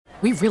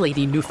We really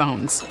need new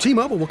phones.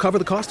 T-Mobile will cover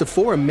the cost of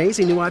 4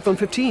 amazing new iPhone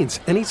 15s,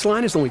 and each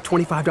line is only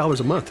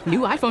 $25 a month. New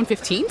iPhone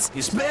 15s?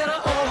 It's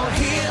better over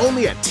here.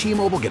 Only at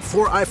T-Mobile, get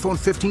 4 iPhone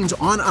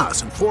 15s on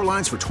us and 4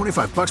 lines for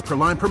 $25 per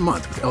line per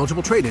month with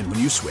eligible trade-in when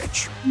you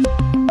switch.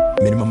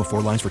 Minimum of 4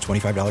 lines for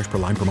 $25 per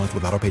line per month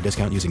with autopay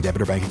discount using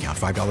debit or bank account.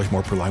 $5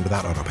 more per line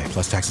without autopay,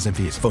 plus taxes and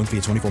fees. Phone fee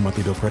at 24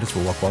 monthly bill credits for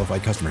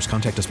well-qualified customers.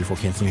 Contact us before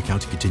canceling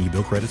account to continue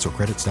bill credits or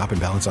credit stop and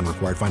balance on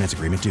required finance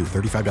agreement due.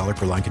 $35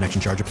 per line connection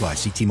charge applies.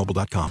 See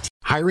T-Mobile.com.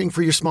 Hiring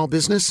for your small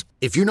business?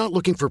 If you're not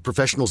looking for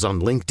professionals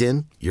on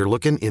LinkedIn, you're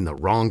looking in the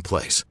wrong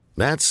place.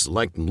 That's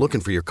like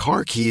looking for your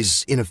car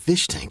keys in a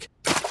fish tank.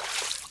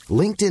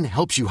 LinkedIn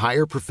helps you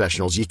hire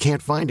professionals you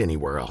can't find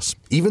anywhere else,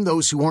 even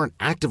those who aren't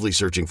actively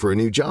searching for a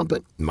new job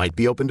but might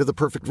be open to the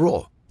perfect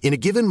role. In a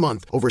given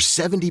month, over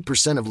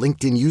 70% of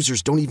LinkedIn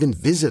users don't even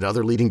visit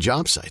other leading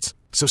job sites.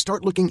 So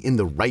start looking in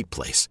the right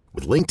place.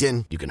 With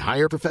LinkedIn, you can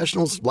hire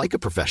professionals like a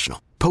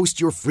professional.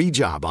 Post your free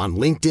job on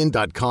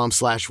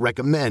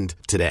linkedin.com/recommend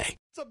today.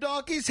 What's up,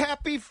 donkeys?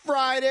 Happy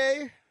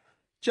Friday.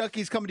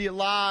 Chucky's coming to you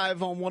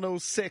live on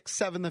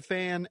 106.7 The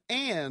Fan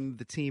and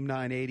the Team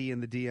 980 in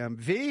the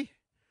DMV.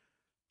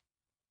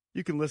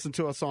 You can listen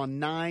to us on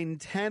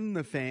 910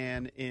 The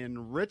Fan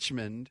in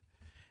Richmond.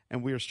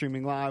 And we are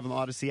streaming live on the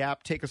Odyssey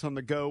app. Take us on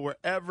the go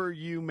wherever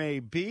you may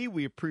be.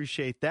 We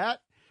appreciate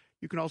that.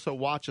 You can also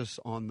watch us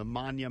on the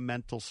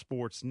Monumental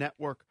Sports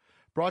Network.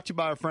 Brought to you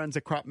by our friends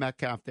at Crop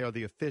Metcalf. They are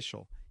the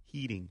official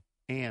heating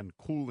and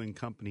cooling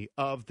company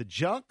of the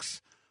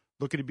Junks.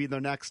 Looking to be their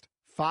next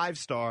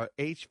 5-star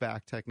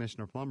HVAC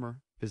technician or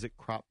plumber. Visit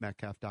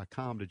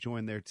cropmetcalf.com to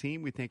join their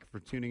team. We thank you for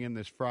tuning in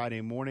this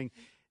Friday morning.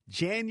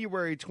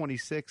 January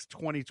 26,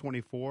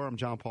 2024. I'm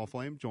John Paul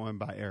Flame, joined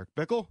by Eric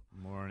Bickle.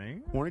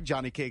 Morning. Morning,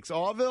 Johnny Cakes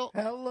Allville.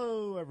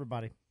 Hello,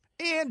 everybody.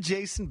 And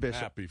Jason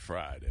Bishop. Happy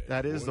Friday.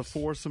 That is the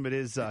foursome. It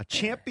is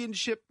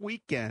championship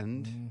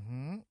weekend.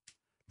 Mm-hmm.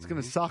 It's going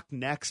to suck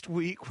next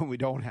week when we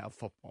don't have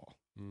football.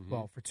 Mm-hmm.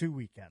 Well, for 2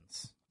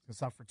 weekends. It's going to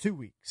suck for 2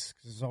 weeks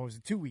because there's always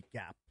a 2-week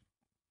gap.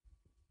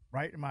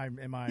 Right? Am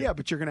I? Yeah,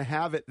 but you're going to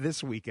have it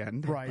this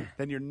weekend. Right.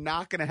 Then you're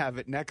not going to have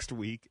it next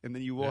week, and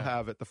then you will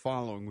have it the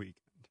following week.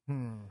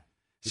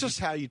 It's just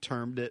how you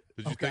termed it.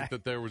 Did you think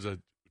that there was a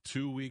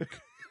 2-week?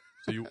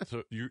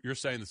 So you're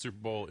saying the Super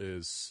Bowl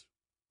is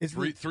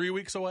 3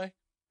 weeks away?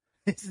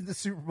 Isn't the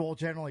Super Bowl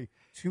generally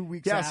 2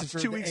 weeks yes, after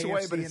it's 2 weeks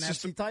away, but it's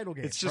just just title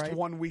game. It's just right?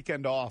 1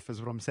 weekend off,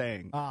 is what I'm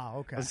saying. Ah,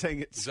 okay. I'm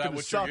saying it's going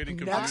to suck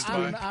next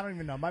week. I don't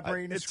even know. My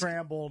brain is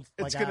scrambled.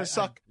 It's going to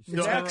suck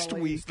next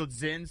week. Still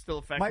Zin still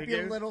affecting Might be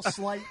you? a little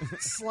slight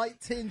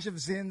tinge of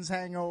Zin's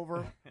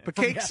hangover. But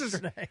Cakes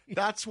is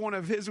that's one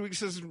of his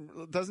weeks.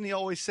 Doesn't he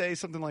always say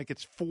something like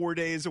it's 4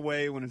 days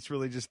away when it's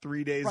really just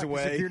 3 days right,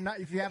 away?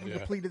 If you haven't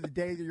completed the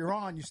day that you're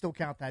on, you still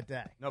count that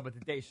day. No, but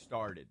the day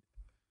started.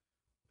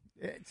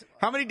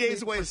 How many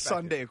days away is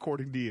Sunday,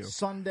 according to you?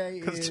 Sunday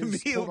is... Because to me,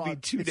 it'll be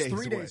 2 days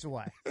away. 3 days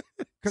away.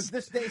 Because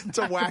this day's it's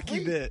a wacky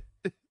complete.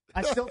 bit.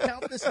 I still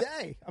count this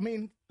day. I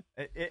mean...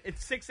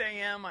 It's 6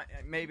 a.m.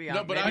 Maybe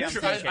no, but maybe I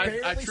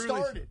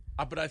truly started.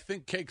 But I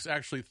think Cakes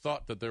actually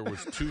thought that there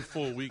was 2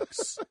 full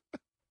weeks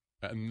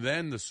and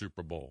then the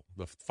Super Bowl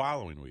the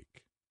following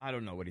week. I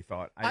don't know what he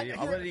thought.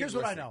 Here's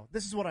what I know.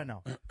 This is what I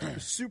know. The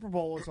Super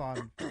Bowl is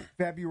on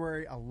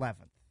February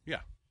 11th.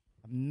 Yeah.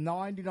 I'm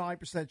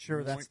 99%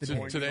 sure that's the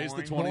day. Today's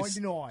the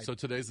 20th. So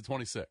today's the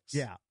 26th.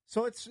 Yeah.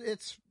 So it's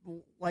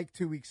like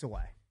 2 weeks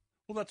away.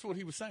 Well, that's what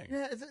he was saying.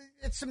 Yeah,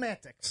 it's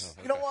semantics.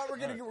 You know what? We're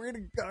gonna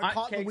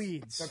caught in the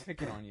weeds. They're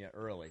picking on you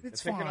early.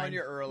 It's picking fine. on you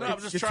early. No, I'm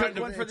just you trying took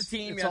to one for the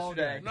team it's all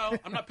yesterday. good. No,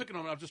 I'm not picking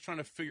on him. I'm just trying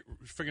to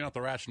figure out the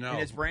rationale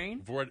in his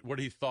brain for what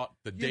he thought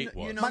the date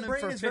was. My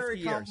brain is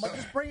very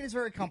this brain is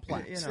very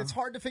complex. It's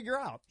hard to figure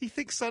out. He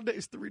thinks Sunday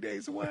is 3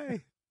 days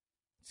away.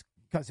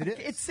 Because it is.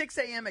 It's 6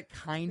 a.m. It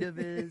kind of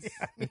is.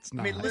 It's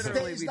not. I mean, This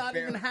literally, day's not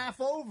even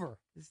half over.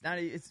 It's not.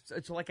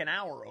 It's like an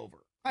hour over.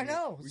 I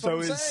know. So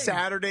is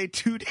Saturday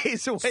 2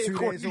 days away,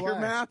 according to your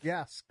math?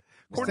 Yes.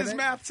 According to his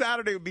math,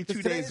 Saturday would be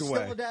 2 days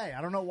away. Still a day.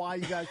 I don't know why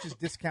you guys just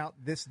discount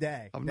this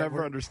day. I've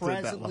never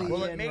understood that line.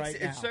 Well,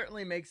 it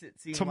certainly makes it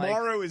seem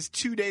tomorrow is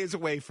 2 days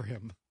away for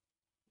him.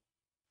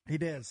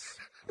 It is.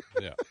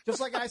 Yeah.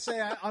 Just like I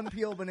say I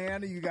unpeel a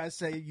banana, you guys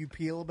say you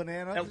peel a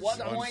banana. At what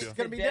point it's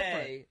going to be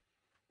different.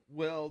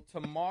 Will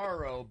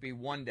tomorrow be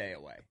 1 day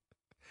away?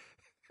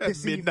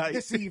 Midnight.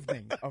 This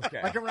evening.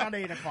 Okay. Like around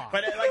 8 o'clock.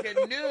 But like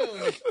at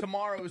noon,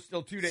 tomorrow is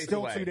still 2 days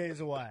away. Still 2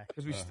 days away.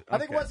 I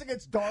think once it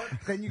gets dark,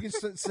 then you can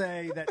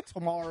say that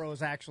tomorrow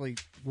is actually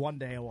 1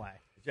 day away.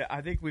 Yeah,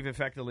 I think we've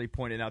effectively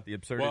pointed out the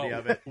absurdity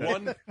of it.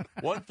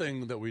 One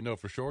thing that we know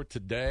for sure,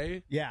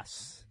 today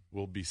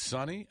will be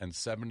sunny and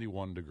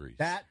 71 degrees.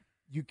 That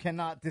you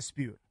cannot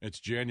dispute.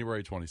 It's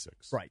January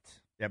 26th. Right.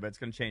 Yeah, but it's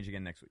going to change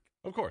again next week.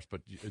 Of course,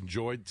 but you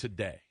enjoyed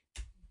today.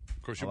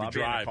 Of course, you'll I'll be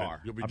driving. Be in the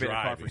car. You'll be I'll driving.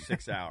 Be in the car for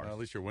 6 hours. Well, at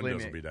least your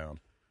windows will be down.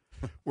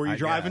 Where are you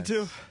driving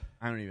to?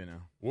 I don't even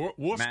know.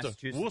 Worcester.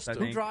 Massachusetts.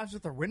 Who drives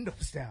with their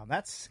windows down?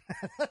 That's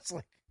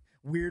like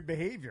weird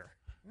behavior.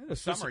 In the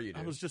summer you do.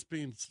 I was just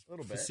being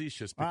Little bit.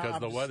 facetious because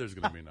the I'm weather's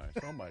going to be nice.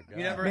 Oh, my God.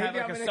 You never Maybe have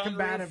like I'm a in a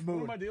combative sunroof? What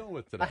mood. am I dealing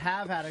with today? I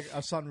have had a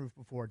sunroof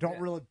before.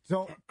 Didn't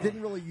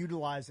really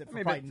utilize it for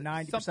mean, probably but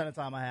 90% of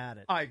the time I had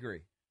it. I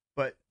agree.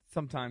 But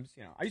sometimes,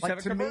 I used to Like have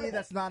a to convertible. me,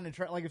 that's not an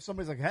attract. Like if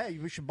somebody's like, "Hey,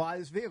 we should buy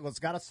this vehicle. It's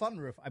got a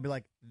sunroof," I'd be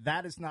like,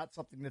 "That is not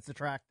something that's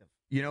attractive."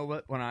 You know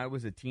what? When I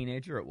was a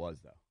teenager, it was,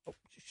 though. Oh,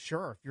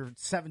 sure, if you're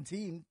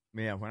 17,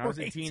 Yeah, when I Or was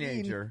a 18.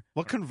 teenager,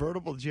 What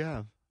convertible did you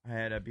have? I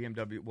had a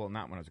BMW. Well,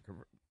 not when I was a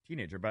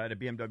teenager, but I had a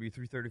BMW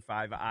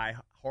 335i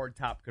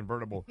hardtop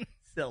convertible.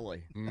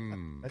 Silly.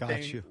 That Got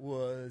thing you.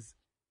 was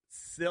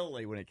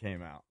silly when it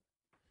came out.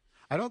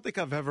 I don't think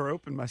I've ever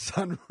opened my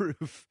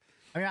sunroof.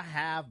 I mean, I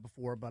have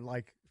before, but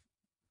like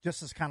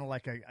just as kind of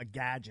like a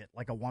gadget,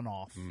 like a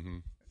one-off. Mm-hmm.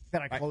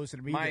 Then I closed it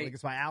immediately my-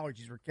 because my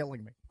allergies were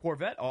killing me.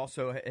 Corvette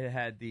also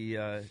had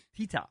the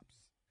T-tops.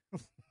 You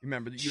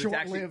remember that you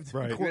Short-lived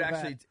would Corvette.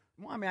 actually.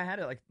 Well, I mean, I had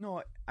it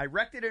I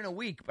wrecked it in a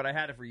week, but I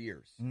had it for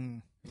years.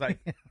 Like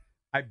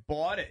I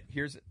bought it.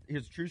 Here's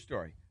a true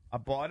story. I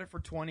bought it for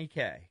 $20K.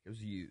 It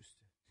was used.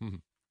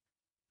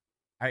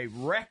 I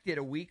wrecked it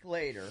a week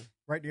later.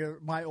 Right near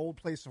my old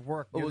place of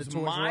work. It near was the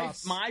Toys R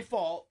Us. my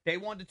fault. They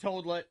wanted to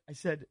total it. I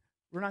said,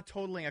 "We're not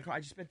totaling a car. I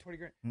just spent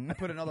 $20,000. I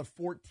put another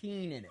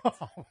 14 in it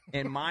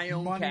in my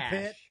own money cash,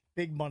 pit,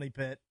 big money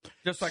pit.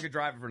 just so I could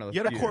drive it for another. You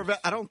had a few Corvette?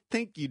 years. I don't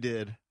think you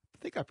did. I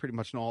think I pretty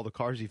much know all the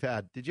cars you've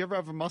had. Did you ever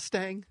have a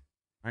Mustang?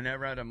 I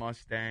never had a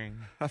Mustang.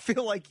 I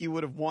feel like you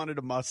would have wanted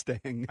a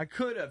Mustang. I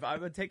could have. I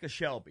would take a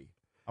Shelby.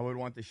 I would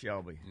want the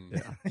Shelby.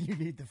 You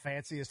need the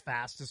fanciest,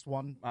 fastest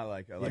one. I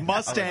like The I like the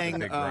Mustang,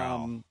 big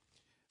growl.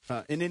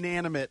 an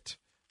inanimate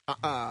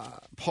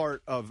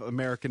part of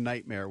American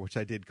Nightmare, which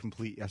I did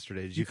complete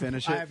yesterday. Did you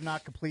finish I it? have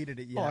not completed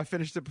it yet. Oh, I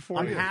finished it before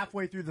I'm you.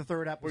 halfway through the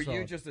third Were episode.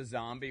 you just a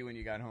zombie when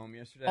you got home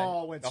yesterday?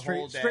 Oh, I went The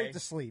whole straight day? to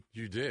sleep.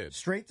 You did.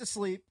 Straight to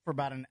sleep for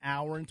about an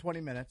hour and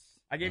 20 minutes.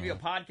 I gave you a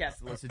podcast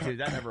to listen to.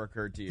 That never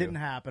occurred to you. Didn't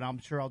happen. I'm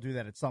sure I'll do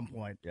that at some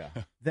point. Yeah.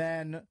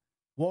 Then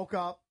woke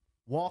up,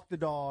 walked the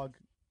dog,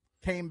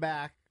 came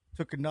back,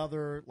 took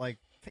another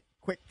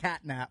quick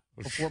cat nap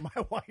before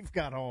my wife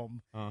got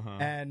home,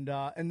 and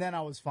then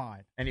I was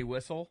fine. Any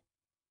whistle?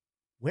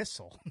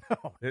 Whistle?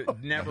 No,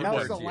 It never that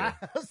was occurred the to you.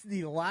 last.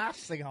 The last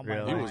thing on my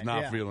Really? He mind. was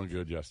not yeah. feeling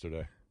good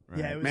yesterday.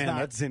 Yeah, it was Man, not.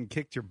 that Zin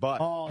kicked your butt.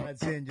 Oh, that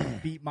Zin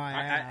just beat my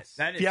ass.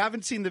 That If is you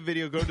haven't seen the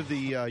video, go to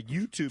the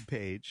YouTube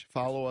page.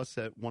 Follow us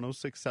at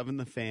 1067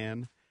 The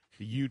Fan,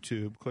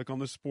 YouTube. Click on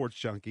the Sports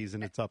Junkies,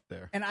 and it's up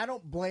there. And I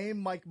don't blame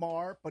Mike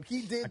Marr, but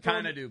he did. I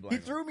kinda do blame He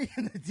him. threw me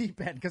in the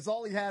deep end because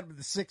all he had was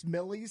the 6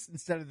 millis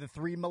instead of the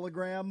 3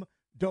 milligram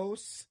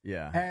dose.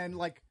 Yeah. And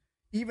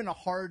even a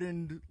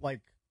hardened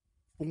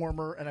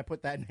former, and I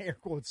put that in air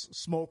quotes,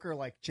 smoker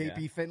like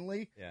JP Yeah.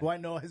 Finley, Yeah. who I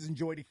know has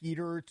enjoyed a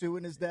heater or two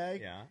in his day.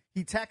 Yeah.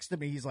 He texted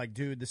me. He's like,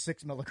 "Dude, the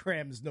 6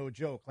 milligram is no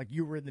joke. Like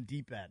you were in the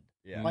deep end.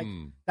 Yeah. Like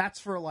that's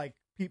for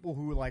people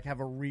who have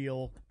a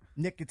real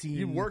nicotine.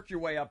 You work your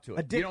way up to it.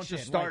 Addiction. You don't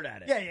just start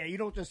at it. Yeah, you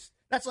don't just.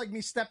 That's like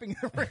me stepping in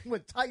the ring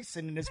with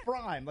Tyson in his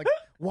prime. Like,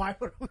 why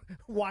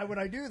would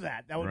I do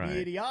that? That would Right. be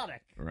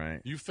idiotic.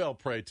 Right. You fell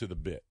prey to the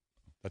bit.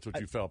 That's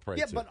what you fell prey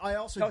Yeah, to. but I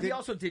also No, he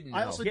also didn't know.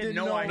 I also He had didn't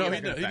no know. idea No,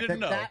 he didn't that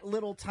know. that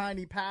little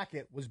tiny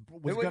packet was It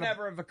would gonna,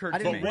 never have occurred I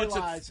to didn't me.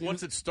 realize.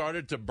 once it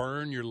started to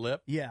burn your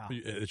lip, Yeah.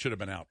 it should have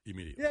been out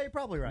immediately. Yeah, you're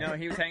probably right. No,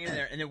 he was hanging in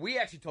there, and then we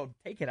actually told him,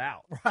 take it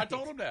out. I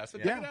told him that. I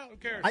said, Yeah. take it out. Who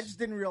cares? I just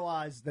didn't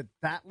realize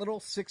that little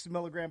 6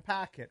 milligram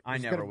packet I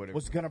was never gonna, would've-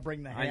 was going to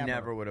bring the I hammer.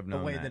 never would have known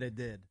the way that. that it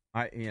did.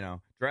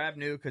 Drab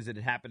knew because it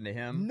had happened to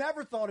him.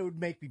 Never thought it would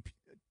make me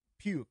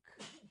puke.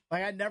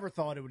 I never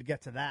thought it would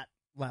get to that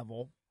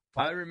level.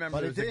 I remember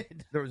but it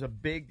did. there was a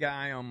big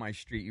guy on my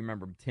street. You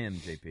remember him, Tim,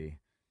 JP? I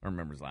don't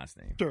remember his last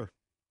name. Sure.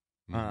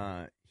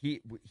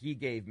 He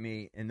gave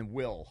me, and then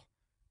Will,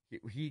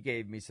 he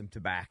gave me some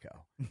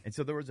tobacco. And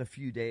so there was a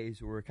few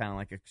days where we were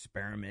kind of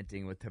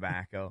experimenting with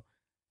tobacco.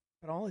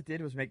 But all it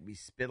did was make me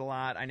spit a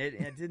lot.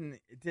 It didn't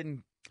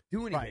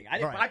do anything.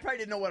 Right. I probably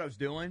didn't know what I was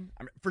doing.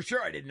 I mean, for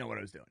sure I didn't know what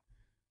I was doing.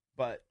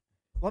 But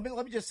Let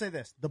me just say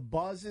this: the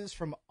buzzes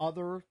from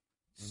other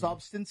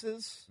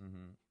substances,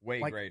 way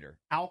like greater.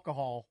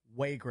 alcohol,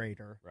 way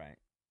greater. Right.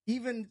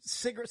 Even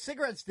cigarettes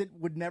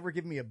would never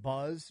give me a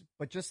buzz,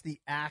 but just the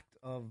act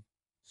of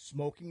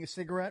smoking a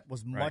cigarette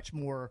was much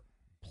more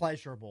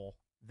pleasurable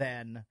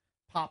than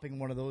popping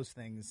one of those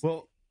things.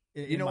 Well,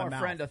 in my our mouth.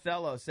 friend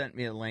Othello sent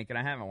me a link, and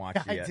I haven't watched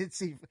it I yet. did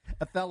see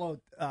Othello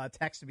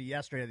texted me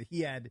yesterday that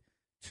he had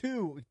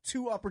two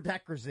upper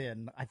deckers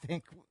in. I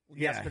think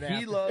yesterday. he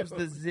afternoon. loves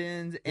the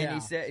Zins, and Yeah. he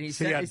said So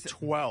said he had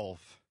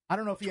 12. I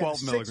don't know if he 12 had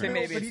 6 milligrams. mils,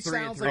 Maybe but he it's 3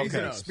 and sounds 3. like he's Who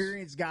an knows?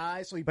 experienced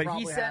guy, so he But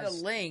probably he sent a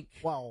has link,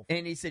 12.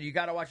 and he said you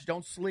got to watch.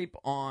 Don't sleep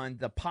on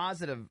the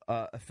positive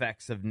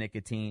effects of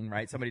nicotine.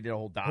 Right? Somebody did a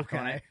whole doc on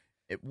Okay.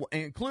 it,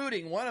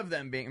 including one of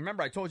them being.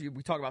 Remember, I told you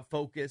we talk about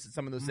focus and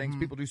some of those things.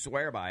 People do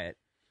swear by it,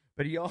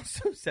 but he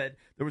also said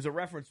there was a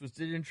reference which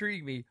did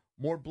intrigue me.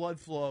 more blood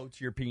flow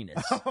to your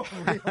penis. Oh,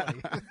 really?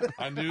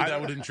 I knew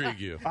that would intrigue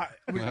you.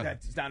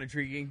 That's not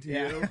intriguing to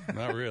you?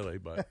 Not really,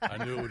 but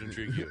I knew it would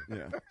intrigue you.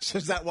 Yeah. So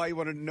is that why you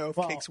wanted to know if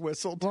Cakes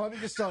whistled? Well, let me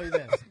just tell you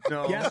this.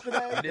 No, Yesterday,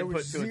 I there didn't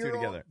was put two and two zero.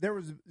 together. There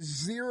was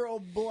zero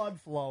blood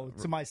flow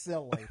to my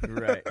silly.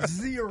 Right.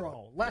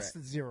 Zero. Less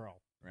than zero.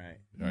 Right.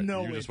 Right.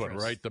 No You just went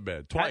interest. right to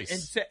bed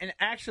twice. And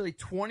actually,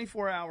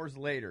 24 hours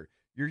later,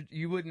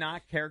 you would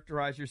not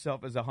characterize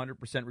yourself as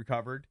 100%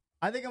 recovered.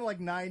 I think I'm like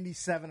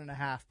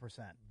 97.5%.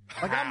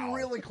 Like I'm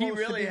really close He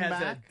really to being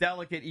has back. a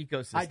delicate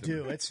ecosystem. I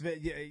do. It's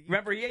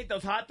Remember, he ate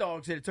those hot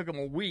dogs and it took him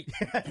a week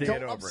to get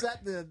don't over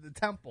upset the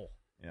temple.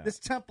 Yeah. This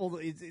temple,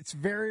 it's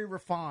very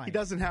refined. He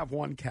doesn't have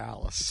one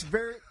callus. It's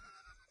very.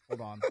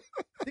 Hold on.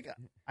 I think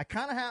I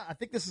kind of have. I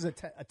think this is a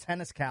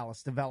tennis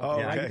callus developed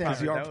Oh, right okay. there,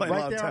 'Cause you are playing a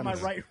right lot of there on my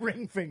tennis. right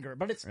ring finger.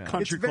 But it's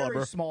Country it's very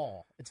clubber.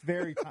 small. It's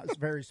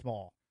very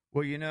small.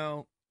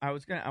 Well,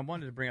 I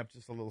wanted to bring up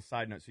just a little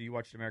side note. So you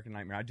watched American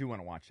Nightmare. I do want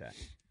to watch that.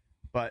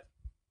 But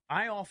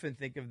I often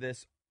think of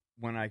this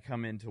when I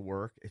come into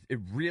work. It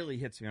really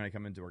hits me when I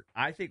come into work.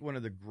 I think one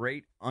of the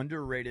great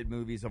underrated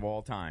movies of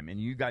all time, and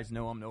you guys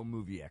know I'm no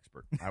movie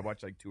expert. I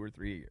watch like 2 or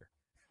 3 a year.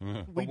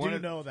 We do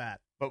know that.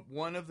 But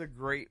one of the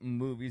great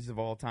movies of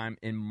all time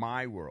in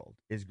my world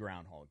is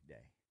Groundhog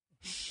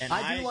Day. And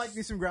I do like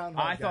me some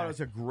Groundhog I thought Day. it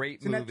was a great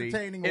It's an movie.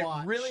 entertaining it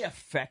watch. really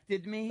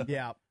affected me.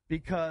 Yeah.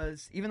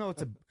 Because even though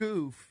it's a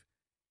goof,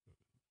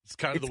 It's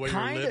kind of the way you're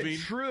kinda living.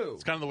 True.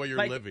 It's kind of the way you're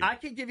like, living. I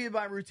could give you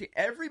my routine.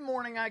 Every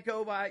morning I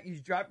go by, you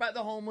drive by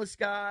the homeless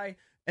guy,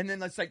 and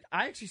then it's like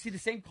I actually see the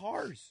same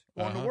cars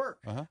going to work.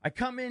 I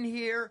come in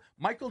here,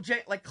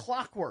 like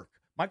clockwork.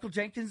 Michael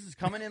Jenkins is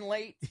coming in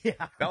late. Yeah.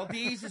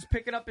 Valdez is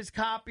picking up his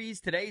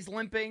copies. Today's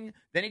limping.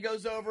 Then he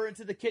goes over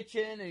into the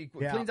kitchen and he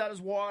cleans out his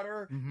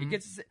water. He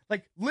gets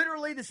like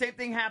literally the same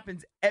thing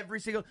happens every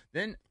single.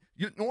 Then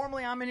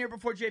normally I'm in here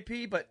before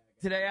JP, but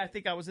today I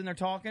think I was in there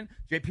talking.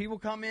 JP will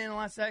come in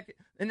last second,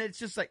 and it's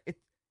just like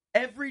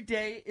every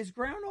day is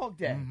Groundhog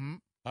Day.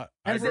 I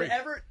Does agree. it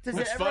ever? Does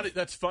That's it ever? funny.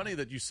 That's funny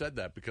that you said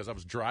that because I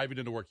was driving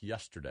into work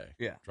yesterday.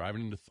 Yeah.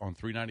 Driving on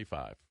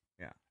 395.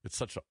 Yeah. It's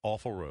such an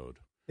awful road.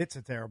 It's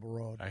a terrible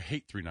road. I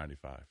hate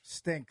 395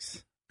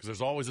 Stinks. because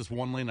there's always this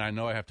one lane I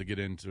know I have to get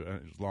into.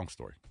 It's a long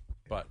story,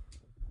 but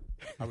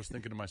I was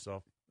thinking to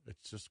myself,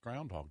 it's just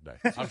Groundhog Day.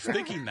 I was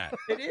thinking that.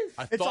 It is.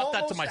 I It's thought that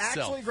to almost myself.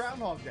 actually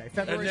Groundhog Day, And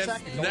February then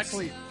 2nd. Don't next,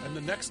 sleep. and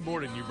the next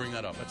morning you bring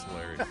that up. That's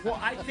hilarious. Well,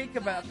 I think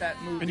about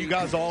that movie. And you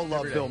guys all love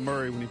every day. Bill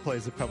Murray when he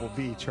plays at Pebble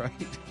Beach, right?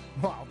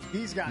 Wow,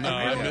 these guys. No,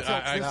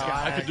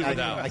 I could do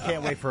without. I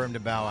can't wait for him to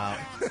bow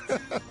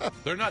out.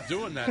 They're not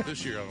doing that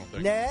this year, I don't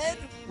think. Ned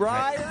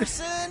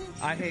Ryerson?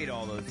 I hate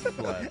all those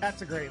celebs.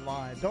 That's a great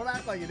line. Don't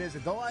act like it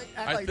isn't. Don't act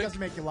I like it doesn't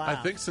make you laugh.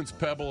 I think since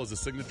Pebble is a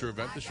signature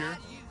event this year,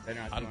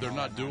 they're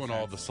not doing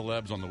all the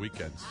celebs on the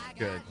weekends.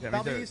 Good. I mean,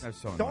 Valdez, they're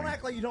so don't annoying.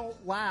 act like you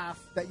don't laugh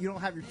that you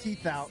don't have your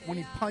teeth out when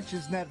he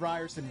punches Ned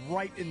Ryerson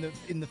right in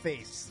the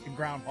face in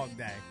Groundhog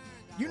Day.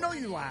 You know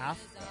you laugh.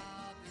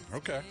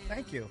 Okay.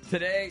 Thank you.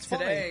 Today,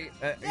 funny.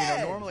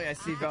 normally I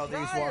see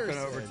Valdez walking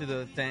over to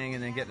the thing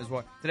and then getting his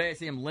water. Today I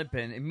see him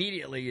limping.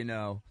 Immediately,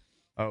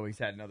 he's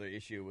had another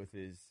issue with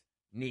his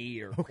knee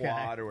or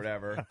quad or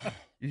whatever.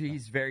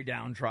 He's very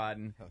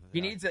downtrodden. He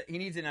needs an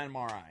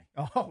MRI.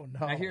 Oh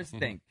no! Now here's the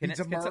thing.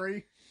 Needs a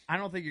Murray? I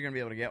don't think you're going to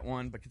be able to get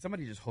one, but can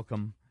somebody just hook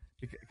him?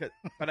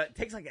 But it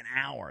takes like an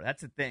hour.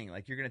 That's the thing.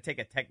 Like you're going to take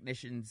a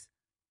technician's,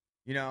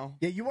 Yeah,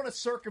 you want to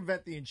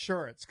circumvent the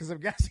insurance because I'm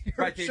guessing your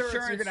Right, the insurance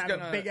you're insurance going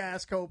to have a big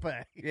ass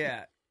copay.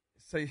 Yeah.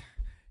 So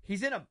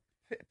he's in a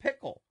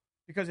pickle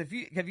because if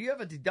you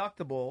have a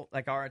deductible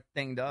like our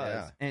thing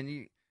does, and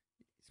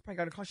it's probably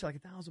going to cost you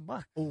like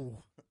 $1,000. Ooh,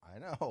 I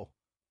know.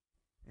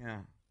 Yeah.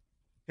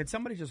 Can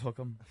somebody just hook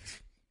him?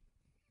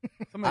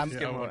 Somebody just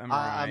give him an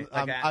MRI.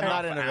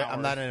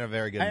 I'm not in a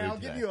very good Hey, mood I'll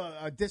today. give you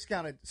a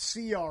discounted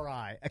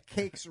CRI, a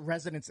Cakes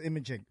Resonance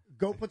Imaging.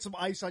 Go put some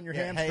ice on your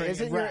hamstring.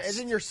 Hey, and rest.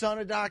 isn't your son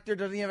a doctor?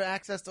 Doesn't he have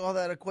access to all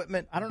that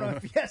equipment? I don't know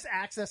if he has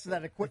access to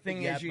that equipment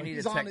thing yet, is, you but need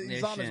he's a on his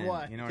technician,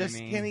 way. you know what I Just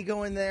mean? can he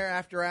go in there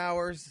after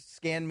hours,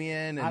 scan me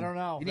in? And I don't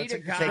know. You need That's a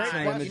great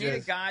guy. question. You need a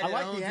guy I that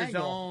like the owns his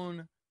angle.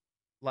 own,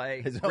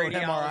 like His own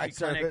radiology MRI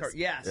clinic. service?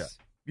 Yes, Yeah.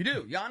 you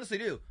do. You honestly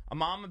do. A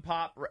mom and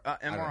pop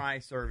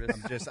MRI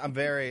service. I'm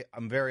very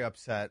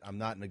upset. I'm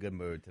not in a good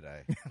mood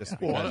today. Just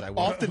because Well, I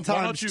why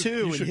Oftentimes, don't you- too,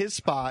 you in should- his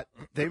spot,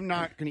 they're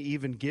not going to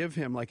even give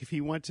him, like if he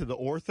went to the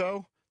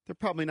ortho, they're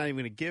probably not even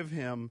going to give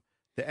him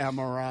the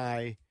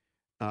MRI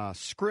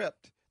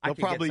script. I They'll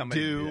could get probably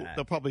somebody to do that.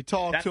 They'll probably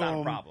talk That's to not him.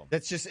 a problem.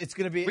 That's just it's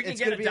going to be. We can it's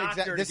get going a to be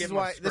doctor exact. to This give is him a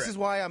why. This is script.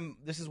 why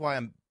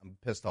I'm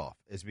pissed off.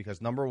 Is because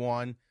number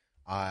one,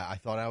 I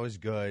thought I was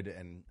good,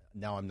 and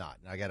now I'm not.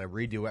 And I got to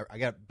redo. I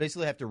got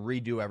basically have to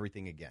redo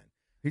everything again.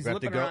 He's I'm gonna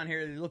have to lipping go- around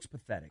here. He looks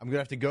pathetic. I'm going to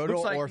have to go to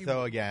Looks like ortho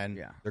you- again.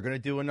 Yeah. They're going to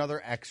do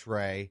another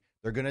X-ray.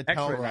 They're going to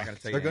tell X-ray's me. not gonna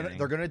tell you They're going anything. to.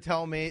 They're going to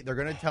tell me. They're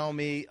going to tell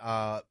me.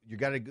 You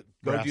got to go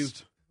do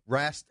Rest.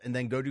 rest, and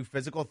then go do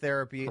physical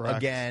therapy Correct.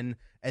 again,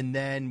 and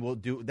then we'll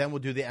do the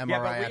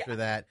MRI after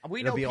that.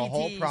 We It'll know be a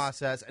whole PTs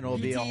process, and it'll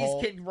be a PTs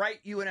whole. can write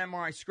you an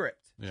MRI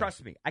script. Yeah.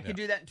 Trust me, I can Yeah.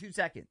 do that in 2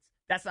 seconds.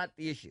 That's not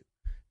the issue.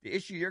 The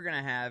issue you're going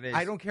to have is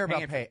I don't care about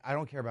paying pay. I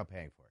don't care about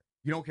paying for it.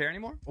 You don't care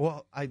anymore?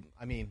 Well, I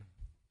mean,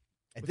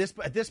 at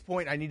this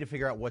point, I need to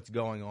figure out what's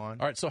going on.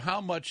 All right. So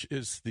how much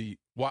is the?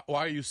 Why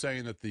are you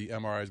saying that the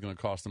MRI is going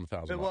to cost him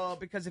 $1,000? Well,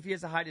 because if he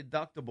has a high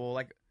deductible,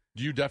 like.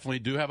 Do you definitely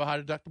do have a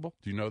high deductible?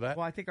 Do you know that?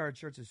 Well, I think our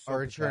insurance is so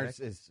Our insurance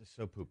pathetic. is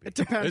so poopy. It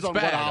depends It's on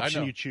bad, what I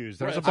option know. you choose.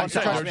 There's Right, a bunch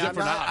of there's times.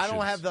 different I don't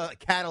options. have the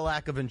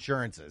Cadillac of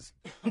insurances.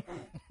 I mean,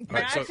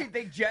 Right, I so- actually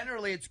think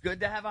generally it's good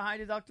to have a high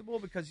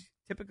deductible because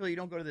typically you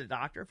don't go to the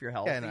doctor if you're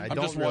healthy. Yeah, and I I'm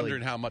don't just really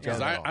wondering how much. Because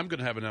care at all. I'm going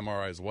to have an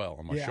MRI as well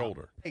on my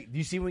shoulder. Hey, do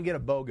you see we can get a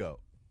BOGO?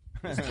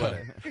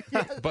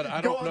 But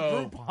I Go don't on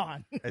know.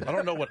 Groupon. I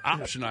don't know what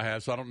option I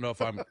have, so I don't know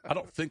if I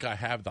don't think I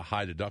have the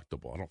high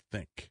deductible. I don't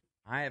think.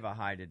 I have a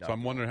high deductible. So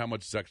I'm wondering how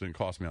much it's actually going to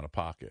cost me out of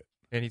pocket.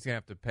 And he's going to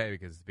have to pay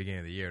because it's the beginning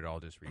of the year, it all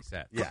just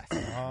resets. Yes.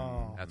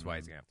 Oh. That's why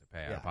he's going to have to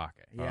pay out Yeah. of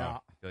pocket. Yeah.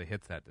 Until he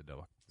hits that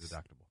deductible.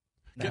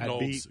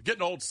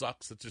 Getting old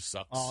sucks. It just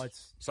sucks. Oh,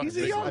 it's Sucks he's a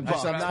big young time.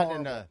 buck. I'm not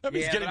in a.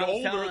 He's Yeah, getting but I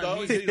was older, telling though.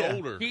 him, He's getting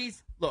older.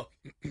 Look,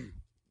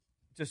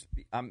 just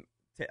I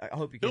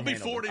hope you can He'll be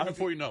handle 40 it. I hope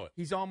before you know it.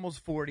 He's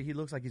almost 40. He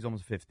looks like he's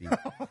almost 50.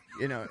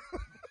 You know,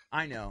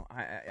 I know.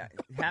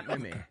 It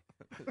happened to me.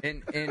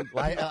 And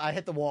I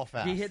hit the wall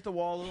fast. he hit the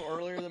wall a little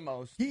earlier than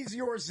most. He's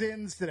your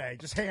Zins today,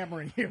 just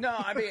hammering you. No,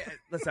 I mean,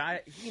 listen,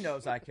 he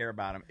knows I care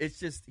about him. It's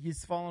just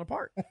he's falling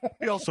apart.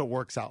 He also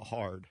works out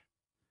hard.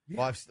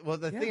 Well,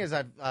 the thing is,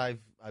 I've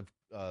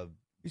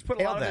He's put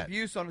a lot of that.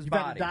 abuse on his You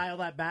better body. dial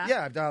that back.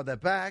 yeah, I've dialed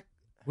that back.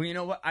 Well, you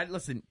know what? I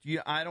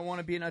don't want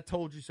to be an "I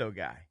told you so"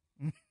 guy.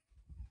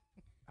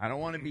 I don't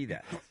want to be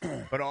that.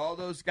 But all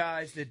those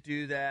guys that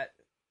do that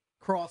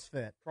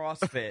CrossFit.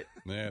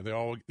 Yeah, they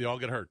all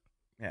get hurt.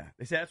 Yeah,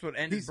 they say that's what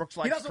ended Brooks He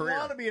Light's doesn't career.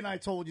 want to be an I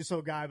told you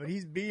so guy, but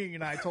he's being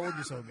an I told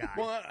you so guy.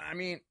 Well, I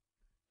mean,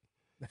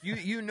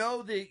 you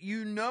know the It's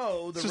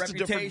just a reputation.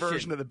 different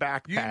version of the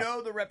backpack. You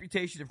know the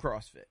reputation of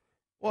CrossFit.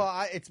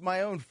 Well, it's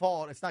my own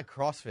fault. It's not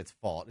CrossFit's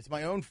fault. It's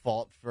my own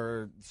fault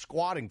for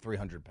squatting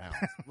 300 pounds.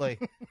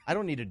 Like, I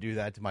don't need to do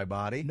that to my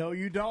body. No,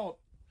 you don't.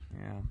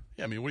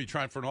 Yeah, I mean, what are you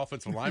trying for an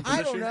offensive line position?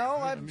 I don't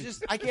know.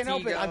 I can't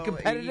help it. I'm ego,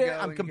 competitive. ego,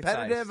 I'm and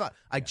competitive. concise.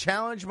 I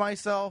challenge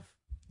myself.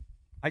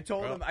 I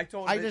told him. I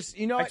that- just,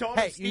 you know what? I told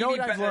Hey, him you know what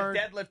Stevie I've learned?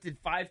 deadlifted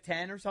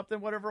 510 or something,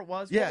 whatever it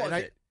was. Yeah, what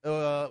was and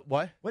it?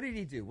 What? What did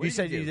he do? What You did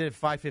said he do? you did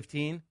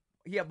 5:15.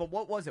 Yeah, but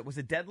what was it? Was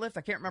it deadlift?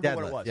 I can't remember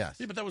what it was. Yes.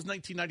 Yeah, but that was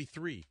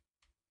 1993.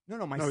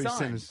 No, my No, he's son.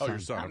 saying his Oh, your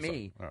son. son. Not I'm sorry.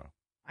 me. Oh.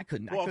 I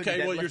couldn't. Well, I couldn't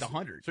okay. Well, deadlift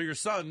 100. so your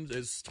son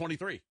is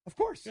 23. Of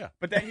course. Yeah.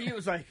 But then he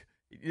was like,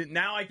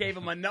 now I gave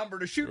him a number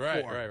to shoot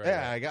Right, for. right, right.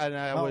 Yeah,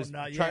 I Oh, was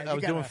no, yeah, trying. I you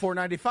was doing gotta-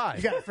 495.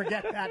 You got to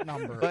forget that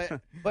number.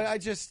 But I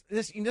just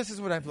this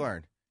is what I've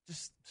learned.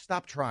 Just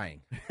stop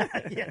trying.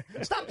 Yeah.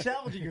 Stop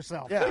challenging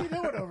yourself. Yeah. What are you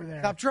doing over there?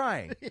 Stop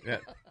trying. Yeah.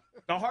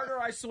 The harder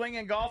I swing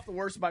in golf, the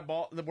worse my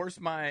ball. The worse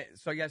my.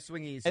 So I got to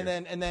swing easier.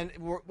 And then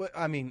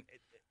I mean,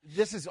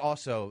 this is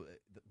also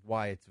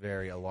why it's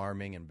very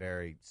alarming and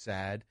very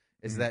sad.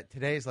 Is that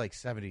today's like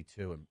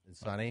 72 and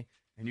sunny,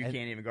 and you can't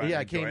even go out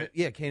Yeah, and enjoy it?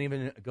 Yeah, can't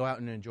even go out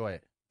and enjoy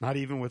it. Not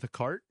even with a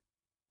cart?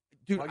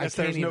 Dude, Well, I I guess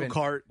can't there's even. no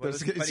cart. Well,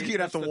 There's- but it's- he- you'd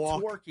have that's to the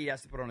walk. torque he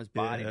has to put on his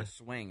body Yeah. to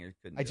swing. He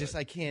couldn't I do just it.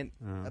 I can't.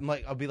 I'm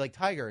like I'll be like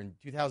Tiger in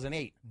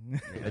 2008.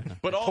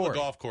 But all the torque.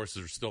 golf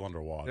courses are still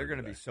underwater. They're going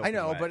to be today. so. I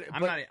know, but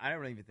I'm not. I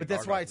don't even think. But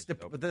that's our why golf it's is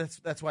open.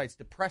 but that's why it's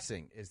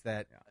depressing. Is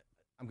that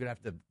I'm gonna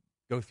have to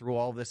go through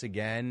all this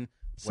again.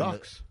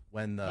 Sucks.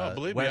 When the Oh,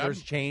 believe me,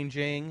 weather's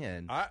changing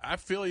and I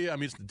feel you. I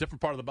mean, it's a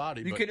different part of the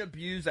body. You but can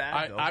abuse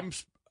that. though.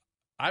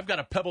 I've got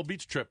a Pebble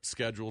Beach trip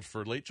scheduled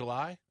for late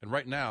July, and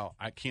right now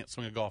I can't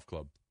swing a golf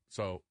club,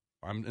 so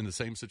I'm in the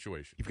same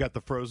situation. You've got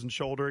the frozen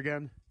shoulder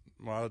again?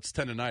 Well, it's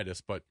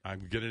tendonitis, but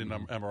I'm getting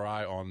an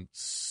MRI on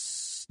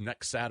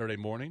next Saturday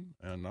morning,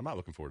 and I'm not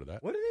looking forward to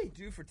that. What do they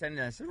do for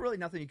tendonitis? There's really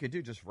nothing you could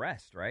do. Just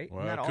rest, right? Well,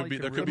 Isn't that it all could you be-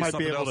 can there really could be Might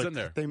something able else to, in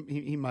there.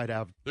 He might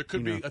have There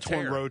could be a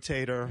torn tear.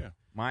 rotator. Yeah.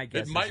 My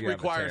guess It might is you have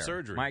a require tear.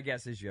 surgery. My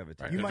guess is you have a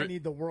tear. Right. You If might it-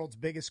 need the world's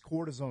biggest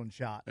cortisone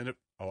shot And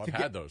I've to had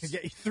get, those. to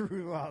get you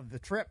through the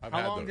trip. I've How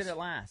had long those. did it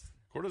last?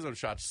 Cortisone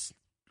shots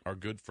are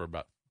good for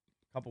about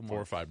A couple 4 or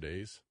months. 5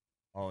 days.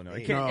 Oh no, No,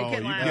 it can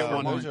you last get for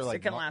one- months. those are like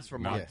it can mo- last for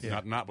Not,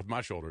 months. not with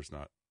my shoulders,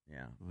 not.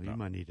 Yeah. Well, you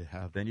might need to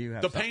have. Then you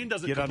have The something. pain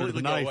doesn't Get under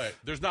completely the go knife. away.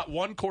 There's not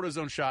one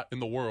cortisone shot in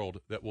the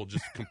world that will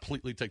just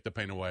completely take the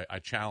pain away. I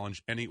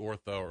challenge any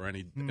ortho or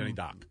any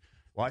doc.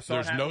 Well, I saw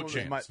There's it no happen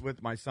chance.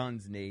 with my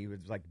son's knee. It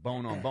was like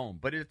bone on bone,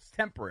 but it's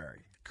temporary.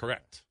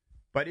 Correct.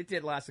 But it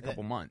did last a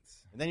couple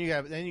months. And then you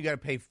got to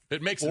pay.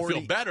 It makes 40, it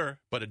feel better,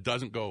 but it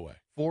doesn't go away.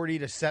 $40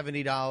 to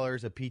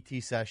 $70 a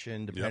PT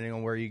session, depending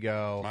on where you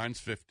go. Mine's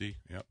 50.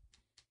 Yep.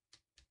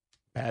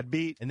 Bad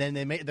beat. And then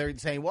they're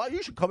saying, "Well,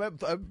 you should come up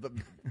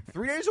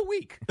 3 days a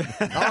week."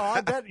 Oh, I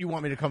bet you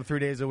want me to come 3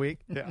 days a week.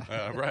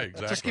 Yeah. Right.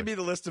 Exactly. Just give me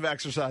the list of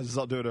exercises.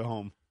 I'll do it at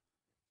home.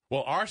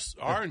 Well,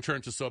 our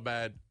insurance is so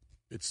bad,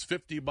 it's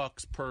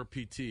 $50 per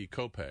PT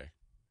copay,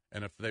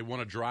 and if they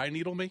want to dry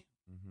needle me,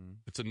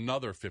 it's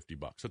another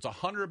 $50. So it's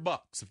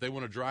 $100 if they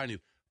want to dry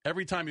needle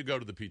every time you go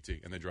to the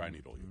PT and they dry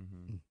needle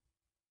you.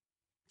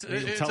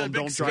 It's tell a them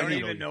big don't scary- dry I don't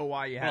needle. even know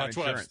why you Well, have that's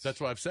insurance.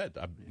 that's what I've said.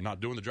 I'm not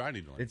doing the dry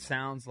needling. It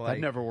sounds That like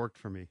never worked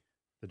for me.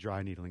 The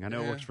dry needling. I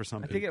know it works for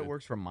some I people. think it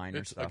works for minor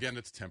It's stuff. again,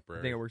 it's I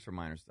temporary. think it works for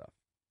minor stuff.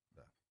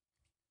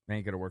 It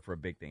ain't gonna work for a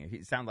big thing.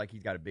 It sounds like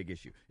he's got a big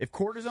issue. If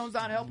cortisone's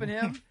not helping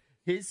him,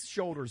 his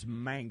shoulders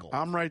mangled.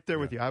 I'm right there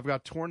with you. I've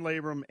got torn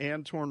labrum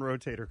and torn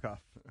rotator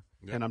cuff,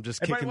 and I'm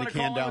just Everybody kicking the wanna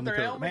can call in down with the their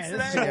curb. ailments Man,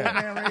 this is today? old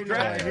man radio Greg,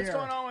 right what's here.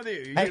 going on with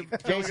you? Hey, You feeling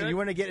Jason, good? you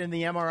want to get in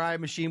the MRI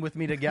machine with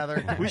me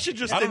together? We should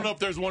just. I don't know if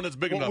there's one that's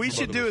big enough. What we for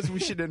should both do of us. is we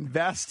should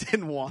invest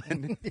in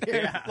one.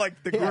 Yeah.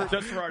 Like the group.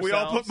 Just for we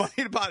all put ourselves.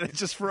 money about it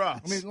just for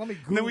us. Let me and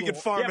then we Google- could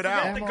farm it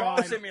out. the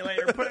golf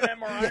simulator. Put an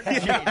MRI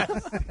machine.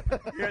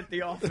 You're at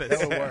the office.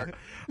 That would work.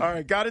 All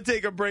right, got to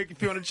take a break.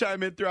 If you want to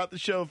chime in throughout the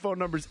show, phone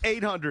number is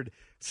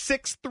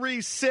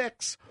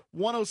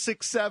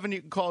 800-636-1067.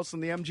 You can call us on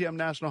the MGM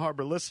National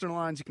Harbor listener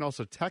lines. You can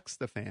also text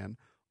the fan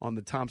on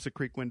the Thompson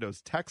Creek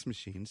Windows text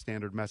machine.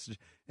 Standard message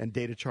and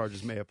data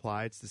charges may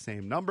apply. It's the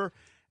same number.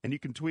 And you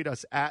can tweet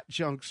us at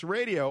Junks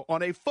Radio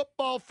on a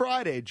Football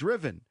Friday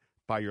driven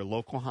by your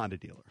local Honda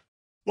dealer.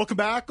 Welcome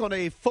back on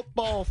a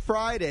Football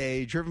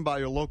Friday driven by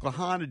your local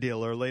Honda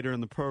dealer. Later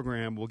in the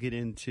program, we'll get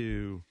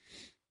into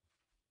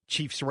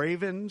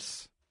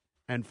Chiefs-Ravens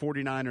and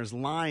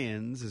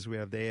 49ers-Lions as we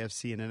have the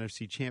AFC and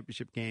NFC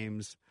championship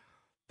games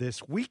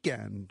this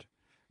weekend.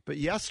 But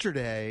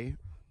yesterday,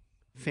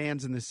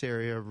 fans in this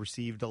area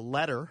received a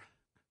letter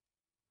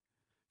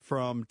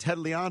from Ted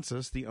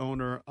Leonsis, the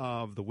owner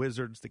of the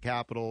Wizards, the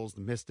Capitals,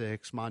 the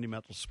Mystics,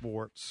 Monumental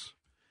Sports.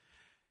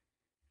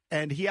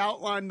 And he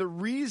outlined the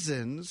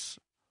reasons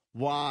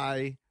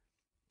why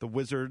the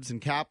Wizards and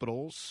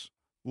Capitals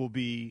will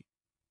be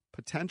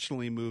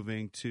potentially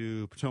moving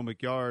to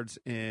Potomac Yards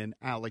in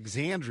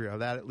Alexandria.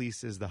 That at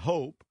least is the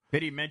hope.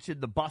 Did he mention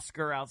the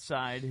busker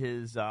outside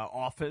his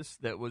office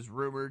that was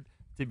rumored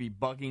to be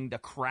bugging the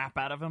crap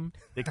out of him?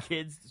 The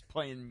kids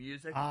playing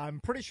music? I'm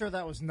pretty sure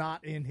that was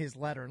not in his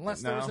letter,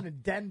 unless there was an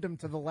addendum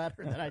to the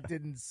letter that I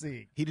didn't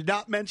see. He did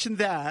not mention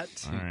that.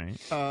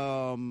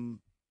 All right.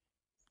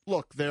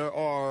 Look,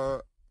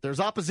 there's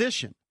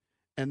opposition,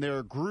 and there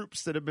are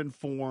groups that have been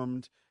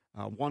formed.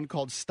 One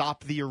called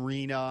Stop the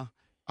Arena.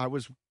 I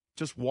was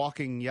just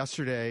walking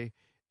yesterday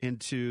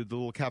into the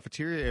little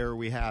cafeteria area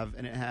we have,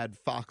 and it had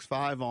Fox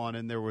 5 on,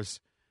 and there was,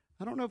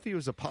 I don't know if he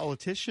was a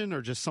politician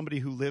or just somebody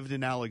who lived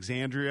in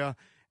Alexandria,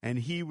 and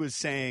he was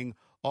saying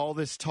all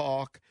this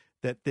talk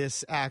that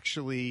this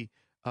actually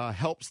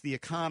helps the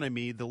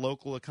economy, the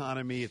local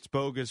economy. It's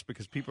bogus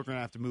because people are going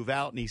to have to move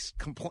out. And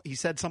he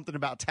said something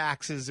about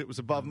taxes. It was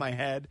above my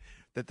head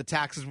that the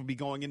taxes would be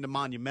going into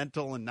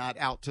Monumental and not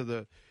out to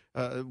the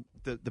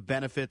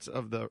benefits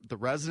of the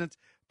residents.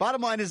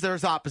 Bottom line is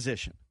there's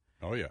opposition.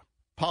 Oh, yeah.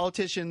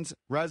 Politicians,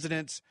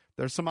 residents,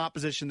 there's some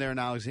opposition there in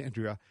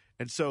Alexandria.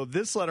 And so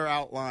this letter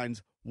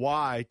outlines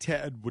why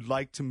Ted would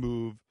like to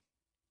move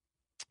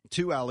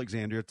to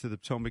Alexandria, to the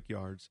Potomac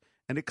Yards.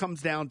 And it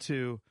comes down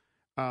to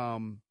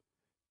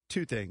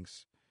two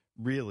things,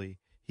 really.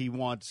 He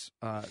wants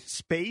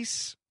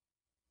space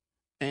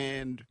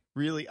and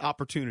really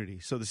opportunity.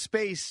 So the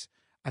space,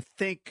 I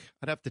think,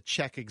 I'd have to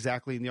check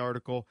exactly in the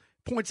article,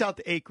 points out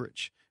the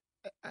acreage.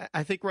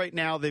 I think right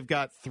now they've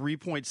got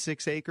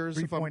 3.6 acres,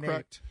 if I'm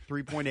correct.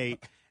 3.8.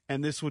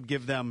 And this would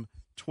give them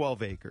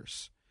 12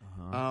 acres.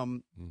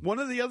 One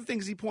of the other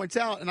things he points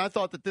out, and I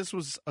thought that this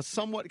was a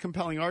somewhat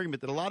compelling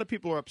argument, that a lot of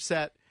people are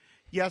upset.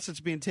 Yes, it's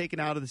being taken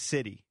out of the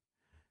city.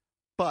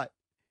 But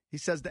he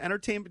says the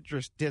entertainment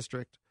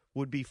district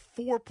would be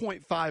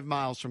 4.5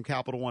 miles from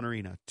Capital One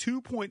Arena,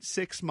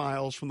 2.6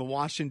 miles from the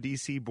Washington,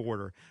 D.C.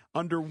 border,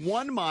 under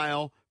 1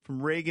 mile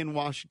from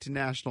Reagan-Washington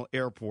National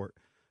Airport,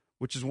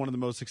 which is one of the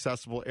most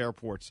accessible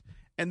airports.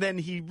 And then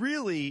he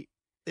really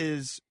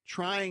is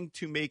trying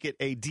to make it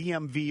a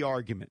DMV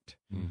argument.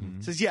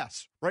 He says,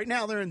 yes, right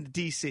now they're in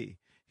D.C.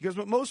 He goes,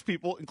 but most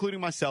people,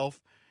 including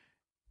myself,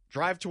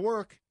 drive to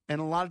work,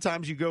 and a lot of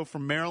times you go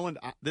from Maryland.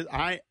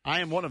 I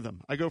am one of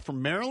them. I go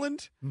from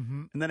Maryland,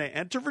 and then I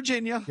enter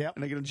Virginia,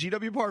 and I get on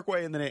GW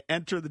Parkway, and then I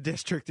enter the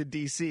district in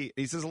D.C.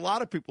 He says a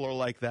lot of people are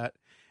like that.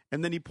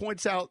 And then he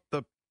points out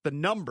the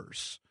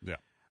numbers. Yeah.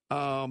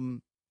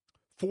 44%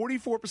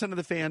 of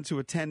the fans who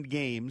attend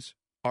games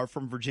are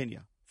from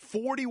Virginia.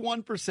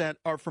 41%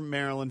 are from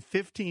Maryland.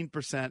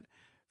 15%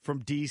 from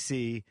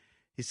D.C.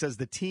 He says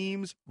the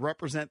teams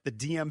represent the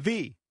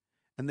DMV,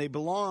 and they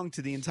belong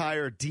to the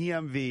entire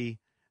DMV.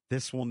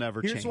 This will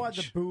never change. Here's why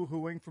the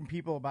boo-hooing from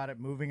people about it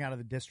moving out of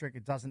the district,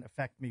 it doesn't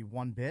affect me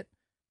one bit,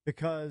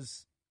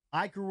 because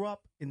I grew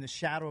up in the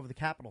shadow of the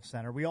Capitol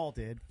Center. We all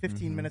did,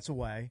 15 minutes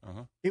away.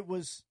 It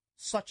was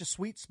such a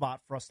sweet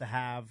spot for us to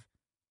have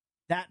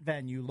that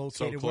venue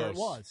located where it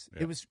was.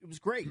 Yeah. It was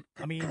great.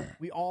 I mean,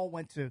 we all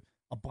went to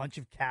a bunch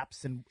of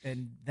Caps and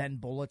then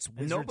Bullets,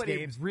 Wizards Nobody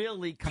games,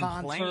 really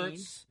complained.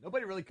 concerts.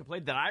 Nobody really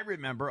complained that I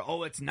remember.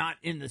 Oh, it's not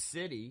in the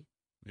city.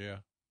 Yeah.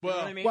 You know Well,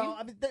 what I mean? Well,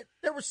 I mean,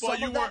 there was some well,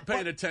 you of that, weren't paying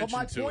but attention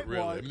my to it, point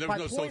really. was- I mean, there my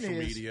was no point social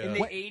is, media. in the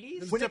when-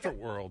 80s? It's when a it different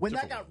got- world. When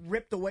different that got world.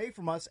 ripped away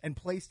from us and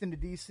placed into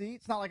D.C.,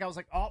 it's not like I was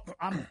like,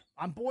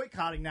 I'm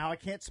boycotting now. I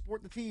can't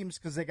support the teams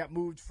because they got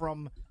moved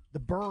from the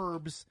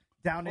burbs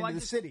down into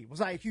the city.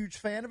 Was I a huge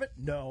fan of it?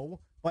 No,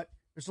 but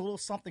there's a little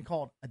something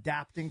called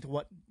adapting to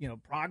what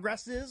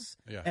progress is,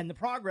 and the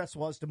progress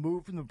was to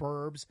move from the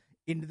burbs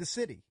into the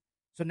city.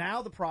 So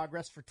now the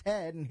progress for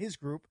Ted and his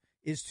group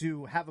is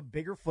to have a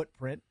bigger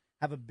footprint,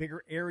 have a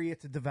bigger area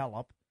to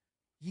develop.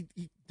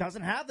 He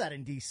doesn't have that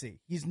in D.C.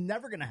 He's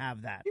never going to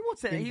have that. He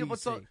wants that. in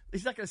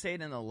He's not going to say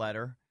it in a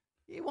letter.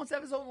 He wants to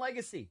have his own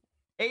legacy.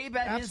 Abe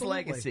had his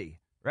legacy,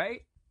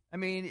 right? I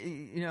mean,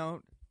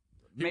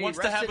 he wants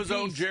to have his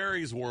own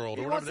Jerry's World,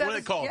 or whatever. What do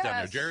they call it down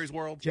there? Jerry's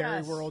World?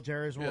 Jerry's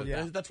World,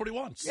 yeah. That's what he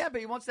wants. Yeah, but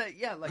he wants that.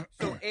 Yeah,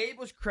 so Abe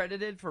was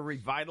credited for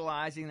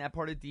revitalizing that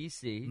part of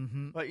D.C.,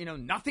 but,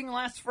 nothing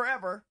lasts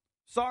forever.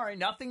 Sorry,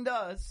 nothing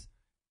does.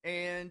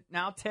 And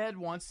now Ted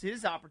wants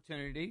his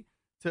opportunity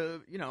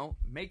to,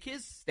 make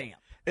his stamp.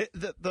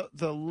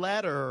 The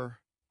letter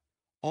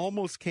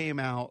almost came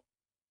out,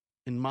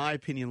 in my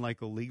opinion,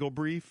 like a legal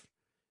brief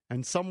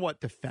and somewhat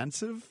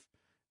defensive.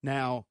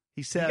 Now,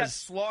 he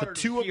says the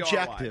two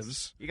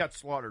objectives. He got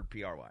slaughtered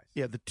PR-wise.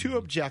 Yeah, the two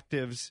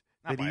objectives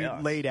that he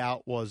laid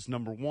out was,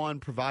 number one,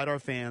 provide our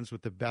fans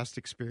with the best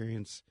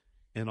experience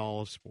in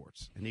all of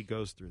sports. And he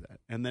goes through that.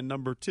 And then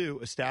number two,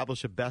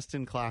 establish a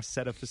best-in-class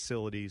set of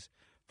facilities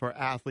for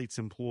athletes,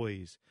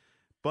 employees.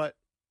 But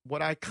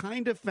what I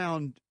kind of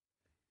found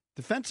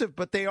defensive,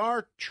 but they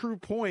are true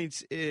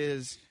points,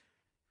 is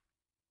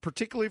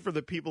particularly for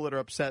the people that are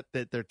upset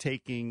that they're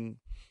taking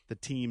the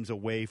teams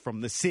away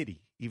from the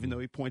city, even though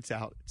he points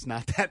out it's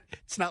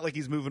not like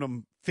he's moving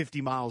them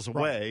 50 miles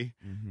away.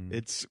 Right. Mm-hmm.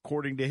 It's,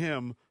 according to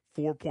him,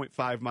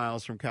 4.5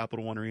 miles from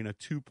Capital One Arena,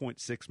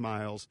 2.6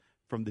 miles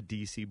from the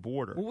D.C.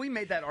 border. Well, we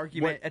made that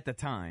argument at the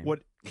time.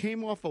 What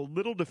came off a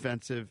little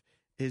defensive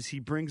is he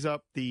brings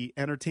up the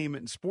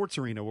entertainment and sports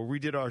arena where we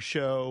did our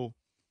show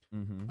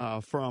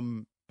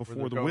from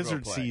before the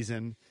Wizards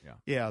season.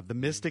 Yeah, the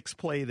Mystics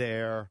play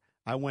there.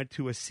 I went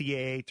to a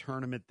CAA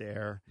tournament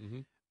there.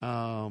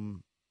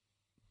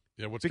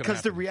 What's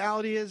because the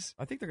reality is,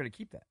 I think they're going to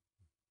keep that.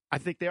 I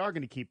think they are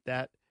going to keep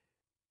that.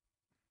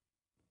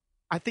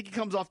 I think he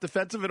comes off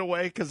defensive in a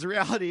way because the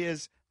reality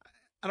is,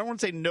 I don't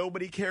want to say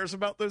nobody cares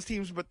about those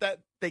teams, but that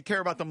they care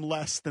about them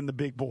less than the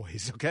big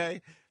boys,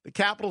 okay? The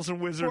Capitals and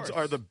Wizards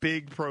are the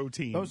big pro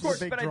teams. Those are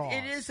the big draws.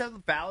 It is a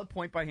valid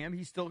point by him.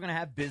 He's still going to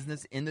have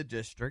business in the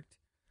district.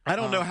 I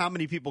don't know how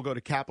many people go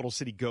to Capital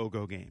City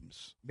Go-Go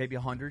games. Maybe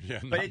 100. Yeah,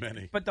 not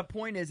many. But the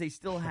point is, he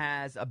still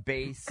has a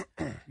base.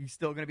 He's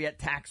still going to be a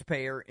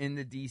taxpayer in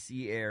the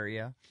D.C.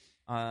 area.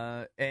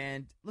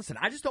 And listen,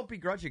 I just don't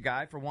begrudge a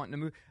guy for wanting to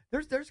move.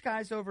 There's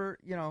guys over,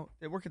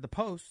 that work at the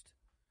Post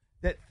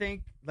that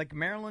think, like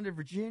Maryland and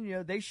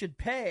Virginia, they should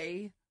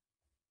pay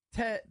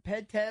Ted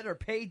or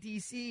pay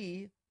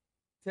D.C.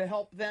 to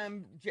help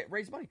them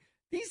raise money.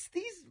 These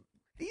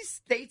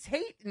states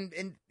hate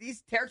and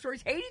these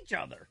territories hate each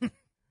other.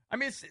 I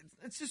mean,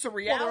 it's just a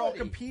reality. Well, they're all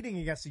competing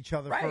against each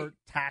other for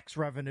tax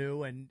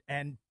revenue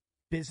and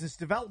business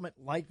development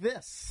like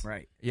this.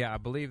 Right. Yeah, I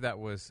believe that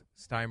was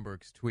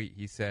Steinberg's tweet.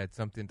 He said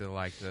something to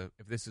like,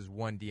 if this is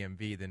one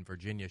DMV, then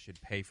Virginia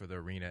should pay for the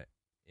arena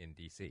in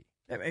D.C.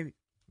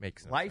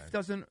 Makes life sense.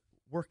 doesn't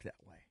work that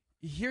way.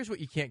 Here's what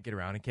you can't get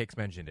around, and Cakes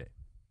mentioned it.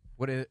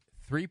 What is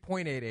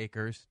 3.8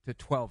 acres to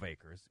 12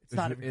 acres?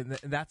 And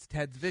that's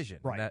Ted's vision,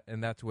 right?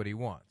 And that's what he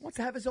wants. He wants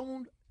to have his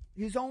own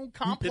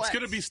complex. It's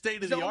going to be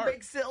state of the art.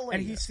 Big facility.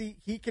 And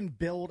he can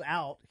build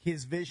out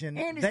his vision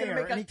and he's there, going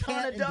to make and a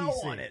ton of dough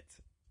DC. on it.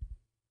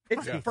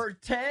 It's for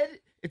Ted.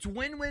 It's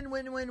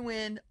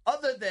win.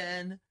 Other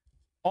than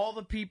all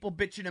the people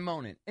bitching and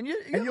moaning, and you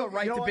have a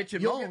right to bitch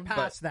and moan. Get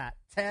past that.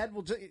 Ted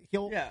will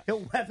he'll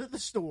weather the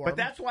storm. But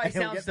that's why it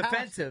sounds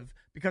defensive,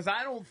 because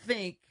I don't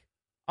think,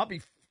 I'll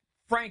be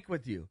frank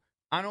with you,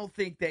 I don't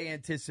think they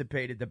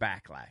anticipated the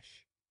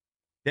backlash.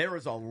 There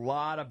was a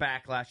lot of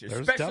backlash,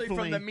 especially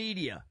from the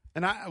media.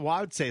 And I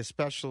would say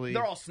especially...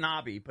 They're all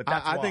snobby, but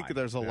that's why. I think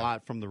there's a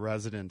lot from the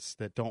residents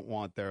that don't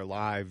want their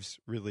lives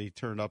really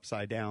turned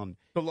upside down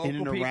in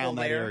and around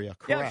that area.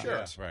 Correct.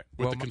 Yeah, sure. Right.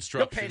 With the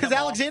construction. Because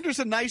Alexander's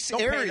a nice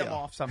area. Pay them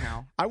off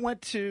somehow. I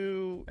went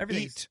to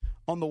eat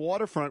on the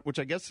waterfront, which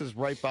I guess is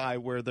right by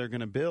where they're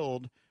going to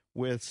build,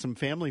 with some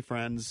family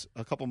friends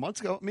a couple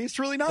months ago. I mean, it's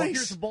really nice. Well,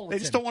 here's a bulletin. They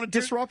just don't want a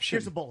disruption.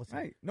 Here's a bulletin.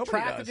 Right. Nobody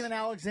Traffic does. in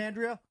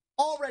Alexandria,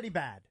 already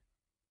bad.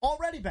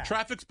 Already bad.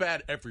 Traffic's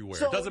bad everywhere.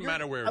 So it doesn't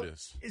matter where it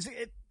is.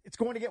 It's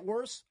going to get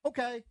worse?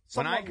 Okay.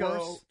 When I go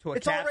worse. to a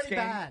it's Cats already game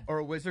bad. or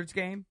a Wizards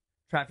game,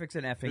 traffic's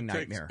an effing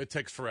nightmare. It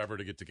takes forever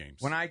to get to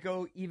games. When I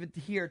go even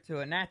here to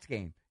a Nats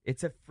game,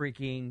 it's a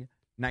freaking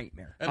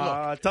nightmare. And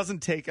look, it doesn't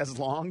take as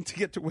long to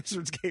get to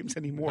Wizards games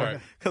anymore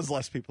because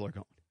less people are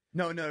going.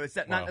 No, it's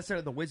not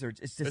necessarily the Wizards.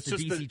 It's just the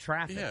DC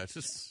traffic. Yeah, it's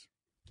just...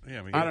 Yeah,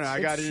 I mean, I don't know. I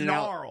got it in and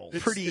out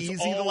pretty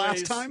easy the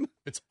last time.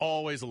 It's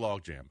always a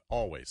logjam.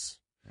 Always.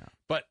 Yeah.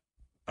 But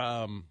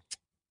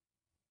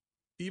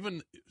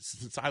even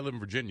since I live in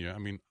Virginia, I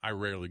mean, I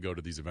rarely go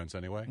to these events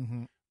anyway.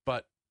 Mm-hmm.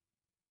 But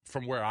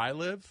from where I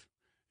live,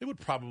 it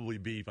would probably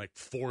be like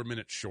 4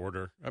 minutes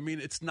shorter. I mean,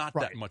 it's not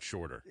that much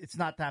shorter. It's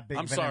not that big.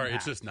 I'm sorry,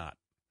 it's just not.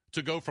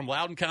 to go from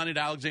Loudoun County to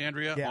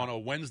Alexandria on a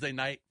Wednesday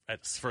night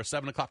for a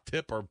 7 o'clock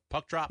tip or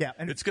puck drop,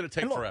 it's going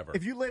to take forever.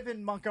 If you live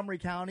in Montgomery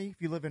County,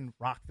 if you live in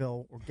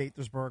Rockville or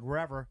Gaithersburg,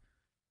 wherever,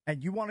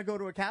 and you want to go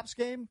to a Caps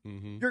game,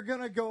 you're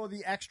going to go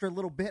the extra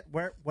little bit,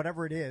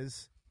 whatever it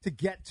is, to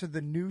get to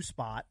the new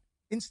spot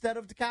instead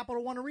of the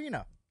Capital One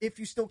Arena, if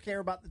you still care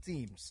about the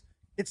teams.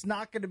 It's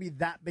not going to be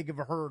that big of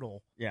a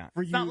hurdle. Yeah.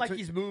 For it's you not like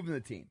he's moving the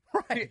team.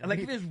 Right. Like,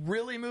 if he's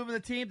really moving the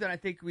team, then I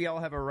think we all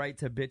have a right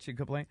to bitch and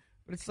complain.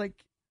 But it's like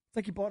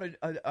he bought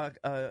a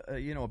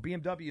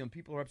BMW and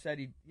people are upset.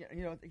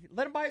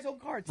 Let him buy his own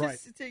car.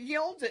 He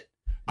owns it.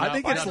 I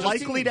think it's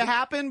likely to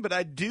happen, but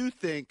I do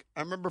think –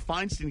 I remember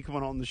Feinstein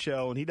coming on the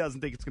show, and he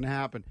doesn't think it's going to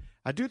happen.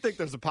 I do think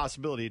there's a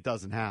possibility it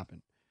doesn't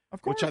happen.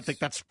 Of course. Which I think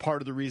that's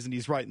part of the reason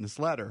he's writing this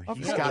letter.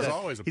 He's got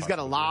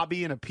to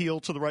lobby and appeal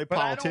to the right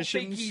politicians. I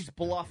don't think he's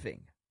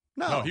bluffing.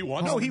 No, he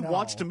wants. He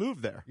wants to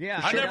move there.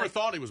 Yeah, I never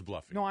thought he was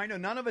bluffing. No, I know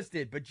none of us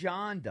did, but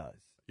John does.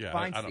 Yeah,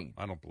 Feinstein.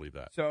 I don't believe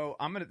that. So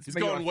I'm going to. He's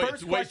going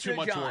way too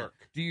much John,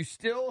 work. Do you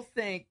still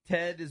think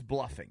Ted is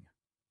bluffing?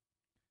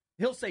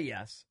 He'll say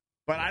yes,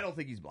 but I don't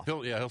think he's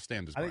bluffing. He'll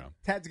stand his I think ground.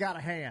 Ted's got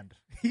a hand.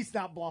 He's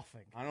not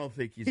bluffing. I don't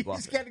think he's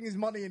bluffing. He's getting his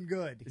money in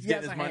good. He's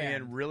getting his money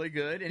in really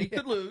good, and he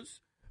could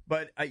lose,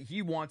 but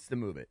he wants to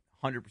move it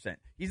 100%.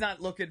 He's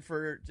not looking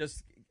for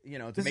just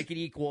to make it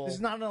equal. This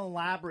is not an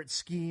elaborate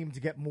scheme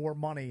to get more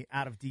money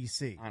out of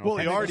D.C. Well,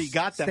 he already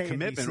got that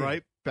commitment,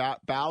 right?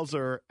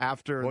 Bowser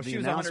after well, the she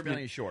was announcement. $100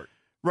 million short.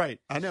 Right,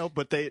 I know,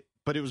 but it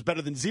was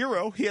better than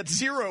zero. He had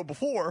zero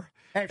before,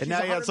 and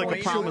now he has like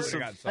a promise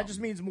of. That just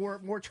means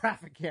more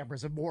traffic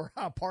cameras and more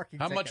parking.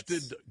 How much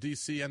tickets. did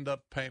D.C. end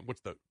up paying?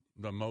 What's the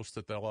most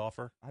that they'll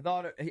offer?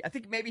 I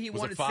think maybe he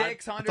wanted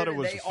 600, I thought it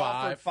was and they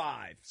offered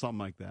 5, something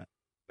like that.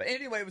 But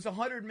anyway, it was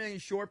 $100 million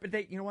short.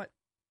 But you know what?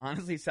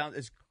 Honestly, it sounds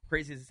as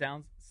crazy as it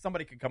sounds.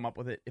 Somebody could come up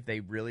with it if they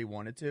really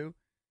wanted to.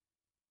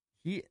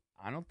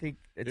 I don't think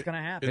it's going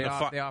to happen.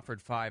 They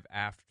offered 5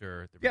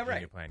 after the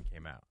Virginia plan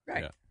came out.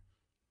 Right. Yeah.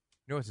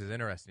 You know what's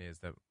interesting is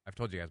that I've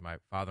told you guys my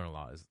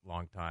father-in-law is a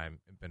long time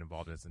been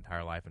involved in his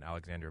entire life in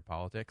Alexandria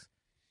politics.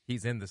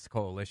 He's in this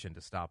coalition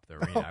to stop the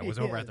arena. I was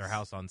over at their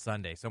house on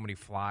Sunday. So many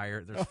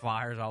flyers. There's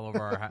flyers all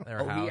over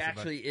their house. He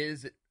actually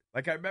is.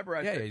 Like I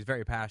remember. He's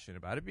very passionate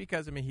about it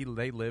because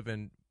they live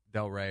in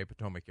Delray,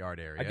 Potomac Yard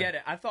area. I get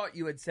it. I thought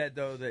you had said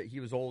though that he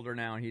was older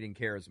now and he didn't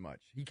care as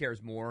much. He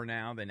cares more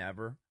now than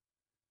ever.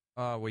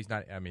 Well, he's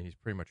not. I mean, he's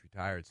pretty much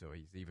retired, so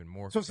he's even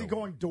more. So is he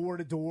going door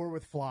to door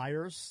with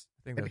flyers?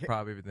 I think that's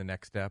probably the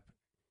next step.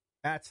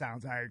 That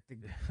sounds. I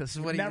think this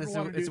is what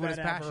his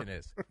passion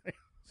is.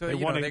 So they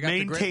want to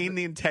maintain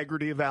the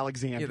integrity of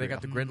Alexandria. Yeah, they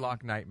got the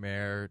gridlock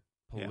nightmare,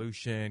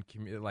 pollution,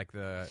 like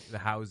the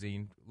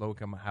housing,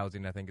 low-income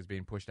housing, I think, is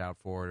being pushed out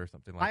for it or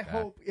something like that. I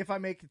hope if I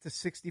make it to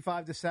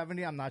 65 to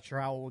 70, I'm not sure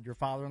how old your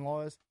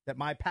father-in-law is, that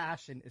my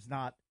passion is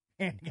not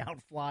handing out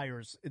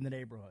flyers in the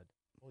neighborhood.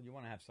 Well, you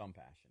want to have some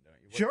passion, don't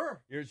you? Sure.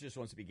 Yours just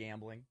wants to be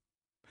gambling.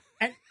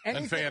 And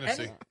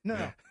fantasy.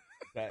 No.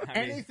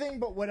 Anything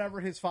but whatever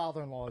his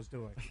father-in-law is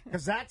doing,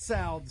 because that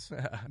sounds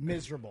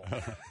miserable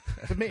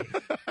to me.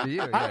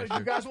 You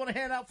guys want to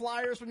hand out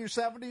flyers when you're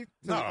 70?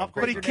 No,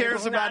 but he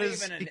cares about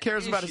his hometown.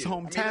 I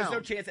mean, there's no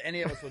chance that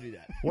any of us will do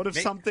that. What if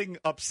something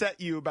upset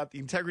you about the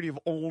integrity of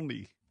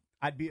Olney?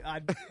 I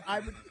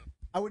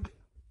would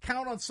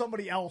count on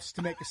somebody else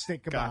to make a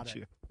stink about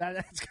it.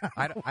 That's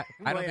kind of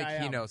I don't think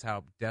he knows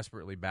how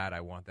desperately bad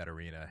I want that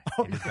arena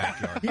in his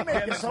backyard. He may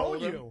have told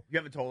you. You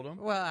haven't told him?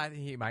 Well, I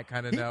think he might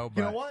kind of know.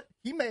 But you know what?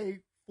 He may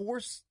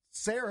force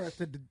Sarah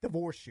to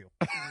divorce you.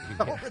 I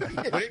mean,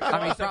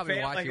 probably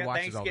he watches all the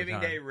Thanksgiving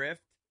time. Day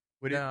rift?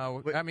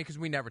 No, I mean, because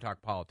we never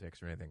talk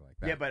politics or anything like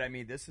that. Yeah, but I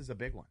mean, this is a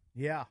big one.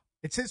 Yeah,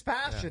 it's his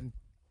passion.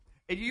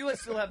 And you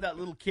still have that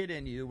little kid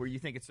in you where you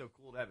think it's so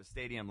cool to have a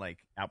stadium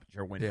like out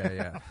your window.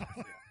 Yeah,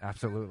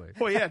 absolutely.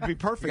 Well, yeah, it'd be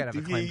perfect.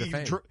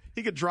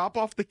 He could drop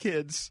off the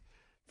kids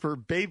for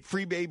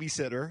free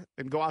babysitter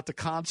and go out to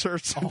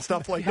concerts and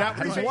stuff like that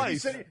with his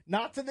wife.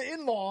 Not to the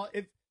in-law.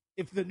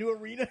 If the new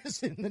arena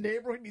is in the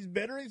neighborhood and he's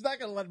bitter, he's not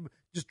going to let him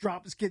just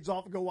drop his kids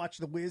off and go watch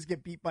the Wiz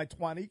get beat by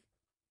 20.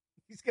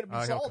 He's going to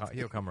be salty.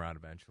 He'll come around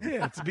eventually.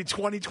 Yeah, to be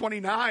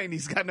 2029,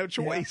 he's got no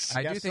choice.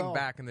 I do think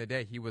back in the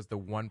day, he was the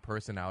one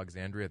person in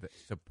Alexandria that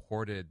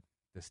supported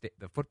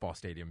the football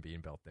stadium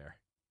being built there,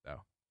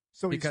 though.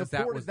 So because he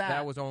supported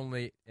that was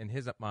only in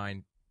his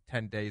mind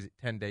 10 days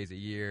a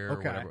year or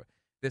whatever.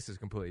 This is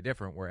completely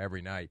different, where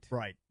every night.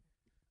 Right.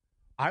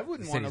 I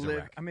wouldn't want to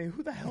live. I mean,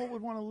 who the hell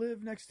would want to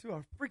live next to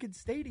a freaking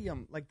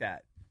stadium like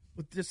that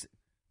with just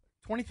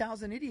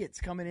 20,000 idiots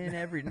coming in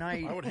every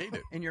night? I would hate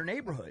it in your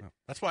neighborhood.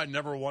 That's why I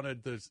never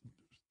wanted the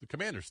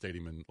Commander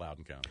Stadium in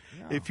Loudoun County.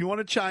 No. If you want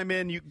to chime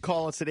in, you can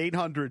call us at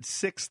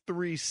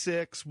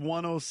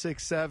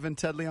 800-636-1067.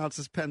 Ted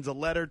Leonsis pens a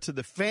letter to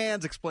the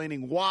fans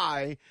explaining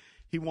why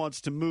he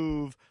wants to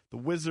move the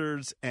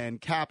Wizards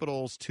and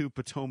Capitals to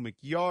Potomac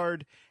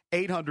Yard.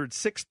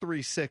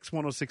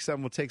 800-636-1067.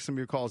 We'll take some of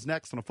your calls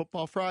next on a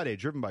Football Friday,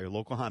 driven by your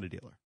local Honda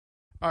dealer.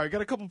 All right, got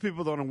a couple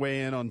people that want to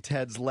weigh in on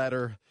Ted's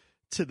letter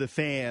to the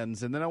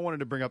fans, and then I wanted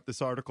to bring up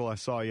this article I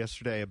saw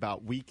yesterday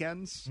about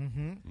weekends.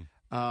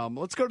 Mm-hmm.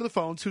 Let's go to the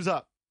phones. Who's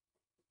up?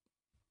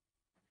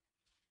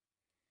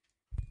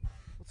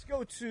 Let's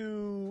go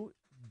to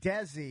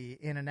Desi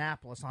in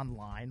Annapolis on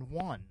line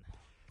 1.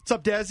 What's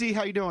up, Desi?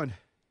 How you doing?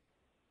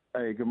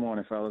 Hey, good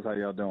morning, fellas. How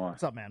y'all doing?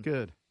 What's up, man?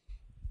 Good.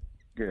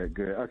 Good.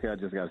 Okay, I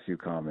just got a few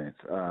comments.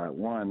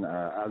 One,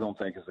 I don't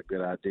think it's a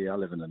good idea. I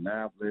live in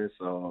Annapolis,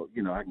 so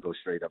I can go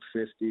straight up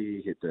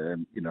 50, hit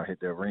the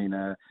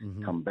arena,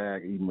 come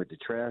back, even with the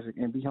traffic,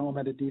 and be home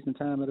at a decent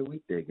time at a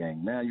weekday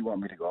game. Now you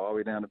want me to go all the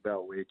way down the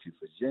Beltway to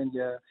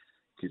Virginia,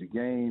 to the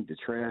game, the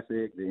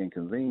traffic, the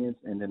inconvenience,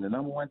 and then the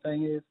number one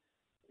thing is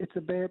it's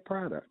a bad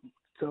product.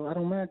 So I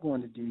don't mind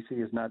going to D.C.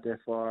 It's not that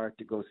far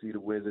to go see the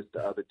Wizards, the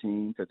other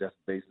team, because that's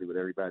basically what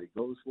everybody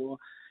goes for.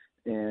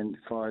 And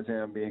as far as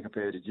him being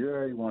compared to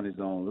Jerry, he wants his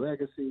own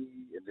legacy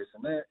and this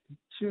and that. He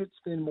should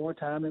spend more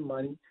time and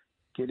money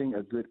getting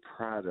a good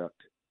product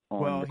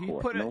on the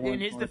court. Well, he put in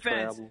his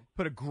defense,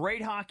 put a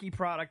great hockey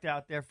product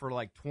out there for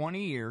like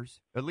 20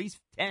 years, at least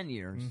 10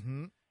 years.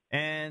 Mm-hmm.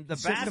 And the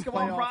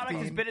basketball product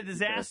has been a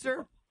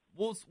disaster.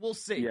 We'll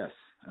see. Yes.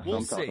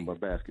 I'm talking about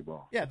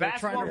basketball. Yeah,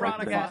 basketball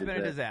product has been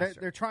a disaster.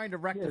 They're trying to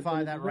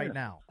rectify that right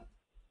now.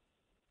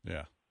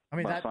 Yeah. I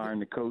mean, by firing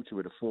the coach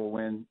with a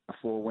four-win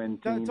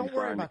team. Don't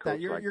worry about that.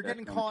 You're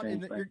getting caught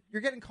in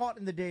you're getting caught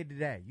in the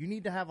day-to-day. You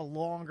need to have a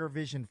longer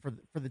vision for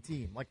the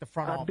team, like the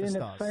front office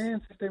does. I've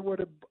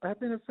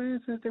been a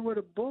fan since they were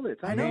the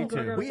Bullets. I know.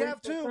 We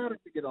have too.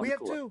 We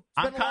have too.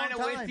 I'm kind of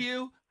with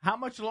you. How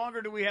much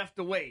longer do we have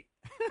to wait?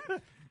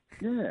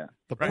 Yeah.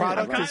 The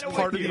product is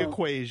part of the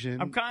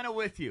equation. I'm kind of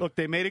with you. Look,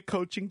 they made a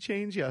coaching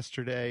change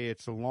yesterday.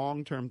 It's a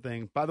long-term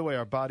thing. By the way,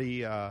 our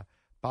buddy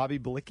Bobby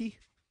Balicki,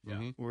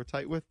 who we're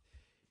tight with,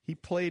 he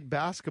played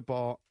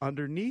basketball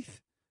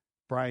underneath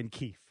Brian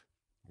Keefe.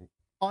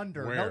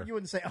 Under. Where? No, you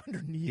wouldn't say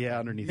underneath. Yeah,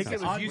 underneath. I think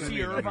it was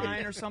UC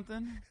Irvine or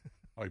something.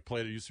 Oh, he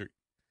played at UC.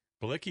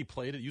 Balicki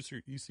played at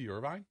UC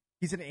Irvine?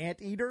 He's an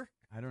anteater?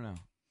 I don't know.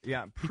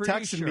 Yeah, He pretty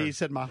texted sure. me. He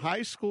said, my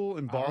high school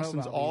in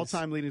Boston's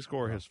all-time leading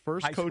scorer. His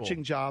first High coaching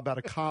school. job out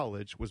of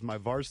college was my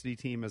varsity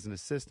team as an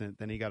assistant.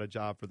 Then he got a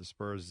job for the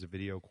Spurs as a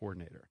video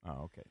coordinator.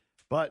 Oh, okay.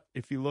 But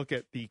if you look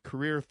at the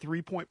career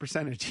three-point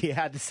percentage, he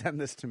had to send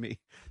this to me.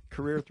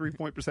 Career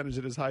three-point percentage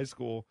at his high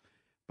school,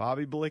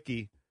 Bobby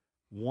Balicki,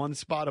 one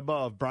spot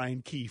above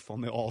Brian Keefe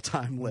on the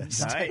all-time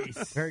list.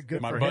 Nice. Very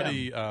good My for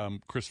buddy him.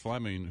 Chris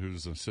Fleming,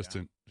 who's an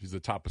assistant, he's the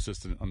top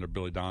assistant under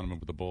Billy Donovan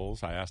with the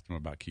Bulls. I asked him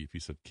about Keefe. He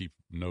said Keefe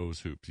knows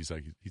hoops. He's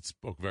like he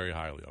spoke very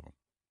highly of him.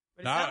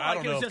 But it sounded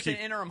like it was just Keefe,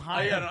 an interim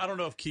hire. I don't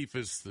know if Keefe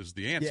is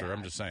the answer. Yeah.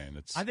 I'm just saying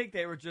it's. I think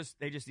they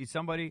just need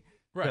somebody,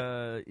 Right.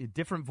 a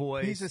different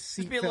voice. He's a just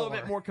seat be a little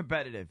filler. bit more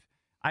competitive.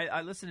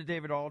 I listened to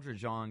David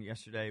Aldridge on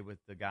yesterday with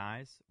the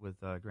guys, with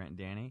Grant and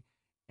Danny,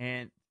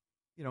 and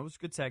it was a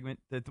good segment.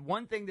 The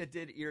one thing that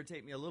did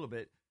irritate me a little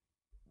bit,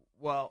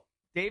 well,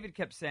 David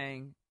kept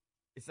saying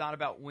it's not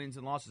about wins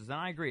and losses, and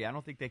I agree. I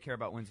don't think they care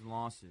about wins and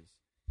losses,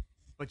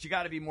 but you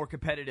got to be more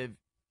competitive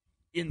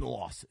in the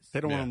losses. They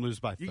don't want to lose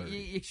by 30.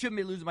 You shouldn't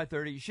be losing by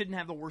 30. You shouldn't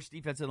have the worst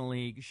defense in the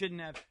league. You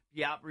shouldn't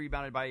be out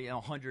rebounded by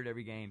 100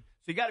 every game.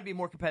 So you got to be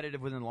more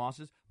competitive within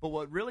losses. But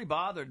what really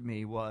bothered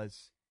me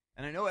was,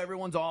 and I know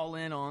everyone's all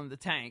in on the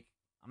tank.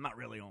 I'm not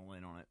really all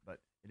in on it, but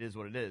it is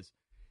what it is.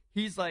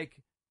 He's like,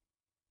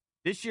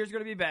 this year's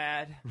going to be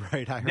bad.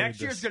 Right, I heard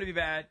Next year's this. going to be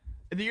bad.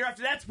 And the year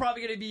after that's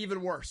probably going to be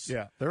even worse.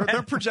 Yeah,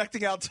 they're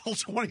projecting out till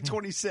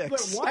 2026.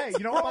 But what? Hey, you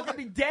know We're what? all going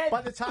to be dead.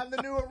 By the time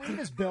the new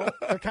arena's built,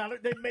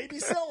 they may be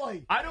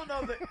silly. I don't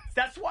know.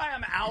 That's why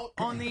I'm out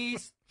on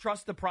these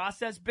trust the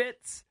process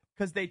bits,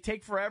 because they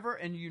take forever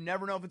and you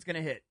never know if it's going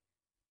to hit.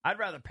 I'd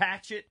rather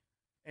patch it.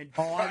 And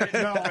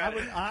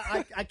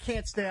I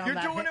can't stay on You're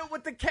that. doing it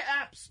with the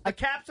Caps. The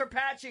Caps are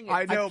patching it.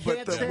 I know, but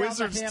can't the stay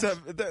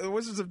on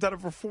Wizards have done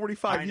it for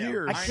 45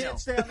 years. I can't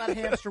stay on that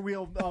hamster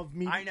wheel of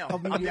me. I know. Of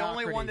I'm the only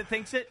mediocrity. one that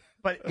thinks it,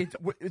 but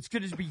it's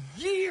going to be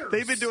years.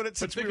 They've been doing it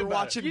since we were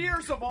watching.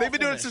 Years of They've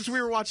been doing it awfulness. since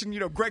we were watching.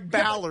 Greg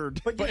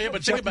Ballard. But think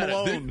Jeff about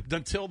Malone. it.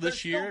 Until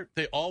this year,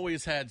 they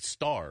always had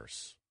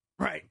stars.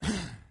 Right.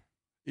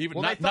 Even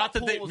Well, not they thought that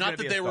Poole they was not gonna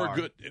that be they a were star.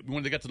 good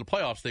when they got to the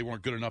playoffs. They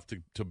weren't good enough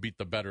to beat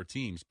the better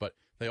teams, but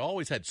they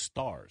always had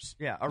stars.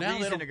 Yeah, a Now they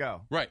reason don't- to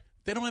go. Right.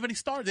 They don't have any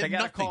stars. They, They have got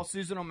to nothing. call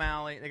Susan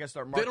O'Malley. They got to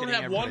start They marketing don't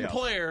have one everybody else.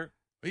 player.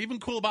 Even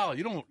Koulibaly,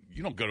 you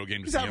don't go to a game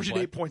to He's see him averaging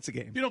play. 8 points a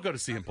game. You don't go to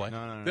see him play.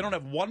 No. They don't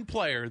have one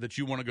player that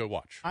you want to go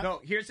watch. No,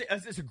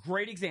 it's a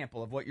great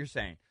example of what you're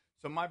saying.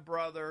 So my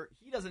brother,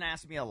 he doesn't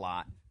ask me a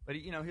lot, but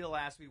he'll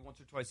ask me once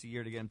or twice a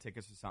year to get him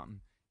tickets or something.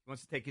 He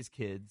wants to take his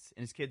kids,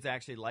 and his kids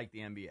actually like the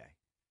NBA.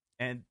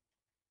 And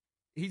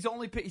he's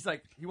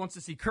like, he wants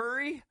to see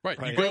Curry. Right.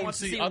 You He go and wants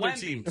to see other Wemby.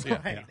 teams. Yeah.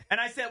 Right. And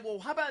I said, well,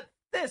 how about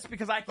this?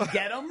 Because I can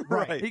get them.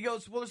 Right. He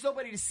goes, well, there's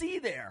nobody to see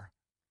there.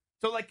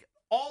 So, like,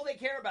 all they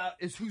care about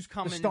is who's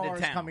coming to stars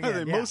town. coming I in.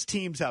 mean, Yeah. most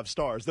teams have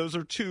stars. Those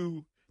are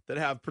two that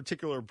have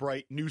particular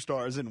bright new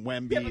stars in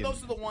Wemby. Yeah, but and-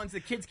 those are the ones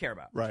that kids care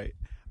about. right.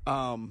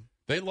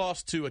 They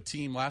lost to a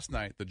team last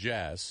night, the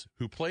Jazz,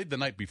 who played the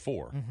night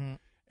before,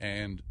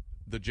 and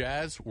the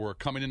Jazz were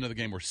coming into the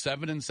game. Were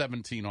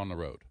 7-17 on the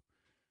road.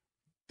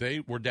 They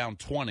were down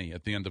 20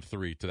 at the end of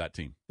 3 to that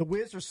team. The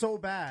Wiz are so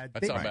bad.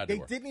 That's how bad they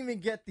were. Didn't even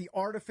get the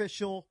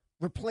artificial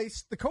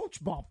replace the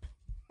coach bump.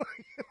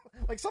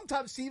 Like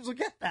sometimes teams will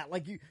get that.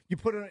 Like you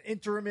put an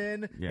interim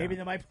in, maybe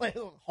they might play a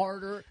little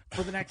harder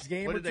for the next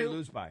game. What or did they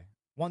lose by?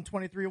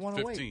 123 or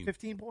 108.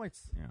 15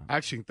 points. Yeah.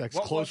 Actually, that's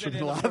What closer was it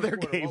than a in the lot of their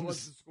fourth quarter? games. What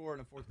was the score in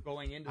the fourth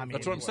going into?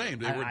 That's what I'm saying.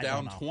 They were I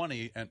down don't know.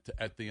 20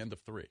 at the end of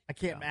 3. I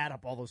can't add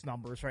up all those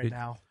numbers right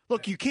now.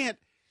 Look, you can't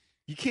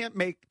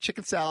make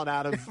chicken salad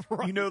out of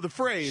Right. the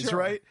phrase, Sure.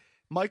 right?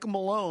 Michael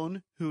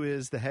Malone, who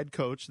is the head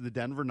coach of the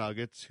Denver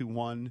Nuggets, who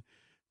won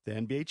the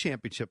NBA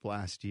championship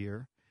last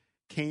year,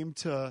 came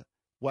to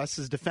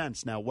Wes's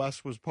defense. Now,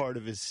 Wes was part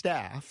of his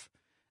staff,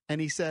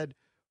 and he said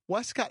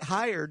Wes got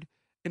hired,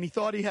 and he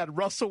thought he had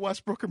Russell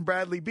Westbrook and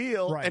Bradley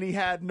Beal, Right. and he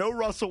had no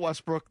Russell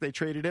Westbrook. They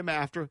traded him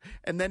after,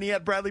 and then he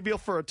had Bradley Beal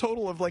for a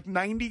total of like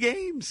 90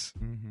 games.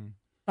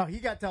 Oh, he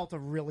got dealt a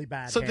really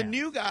bad So hand. the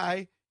new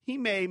guy, he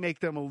may make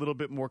them a little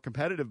bit more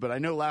competitive, but I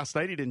know last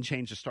night he didn't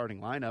change the starting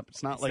lineup.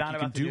 It's not It's like not you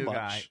about can the do new much.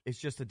 guy. It's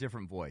just a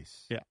different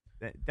voice. Yeah.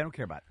 They don't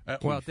care about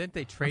it. Well, didn't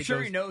they trade I'm sure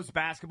those? he knows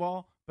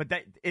basketball, but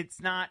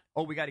it's not,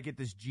 we got to get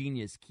this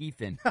genius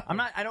Keith in.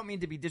 I don't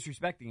mean to be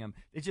disrespecting him.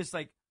 It's just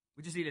like,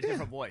 we just need a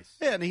different voice.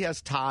 Yeah, and he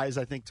has ties,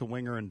 I think, to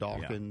Winger and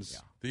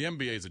Dawkins. The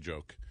NBA is a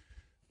joke.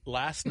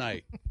 Last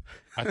night,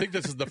 I think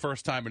this is the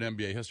first time in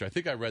NBA history. I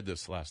think I read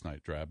this last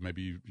night, Drab.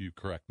 Maybe you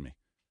correct me.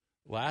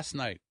 Last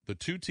night, the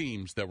 2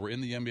 teams that were in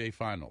the NBA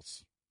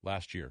Finals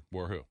last year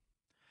were who?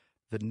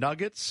 The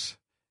Nuggets,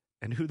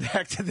 and who the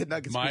heck did the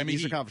Nuggets beat in Miami the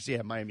Eastern Heat. Conference?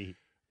 Yeah, Miami Heat.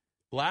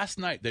 Last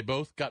night, they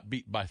both got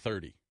beat by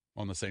 30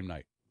 on the same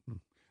night.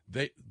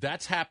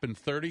 That's happened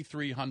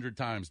 3,300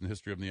 times in the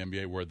history of the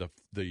NBA, where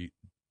the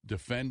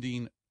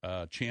defending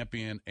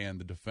champion and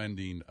the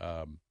defending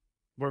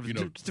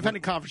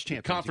defending conference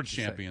champions.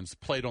 champions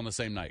played on the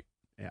same night.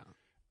 Yeah.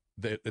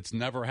 It's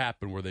never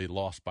happened where they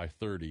lost by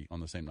 30 on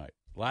the same night.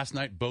 Last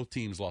night, both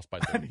teams lost by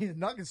 30. I mean, the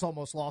Nuggets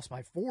almost lost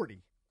by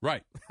 40.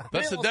 Right.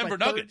 That's They the lost Denver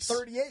by Nuggets.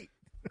 38.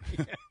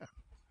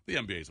 The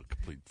NBA is a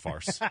complete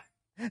farce.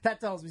 That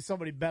tells me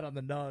somebody bet on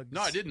the Nugs.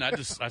 No, I didn't.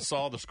 I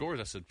saw the scores.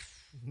 I said,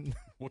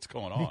 what's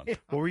going on?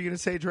 What were you going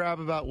to say, Drab,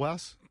 about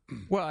Wes?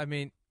 Well, I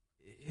mean,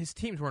 his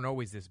teams weren't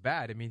always this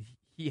bad. I mean,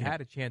 he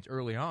had a chance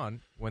early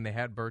on when they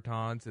had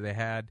Bertans, they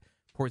had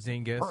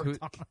Porzingis.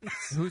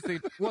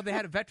 They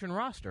had a veteran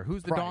roster.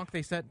 Who's the donk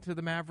they sent to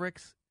the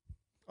Mavericks?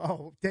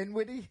 Oh,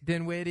 Dinwiddie.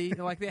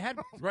 Like they had.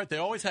 Right, they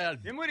always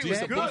had Dinwiddie was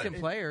decent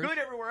players. Good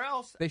everywhere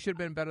else. They should have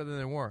been better than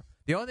they were.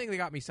 The only thing that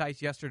got me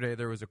psyched yesterday,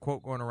 there was a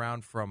quote going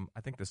around from, I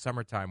think, the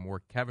summertime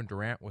where Kevin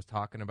Durant was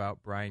talking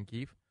about Brian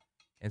Keefe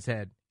and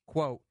said,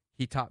 quote,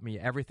 he taught me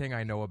everything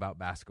I know about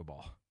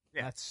basketball.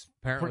 Yeah. That's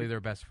Apparently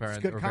they're best friends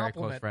good or very close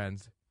compliment.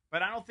 friends.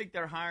 But I don't think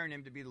they're hiring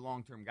him to be the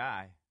long-term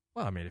guy.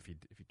 Well, I mean, if he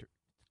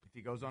If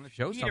he goes on a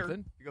Show heater, something.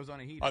 if he goes on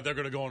a heater. They're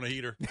going to go on a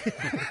heater.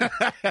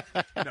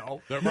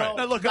 No. They're right.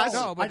 No, look,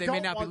 No, but they may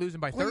not be losing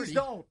by 30. Please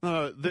don't.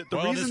 The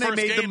Well, reason this they first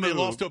made game, the they move.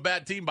 lost to a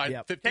bad team by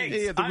 15.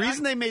 Yeah, the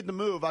reason they made the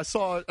move, I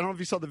don't know if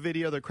you saw the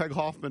video that Craig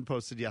Hoffman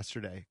posted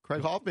yesterday.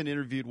 Craig Hoffman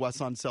interviewed Wes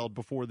Unseld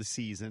before the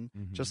season,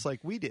 just like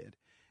we did.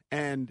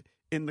 And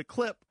in the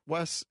clip,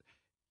 Wes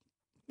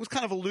was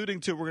kind of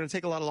alluding to we're going to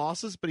take a lot of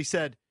losses, but he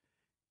said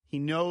he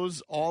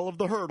knows all of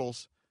the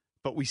hurdles,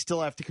 but we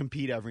still have to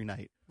compete every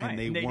night. Right, And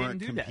they didn't weren't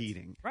do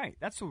competing. That. Right.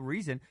 That's the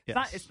reason.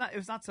 Yes. It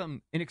was not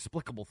some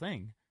inexplicable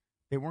thing.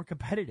 They weren't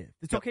competitive.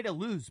 It's okay to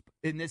lose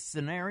in this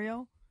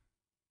scenario,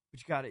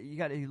 but you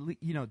got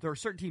to, there are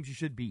certain teams you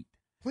should beat.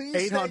 Please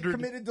stay 800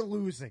 committed to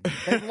losing.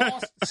 They've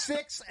lost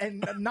 6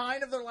 and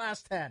 9 of their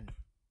last 10.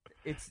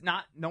 It's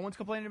not. No one's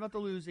complaining about the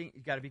losing.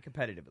 You got to be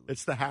competitive. At least.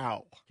 It's the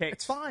how. Cakes.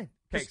 It's fine.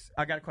 Cakes.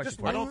 I got a question. just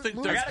For you. I don't think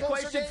lose there's- I got a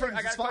closer question for. games.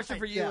 I got a It's question fine.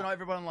 for you. Yeah. And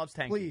everyone loves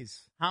tanking.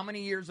 Please. How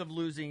many years of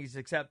losing is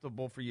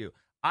acceptable for you?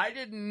 I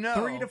didn't know.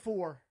 3 to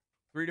 4.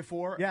 3 to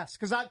 4. Yes,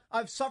 because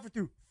I've suffered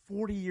through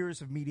 40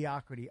 years of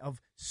mediocrity,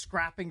 of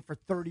scrapping for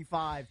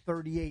 35,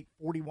 38,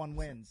 41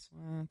 wins.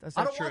 That's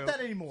I not don't true. want that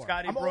anymore.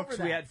 Scotty I'm Brooks,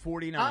 over we that. had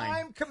 49.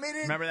 I'm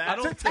committed Remember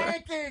that? to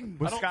tanking.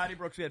 With Scotty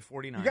Brooks, we had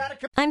 49. You got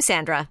to I'm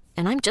Sandra,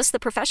 and I'm just the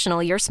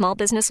professional your small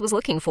business was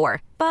looking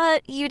for.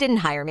 But you didn't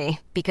hire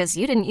me because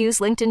you didn't use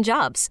LinkedIn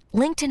Jobs.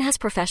 LinkedIn has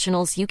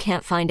professionals you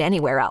can't find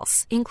anywhere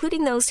else,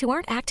 including those who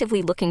aren't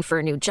actively looking for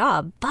a new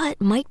job, but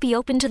might be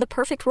open to the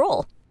perfect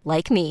role,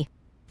 like me.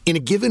 In a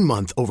given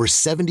month, over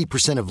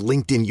 70% of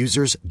LinkedIn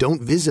users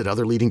don't visit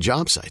other leading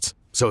job sites.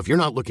 So if you're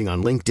not looking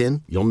on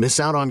LinkedIn, you'll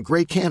miss out on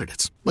great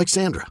candidates like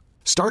Sandra.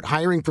 Start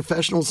hiring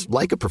professionals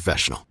like a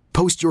professional.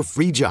 Post your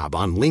free job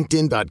on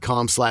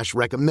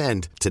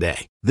linkedin.com/recommend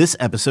today. This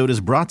episode is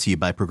brought to you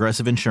by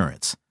Progressive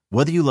Insurance.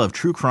 Whether you love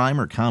true crime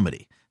or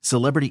comedy,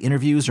 celebrity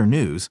interviews or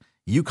news,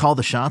 you call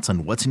the shots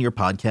on what's in your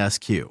podcast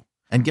queue.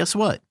 And guess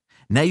what?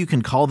 Now you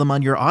can call them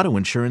on your auto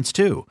insurance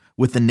too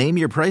with the Name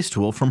Your Price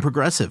tool from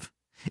Progressive.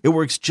 It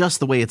works just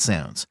the way it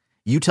sounds.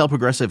 You tell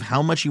Progressive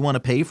how much you want to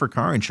pay for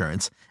car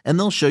insurance, and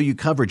they'll show you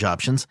coverage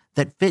options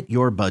that fit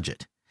your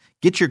budget.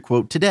 Get your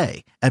quote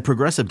today at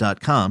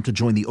Progressive.com to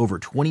join the over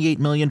 28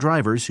 million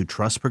drivers who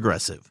trust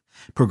Progressive.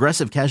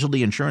 Progressive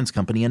Casualty Insurance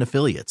Company and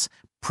Affiliates.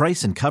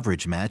 Price and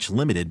coverage match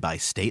limited by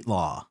state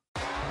law.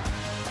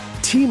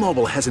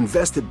 T-Mobile has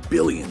invested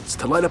billions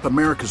to light up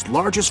America's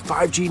largest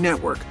 5G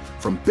network,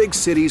 from big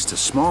cities to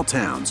small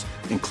towns,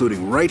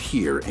 including right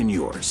here in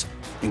yours.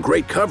 And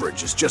great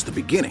coverage is just the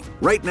beginning.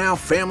 Right now,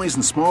 families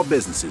and small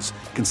businesses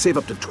can save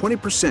up to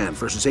 20%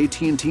 versus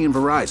AT&T and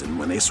Verizon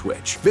when they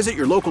switch. Visit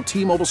your local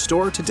T-Mobile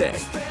store today.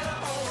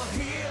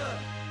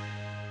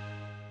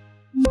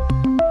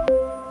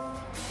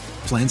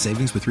 Plan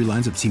savings with 3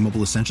 lines of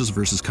T-Mobile Essentials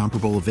versus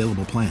comparable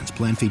available plans.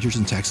 Plan features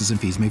and taxes and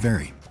fees may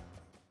vary.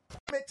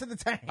 To the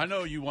tank. I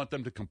know you want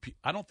them to compete.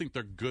 I don't think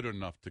they're good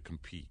enough to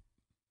compete.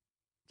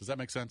 Does that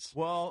make sense?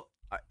 Well,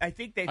 I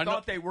think they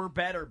thought they were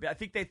better. I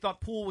think they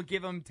thought Poole would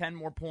give them 10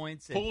 more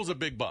points. Poole's a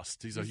big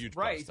bust. He's a huge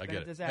bust. I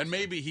get it. And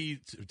maybe he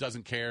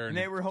doesn't care. And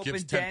they were hoping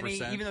gives 10%.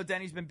 Denny, even though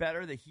Denny's been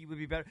better, that he would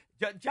be better.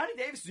 Johnny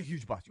Davis is a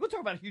huge bust. You want to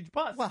talk about a huge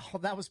bust? Well,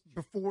 that was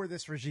before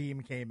this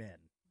regime came in.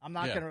 I'm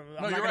not going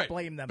to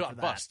blame them for that.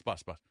 Bust.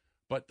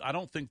 But I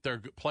don't think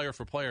they're player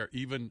for player.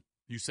 Even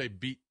you say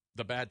beat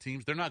the bad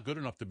teams, they're not good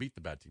enough to beat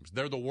the bad teams.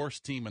 They're the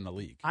worst team in the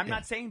league. I'm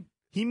not saying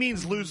he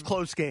means lose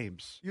close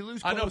games. You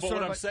lose. I know, but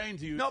what I'm saying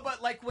to you, no,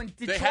 but like when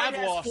Detroit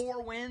has lost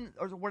 4 wins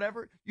or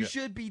whatever, you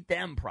should beat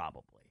them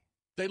probably.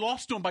 They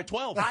lost to them by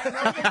 12. I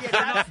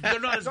know they're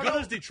not as good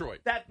as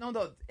Detroit.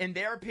 In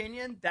their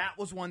opinion, that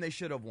was one they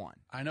should have won.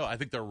 I know. I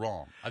think they're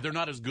wrong. They're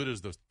not as good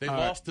as those. They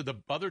lost to the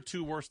other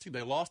 2 worst teams.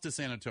 They lost to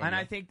San Antonio, and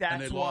I think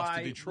and they that's lost to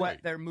why Detroit.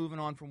 they're moving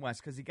on from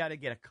West, because you got to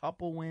get a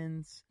couple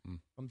wins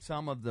from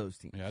some of those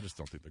teams. Yeah, I just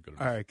don't think they're good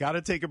enough. All right, got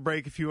to take a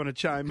break. If you want to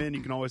chime in,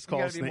 you can always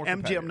call us. The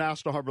MGM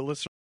National Harbor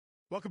listener.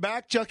 Welcome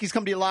back. Junkies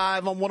come to you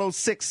live on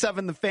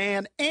 106.7 The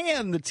Fan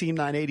and the Team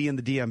 980 in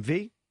the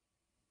DMV.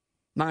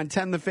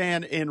 910 The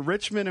Fan in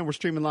Richmond, and we're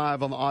streaming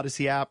live on the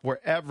Odyssey app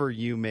wherever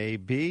you may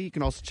be. You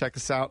can also check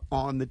us out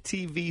on the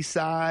TV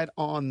side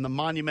on the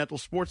Monumental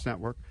Sports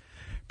Network,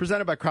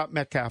 presented by Crop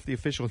Metcalf, the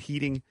official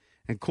heating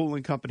and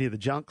cooling company of the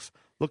Junks.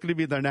 Looking to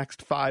be their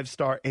next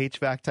 5-star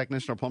HVAC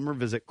technician or plumber,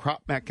 visit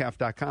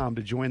cropmetcalf.com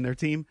to join their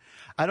team.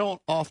 I don't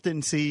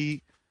often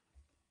see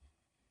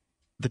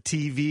the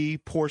TV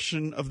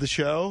portion of the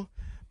show,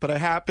 but I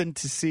happened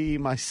to see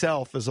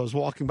myself as I was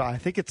walking by. I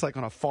think it's like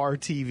on a far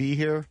TV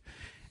here.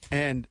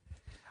 And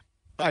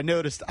I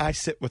noticed I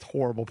sit with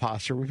horrible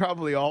posture. We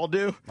probably all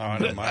do. Oh, I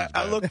know, mine's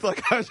I bad. looked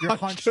like I was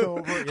hunched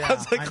over. Yeah, I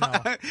was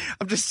like,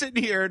 I'm just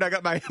sitting here, and I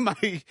got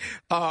my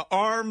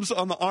arms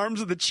on the arms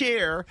of the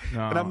chair,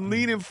 and I'm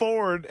leaning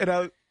forward, and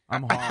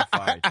I'm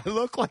horrified. I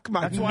look like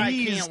my That's knees. why I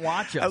can't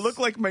watch us. I look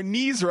like my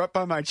knees are up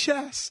by my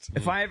chest.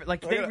 If I ever,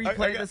 like, they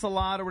replay this a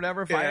lot or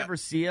whatever. If I ever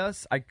see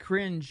us, I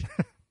cringe.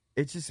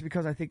 It's just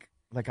because I think,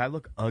 like, I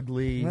look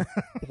ugly.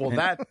 Well,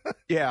 that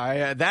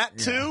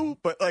too.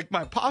 But like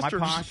my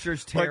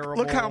posture's terrible. Like,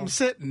 look how I'm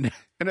sitting.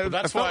 And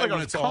that's I felt why like when I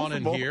was it's on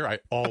in here, I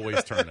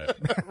always turn it.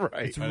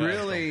 Right. It's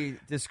really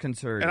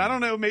disconcerting. And I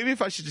don't know. Maybe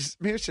if I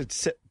should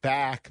sit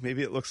back.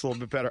 Maybe it looks a little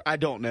bit better. I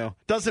don't know.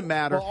 Doesn't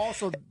matter. Well,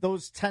 also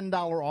those $10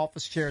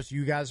 office chairs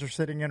you guys are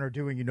sitting in are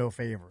doing you no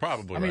favors.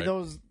 Probably.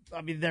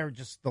 I mean, they're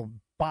just the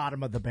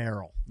bottom of the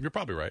barrel. You're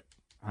probably right.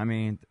 I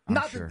mean,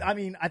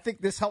 I think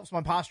this helps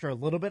my posture a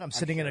little bit. I'm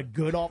sitting in a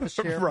good office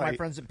chair for my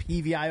friends at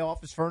PVI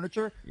Office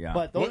Furniture. Yeah.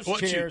 But those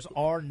chairs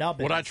are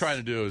nubbins. What I try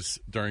to do is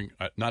during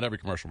not every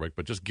commercial break,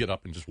 but just get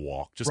up and just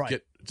walk.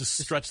 Just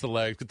stretch the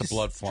legs, get the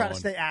blood flowing. Try to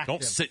stay active.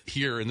 Don't sit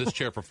here in this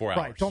chair for 4 hours.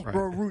 Right. Don't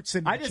grow roots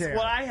in the chair.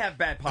 Well, I have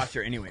bad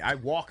posture anyway. I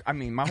walk. I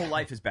mean, my whole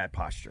life is bad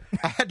posture.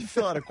 I had to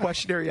fill out a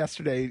questionnaire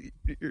yesterday.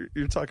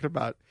 You're talking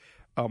about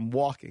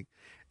walking,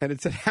 and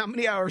it said, "How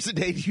many hours a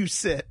day do you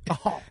sit?"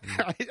 Oh.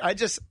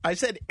 I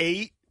said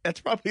 8.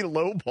 That's probably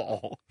low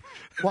ball.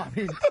 Well, I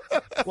mean,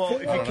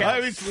 if you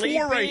count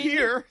sleeping, 4 right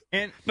here.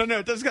 And no,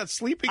 it doesn't got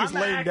sleeping is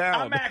laying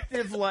down. I'm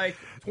active like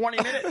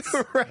 20 minutes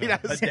right,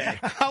 a day.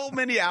 How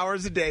many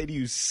hours a day do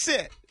you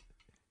sit?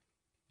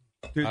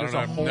 Dude, there's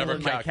a hole never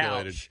in my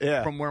calculated.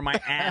 couch from where my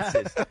ass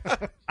is.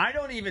 I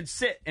don't even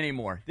sit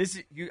anymore.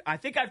 I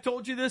think I've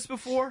told you this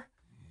before.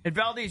 And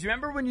Valdez,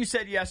 remember when you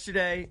said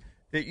yesterday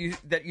that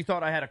you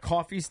thought I had a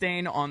coffee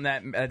stain on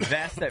that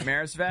vest, that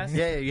Maris vest?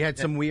 Yeah, you had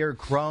some weird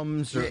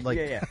crumbs or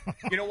Yeah.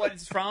 You know what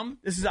it's from?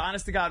 This is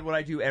honest to God what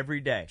I do every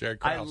day.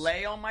 I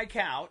lay on my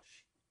couch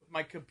with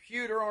my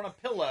computer on a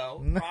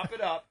pillow, prop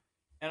it up,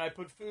 and I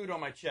put food on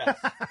my chest.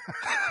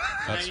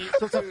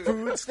 So it's a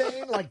food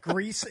stain, like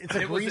grease. It's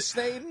a grease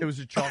stain. It was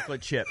a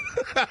chocolate chip.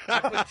 I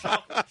put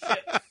chocolate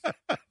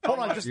chips. Hold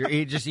on,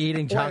 you're just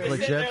eating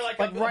chocolate chips,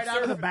 like right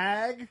out of the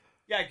bag.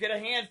 Yeah, I get a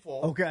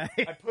handful. Okay.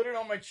 I put it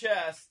on my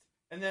chest.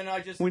 And then I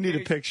just... We need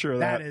a picture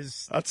of that.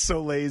 That's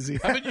so lazy.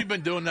 Haven't you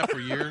been doing that for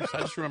years? I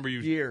just remember you...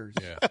 Years.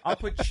 Yeah. I'll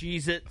put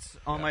Cheez-Its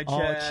on my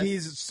chest. Oh,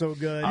 Cheez-Its so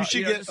good. You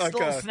should get like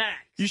a snack.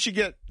 You should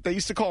get... They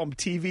used to call them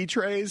TV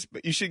trays,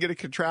 but you should get a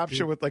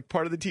contraption with like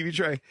part of the TV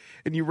tray,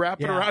 and you wrap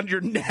it around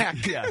your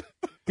neck. Yeah.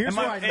 Here's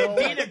what I know.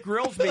 And Dina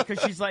grills me because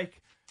she's like,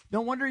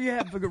 no wonder you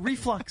have a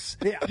reflux.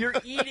 Yeah. You're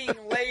eating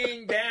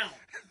laying down.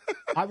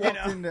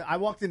 I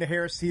walked into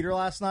Harris Teeter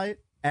last night,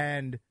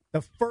 and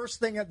the first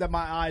thing that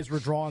my eyes were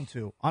drawn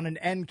to on an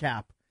end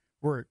cap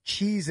were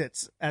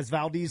Cheez-Its, as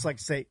Valdez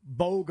likes to say,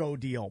 BOGO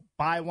deal.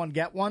 Buy one,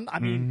 get one. I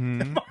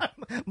mean,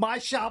 my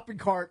shopping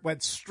cart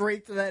went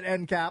straight to that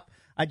end cap.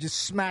 I just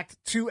smacked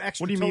 2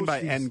 extra What do you mean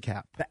by Toasties. end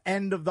cap? The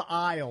end of the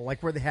aisle,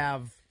 like where they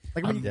have...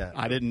 Like when you,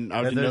 I didn't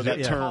know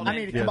that term. I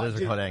mean, come on,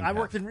 dude, I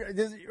worked in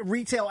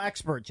retail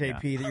expert,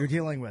 JP, that you're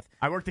dealing with.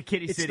 I worked at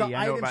Kitty It's City. the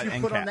I know items about you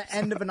end put on caps. the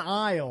end of an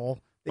aisle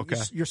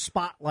that you're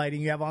spotlighting,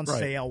 you have on Right.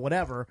 sale,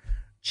 whatever.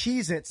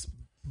 Cheez-Its,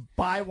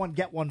 buy one,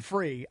 get one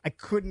free. I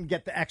couldn't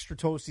get the extra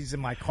Toasties in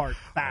my cart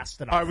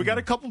fast enough. All right, we got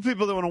a couple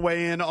people that want to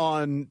weigh in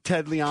on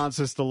Ted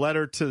Leonsis, the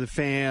letter to the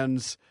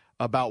fans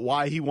about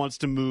why he wants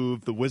to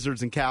move the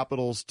Wizards and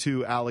Capitals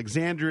to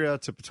Alexandria,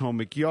 to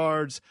Potomac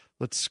Yards.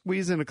 Let's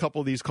squeeze in a couple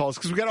of these calls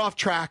because we got off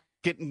track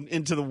getting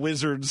into the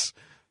Wizards.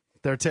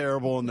 They're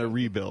terrible in their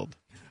rebuild.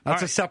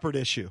 That's a separate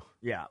issue.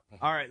 Yeah.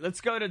 All right, let's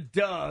go to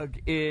Doug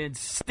in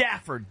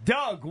Stafford.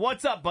 Doug,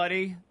 what's up,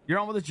 buddy? You're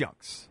on with the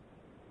Junks.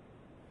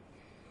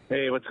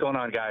 Hey, what's going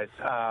on, guys?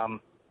 I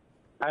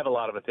have a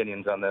lot of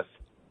opinions on this.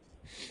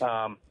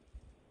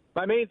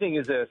 My main thing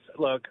is this.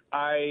 Look,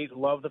 I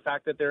love the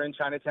fact that they're in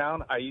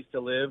Chinatown. I used to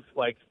live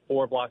like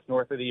 4 blocks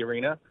north of the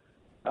arena.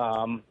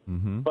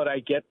 But I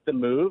get the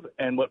move,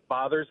 and what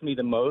bothers me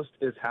the most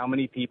is how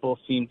many people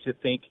seem to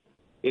think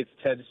it's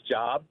Ted's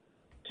job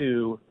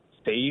to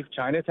save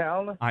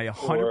Chinatown. I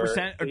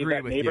 100%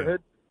 agree with neighborhood.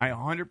 you. I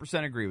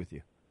 100% agree with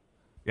you.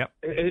 Yep.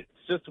 It's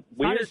just It's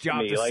weird not his job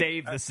to me. to Like,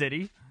 save the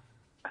city.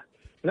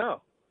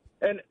 No.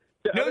 And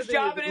the other Whose thing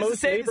job is it that is to most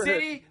save the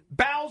neighborhoods- city?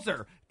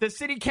 Bowser, the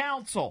city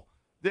council,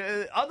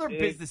 the other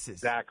businesses.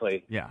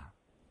 Exactly. Yeah.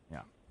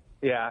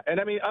 Yeah, and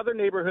I mean, other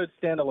neighborhoods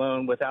stand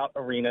alone without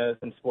arenas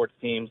and sports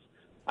teams.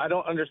 I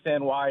don't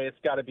understand why it's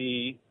got to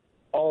be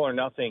all or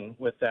nothing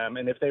with them.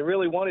 And if they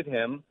really wanted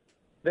him,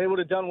 they would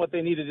have done what they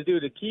needed to do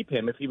to keep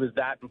him if he was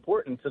that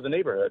important to the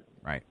neighborhood.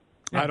 Right.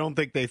 I don't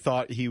think they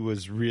thought he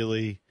was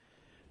really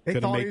They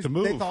going to thought make the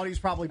move. They thought he was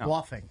probably No.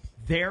 bluffing.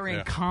 They're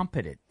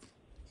incompetent.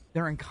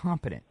 They're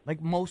incompetent.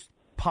 Like most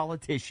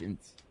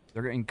politicians,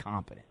 they're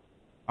incompetent.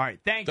 All right,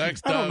 thank you. I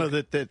don't know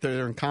that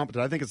they're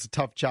incompetent. I think it's a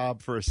tough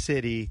job for a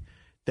city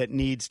that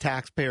needs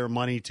taxpayer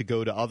money to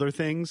go to other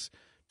things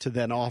to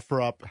then offer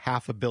up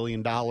 $500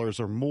 million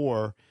or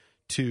more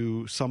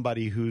to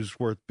somebody who's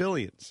worth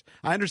billions.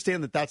 I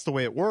understand that that's the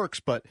way it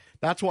works, but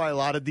that's why a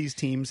lot of these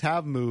teams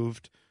have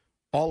moved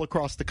all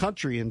across the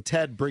country. And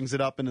Ted brings it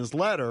up in his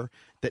letter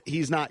that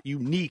he's not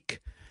unique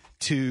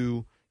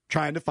to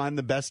trying to find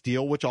the best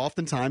deal, which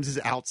oftentimes is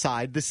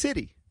outside the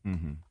city.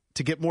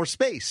 To get more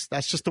space.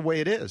 That's just the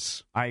way it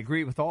is. I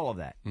agree with all of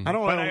that. I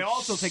don't But know. I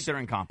also think they're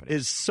incompetent.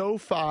 Is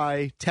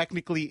SoFi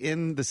technically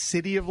in the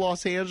city of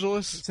Los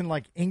Angeles? It's in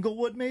like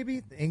Inglewood, maybe?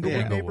 The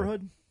Inglewood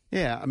neighborhood?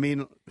 Yeah, I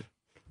mean,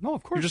 no,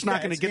 of course. you're just not Yeah,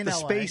 going to it's get in the LA.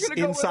 space You're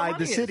gonna go where the inside the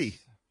money is. city.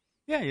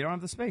 Yeah, you don't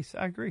have the space.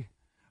 I agree.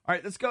 All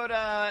right, let's go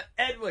to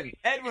Edwin.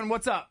 Edwin,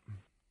 what's up?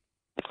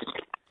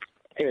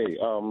 Hey,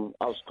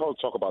 I was called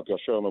to talk about the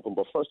Australian Open,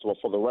 but first of all,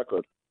 for the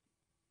record,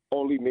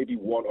 only maybe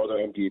one other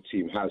NBA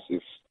team has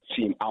its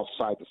team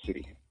outside the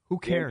city. Who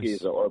cares? The NBA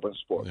is an urban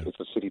sport. It's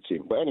a city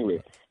team. But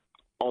anyway,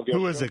 on the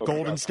Who is it, Australian Open,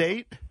 Golden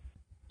State?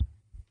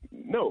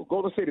 No,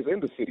 Golden State is in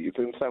the city. It's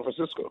in San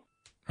Francisco.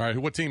 All right,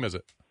 what team is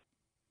it?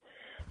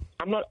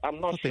 I'm not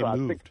sure. I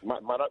think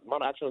might not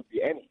actually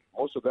be any.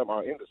 Most of them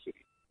are in the city.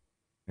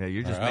 Yeah,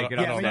 you're just All right, making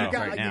I up don't stuff know.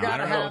 right now. You I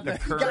don't know what the you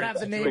gotta current have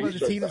the name of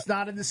the team that's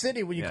not in the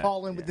city when you Yeah.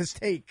 call in with this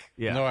take.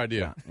 Yeah. No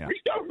idea. Yeah.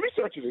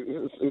 Research it.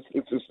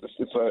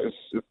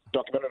 It's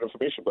documented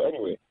information. But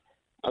anyway,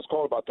 I was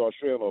calling about the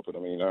Australian Open. I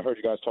mean, I heard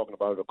you guys talking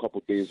about it a couple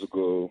of days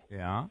ago.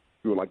 Yeah.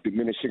 You were like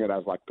diminishing it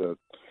as like the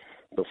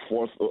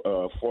fourth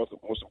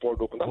most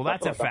important Open. Well,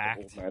 that's a an fact.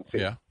 old man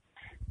take. Yeah.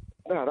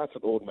 No, that's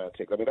an old man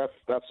take. I mean,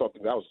 that's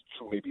something that was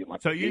true maybe in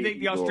like. So you think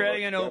the 80s or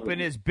Australian 70s.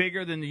 Open is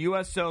bigger than the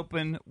U.S.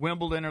 Open,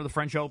 Wimbledon, or the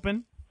French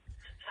Open?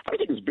 I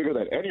think it's bigger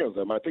than any of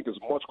them. I think it's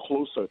much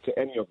closer to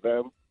any of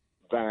them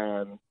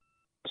than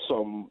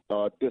some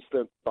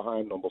distant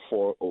behind number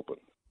 4 Open.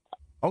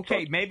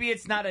 Okay, maybe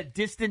it's not a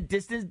distant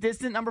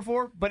number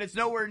 4, but it's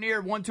nowhere near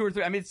 1, 2, or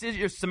 3. I mean, it's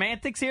your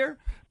semantics here,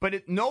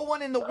 but no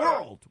one in the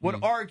world would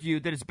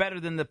argue that it's better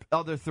than the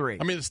other 3.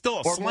 I mean, it's still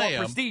a or slam. more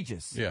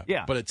prestigious.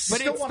 Yeah, but it's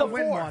Still it's want the to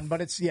win fourth. one, but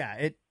it's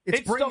it's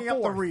It's bringing the up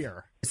the fourth.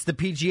 rear. It's the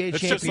PGA It's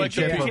just like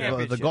the Championship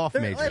of the golf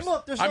There- majors. hey,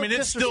 look, there's I no mean,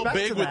 it's still disrespect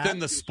big to that. within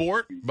the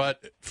sport,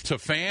 but to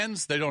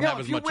fans, they don't No, have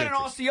if as you much win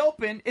interest. an Aussie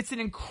Open, it's an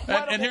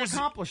incredible here's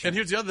accomplishment.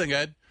 the other thing,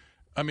 Ed.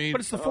 I mean,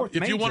 But it's the fourth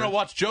if you want to major.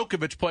 watch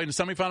Djokovic play in the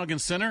semifinal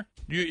against Sinner,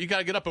 you got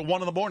to get up at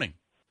 1 a.m.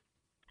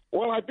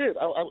 Well, I did.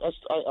 I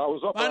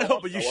was up. I know,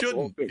 watched- but you I watched the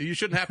whole shouldn't. thing. You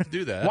shouldn't have to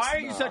do that. Why are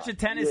you such a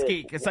tennis yeah.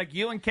 geek? It's like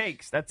you and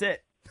cakes. That's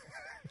it.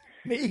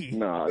 Me.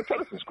 Nah,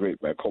 tennis is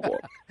great, man. Come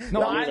on.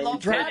 No, I I mean,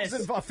 love Drab's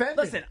tennis. offended.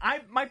 Listen, I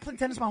played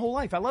tennis my whole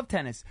life. I love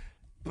tennis,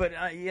 but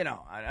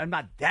I'm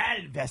not that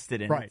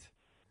invested in Right. it.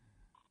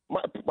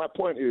 My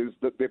point is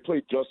that they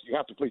play just. You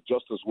have to play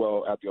just as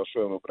well at the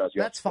Australian Open as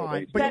you That's have to play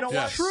fine. at But you the know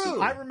Yes. what?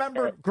 True. I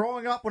remember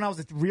growing up when I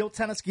was a real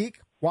tennis geek,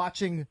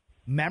 watching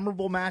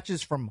memorable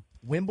matches from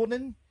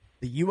Wimbledon,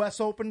 the U.S.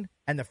 Open,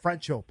 and the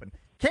French Open.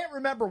 Can't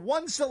remember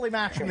one silly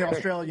match from the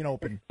Australian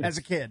Open as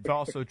a kid. It's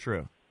also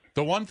true.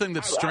 The one thing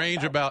that's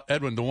strange about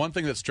Edwin, the one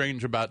thing that's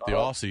strange about the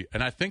Aussie,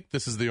 and I think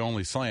this is the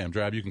only slam,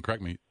 Drab, you can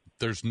correct me,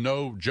 there's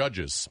no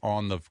judges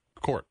on the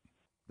court.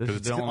 This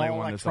is the only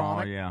one that's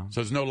all, yeah.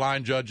 So there's no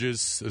line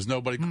judges. There's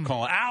nobody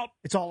calling out.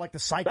 It's all like the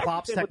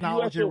Cyclops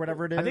technology or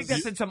whatever it is. I think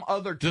that's in some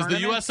other Does the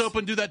U.S.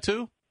 Open do that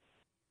too?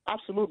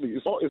 Absolutely.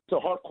 It's a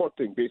hard court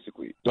thing,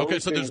 basically. Okay,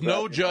 so there's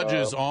no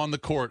judges on the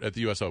court at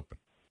the U.S. Open?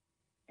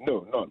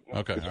 No, none.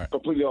 Okay, it's all right.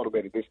 completely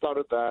automated. They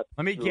started that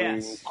Let me during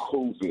guess.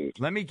 COVID.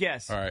 Let me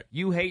guess. All right.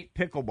 You hate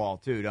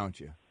pickleball too, don't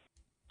you?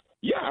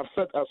 Yeah, I've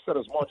said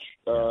as much.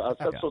 I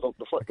said so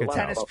the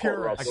tennis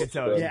purist. I can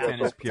tell you,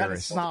 tennis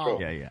purist.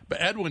 Snob. Yeah.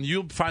 But Edwin,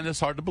 you'll find this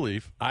hard to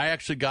believe. I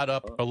actually got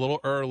up a little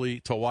early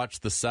to watch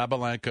the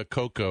Sabalenka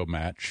Coco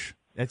match.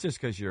 That's just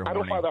because you're I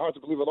don't find that hard to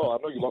believe at all. I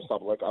know you love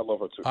Sabalenka. I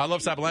love her too. I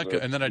love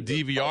Sabalenka, and then I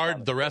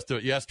DVR'd the rest of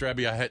it. Yes,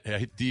 Drabby, I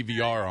hit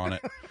DVR on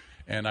it,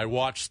 and I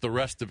watched the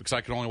rest of it because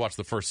I could only watch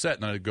the first set,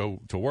 and then I'd go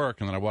to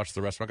work, and then I watched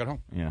the rest when I got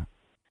home. Yeah.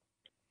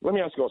 Let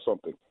me ask you all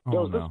something.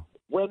 Oh, no.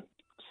 When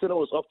Sinner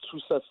was up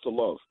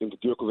 2-0 in the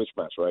Djokovic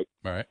match, right?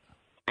 All right.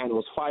 And it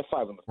was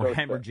 5-5 in the We're third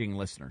set. hemorrhaging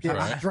listeners. Yeah,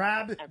 All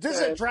right. this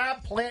is a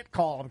drab plant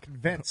call. I'm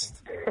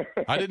convinced.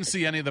 I didn't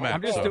see any of the match.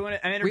 I'm just so. doing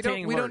it. I'm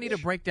entertaining. We don't need a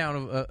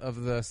breakdown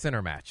of the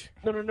Sinner match.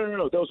 No.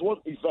 There was one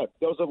event.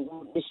 There was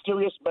a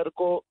mysterious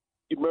medical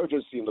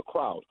emergency in the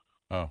crowd.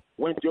 Oh.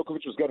 When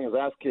Djokovic was getting his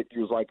ass kicked, he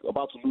was like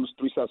about to lose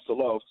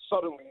 3-0.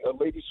 Suddenly, a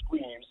lady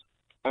screams,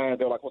 and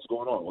they're like, "What's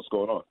going on? What's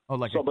going on?" Oh,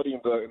 like somebody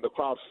in the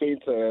crowd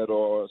fainted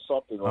or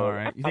something. All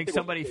right. You think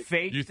somebody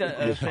faked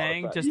a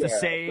thing just to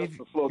save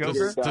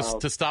Joker?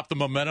 To stop the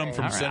momentum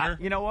from All right. Sinner?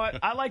 You know what?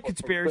 I like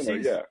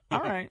conspiracies. Yeah.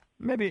 All right.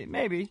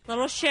 Maybe.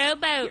 Little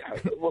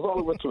showboat. It was all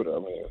over Twitter. I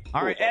mean,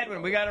 All right,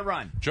 Edwin, we got to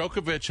run.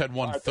 Djokovic had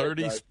won All right,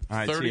 thanks,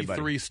 guys.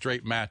 33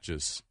 straight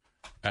matches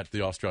at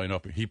the Australian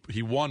Open.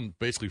 He won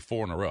basically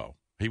 4 in a row.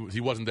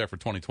 He wasn't there for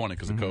 2020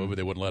 because of COVID.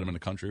 They wouldn't let him in the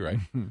country, right?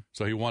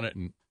 So he won it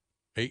in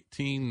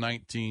 18,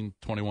 19,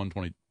 21,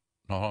 20.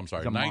 No, I'm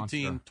sorry.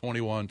 19,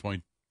 21,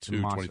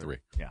 22, 23.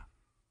 Yeah.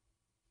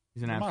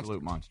 He's an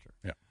absolute monster.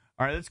 Yeah.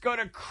 All right, let's go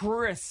to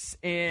Chris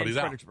in But he's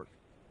out. Fredericksburg.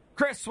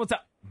 Chris, what's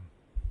up?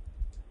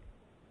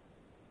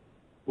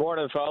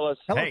 Morning, fellas.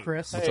 Hello, Hey.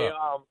 Chris. What's Hey,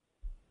 up?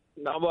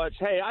 not much.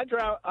 Hey, I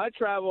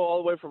travel all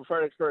the way from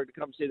Fredericksburg to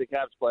come see the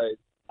Caps play.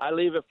 I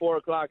leave at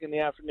 4:00 in the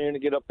afternoon to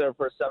get up there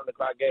for a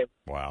 7:00 game.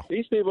 Wow.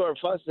 These people are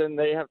fussing.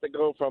 They have to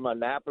go from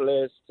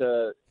Annapolis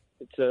to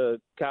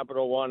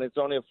Capital One. It's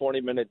only a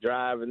 40-minute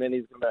drive, and then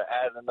he's going to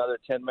add another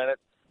 10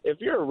 minutes. If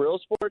you're a real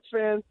sports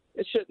fan,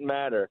 it shouldn't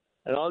matter.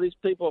 And all these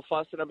people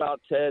fussing about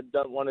Ted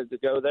don't want it to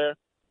go there.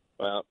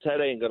 Well,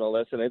 Ted ain't going to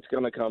listen. It's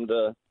going to come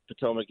to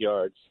Potomac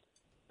Yards.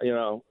 You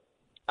know,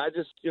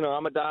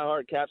 I'm a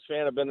diehard Caps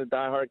fan. I've been a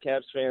diehard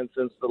Caps fan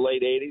since the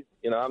late 80s.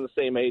 You know, I'm the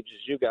same age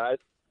as you guys.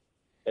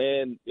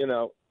 And,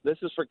 this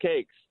is for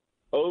cakes.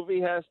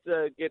 Ovi has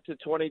to get to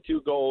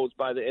 22 goals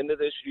by the end of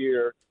this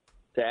year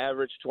to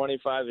average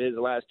 25 his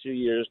last 2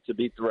 years to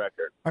beat the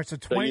record. All right, so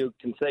 20. So you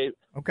can say,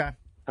 Okay.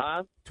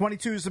 huh?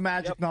 22 is the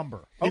magic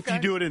number. If you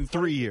do it in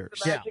 3 years.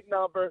 The magic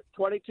number.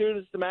 22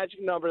 is the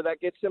magic number. That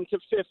gets him to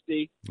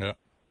 50 Yeah.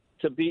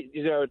 to beat,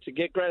 to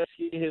get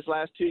Gretzky his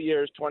last 2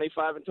 years,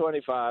 25 and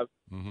 25.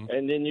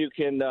 And then you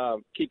can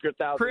keep your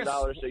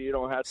 $1,000 so you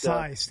don't have to.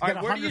 Size. All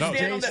right, where do you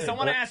stand on this? I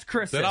want to ask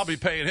Chris Then this. I'll be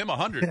paying him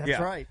 100. That's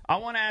right. I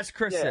want to ask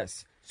Chris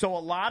this. So a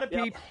lot of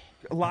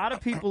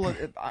people,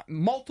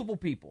 multiple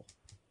people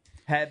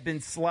have been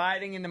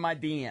sliding into my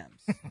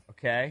DMs,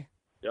 okay?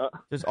 Yeah.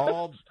 Just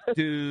all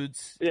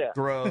dudes, Yeah.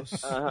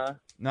 gross,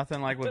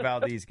 nothing like what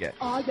Valdez gets.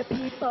 All the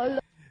people.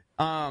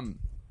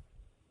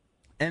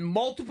 And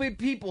multiple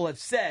people have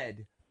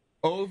said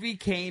Ovi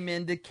came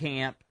into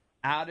camp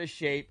out of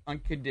shape,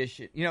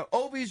 unconditioned.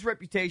 Ovi's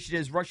reputation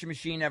is Russian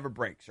machine never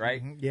breaks,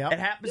 right? Yeah. It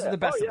happens to the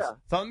best of us.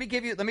 So let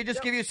me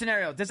just give you a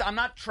scenario. I'm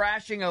not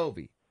trashing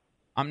Ovi.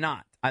 I'm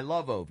not. I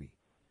love Ovi.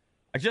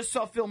 I just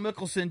saw Phil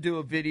Mickelson do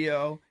a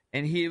video,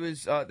 and he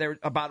was there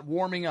about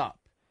warming up.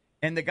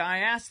 And the guy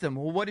asked him,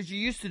 well, what did you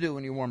used to do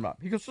when you warm up?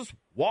 He goes, just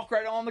walk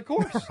right on the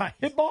course,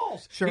 hit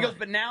balls. Sure. He goes,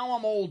 but now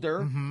I'm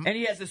older, and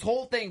he has this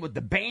whole thing with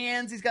the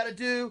bands he's got to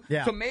do.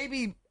 Yeah. So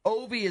maybe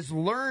Ovi is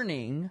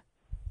learning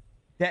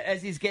that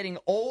as he's getting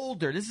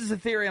older, this is a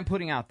theory I'm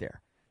putting out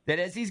there, that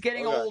as he's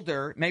getting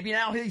older, maybe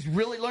now he's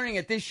really learning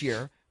it this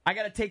year, I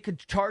got to take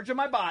charge of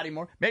my body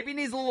more. Maybe he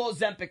needs a little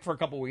Ozempic for a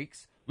couple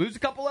weeks, lose a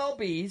couple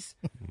LBs,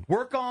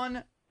 work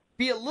on,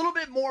 be a little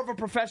bit more of a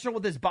professional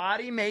with his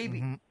body,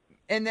 maybe.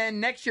 And then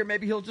next year,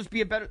 maybe he'll just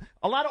be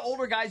a lot of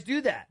older guys do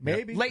that.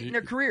 Maybe. Late in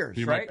their careers,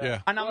 He right? might,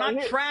 yeah. And I'm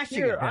not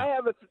trashing it.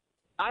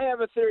 I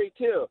have a theory,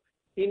 too.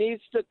 He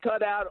needs to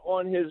cut out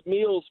on his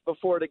meals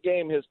before the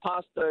game, his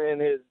pasta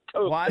and his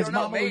Coke. Well, I don't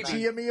know. Maybe.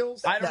 Chia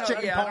meals? I don't know.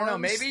 Chicken Yeah, I don't know.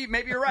 parms?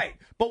 Maybe you're right.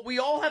 But we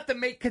all have to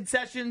make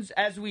concessions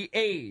as we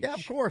age. Yeah,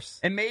 of course.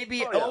 And maybe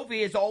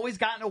Ovi has always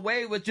gotten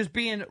away with just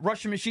being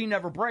Russian machine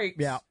never breaks.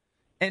 Yeah.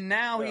 And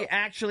now he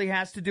actually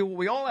has to do what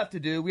we all have to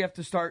do. We have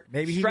to start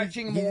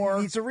stretching more.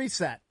 He needs a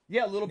reset.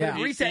 Yeah, a little bit of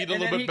reset. Eat a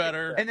little bit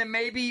better. And then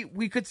maybe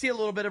we could see a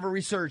little bit of a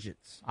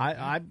resurgence.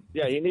 Yeah,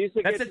 he needs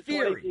to That's get a to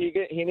theory.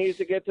 20, he needs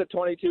to get to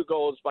 22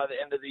 goals by the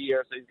end of the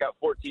year, so he's got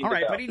 14 All to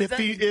right, go. but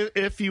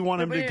If you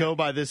want him to Yeah. go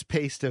by this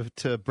pace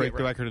to break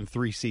the record in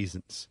 3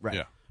 seasons. Right.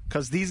 Yeah.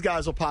 Because these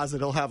guys will posit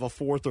he'll have a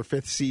 4th or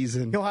 5th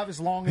season. He'll have as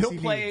long as He'll he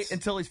play needs.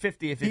 until he's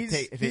 50 if He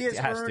it has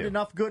has earned to.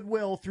 enough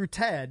goodwill through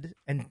Ted,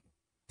 and Well,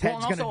 Ted's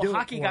and going to also, do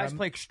hockey it for guys him.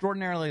 play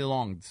extraordinarily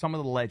long. Some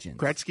of the legends.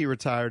 Gretzky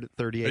retired at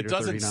 38 It or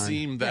doesn't 39.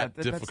 seem that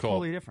that's difficult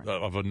totally different.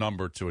 of a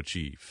number to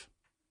achieve.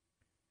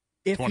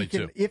 if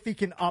 22. he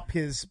can up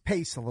his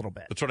pace a little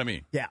bit. That's what I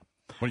mean. Yeah.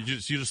 When you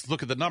just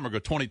look at the number, go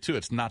 22.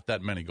 It's not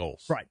that many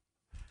goals. Right.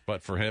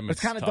 But for him,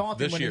 It's kind of tough.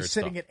 daunting This when year, he's it's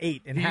sitting tough. at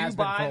 8 and Do has you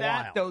been for buy a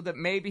that, while. though, that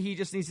maybe he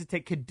just needs to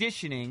take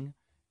conditioning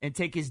and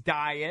take his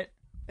diet?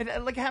 And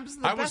like it happens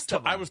to the best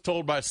of them. I was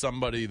told by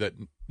somebody that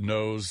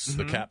knows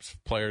the Mhm. Caps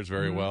players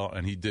very Mhm. well,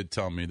 and he did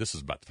tell me, this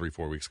is about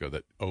 3-4 weeks ago,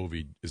 that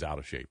Ovi is out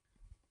of shape.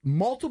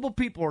 Multiple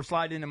people are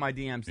sliding into my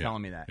DMs Yeah.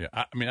 telling me that. Yeah,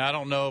 I mean, I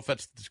don't know if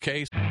that's the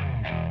case.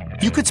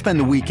 You could spend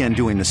the weekend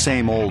doing the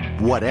same old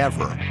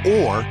whatever,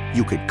 or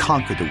you could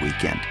conquer the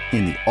weekend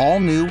in the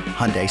all-new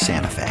Hyundai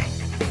Santa Fe.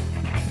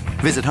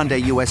 Visit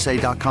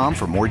HyundaiUSA.com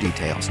for more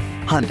details.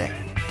 Hyundai,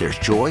 there's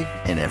joy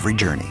in every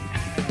journey.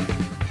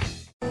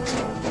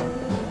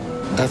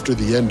 After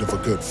the end of a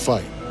good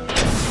fight,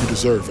 you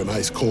deserve an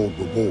ice-cold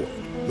reward.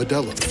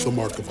 Modelo is the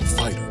mark of a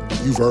fighter.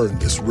 You've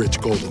earned this rich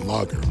golden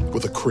lager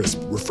with a crisp,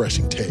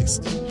 refreshing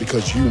taste.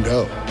 Because you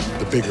know,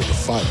 the bigger the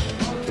fight,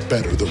 the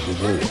better the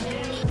reward.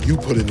 You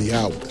put in the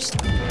hours,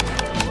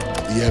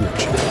 the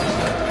energy,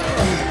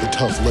 the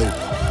tough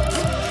labor.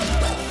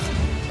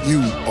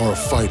 You are a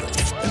fighter,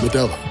 and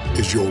Modelo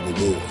is your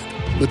reward.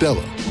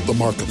 Modelo, the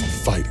mark of a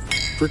fighter.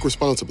 Drink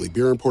responsibly.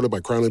 Beer imported by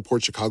Crown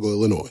Imports, Chicago,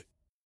 Illinois.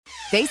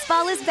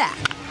 Baseball is back,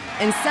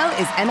 and so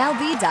is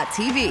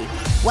MLB.tv.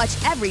 Watch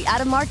every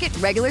out-of-market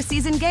regular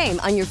season game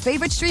on your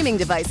favorite streaming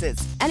devices,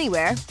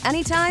 anywhere,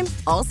 anytime,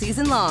 all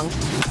season long.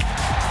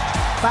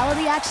 Follow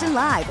the action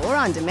live or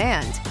on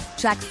demand.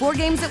 Track 4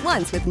 games at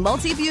once with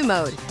multi-view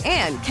mode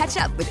and catch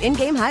up with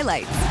in-game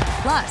highlights.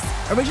 Plus,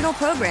 original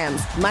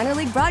programs, minor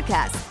league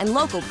broadcasts, and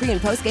local pre-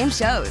 and post-game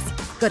shows.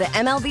 Go to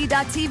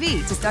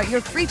MLB.tv to start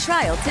your free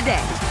trial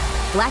today.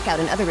 Blackout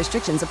and other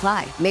restrictions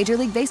apply. Major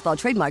League Baseball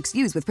trademarks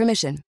used with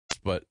permission.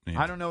 But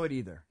I don't know it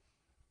either.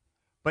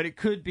 But it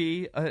could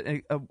be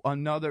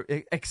another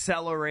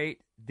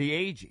accelerate the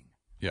aging.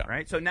 Yeah.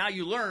 Right. So now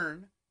you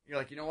learn. You're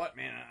like, you know what,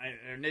 man?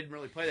 I didn't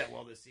really play that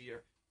well this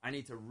year. I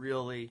need to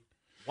really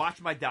watch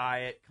my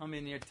diet, come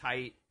in there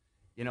tight,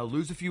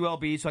 lose a few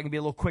lbs so I can be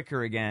a little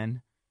quicker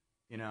again.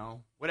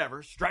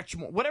 Whatever, stretch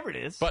more, whatever it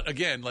is. But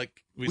again,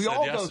 like we said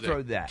all yesterday, go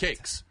through that.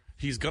 Cakes.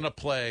 He's going to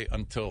play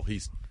until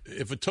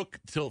if it took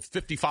till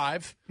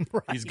 55,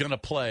 he's going to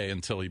play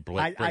until he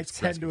breaks. I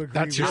tend to agree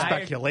That's with your that.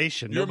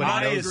 speculation. Your Nobody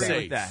money knows is that.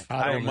 safe. that.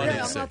 I don't know.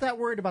 Yeah, I'm not that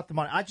worried about the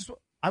money.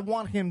 I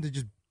want him to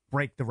just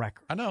break the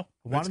record. I know.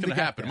 I want It's him going to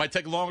get happen. It there. might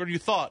take longer than you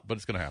thought, but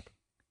it's going to happen.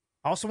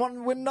 I also want him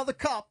to win another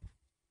cup.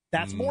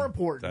 That's more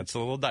important. That's a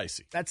little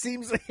dicey. That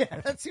seems a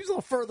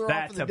little further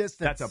off in the distance.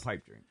 That's a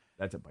pipe dream.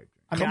 That's a pipe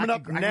dream. I mean, Coming I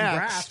up can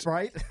next, grasp,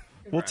 right?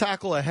 we'll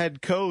tackle a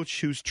head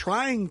coach who's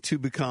trying to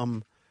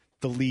become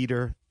the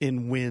leader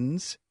in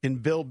wins in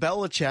Bill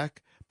Belichick.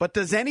 But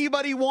does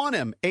anybody want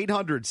him?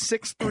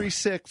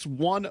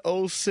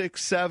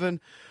 800-636-1067.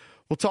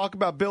 We'll talk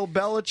about Bill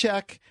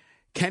Belichick.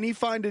 Can he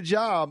find a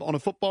job on a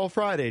Football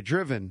Friday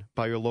driven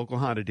by your local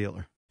Honda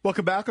dealer?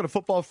 Welcome back on a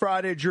Football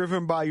Friday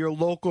driven by your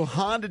local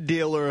Honda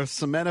dealer.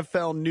 Some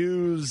NFL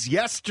news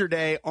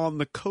yesterday on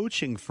the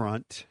coaching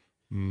front.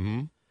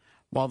 Mm-hmm.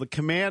 While the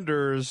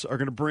Commanders are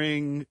going to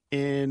bring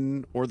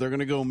in, or they're going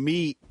to go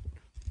meet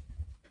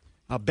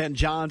Ben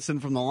Johnson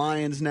from the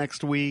Lions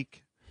next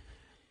week.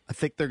 I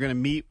think they're going to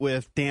meet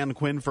with Dan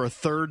Quinn for a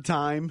third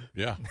time.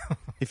 Yeah.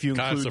 If you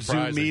Kinda include Zoom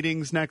surprising.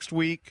 meetings next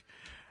week.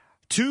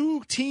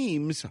 2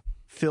 teams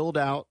filled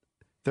out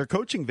their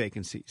coaching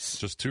vacancies.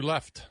 Just 2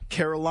 left.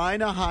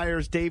 Carolina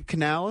hires Dave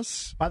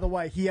Canales. By the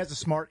way, he has a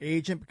smart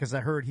agent because I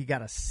heard he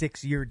got a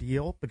 6-year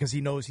deal because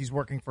he knows he's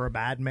working for a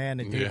bad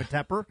man and David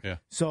Tepper. Yeah.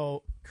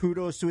 So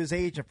kudos to his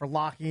agent for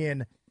locking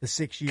in the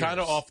 6 years.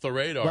 Kind of off the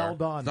radar. Well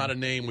done. It's not a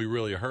name we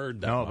really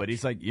heard that No, much. but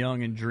he's like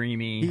young and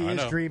dreamy. He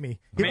is dreamy.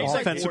 He looks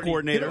like Offensive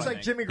coordinator. He looks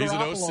like Jimmy He's an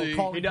Garoppolo OC.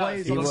 calling He does.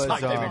 plays He on the looks like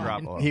sideline. Jimmy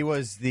Garoppolo. He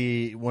was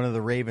one of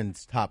the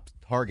Ravens' top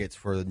targets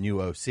for the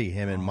new OC.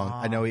 Him and Monk.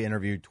 I know he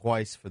interviewed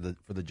twice for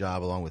the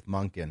job along with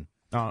Monken.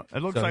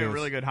 It looks So like he a was-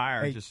 really good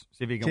hire. Hey, Just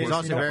see if he can Jason, He's work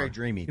also it very out.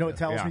 dreamy. You know what it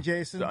too. tells me,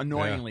 Jason?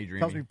 Annoyingly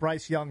dreamy. Tells me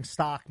Bryce Young's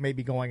stock may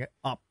be going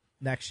up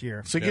next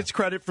year. So he gets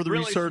credit for the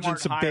Really resurgence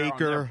of smart hire on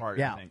their Baker. part,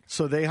 I Yeah. think.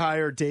 So they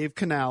hire Dave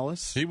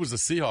Canales. He was the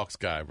Seahawks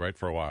guy, right,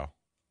 for a while.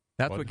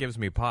 That's what gives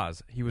me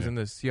pause. He was in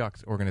the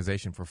Seahawks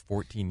organization for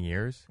 14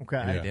 years. Okay.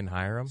 And they didn't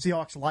hire him.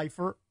 Seahawks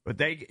lifer. But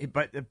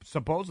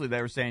supposedly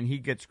they were saying he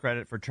gets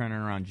credit for turning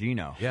around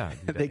Geno. Yeah.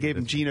 They gave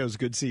him Geno's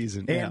good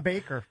season. And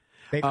Baker.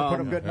 Baker put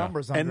up good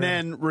numbers on And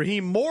then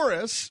Raheem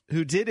Morris,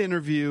 who did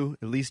interview,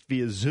 at least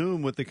via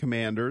Zoom, with the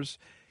Commanders,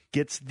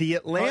 gets the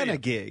Atlanta yeah.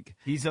 gig.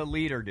 He's a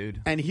leader,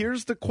 dude. And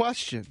here's the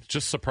question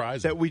Just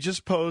surprising. that we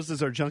just posed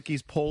as our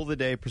Junkies poll of the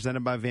day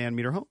presented by Van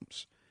Meter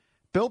Homes.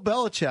 Bill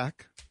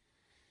Belichick,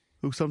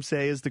 who some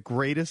say is the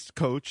greatest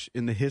coach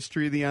in the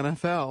history of the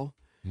NFL,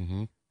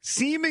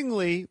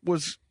 seemingly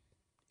was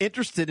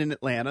interested in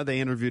Atlanta. They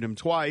interviewed him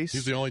twice.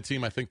 He's the only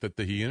team I think that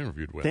he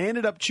interviewed with. They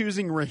ended up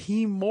choosing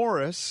Raheem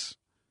Morris.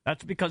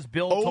 That's because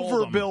Bill over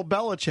told him. Bill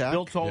Belichick.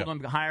 Bill told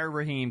him, hire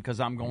Raheem because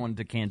I'm going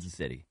to Kansas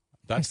City.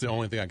 That's the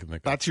only thing I can think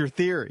of. That's your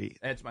theory.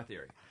 That's my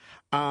theory.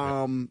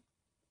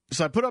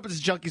 So I put up this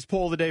Junkies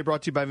poll of the day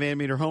brought to you by Van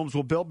Meter Homes.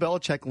 Will Bill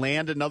Belichick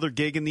land another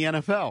gig in the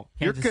NFL?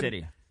 Kansas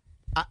City.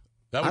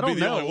 That would be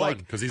the only one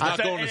because he's not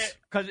going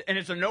to. And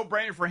it's a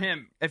no-brainer for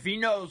him. If he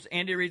knows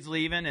Andy Reid's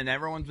leaving, and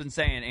everyone's been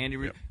saying Andy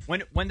Reid,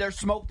 when there's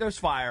smoke, there's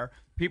fire.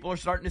 People are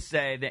starting to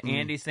say that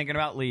Andy's thinking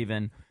about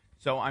leaving.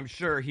 So I'm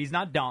sure he's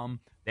not dumb.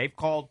 They've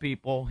called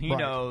people. He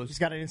knows. He's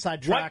got an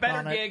inside track What better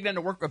on it. gig than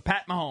to work with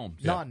Pat Mahomes?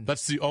 Yeah, None.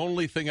 That's the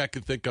only thing I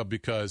could think of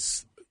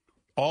because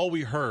all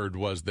we heard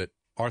was that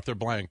Arthur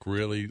Blank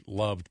really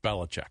loved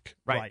Belichick.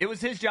 Right. It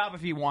was his job if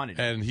he wanted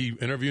it. And he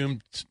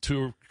interviewed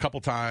him a couple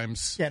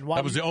times. Yeah, and why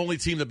that was would- the only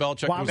team that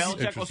Belichick was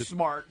interested was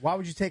smart. Why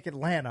would you take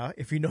Atlanta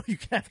if you know you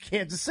can have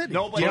Kansas City?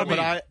 Nobody Yeah, would. but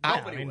I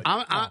and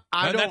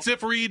don't. that's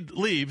if Reed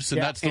leaves, and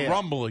Yeah. that's the Yeah.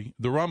 rumbling.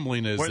 The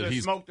rumbling is Where that there's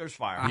he's. smoke, there's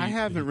fire. I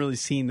haven't really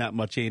seen that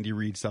much Andy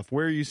Reid stuff.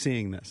 Where are you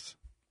seeing this?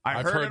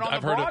 I heard it on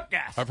the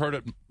broadcast. I've heard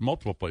it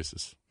multiple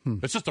places.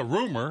 It's just a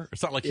rumor.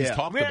 It's not like he's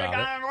talked We had a about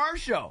guy it. on our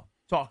show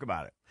talk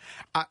about it.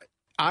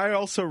 I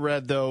also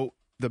read though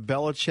the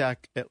Belichick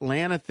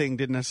Atlanta thing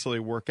didn't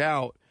necessarily work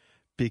out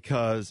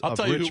because I'll of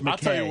tell Rich you. I'll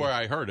tell you McKay. where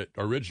I heard it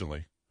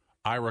originally.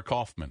 Ira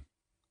Kaufman,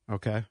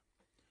 Okay.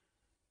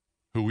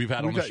 who we've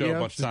had on the show a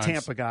bunch the of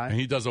times, Tampa guy. and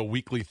he does a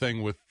weekly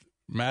thing with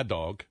Mad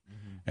Dog,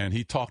 and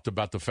he talked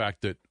about the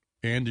fact that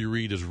Andy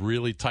Reid is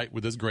really tight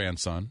with his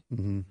grandson,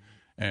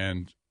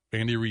 and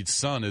Andy Reid's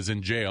son is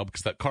in jail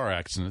because that car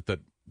accident that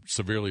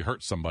severely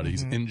hurt somebody.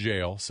 He's in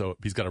jail, so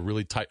he's got a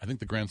really tight. I think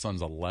the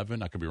grandson's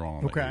 11. I could be wrong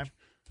on the age,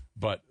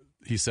 but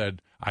he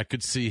said I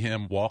could see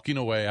him walking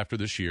away after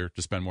this year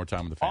to spend more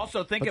time with the family.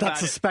 Also, think But about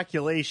that's a it.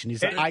 speculation. He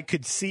said I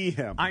could see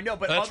him. I know,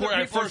 but That's other where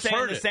I people are first saying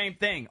heard the it. same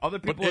thing. Other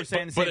people are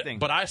saying the same thing.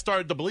 But I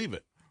started to believe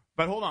it.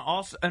 But hold on,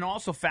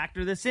 also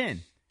factor this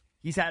in.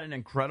 He's had an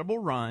incredible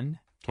run.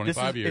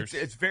 25 years.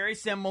 It's very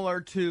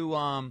similar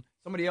to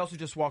somebody else who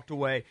just walked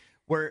away,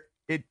 where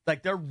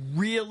they're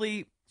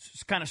really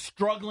kind of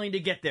struggling to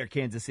get there.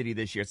 Kansas City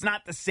this year. It's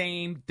not the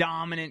same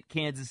dominant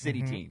Kansas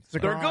City team. It's a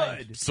They're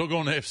grind. good. Still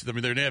going to AFC. I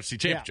mean, they're an AFC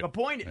championship. The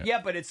point,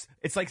 but it's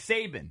like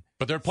Saban.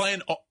 But they're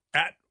playing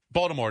at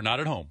Baltimore, not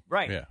at home.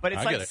 Right. Yeah, but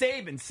it's I like get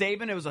it. Saban.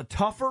 Saban, it was a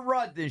tougher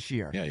run this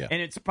year. Yeah.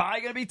 And it's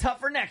probably going to be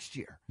tougher next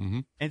year. Mm-hmm.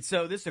 And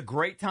so this is a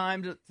great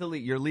time to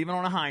leave. You're leaving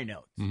on a high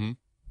note. Mm-hmm.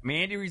 I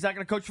mean, Andy Reid's not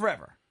going to coach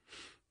forever.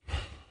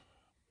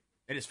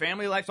 And his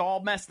family life's all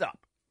messed up.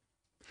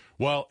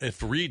 Well,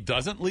 if Reid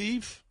doesn't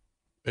leave,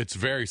 it's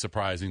very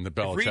surprising that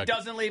Belichick. If Reid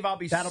doesn't leave,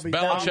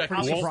 Belichick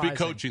won't be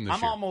coaching this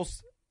I'm year.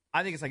 almost,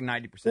 I think it's like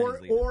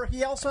 90%. Or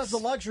he also has the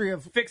luxury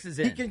of fixes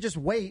it. He can just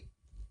wait,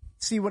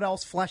 see what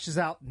else fleshes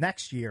out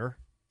next year.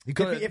 He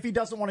could. If he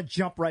doesn't want to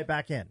jump right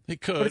back in. He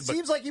could. But it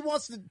seems like he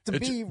wants to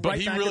be But right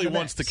he back really in the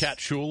wants mix. to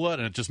catch Shula,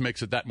 and it just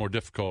makes it that more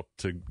difficult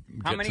to get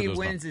How many to those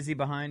wins is he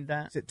behind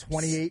that? Is it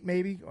 28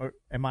 maybe? Or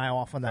am I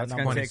off on that That's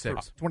number? gonna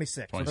take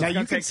 26. Now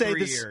you can say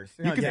this.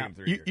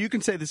 You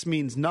can say this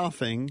means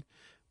nothing,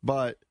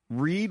 but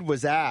Reid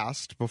was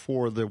asked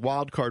before the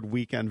wild card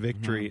weekend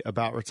victory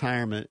about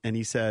retirement, and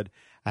he said,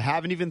 "I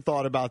haven't even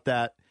thought about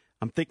that.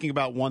 I'm thinking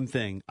about one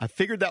thing. I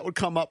figured that would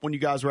come up when you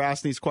guys were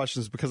asking these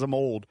questions because I'm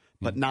old,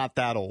 but not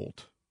that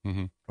old."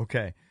 Mm-hmm.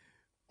 Okay.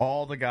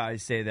 All the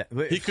guys say that. He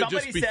If could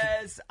somebody just be-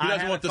 says, he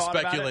doesn't I want the haven't thought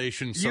about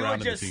speculation it, you would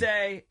surrounding the just team.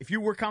 say, if you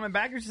were coming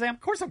back, you'd say,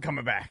 of course I'm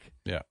coming back.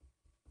 Yeah.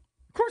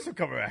 Of course I'm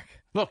coming back.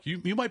 Look,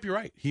 you might be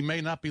right. He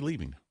may not be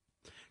leaving.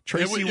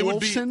 Tracy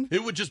Wolfson?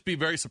 It would just be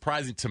very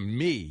surprising to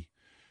me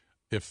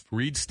if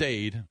Reid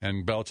stayed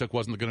and Belichick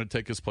wasn't going to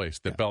take his place,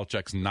 that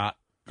Belichick's not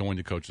going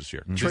to coach this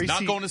year. He's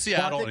not going to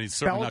Seattle, and he's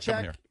certainly not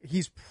coming here.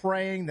 He's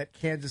praying that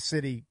Kansas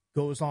City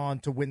goes on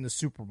to win the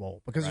Super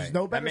Bowl because there's Right.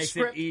 no That better makes it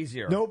script.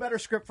 easier. No better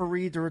script for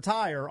Reid to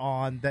retire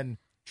on than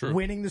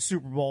winning the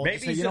Super Bowl. Maybe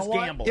Say, he's you know just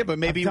what? gambling. Yeah, but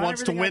maybe he I've done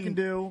wants to everything I can win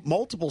do.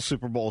 multiple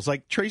Super Bowls.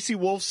 Like Tracy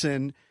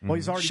Wolfson Well,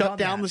 he's already shut done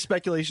down that. the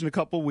speculation a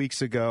couple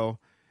weeks ago,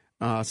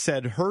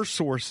 said her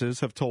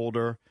sources have told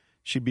her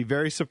she'd be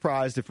very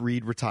surprised if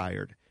Reid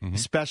retired,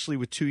 especially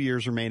with 2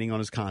 years remaining on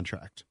his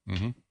contract.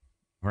 Mm-hmm.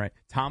 Right.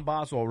 Tom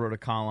Boswell wrote a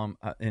column,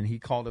 and he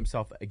called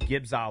himself a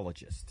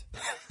Gibbsologist.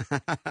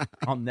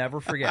 I'll never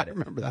forget it. I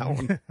remember that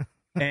one.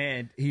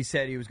 And he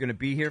said he was going to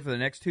be here for the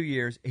next 2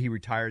 years. He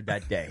retired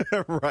that day.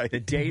 Right. The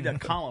day the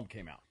column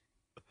came out.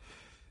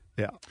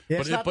 Yeah.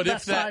 It's not the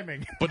best that,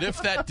 timing. but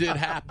if that did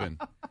happen,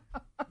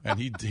 and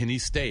he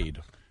stayed,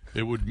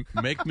 it would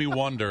make me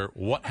wonder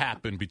what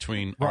happened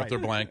between Right. Arthur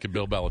Blank and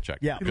Bill Belichick.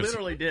 Yeah. He 'Cause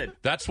literally did.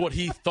 That's what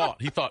he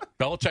thought. He thought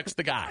Belichick's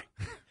the guy.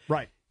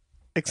 Right.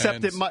 Except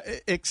And it might. he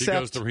goes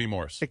Except to Raheem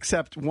Morris.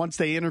 Except once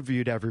they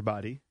interviewed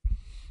everybody,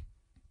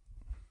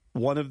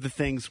 one of the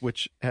things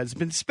which has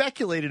been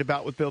speculated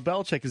about with Bill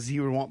Belichick is he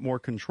would want more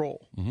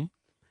control. Mm-hmm.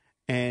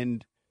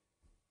 And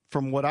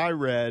from what I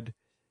read,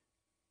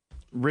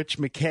 Rich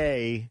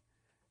McKay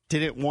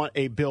didn't want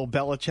a Bill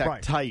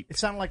Belichick type. It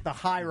sounded like the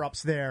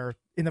higher-ups there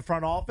in the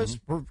front office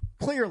were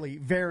clearly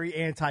very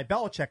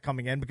anti-Belichick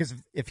coming in, because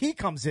if he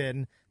comes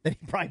in, then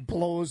he probably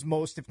blows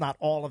most, if not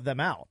all of them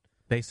out.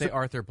 They say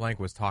Arthur Blank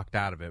was talked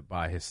out of it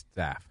by his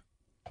staff.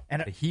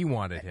 And he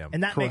wanted him.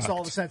 And that makes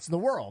all the sense in the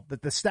world,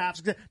 that the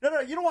staff's no,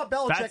 you don't want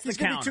Belichick. That's He's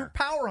the going to be too counter.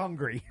 power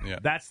hungry. Yeah.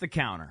 That's the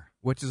counter.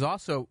 Which is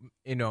also,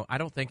 I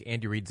don't think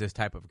Andy Reid's this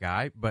type of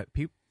guy, but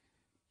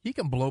he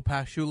can blow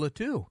past Shula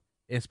too,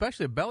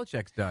 especially if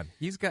Belichick's done.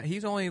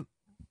 He's only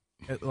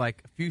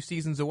like a few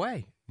seasons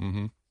away.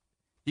 Mm-hmm.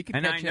 He can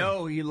And I catch him.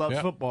 know he loves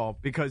football,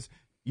 because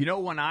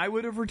when I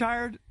would have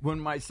retired, when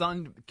my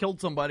son killed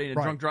somebody in a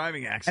drunk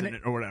driving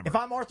accident or whatever. If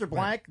I'm Arthur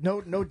Blank,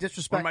 no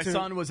disrespect. When my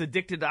son was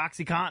addicted to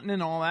OxyContin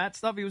and all that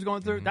stuff he was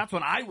going through, that's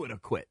when I would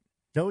have quit.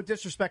 No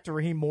disrespect to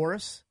Raheem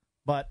Morris,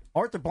 but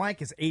Arthur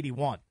Blank is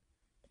 81.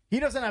 He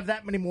doesn't have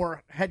that many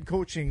more head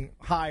coaching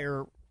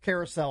hire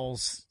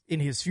carousels in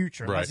his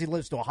future unless he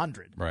lives to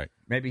 100. Right.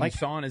 Maybe he's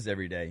saunas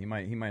every day. He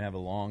might have a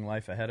long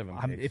life ahead of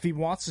him. If he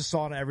wants to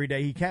sauna every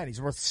day, he can.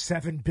 He's worth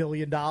 $7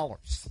 billion.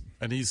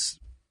 And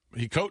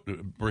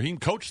Raheem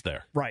coached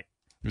there. Right.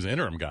 He was an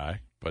interim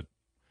guy, but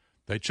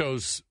they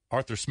chose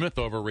Arthur Smith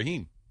over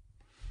Raheem.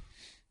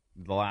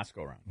 The last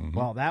go round. Mm-hmm.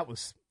 Well, that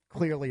was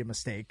clearly a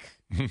mistake.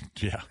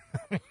 Yeah.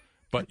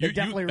 But They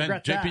definitely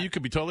regret JP, that. you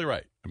could be totally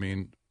right. I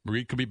mean,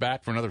 Reid could be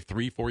back for another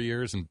 3-4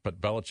 years, but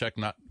Belichick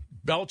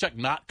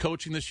not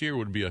coaching this year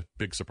would be a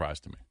big surprise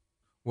to me.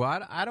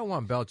 Well, I don't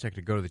want Belichick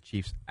to go to the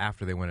Chiefs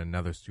after they win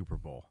another Super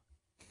Bowl,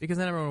 because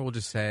then everyone will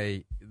just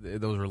say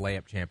those were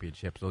layup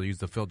championships. They'll use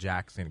the Phil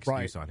Jackson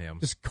excuse on him.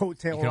 Just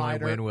coattail He can only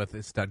rider. win with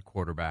a stud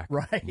quarterback.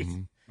 Right.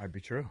 Mm-hmm. Might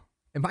be true.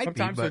 It might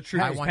Sometimes be, the but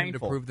truth I is want him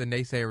painful. to prove the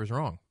naysayers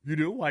wrong. You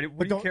do? What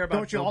But do you care about?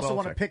 don't you Bill also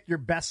want to Belichick? pick your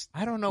best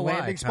I don't know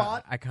landing why.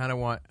 spot? I kind of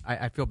want.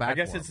 I feel bad. I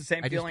guess for it's him. the same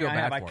I just feeling feel I bad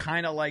have. for I him.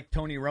 kind of like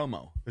Tony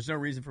Romo. There's no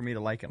reason for me to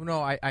like him.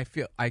 No, I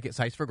feel I get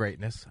sights for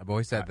greatness. I've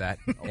always said that,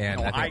 and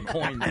I think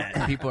coined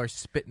that. People are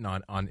spitting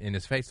on in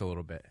his face a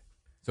little bit,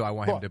 so I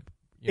want Well, him to.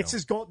 It's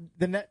his goal.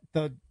 The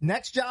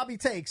next job he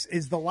takes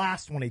is the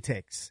last one he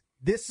takes.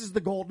 This is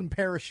the golden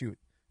parachute.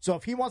 So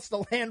if he wants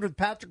to land with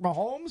Patrick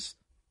Mahomes,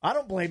 I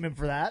don't blame him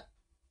for that.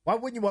 Why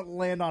wouldn't you want to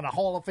land on a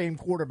Hall of Fame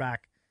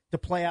quarterback to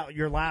play out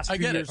your last few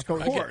years Of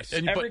coaching? course.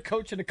 Every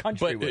coach in the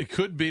country But would. it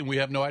could be, and we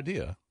have no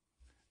idea.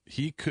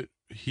 He could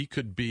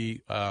be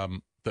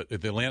the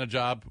Atlanta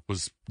job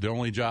was the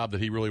only job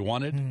that he really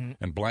wanted,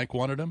 and Blank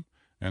wanted him.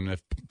 And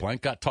if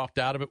Blank got talked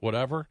out of it,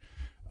 whatever.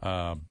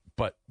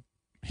 But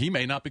he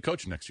may not be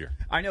coaching next year.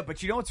 I know,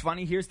 but you know what's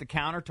funny? Here's the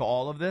counter to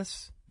all of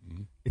this.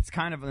 It's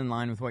kind of in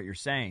line with what you're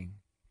saying.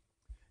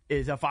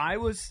 Is if I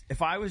was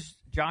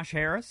Josh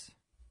Harris,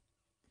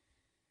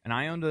 and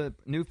I owned and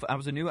I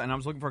was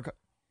looking for a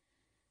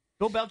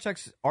Bill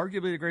Belichick's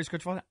arguably the greatest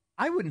coach of all time,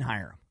 I wouldn't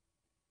hire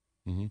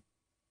him. Mm-hmm.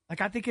 Like,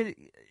 I think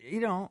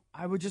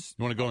I would just.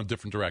 You want to go in a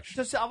different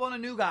direction. I want a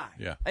new guy.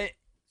 Yeah.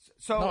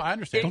 So No, I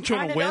understand. Don't you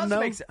want to win,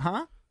 though?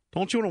 Huh?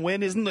 Don't you want to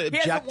win? Isn't the He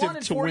hasn't objective won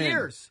in to 4 win?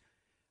 years.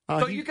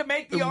 So you can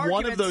make the in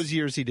argument. one of those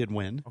years he did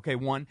win. Okay,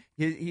 one.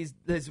 His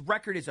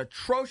record is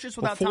atrocious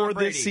without Before Tom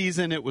Brady. this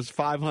season, it was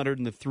 500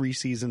 in the 3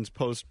 seasons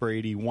post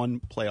Brady,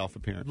 1 playoff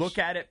appearance. Look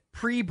at it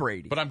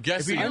pre-Brady. But I'm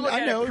guessing. If you look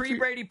I at know, it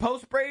pre-Brady,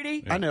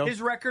 post-Brady, I know.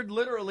 his record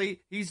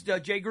literally, he's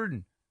Jay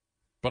Gruden.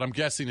 But I'm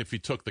guessing if he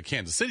took the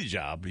Kansas City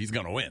job, he's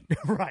going to win.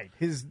 Right.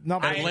 His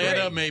number.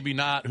 Atlanta, maybe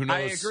not. Who knows? I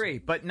agree,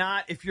 but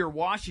not if you're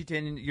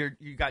Washington and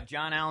you got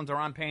John Allen,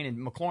 Deron Payne, and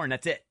McLaurin.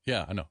 That's it.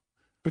 Yeah, I know.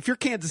 But if you're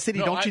Kansas City,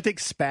 No, don't you think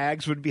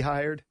Spags would be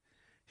hired?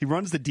 He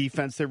runs the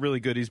defense. They're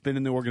really good. He's been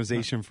in the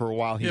organization for a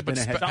while. He's been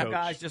a head Some coach.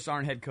 guys just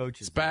aren't head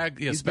coaches.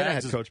 He's been a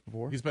head coach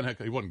before. He's been head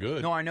coach. He wasn't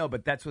good. No, I know,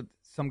 but that's what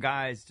some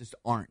guys just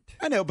aren't.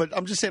 I know, but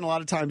I'm just saying a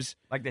lot of times,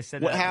 like they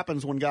said, what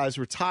happens when guys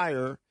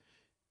retire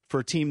for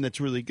a team that's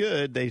really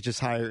good, they just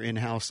hire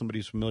in-house somebody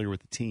who's familiar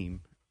with the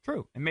team.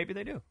 True, and maybe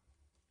they do.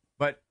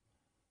 But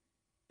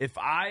if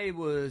I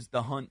was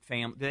the Hunt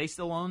family, do they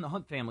still own? The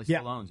Hunt family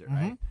still owns it,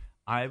 right?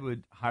 I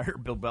would hire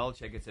Bill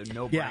Belichick. It's a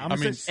no-brainer. Yeah,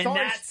 in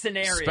that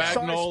scenario.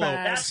 Spagnuolo,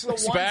 That's the one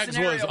Spags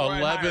scenario was where I'd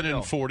hire 11 Bill.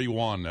 and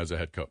 41 as a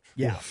head coach.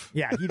 Yeah,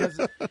 yeah. He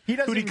doesn't. He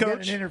doesn't Who'd he even coach?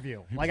 get an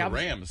interview. He was Like the I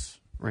was, Rams.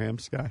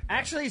 Rams guy.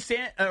 Actually,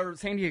 San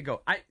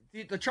Diego.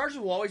 The Chargers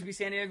will always be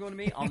San Diego to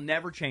me. I'll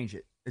never change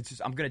it. It's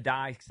just I'm going to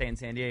die staying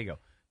San Diego.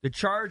 The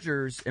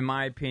Chargers, in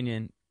my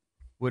opinion,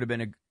 would have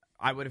been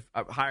I would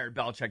have hired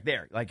Belichick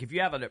there. Like if you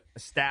have an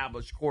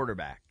established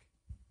quarterback,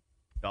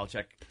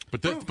 Belichick.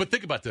 But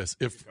think about this: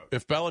 if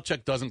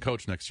Belichick doesn't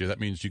coach next year, that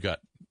means you got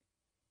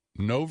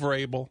no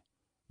Vrabel,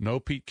 no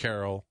Pete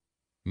Carroll,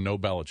 no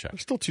Belichick.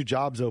 There's still 2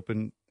 jobs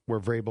open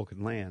where Vrabel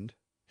can land.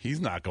 He's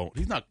not going.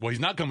 He's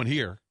not coming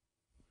here.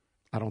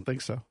 I don't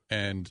think so.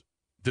 And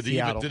did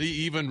he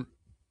even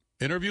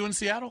interview in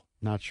Seattle?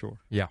 Not sure.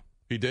 Yeah,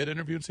 he did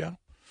interview in Seattle.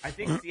 I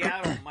think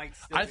Seattle might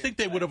still. I think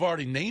they would have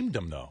already named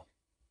him though.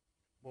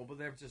 Well, but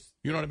they're just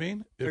You know what I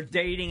mean? they're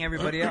dating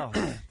everybody else.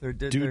 They're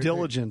Due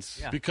diligence.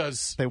 Yeah.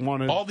 Because They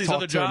want to all these talk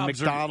other to jobs,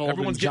 McDonald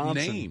everyone's and getting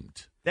Johnson.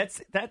 named.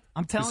 That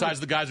I'm telling Besides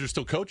you. the guys who are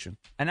still coaching.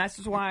 And that's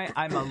just why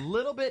I'm a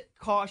little bit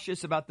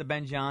cautious about the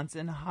Ben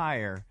Johnson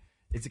hire.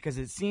 It's because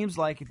it seems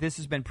like this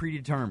has been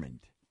predetermined.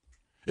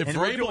 If and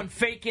we're doing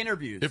fake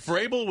interviews. If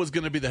Vrabel was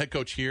going to be the head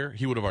coach here,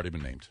 he would have already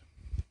been named.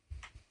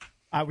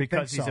 I would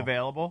because think he's so.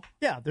 available.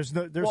 Yeah, there's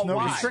no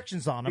Why?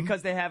 restrictions on him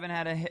because they haven't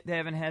had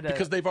a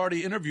Because they've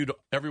already interviewed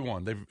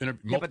everyone. They've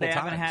interviewed multiple but they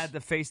times. haven't had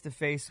the face to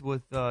face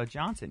with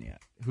Johnson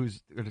yet,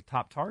 who's the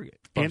top target.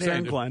 But I'm And saying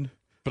Aaron if- Glenn.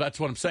 But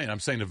that's what I'm saying. I'm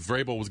saying if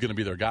Vrabel was going to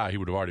be their guy, he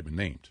would have already been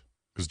named.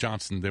 Because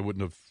Johnson, they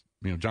wouldn't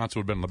have. Johnson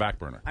would have been on the back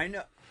burner. I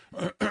know.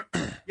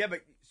 Yeah,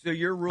 but so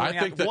you're ruling I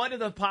think out that- one of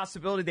the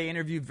possibility they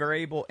interviewed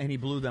Vrabel and he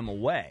blew them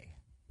away.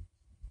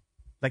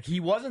 Like he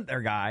wasn't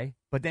their guy,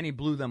 but then he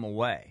blew them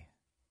away.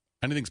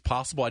 Anything's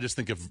possible. I just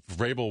think if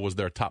Vrabel was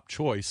their top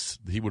choice,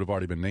 he would have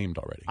already been named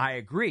already. I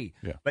agree.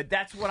 Yeah. But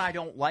that's what I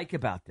don't like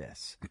about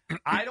this.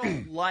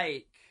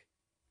 I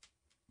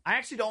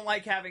actually don't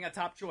like having a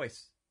top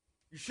choice.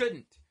 You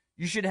shouldn't.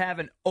 You should have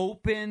an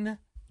open.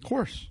 Of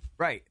course.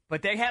 Right.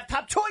 But they have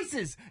top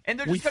choices, and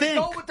they're We just going to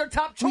think. go with their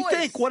top choice. We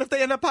think, what if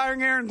they end up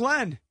hiring Aaron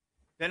Glenn?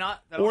 Then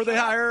Or they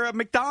hire a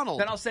McDonald?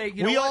 Then I'll say,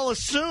 you know we what? all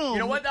assume. You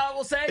know what I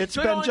will say? It's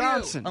Good Ben on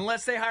Johnson. You,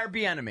 unless they hire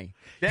Bieniemy.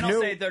 Then You I'll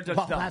know- say they're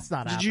just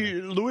dumb. Did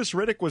you? Louis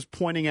Riddick was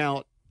pointing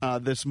out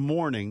this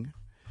morning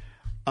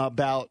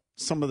about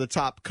some of the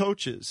top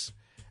coaches,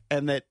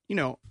 and that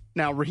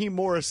now Raheem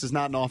Morris is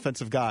not an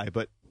offensive guy,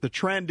 but the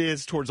trend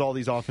is towards all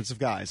these offensive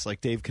guys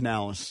like Dave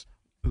Canales,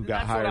 who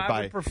got That's what hired I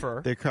by would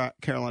prefer. the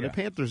Carolina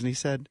Panthers, and he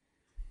said,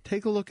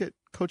 "Take a look at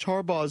Coach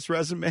Harbaugh's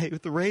resume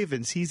with the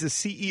Ravens. He's a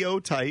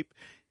CEO type.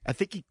 I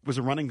think he was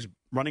a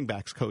running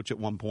backs coach at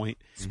one point,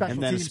 Special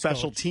and then a teams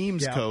special coach.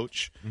 teams Yeah.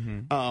 coach.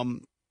 Mm-hmm.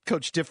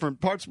 Coach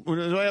different parts,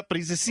 but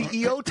he's a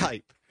CEO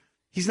type.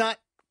 He's not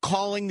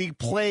calling the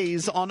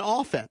plays on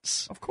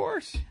offense, of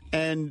course,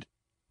 and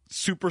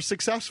super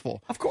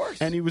successful, of course.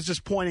 And he was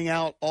just pointing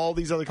out all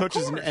these other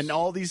coaches and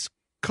all these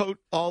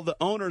all the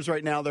owners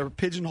right now. They're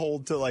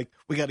pigeonholed to like,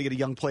 we got to get a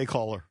young play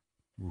caller.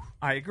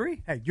 I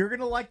agree. Hey, you're going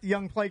to like the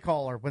young play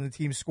caller when the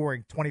team's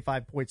scoring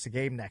 25 points a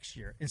game next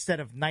year instead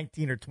of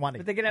 19 or 20.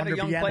 But they can have a under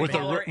young Bieniemy. play with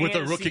caller with a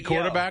and rookie CEO.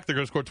 quarterback, they're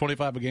going to score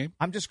 25 a game.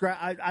 I'm just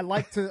I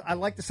like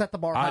to set the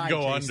bar high. I'd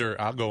go Jason.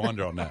 under. I'll go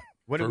under on that.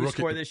 What did For we rookie-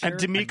 score this year?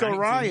 And D'Amico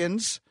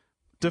Ryans,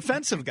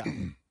 defensive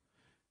guy,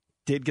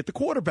 did get the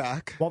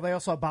quarterback. Well, they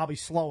also have Bobby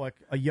Slowick,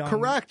 a young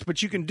Correct,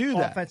 but you can do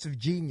that. offensive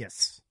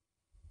genius.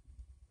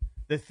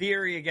 The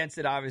theory against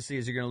it, obviously,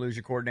 is you're going to lose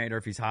your coordinator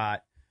if he's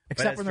hot.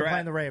 Except when they're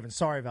playing the Ravens.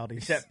 Sorry,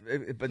 Valdez.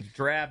 But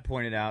Drab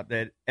pointed out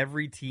that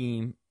every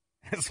team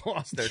has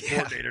lost their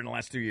coordinator in the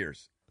last 2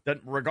 years,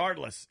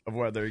 regardless of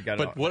whether you got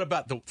But what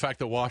about the fact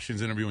that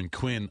Washington's interviewing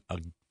Quinn a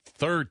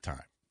third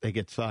time? They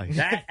get signed.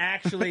 That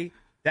actually,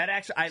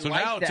 I So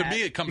like now, that to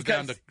me, it comes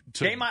down to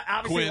they might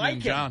obviously Quinn like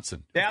and him.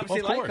 Johnson. They obviously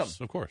of like course,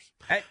 him. Of course.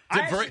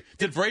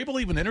 Did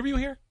Vrabel even interview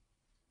here?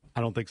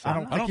 I don't think so. I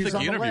don't think he he's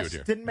on the interviewed list.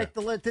 here. Didn't make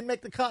the list. Didn't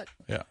make the cut.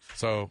 Yeah.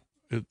 So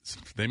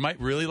they might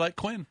really like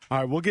Quinn. All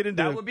right, we'll get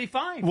into That would be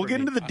fine. We'll for get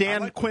me. into the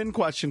Dan Quinn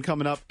question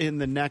coming up in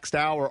the next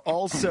hour.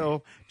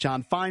 Also,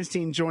 John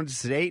Feinstein joins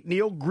us at 8.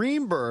 Neil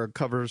Greenberg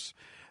covers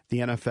the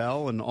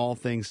NFL and all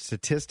things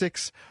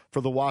statistics for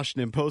the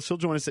Washington Post. He'll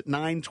join us at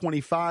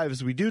 9:25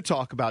 as we do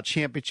talk about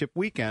championship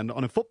weekend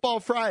on a Football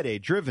Friday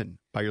driven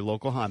by your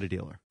local Honda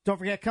dealer. Don't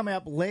forget, coming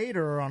up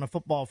later on a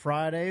Football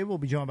Friday, we'll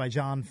be joined by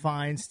John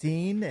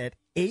Feinstein at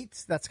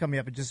 8. That's coming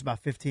up in just about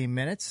 15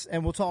 minutes.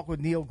 And we'll talk with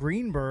Neil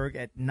Greenberg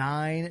at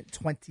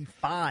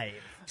 9:25.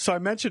 So I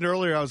mentioned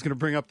earlier I was going to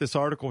bring up this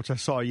article, which I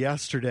saw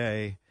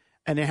yesterday,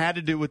 and it had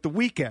to do with the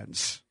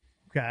weekends.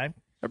 Okay.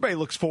 Everybody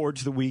looks forward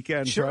to the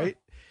weekends, Sure. right?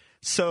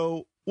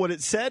 So what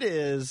it said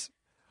is,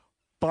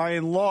 by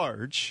and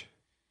large,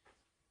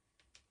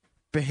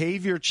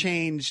 behavior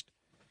changed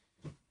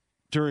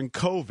during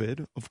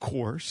COVID, of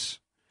course,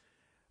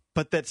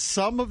 but that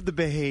some of the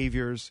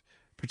behaviors,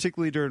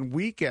 particularly during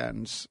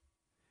weekends,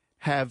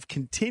 have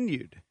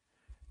continued.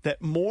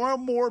 That more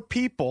and more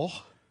people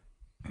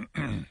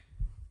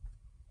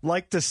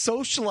like to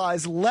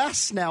socialize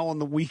less now on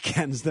the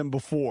weekends than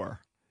before,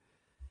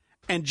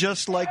 and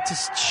just like to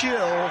chill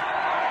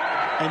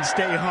and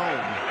stay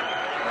home.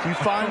 Do you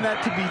find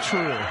that to be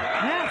true?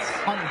 Yes,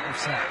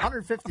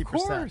 100%,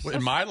 150%.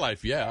 In my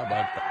life, yeah.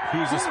 But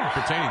who's this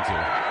pertaining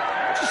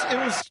to?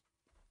 It was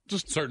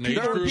just certain age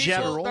There are groups.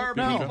 people, or- there are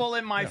No. people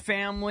in my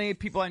family,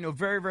 people I know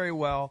very, very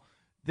well,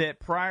 that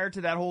prior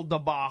to that whole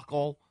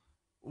debacle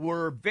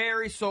were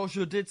very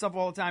social, did stuff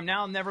all the time.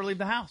 Now never leave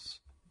the house.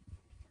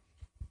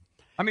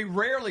 I mean,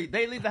 rarely.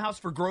 They leave the house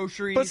for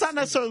groceries. But it's not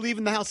necessarily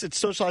leaving the house. It's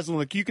socializing.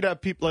 Like, you could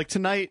have people, like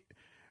tonight,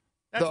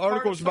 That's the part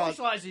article of was about,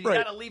 socializing. You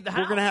gotta leave the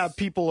we're going to house. have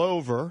people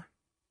over.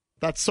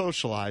 That's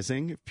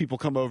socializing. If people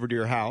come over to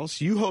your house,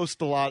 you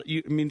host a lot.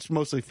 I mean, it's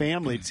mostly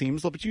family, it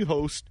seems, but you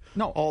host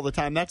all the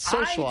time. That's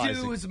socializing.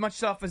 I do as much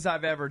stuff as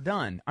I've ever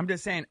done. I'm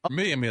just saying. For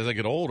me, I mean, as I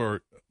get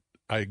older,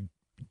 I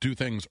do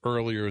things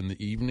earlier in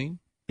the evening.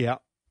 Yeah.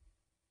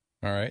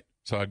 All right.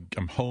 So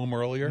I'm home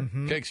earlier.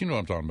 Cakes, you know what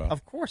I'm talking about.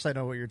 Of course I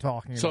know what you're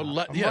talking So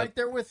about. I'm right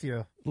there with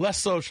you. Less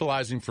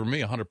socializing for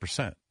me,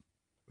 100%. It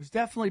was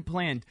definitely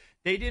planned.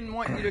 They didn't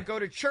want you to go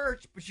to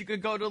church, but you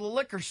could go to the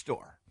liquor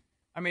store.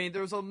 I mean,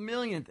 there was a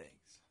million things.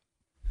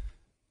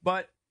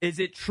 But is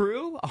it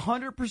true?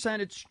 100%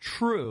 it's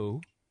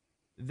true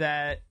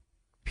that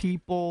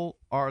people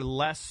are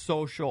less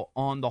social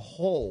on the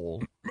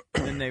whole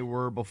than they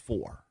were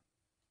before.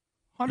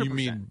 100%. You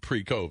mean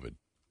pre-COVID?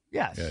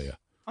 Yes. Yeah.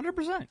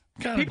 100%.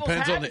 Kind of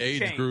depends on the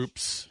age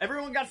groups.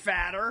 Everyone got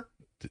fatter.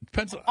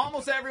 Depends.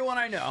 Almost everyone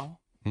I know.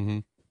 Mm-hmm.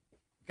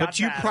 But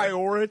you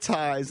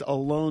prioritize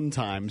alone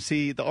time.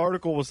 See, the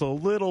article was a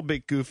little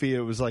bit goofy.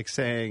 It was like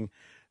saying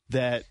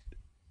that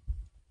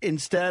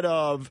instead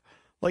of,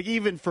 like,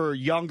 even for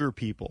younger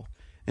people,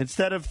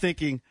 instead of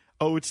thinking,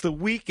 oh, it's the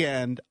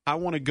weekend, I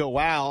want to go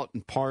out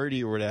and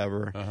party or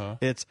whatever,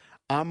 it's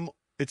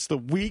the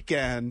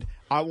weekend,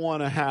 I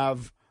want to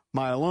have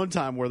my alone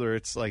time, whether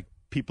it's like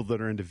people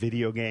that are into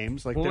video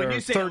games, like there are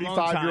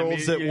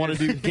 35-year-olds that want to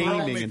do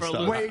gaming and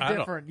stuff. Way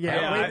different.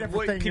 Way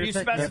different thing Can you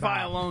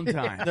specify alone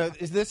time? No,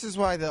 this is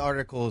why the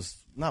article is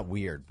not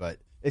weird, but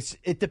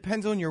it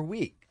depends on your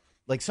week.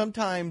 Like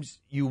sometimes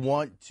you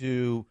want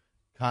to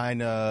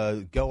kind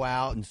of go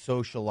out and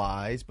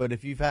socialize, but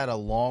if you've had a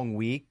long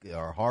week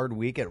or a hard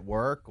week at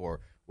work or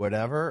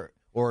whatever,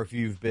 or if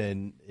you've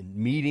been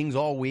in meetings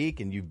all week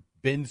and you've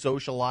been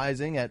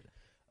socializing at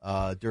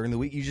during the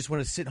week, you just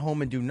want to sit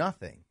home and do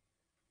nothing.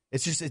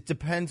 It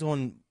depends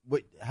on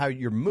how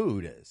your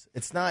mood is.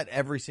 It's not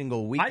every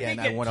single weekend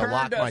I want to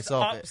lock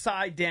myself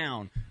upside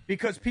down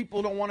because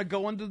people don't want to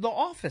go into the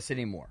office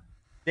anymore.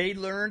 They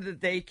learned that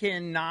they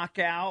can knock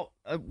out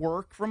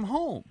work from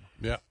home.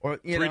 Yeah, or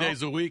 3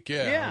 days a week.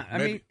 Yeah, I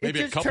mean, maybe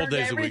it a just couple turned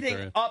days a week.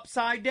 Everything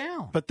upside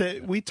down. But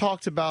we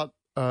talked about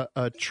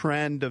a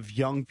trend of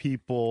young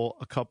people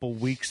a couple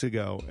weeks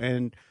ago,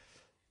 and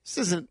this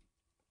isn't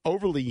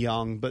overly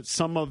young, but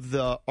some of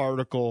the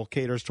article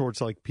caters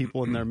towards like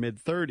people in their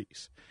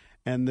mid-30s.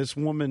 And this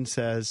woman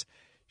says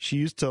she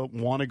used to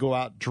want to go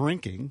out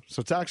drinking, so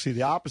it's actually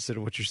the opposite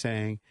of what you're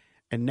saying,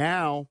 and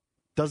now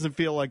doesn't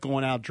feel like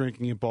going out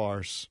drinking at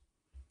bars.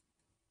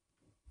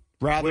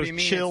 Rather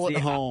chill at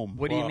home.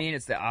 What do you mean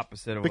it's the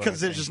opposite of because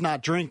they're just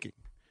not drinking.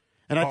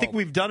 And I think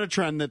we've done a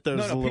trend that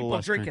there's a little people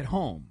less drink drinking. at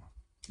home.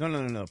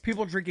 No.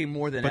 People drinking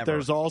more than ever. But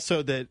there's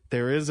also that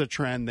there is a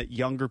trend that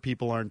younger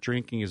people aren't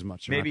drinking as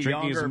much. They're Maybe not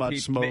drinking as younger much,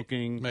 people-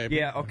 smoking. Maybe.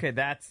 Yeah, okay,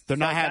 They're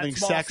not having that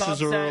small sex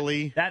as subset-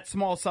 early. That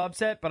small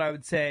subset, but I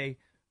would say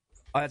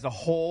as a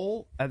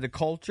whole, as a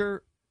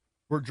culture,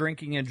 we're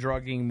drinking and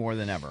drugging more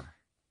than ever.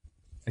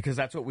 Because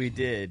that's what we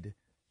did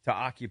to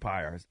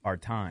occupy our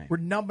time. We're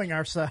numbing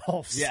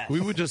ourselves. Yes.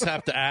 We would just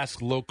have to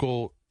ask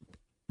local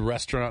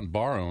restaurant and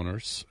bar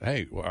owners,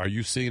 hey, are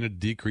you seeing a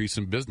decrease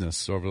in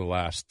business over the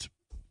last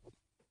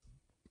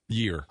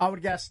year? I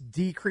would guess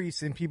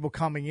decrease in people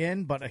coming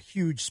in, but a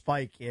huge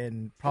spike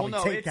in probably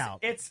takeout.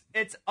 It's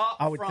up.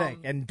 I would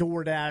think, and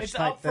DoorDash It's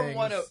type up from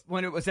things.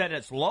 when it was at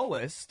its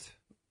lowest.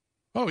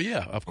 Oh,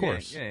 yeah, of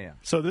course. Yeah.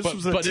 So this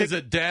was a but is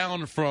it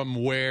down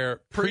from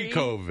where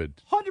pre-COVID?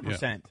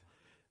 100%.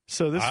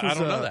 So this was I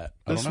don't know that.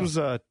 This was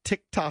a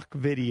TikTok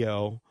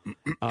video,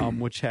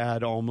 which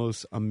had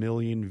almost 1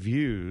 million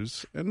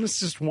views, and this is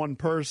just one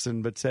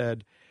person, but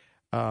said,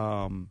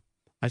 "I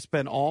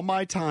spend all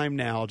my time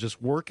now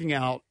just working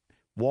out,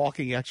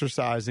 walking,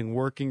 exercising,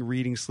 working,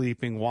 reading,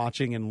 sleeping,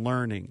 watching, and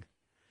learning.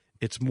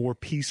 It's more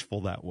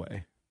peaceful that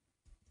way."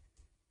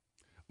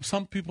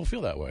 Some people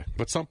feel that way,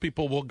 but some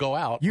people will go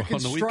out You on can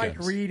the strike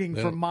weekends. reading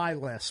from my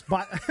list,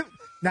 but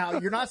now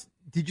you're not.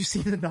 Did you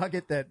see the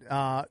nugget that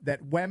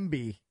that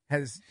Wemby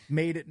has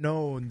made it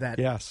known that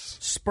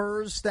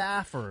Spurs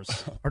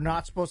staffers are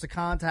not supposed to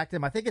contact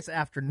him? I think it's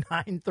after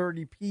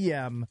 9:30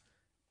 p.m.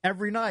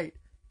 every night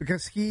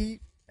because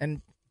he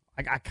and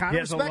I kind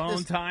of has respect alone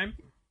this. time.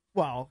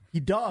 Well, he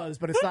does,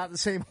 but it's not the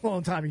same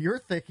alone time you're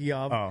thinking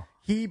of. Oh.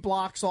 He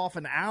blocks off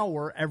an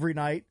hour every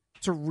night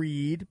to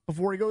read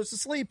before he goes to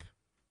sleep.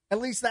 At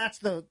least that's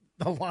the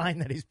line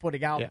that he's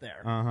putting out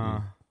there. Uh-huh.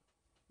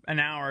 An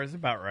hour is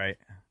about right.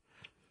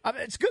 I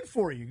mean, it's good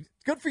for you.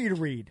 It's good for you to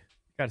read.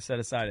 Got to set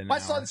aside an My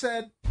hour. son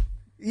said,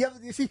 he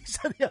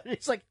said the other day,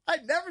 he's like, I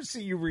never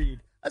see you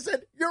read. I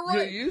said, you're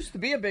right. You used to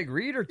be a big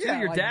reader, too. Yeah,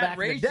 Your like dad back in the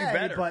raised day, you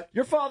better. but-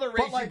 Your father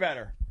raised like, you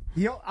better.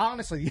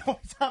 Honestly, the only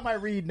time I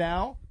read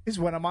now is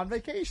when I'm on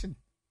vacation.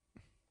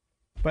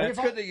 But Like, it's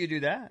if good I- that you do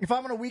that. If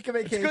I'm on a week of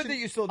vacation, It's good that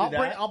you still do I'll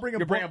that. Bring a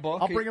You book. bring a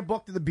book. I'll bring a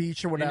book to the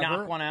beach or You whatever.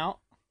 knock one out.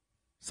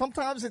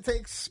 Sometimes it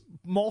takes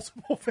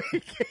multiple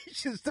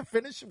vacations to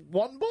finish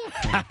one book,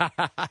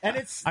 and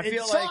it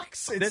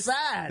sucks. It's this,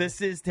 sad. This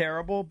is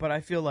terrible, but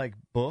I feel like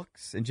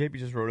books, and JP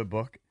just wrote a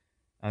book.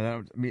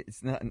 I mean,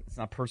 it's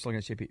not personal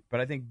against JP, but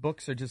I think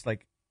books are just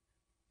like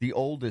the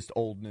oldest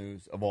old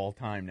news of all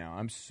time now.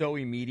 I'm so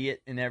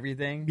immediate in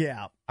everything.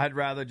 Yeah. I'd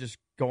rather just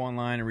go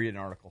online and read an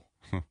article.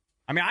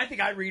 I mean, I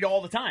think I read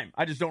all the time.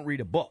 I just don't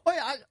read a book. Oh,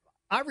 yeah,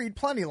 I read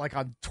plenty, like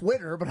on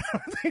Twitter, but I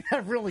don't think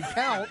that really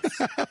counts.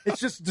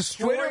 It's just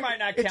destroying. Twitter might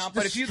not count,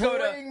 but if you go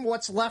to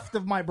what's left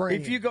of my brain,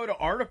 if you go to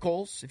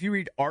articles, if you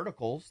read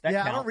articles, that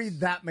counts. I don't read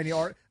that many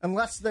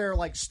unless they're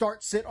like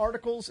start-sit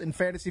articles in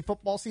fantasy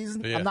football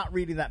season. Yeah. I'm not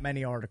reading that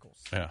many articles.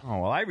 Yeah. Oh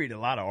well, I read a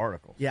lot of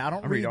articles. Yeah, I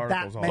don't read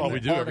articles that all many. the Well, we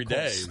time. do every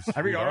day.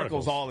 I read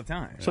articles all the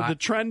time. So the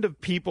trend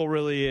of people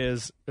really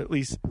is, at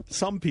least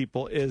some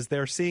people, is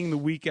they're seeing the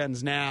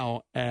weekends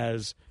now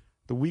as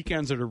the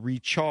weekends are to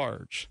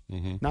recharge,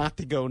 not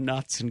to go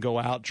nuts and go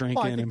out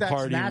drinking think and that's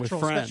partying natural, with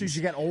friends. especially as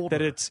you get older.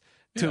 That it's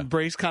to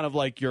embrace kind of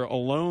like your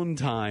alone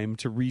time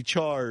to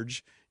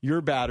recharge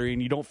your battery,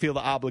 and you don't feel the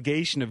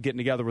obligation of getting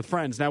together with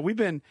friends. Now, we've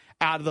been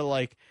out of the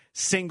like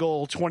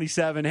single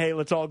 27, hey,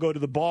 let's all go to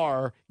the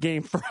bar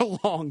game for a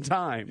long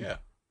time. Yeah.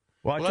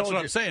 Well, that's what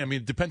I'm saying. I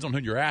mean, it depends on who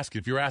you're asking.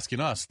 If you're asking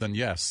us, then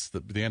yes.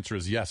 The answer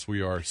is yes,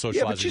 we are socializing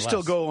Yeah, but you still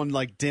less. go on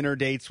like dinner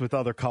dates with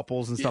other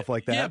couples and stuff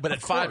like that. Yeah, but Of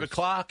at 5 course.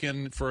 o'clock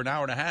and for an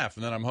hour and a half,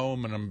 and then I'm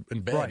home and I'm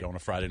in bed on a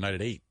Friday night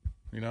at 8.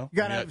 You know? You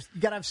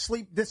gotta have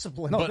sleep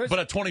discipline. But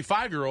a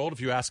 25-year-old, if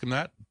you ask them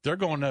that, they're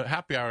going to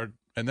happy hour,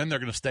 and then they're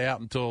going to stay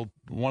out until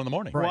 1 in the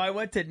morning. Well, I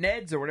went to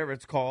Ned's or whatever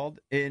it's called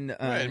in. Right,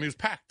 I mean, it was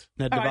packed.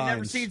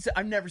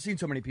 I've never seen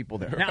so many people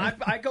there. Now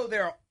I go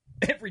there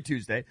every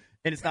Tuesday,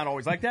 and it's not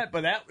always like that,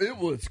 but it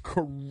was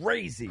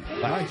crazy.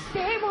 Nice.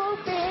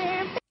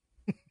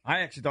 I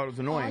actually thought it was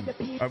annoying.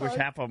 I wish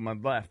half of them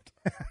had left.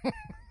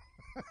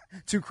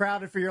 Too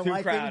crowded for your Too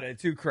liking?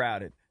 Too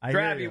crowded. I hear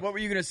Gravy, you. what were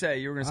you going to say?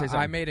 You were going to say something.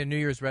 I made a New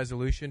Year's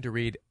resolution to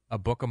read a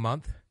book a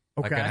month,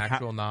 like an Okay.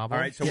 actual novel.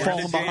 All right, so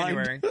we're in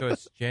January. So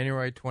it's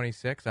January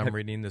 26th. I'm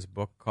reading this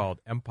book called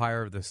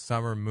Empire of the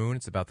Summer Moon.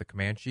 It's about the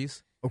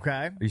Comanches. Okay.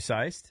 Are you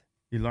sized?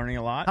 You learning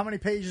a lot? How many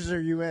pages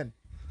are you in?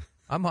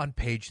 I'm on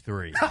page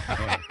 3.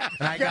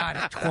 And I got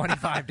it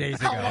 25 days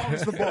ago. How long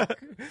is the book?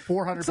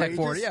 400 It's like pages?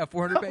 40, yeah,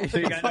 400 pages. So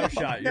you got no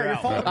shot. You're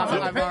out.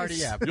 I'm already,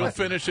 yeah. You'll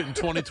finish it in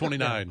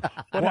 2029. What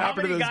How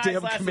happened to many those guys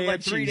damn lasted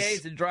like 3 Comanches?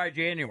 days in dry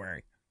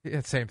January?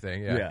 Yeah, same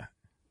thing, yeah.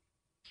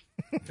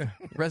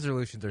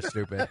 Resolutions are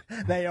stupid.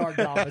 They are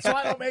dumb. So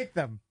I don't make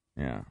them.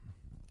 Yeah.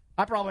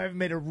 I probably haven't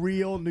made a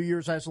real New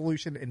Year's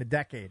resolution in a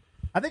decade.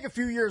 I think a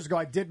few years ago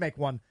I did make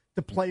one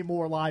to play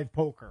more live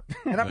poker.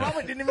 And I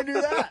probably didn't even do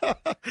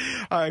that.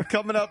 All right,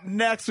 coming up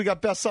next, we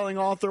got best-selling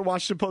author,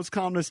 Washington Post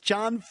columnist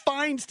John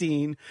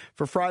Feinstein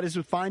for Fridays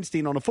with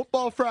Feinstein on a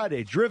Football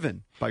Friday,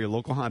 driven by your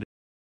local Honda.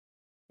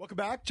 Welcome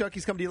back.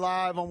 Chucky's coming to you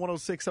live on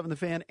 106.7 The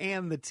Fan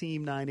and the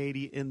Team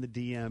 980 in the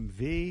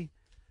DMV.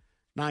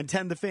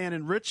 910 The Fan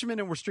in Richmond,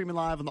 and we're streaming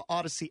live on the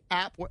Odyssey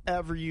app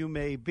wherever you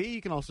may be.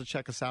 You can also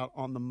check us out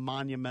on the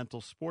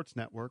Monumental Sports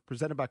Network,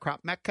 presented by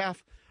Crop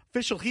Metcalf,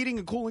 official heating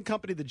and cooling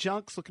company, The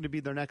Junks, looking to be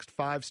their next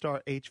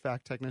 5-star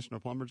HVAC technician or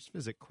plumber. Just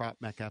visit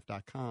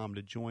cropmetcalf.com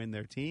to join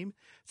their team.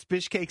 It's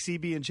Bishcake,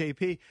 CB, and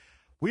JP.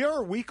 We are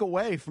a week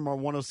away from our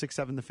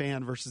 106.7 The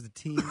Fan versus the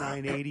Team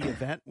 980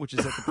 event, which is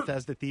at the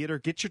Bethesda Theater.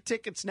 Get your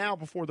tickets now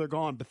before they're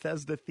gone,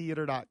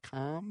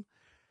 BethesdaTheater.com.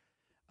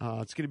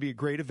 It's going to be a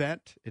great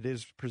event. It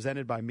is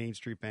presented by Main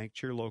Street Bank,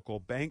 cheer local,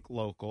 bank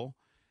local.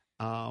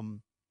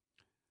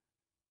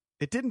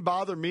 It didn't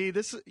bother me.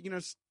 This,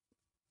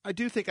 I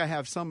do think I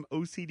have some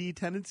OCD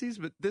tendencies,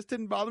 but this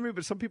didn't bother me.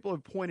 But some people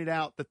have pointed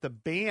out that the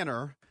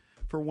banner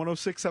for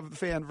 106.7 The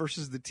Fan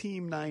versus the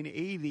Team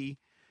 980,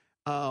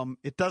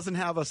 it doesn't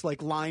have us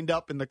like lined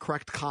up in the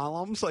correct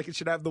columns. Like it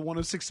should have the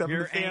 106.7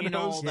 You're The Fan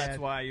anal, host. that's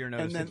why you're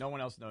noticing. then- No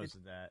one else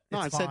notices that. No,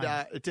 I It's said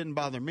fine. it didn't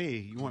bother me.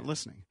 You weren't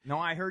listening. No,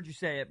 I heard you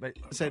say it, but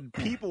I said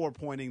people were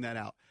pointing that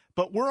out.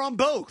 But we're on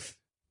both,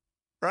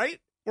 right?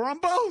 We're on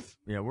both.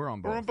 yeah, we're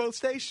on both. We're on both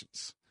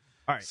stations.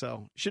 All right.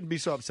 So shouldn't be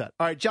so upset.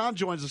 All right, John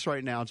joins us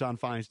right now. John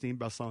Feinstein,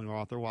 best-selling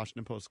author,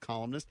 Washington Post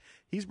columnist.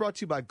 He's brought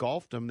to you by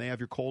Golfdom. They have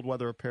your cold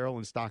weather apparel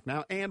in stock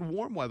now and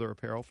warm weather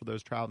apparel for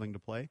those traveling to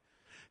play.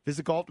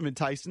 Visit Golfdom in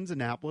Tysons,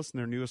 Annapolis, and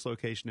their newest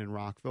location in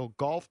Rockville.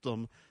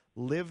 Golfdom,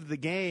 live the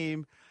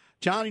game.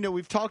 John,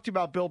 we've talked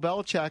about Bill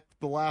Belichick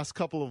the last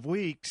couple of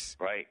weeks.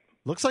 Right.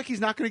 Looks like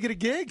he's not going to get a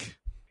gig.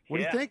 What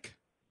do you think?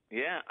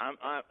 Yeah,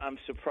 I'm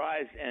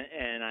surprised,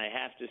 and I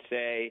have to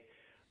say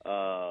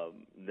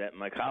that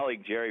my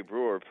colleague Jerry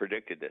Brewer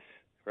predicted this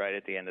right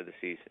at the end of the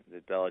season,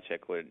 that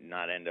Belichick would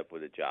not end up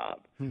with a job.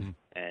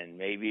 And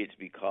maybe it's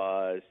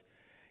because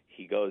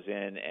he goes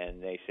in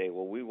and they say,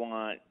 well, we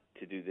want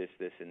to do this,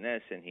 this, and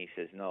this, and he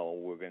says, no,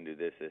 we're going to do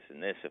this, this,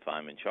 and this if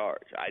I'm in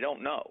charge. I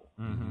don't know.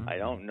 I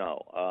don't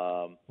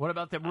know. What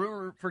about the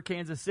rumor for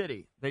Kansas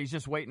City that he's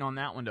just waiting on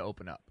that one to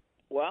open up?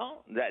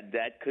 Well,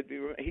 that could be.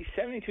 He's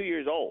 72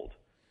 years old.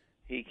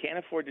 He can't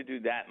afford to do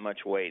that much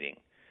waiting.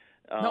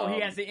 No, he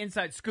has the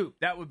inside scoop.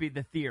 That would be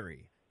the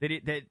theory.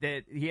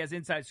 That he has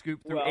inside scoop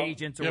through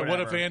agents or whatever.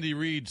 What if Andy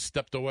Reid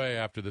stepped away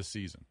after this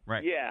season?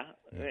 Right. Yeah,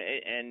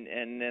 and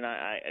then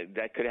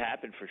that could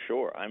happen for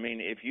sure. I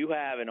mean, if you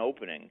have an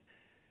opening,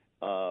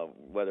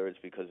 whether it's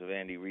because of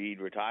Andy Reid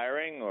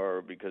retiring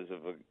or because of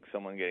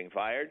someone getting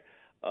fired,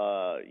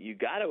 you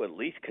got to at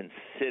least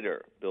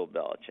consider Bill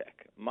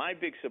Belichick. My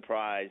big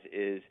surprise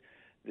is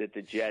that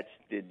the Jets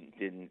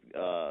didn't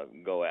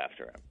go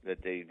after him,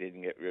 that they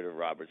didn't get rid of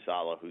Robert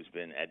Saleh, who's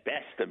been at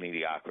best a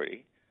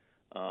mediocrity,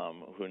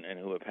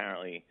 who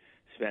apparently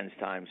spends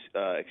time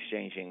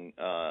exchanging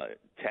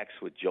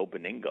texts with Joe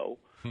Beningo,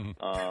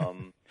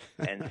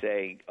 and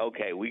say,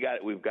 okay, we've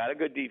got a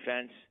good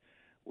defense,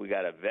 we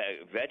got a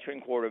veteran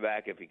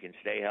quarterback. If he can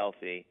stay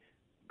healthy,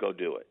 go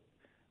do it.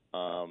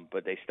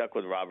 But they stuck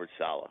with Robert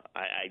Saleh.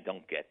 I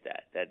don't get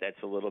that.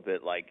 That's a little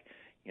bit like,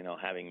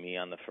 having me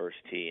on the first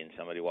tee and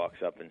somebody walks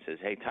up and says,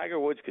 hey, Tiger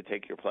Woods could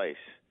take your place.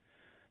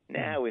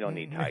 Nah, we don't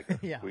need Tiger.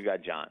 Yeah. We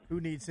got John. Who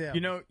needs him?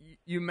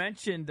 You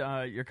mentioned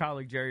your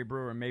colleague Jerry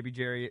Brewer, and maybe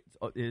Jerry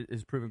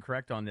is proven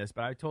correct on this,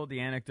 but I told the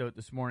anecdote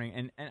this morning,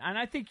 and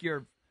I think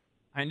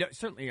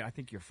I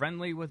think you're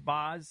friendly with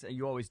Boz.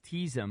 You always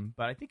tease him,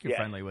 but I think you're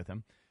friendly with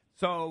him.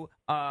 So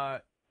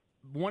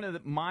one of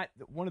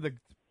the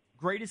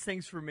greatest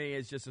things for me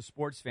as just a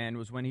sports fan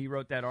was when he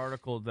wrote that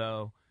article,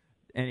 though,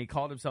 and he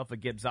called himself a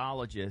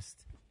Gibbsologist.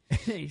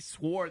 He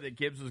swore that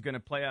Gibbs was going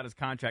to play out his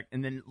contract,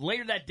 and then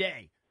later that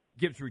day,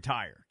 Gibbs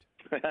retired.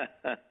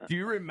 Do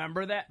you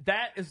remember that?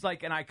 That is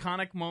like an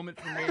iconic moment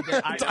for me.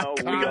 That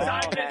because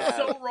I've been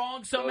so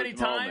wrong so many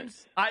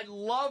times. I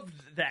loved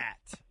that.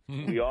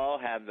 We all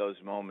have those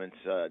moments.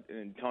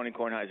 And Tony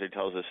Kornheiser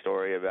tells a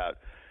story about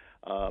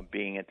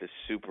being at the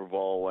Super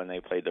Bowl when they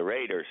played the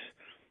Raiders,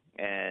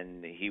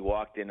 and he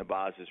walked into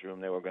Boz's room.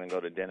 They were going to go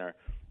to dinner,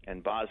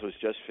 and Boz was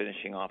just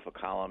finishing off a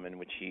column in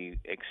which he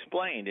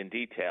explained in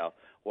detail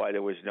why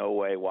there was no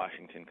way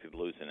Washington could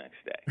lose the next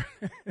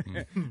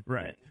day.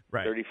 Right.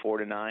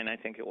 34-9, I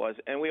think it was.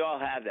 And we all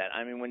have that.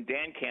 I mean, when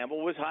Dan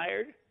Campbell was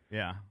hired,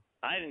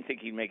 I didn't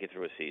think he'd make it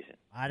through a season.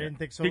 I didn't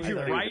think so Did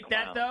either. you write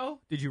that, though?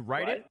 Did you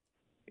write it?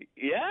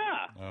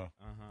 Yeah.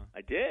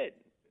 I did.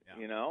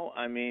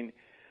 I mean,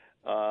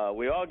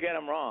 we all get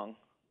them wrong.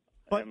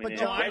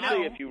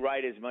 Especially if you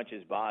write as much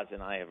as Boz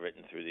and I have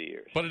written through the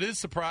years. But it is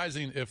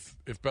surprising if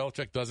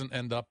Belichick doesn't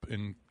end up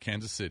in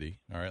Kansas City.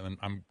 All right,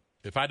 and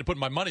if I had to put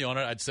my money on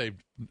it, I'd say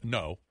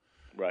no.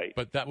 Right.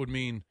 But that would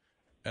mean,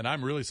 and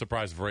I'm really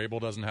surprised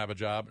Vrabel doesn't have a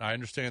job. I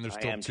understand there's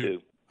still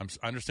two.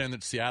 I understand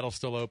that Seattle's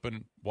still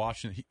open.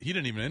 Washington, he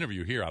didn't even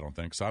interview here, I don't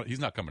think. So he's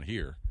not coming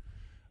here.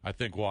 I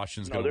think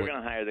Washington's going to they're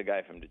going to hire the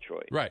guy from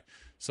Detroit. Right.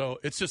 So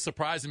it's just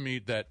surprising me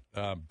that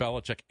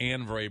Belichick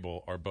and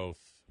Vrabel are both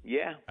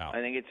out.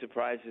 I think it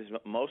surprises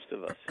most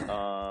of us.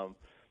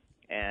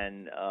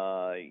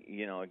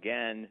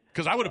 Again,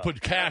 because I would have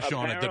put cash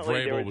on it that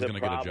Vrabel was going to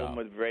get a job. There was a problem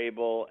with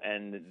Vrabel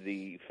and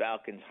the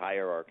Falcons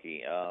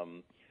hierarchy.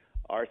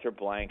 Arthur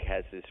Blank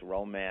has this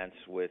romance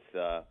with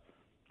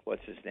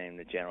what's his name,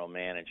 the general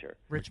manager,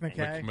 Rich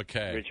McKay.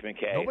 Rich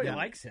McKay. Nobody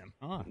likes him.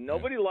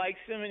 Nobody likes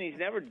him, and he's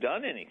never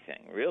done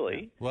anything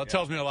really. Well, it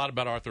tells me a lot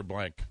about Arthur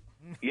Blank.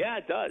 Yeah,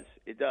 it does.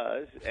 It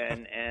does,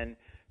 and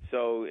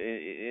so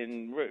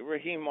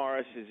Raheem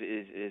Morris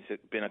is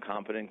been a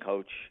competent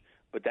coach.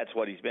 But that's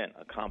what he's been,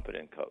 a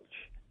competent coach.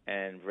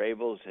 And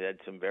Vrabel's had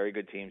some very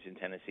good teams in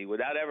Tennessee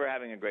without ever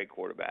having a great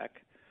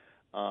quarterback.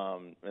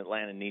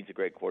 Atlanta needs a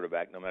great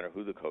quarterback no matter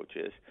who the coach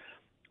is.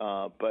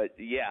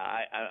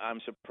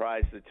 I'm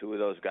surprised the two of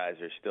those guys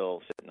are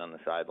still sitting on the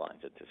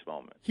sidelines at this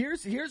moment.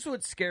 Here's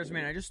what scares me,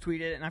 and I just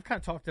tweeted it, and I've kind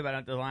of talked about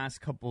it the last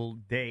couple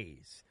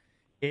days,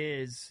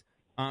 is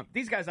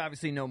these guys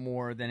obviously know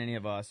more than any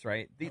of us,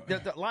 right?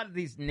 A lot of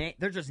these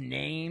they're just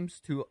names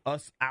to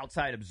us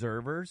outside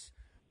observers.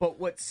 But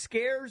what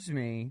scares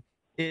me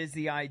is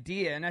the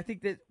idea, and I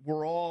think that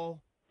we're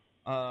all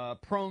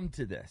prone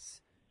to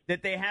this,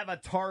 that they have a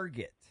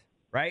target,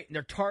 right? And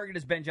their target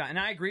is Ben Johnson.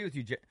 And I agree with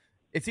you.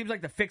 It seems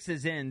like the fix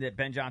is in that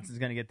Ben Johnson's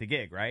going to get the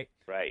gig, right?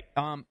 Right.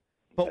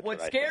 But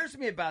what scares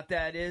me about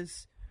that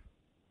is,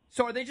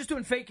 so are they just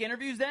doing fake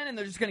interviews then, and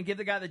they're just going to give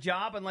the guy the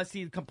job unless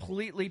he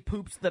completely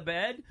poops the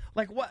bed?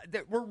 Like what?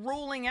 We're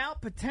ruling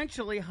out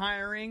potentially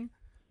hiring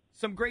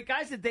some great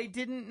guys that they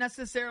didn't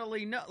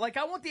necessarily know. Like,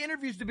 I want the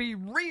interviews to be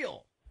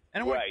real.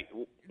 And right.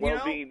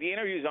 Well, the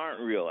interviews aren't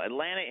real.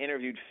 Atlanta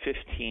interviewed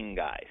 15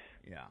 guys.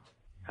 Yeah.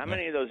 How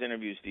many of those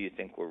interviews do you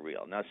think were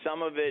real? Now,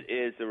 some of it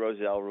is the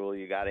Rozelle rule.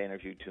 You got to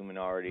interview two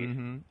minorities.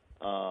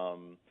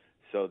 Mm-hmm.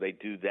 So they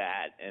do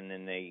that, and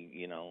then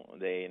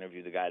they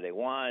interview the guy they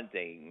want.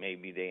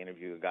 Maybe they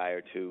interview a guy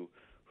or two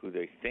who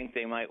they think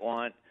they might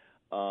want.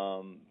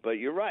 But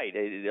you're right.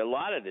 A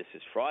lot of this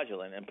is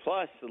fraudulent. And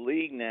plus, the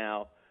league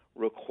now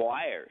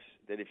requires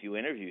that if you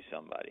interview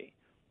somebody,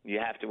 you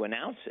have to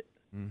announce it.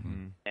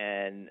 Mm-hmm.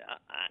 And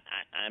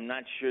I'm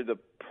not sure the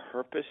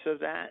purpose of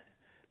that.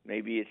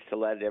 Maybe it's to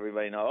let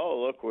everybody know,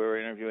 oh, look, we're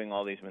interviewing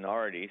all these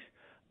minorities.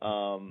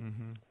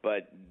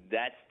 But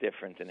that's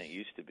different than it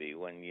used to be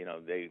when,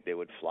 they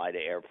would fly to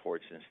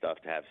airports and stuff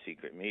to have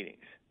secret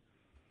meetings.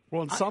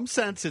 Well, in some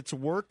sense, it's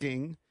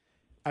working.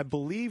 I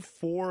believe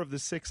 4 of the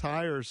 6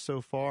 hires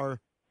so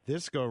far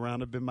this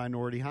go-around have been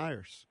minority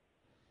hires.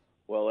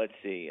 Well, let's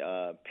see.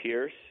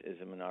 Pierce is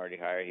a minority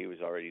hire. He was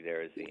already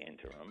there as the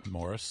interim.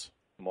 Morris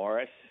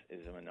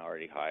is a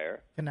minority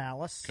hire.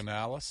 Canales,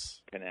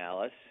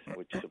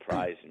 which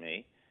surprised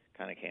me.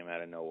 Kind of came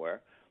out of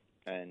nowhere.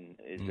 And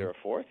is there a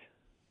fourth?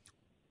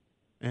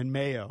 And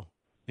Mayo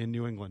in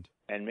New England.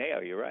 And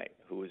Mayo, you're right.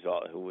 Who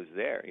was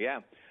there? Yeah.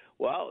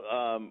 Well,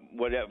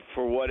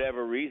 for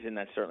whatever reason,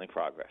 that's certainly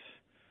progress.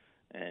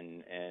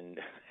 And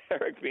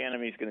Eric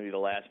Bieniemy is going to be the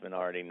last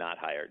minority not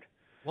hired.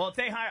 Well, if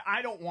they hire,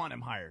 I don't want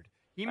him hired.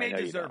 He may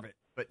deserve it,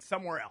 but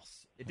somewhere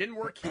else. It didn't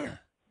work here.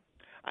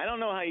 I don't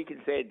know how you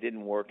can say it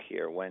didn't work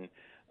here when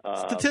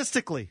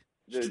Statistically.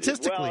 Well,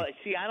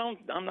 see,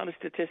 I'm not a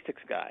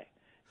statistics guy,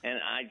 and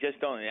I just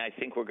don't. I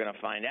think we're going to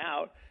find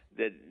out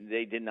that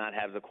they did not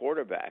have the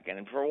quarterback,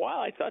 and for a while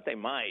I thought they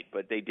might,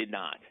 but they did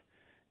not.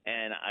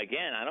 And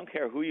again, I don't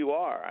care who you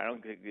are. I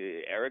don't.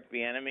 Eric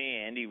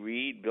Bieniemy, Andy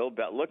Reid,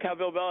 look how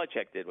Bill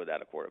Belichick did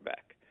without a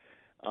quarterback.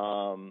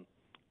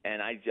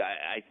 And I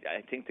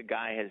think the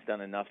guy has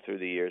done enough through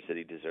the years that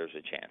he deserves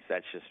a chance.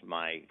 That's just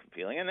my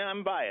feeling, and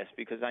I'm biased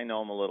because I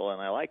know him a little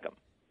and I like him.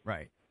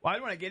 Right. Well, I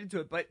don't want to get into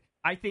it, but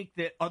I think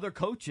that other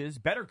coaches,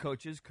 better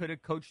coaches, could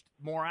have coached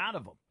more out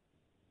of him.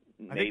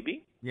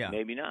 Maybe. Yeah.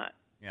 Maybe not.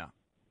 Yeah.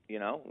 You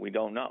know, we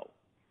don't know.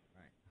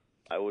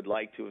 Right. I would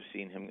like to have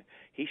seen him.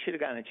 He should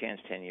have gotten a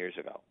chance 10 years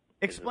ago.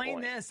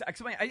 Explain this.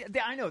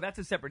 I know that's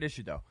a separate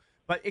issue, though.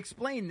 But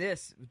explain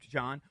this,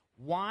 John.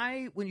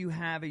 Why, when you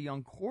have a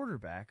young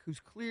quarterback who's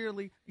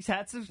clearly he's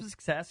had some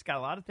success, got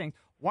a lot of things,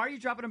 why are you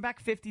dropping him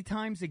back 50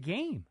 times a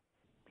game?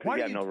 Why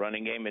you have no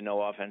running game and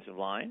no offensive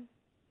line?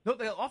 No,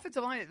 the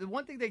offensive line, the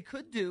one thing they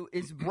could do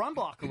is run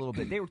block a little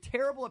bit. They were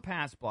terrible at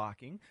pass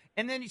blocking.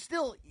 And then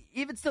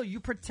you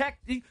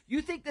protect.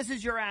 You think this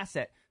is your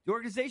asset. The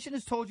organization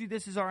has told you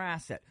this is our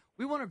asset.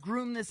 We want to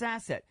groom this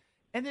asset.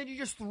 And then you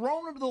just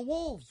throw him to the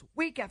wolves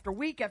week after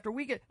week after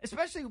week,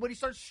 especially when he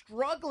starts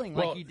struggling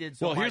like he did.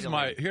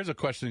 Here's a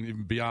question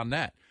even beyond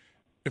that.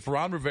 If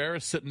Ron Rivera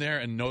is sitting there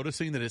and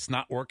noticing that it's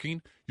not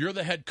working, you're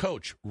the head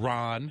coach,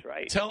 Ron. That's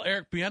right. Tell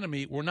Eric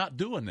Bieniemy we're not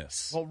doing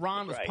this. Well,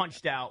 Ron was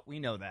punched out. We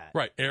know that.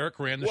 Right. Eric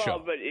ran the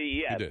show.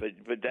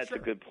 But that's a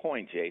good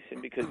point,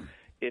 Jason, because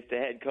if the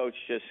head coach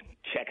just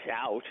checks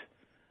out,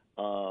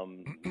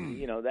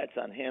 that's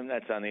on him,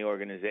 that's on the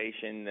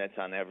organization, that's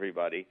on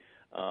everybody.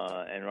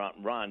 And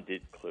Ron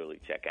did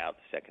clearly check out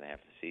the second half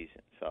of the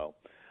season. So,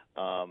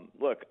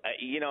 look,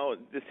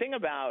 the thing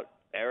about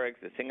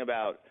Eric, the thing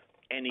about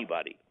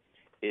anybody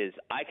is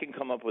I can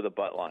come up with a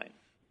butt line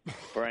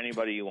for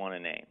anybody you want to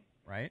name.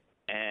 Right.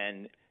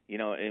 And,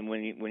 and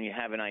when you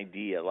have an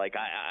idea, like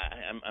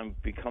I'm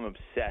become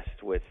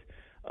obsessed with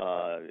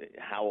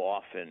how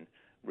often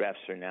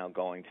refs are now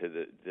going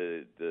to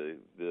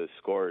the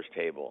scorer's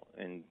table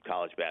in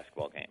college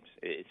basketball games.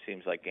 It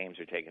seems like games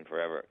are taking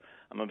forever.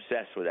 I'm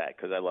obsessed with that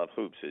because I love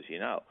hoops, as you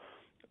know.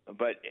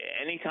 But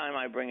anytime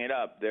I bring it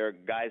up,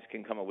 guys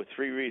can come up with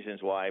 3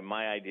 reasons why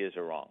my ideas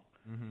are wrong.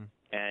 Mm-hmm.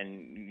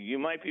 And you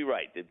might be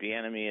right that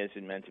Bieniemy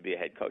isn't meant to be a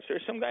head coach.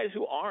 There's some guys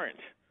who aren't.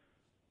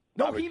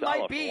 No, Robert he Saleh,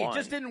 might be. It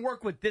just didn't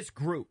work with this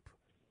group.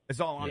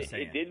 Is all I'm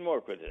saying. It didn't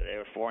work with it. They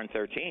were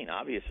 4-13.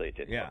 Obviously, it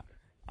didn't work.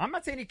 I'm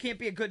not saying he can't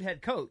be a good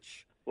head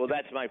coach. Well,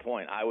 that's my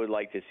point. I would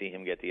like to see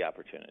him get the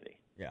opportunity.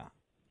 Yeah.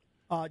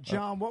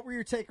 John, what were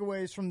your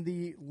takeaways from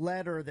the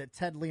letter that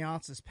Ted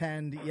Leonsis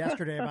penned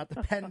yesterday about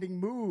the pending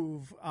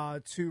move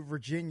to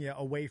Virginia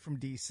away from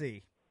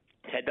D.C.?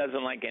 Ted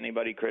doesn't like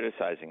anybody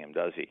criticizing him,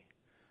 does he?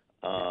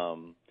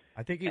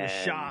 I think he was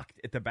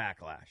shocked at the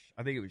backlash.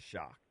 I think he was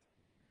shocked.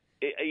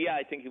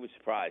 I think he was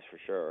surprised for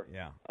sure.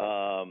 Yeah.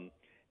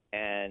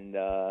 And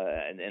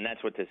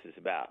that's what this is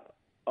about.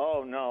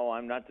 Oh no,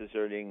 I'm not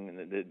deserting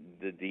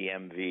the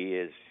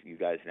DMV, as you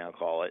guys now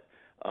call it.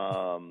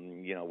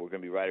 We're going to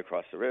be right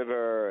across the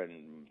river,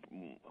 and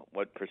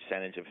what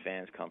percentage of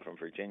fans come from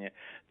Virginia?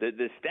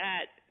 The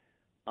stat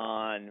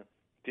on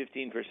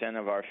 15%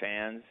 of our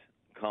fans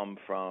come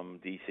from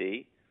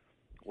D.C.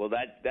 Well,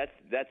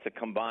 that's a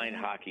combined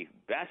hockey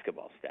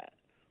basketball stat.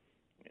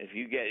 If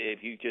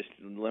you just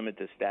limit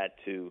the stat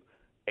to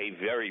a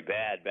very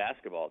bad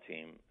basketball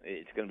team,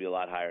 it's going to be a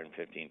lot higher than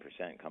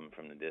 15% coming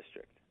from the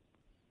district.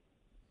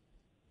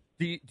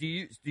 Do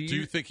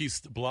you think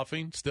he's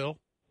bluffing still?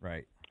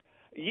 Right.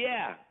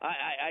 Yeah,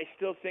 I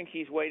still think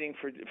he's waiting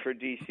for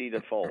D.C.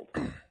 to fold.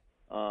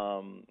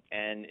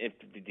 And if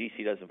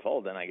D.C. doesn't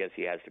fold, then I guess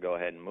he has to go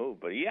ahead and move.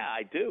 But yeah,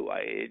 I do.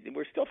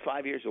 We're still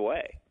 5 years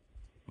away.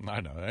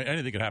 I know.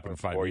 Anything can happen in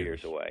 5 years. 4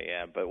 years away,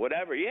 yeah. But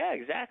whatever. Yeah,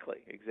 exactly.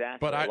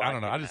 But I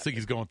don't know. I just think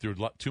he's going through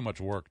too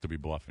much work to be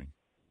bluffing.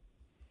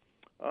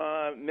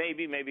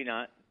 Maybe, maybe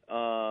not.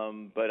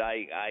 But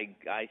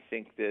I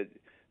think that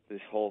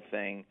this whole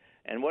thing –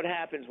 and what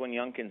happens when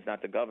Youngkin's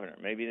not the governor?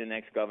 Maybe the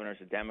next governor's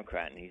a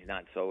Democrat, and he's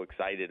not so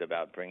excited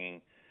about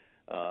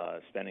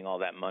spending all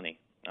that money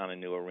on a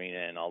new arena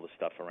and all the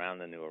stuff around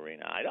the new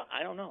arena. I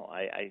don't know.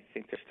 I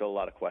think there's still a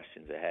lot of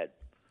questions ahead.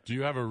 Do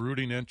you have a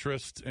rooting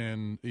interest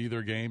in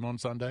either game on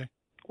Sunday?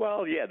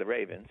 Well, yeah, the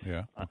Ravens.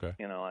 Yeah, okay.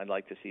 I'd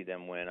like to see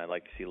them win. I'd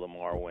like to see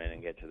Lamar win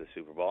and get to the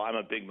Super Bowl. I'm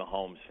a big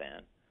Mahomes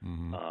fan.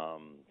 Mm-hmm.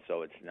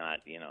 So it's not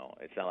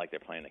like they're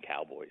playing the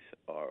Cowboys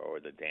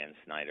or the Dan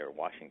Snyder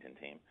Washington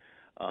team.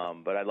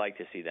 But I'd like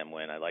to see them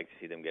win. I'd like to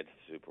see them get to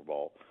the Super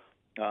Bowl.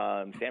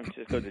 San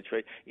Francisco,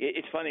 Detroit.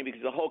 It's funny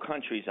because the whole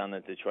country's on the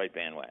Detroit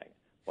bandwagon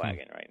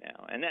right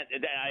now, and that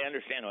I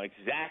understand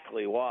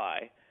exactly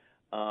why.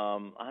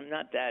 I'm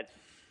not that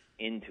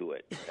into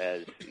it.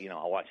 As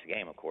I'll watch the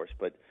game, of course,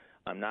 but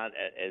I'm not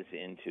as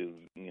into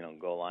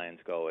go Lions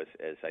go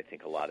as I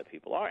think a lot of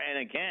people are. And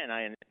again,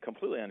 I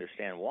completely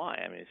understand why.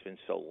 I mean, it's been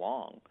so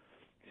long.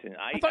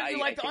 I thought you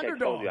liked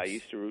underdogs. I told you I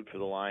used to root for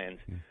the Lions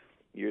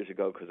years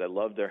ago because I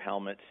loved their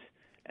helmets,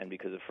 and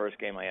because the first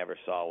game I ever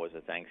saw was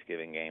a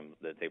Thanksgiving game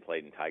that they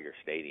played in Tiger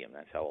Stadium.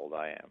 That's how old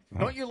I am.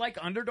 Don't you like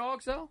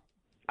underdogs though?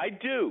 I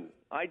do,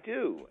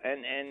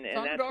 and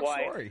that's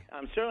why story.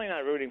 I'm certainly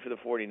not rooting for the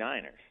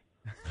 49ers.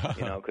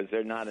 Because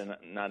they're not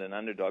an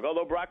underdog.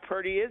 Although Brock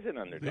Purdy is an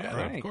underdog, yeah,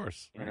 right. Of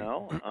course.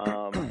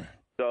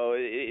 So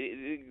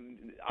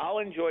I'll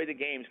enjoy the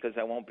games because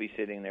I won't be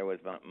sitting there with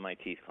my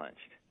teeth clenched.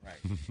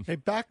 Right. Hey,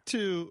 back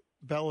to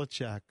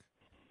Belichick,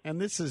 and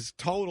this is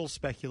total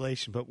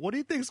speculation, but what do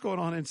you think's going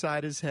on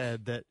inside his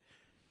head that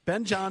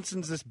Ben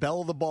Johnson's this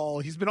belle of the ball?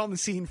 He's been on the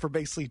scene for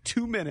basically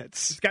 2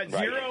 minutes. He's got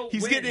zero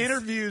He's wins. getting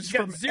interviews He's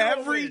got from zero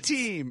every wins.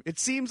 team. It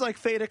seems like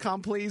fait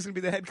accompli. He's going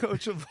to be the head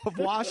coach of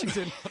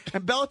Washington.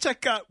 And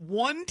Belichick got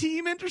one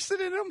team interested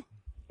in him?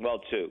 Well,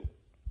 two.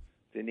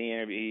 Didn't he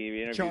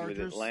interview with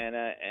Chargers.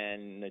 Atlanta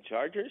and the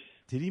Chargers?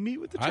 Did he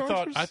meet with the I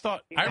Chargers?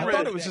 thought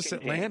it was just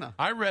Atlanta.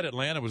 I read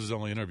Atlanta was his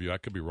only interview. I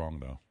could be wrong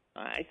though.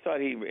 I thought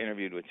he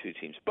interviewed with two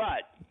teams.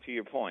 But to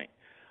your point,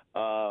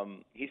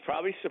 he's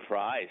probably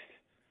surprised.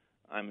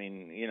 I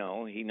mean,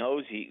 he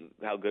knows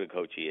how good a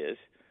coach he is.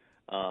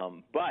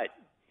 But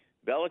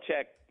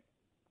Belichick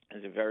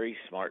is a very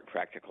smart,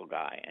 practical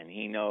guy, and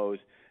he knows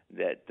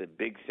that the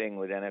big thing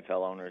with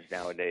NFL owners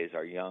nowadays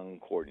are young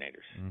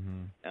coordinators.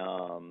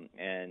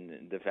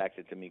 And the fact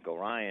that DeMeco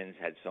Ryans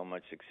had so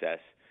much success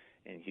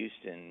in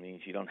Houston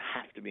means you don't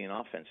have to be an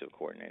offensive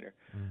coordinator.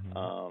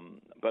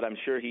 But I'm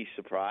sure he's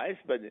surprised.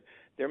 But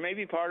there may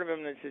be part of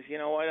him that says, you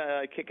know what,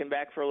 kicking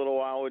back for a little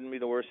while wouldn't be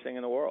the worst thing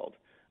in the world.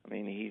 I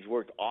mean, he's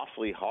worked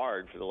awfully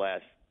hard for the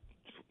last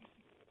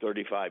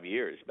 35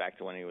 years, back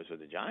to when he was with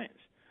the Giants.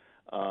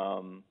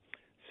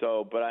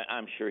 But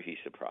I'm sure he's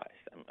surprised.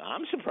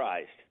 I'm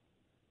surprised,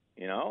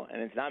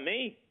 and it's not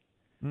me.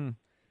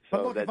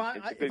 But look, it's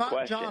a good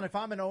question. John, if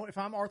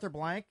I'm Arthur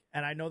Blank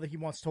and I know that he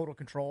wants total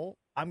control,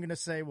 I'm going to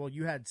say, well,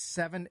 you had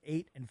 7,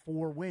 8, and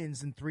 4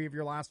 wins in 3 of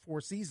your last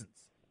 4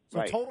 seasons. So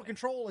Right. total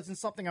control isn't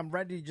something I'm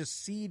ready to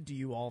just cede to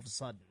you all of a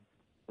sudden.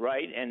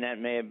 Right, and that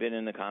may have been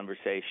in the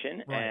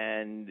conversation. Right.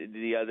 And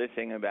the other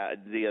thing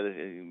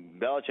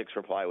Belichick's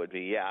reply would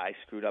be, yeah, I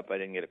screwed up. I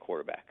didn't get a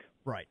quarterback.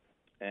 Right.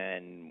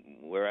 And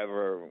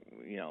whoever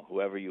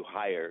you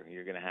hire,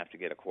 you're going to have to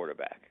get a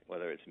quarterback,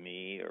 whether it's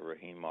me or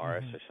Raheem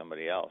Morris or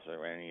somebody else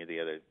or any of the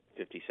other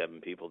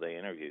 57 people they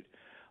interviewed.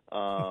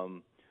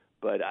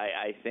 But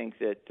I think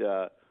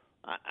that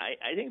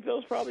I think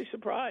Bill's probably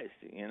surprised.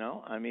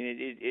 I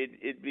mean,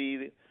 it'd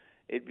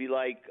be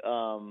like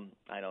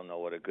I don't know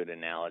what a good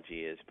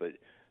analogy is, but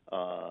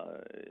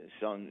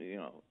some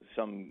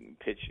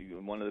pitch.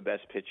 One of the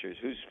best pitchers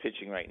who's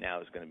pitching right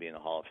now is going to be in the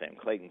Hall of Fame,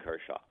 Clayton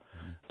Kershaw.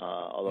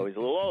 Although he's a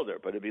little older,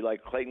 but it'd be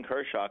like Clayton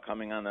Kershaw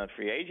coming on the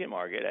free agent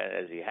market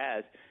as he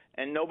has,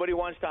 and nobody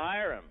wants to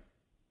hire him.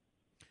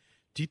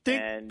 Do you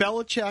think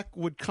Belichick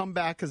would come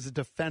back as a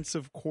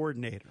defensive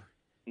coordinator?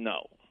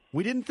 No.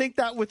 We didn't think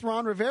that with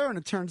Ron Rivera, and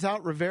it turns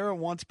out Rivera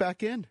wants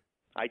back in.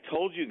 I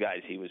told you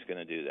guys he was going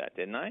to do that,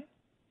 didn't I?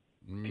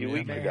 A few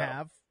weeks may ago.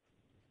 have.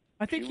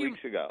 I think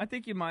weeks ago. I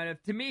think you might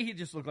have. To me, he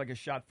just looked like a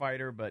shot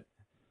fighter, but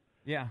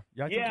yeah,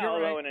 I think Yeah, you're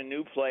although right. in a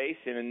new place,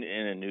 in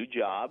a new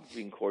job,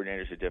 being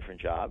coordinator is a different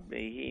job,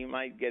 he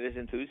might get his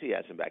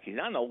enthusiasm back. He's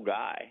not an old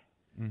guy.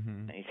 Mm-hmm.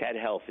 And he's had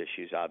health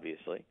issues,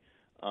 obviously.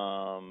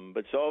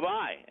 But so have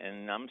I,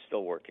 and I'm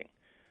still working.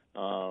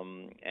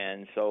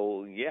 And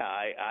so, yeah,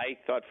 I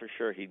thought for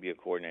sure he'd be a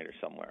coordinator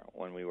somewhere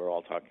when we were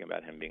all talking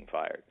about him being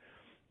fired.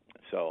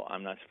 So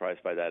I'm not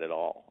surprised by that at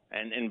all.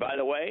 And by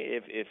the way,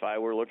 if I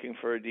were looking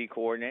for a D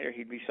coordinator,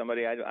 he'd be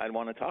somebody I'd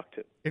want to talk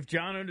to. If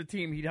John owned a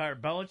team, he'd hire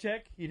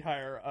Belichick. He'd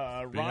hire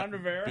Ron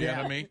Rivera.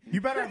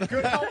 You better have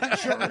good health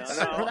insurance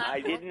No, for that I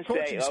didn't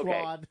coaching say. Okay,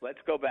 squad. let's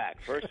go back.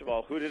 First of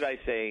all, who did I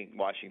say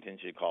Washington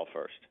should call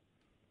first?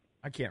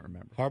 I can't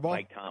remember. Harbaugh?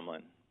 Mike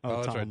Tomlin.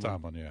 Oh, that's right,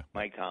 Tomlin. Yeah.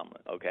 Mike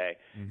Tomlin. Okay,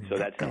 so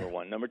that's number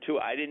one. Number two,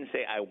 I didn't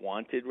say I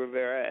wanted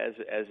Rivera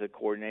as a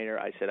coordinator.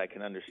 I said I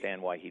can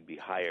understand why he'd be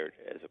hired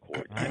as a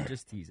coordinator. I'm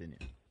just teasing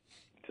you.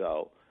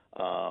 So,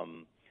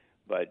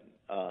 but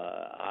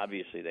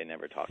obviously they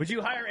never talked. Would you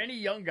to hire Tomlin. any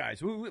young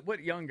guys?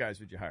 What young guys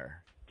would you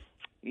hire?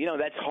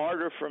 That's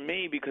harder for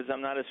me because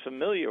I'm not as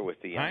familiar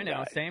with the young I know.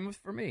 guys. Same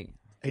for me.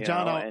 Hey,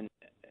 John, and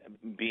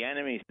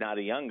Bieniemy's not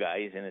a young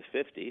guy; he's in his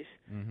 50s,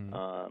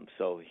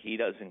 so he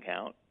doesn't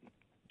count.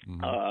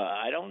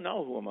 I don't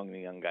know who among the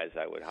young guys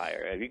I would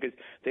hire because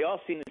they all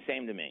seem the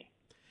same to me.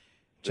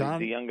 John?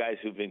 The young guys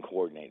who've been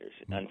coordinators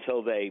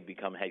until they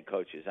become head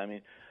coaches. I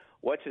mean,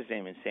 what's his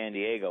name in San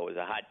Diego was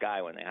a hot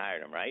guy when they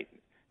hired him, right?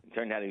 It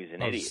turned out he was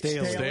an idiot.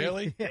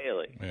 Staley?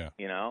 Staley. Yeah.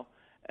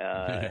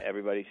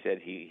 Everybody said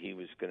he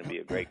was going to be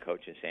a great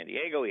coach in San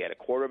Diego. He had a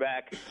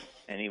quarterback,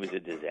 and he was a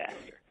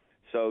disaster.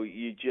 So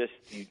you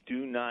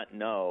do not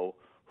know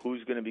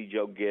who's going to be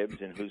Joe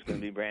Gibbs and who's going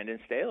to be Brandon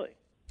Staley.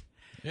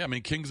 Yeah, I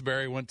mean,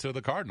 Kingsbury went to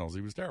the Cardinals.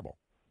 He was terrible.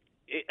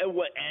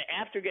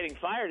 After getting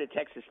fired at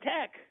Texas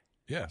Tech.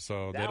 Yeah,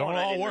 so they That don't one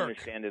I all didn't work.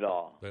 understand it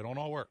all. They don't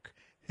all work.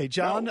 Hey,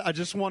 John, I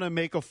just want to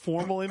make a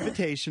formal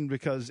invitation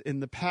because in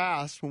the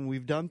past, when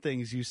we've done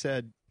things, you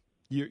said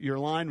your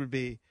line would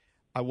be,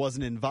 I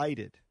wasn't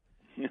invited.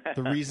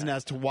 The reason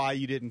as to why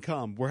you didn't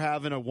come. We're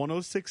having a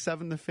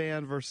 106.7 The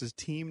Fan versus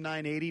Team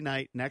 980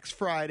 night next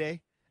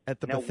Friday at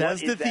the Now,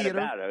 Bethesda what is that Theater.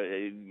 about?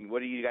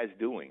 What are you guys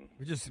doing?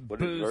 We're just What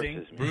does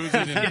boozing. versus mean? Boozing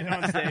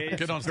and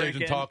Get on stage,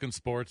 and talking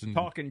sports and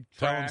talking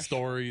telling trash.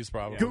 stories,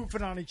 probably.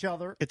 Goofing on each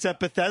other. It's at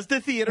Bethesda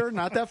Theater,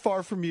 not that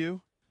far from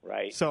you.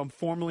 Right. So I'm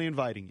formally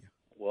inviting you.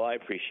 Well, I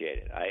appreciate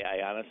it.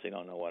 I honestly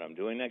don't know what I'm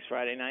doing next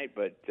Friday night,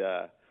 but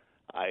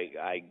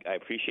I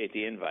appreciate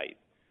the invite.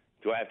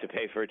 Do I have to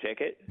pay for a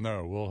ticket?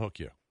 No, we'll hook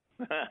you.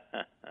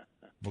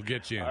 We'll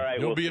get you in. All right,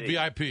 You'll we'll be see.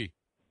 a VIP.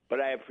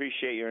 But I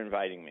appreciate your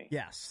inviting me.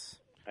 Yes.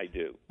 I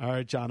do. All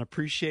right, John.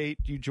 Appreciate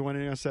you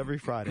joining us every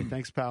Friday.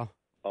 Thanks, pal.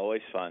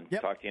 Always fun.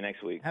 Talk to you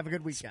next week. Have a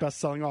good weekend.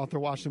 Best-selling author,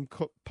 Washington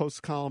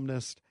Post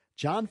columnist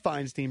John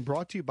Feinstein,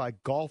 brought to you by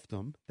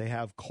Golfdom. They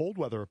have cold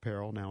weather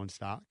apparel now in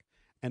stock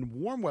and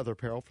warm weather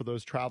apparel for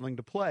those traveling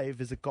to play.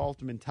 Visit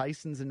Golfdom in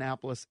Tysons,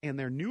 Annapolis, and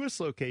their newest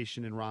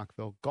location in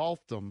Rockville.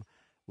 Golfdom,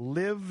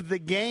 live the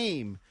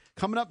game.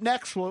 Coming up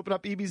next, we'll open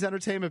up EB's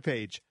entertainment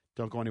page.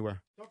 Don't go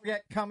anywhere. Don't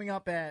forget, coming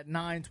up at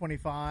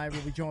 9:25,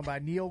 we'll be joined by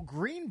Neil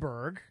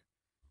Greenberg.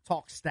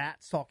 Talk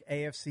stats, talk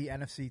AFC,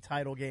 NFC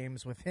title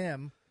games with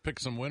him. Pick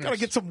some winners. Gotta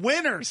get some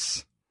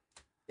winners.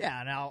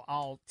 Yeah, and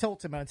I'll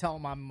tilt him and tell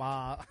him I'm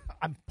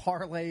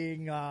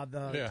parlaying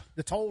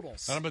the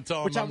totals. And I've been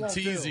telling which I him I'm won't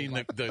teasing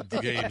do. the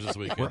games this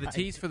weekend. Well, the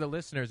tease for the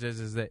listeners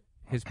is that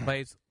his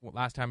plays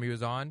last time he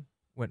was on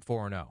went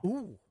 4-0.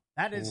 Ooh,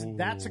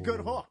 that's a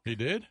good hook. He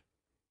did?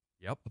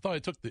 Yep. I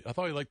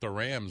thought he liked the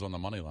Rams on the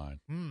money line.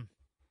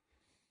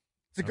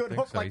 It's a good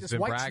hook, so. like He's this been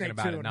White bragging Snake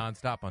about tune. it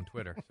nonstop on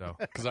Twitter. So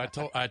because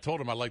I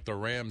told him I like the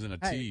Rams in a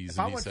Hey, tease, if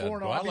I and he went said,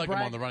 4-0, "Well, I I'd be like him on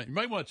bragging. the running." You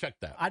might want to check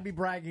that. I'd be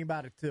bragging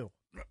about it too.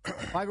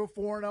 If I go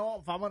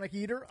 4-0, if I'm on a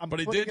heater, I'm But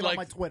he putting did it like. on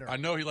my Twitter. I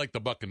know he liked the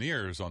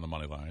Buccaneers on the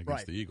money line against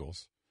Right. the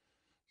Eagles.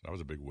 So that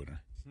was a big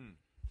winner.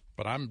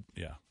 But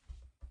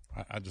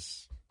I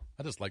just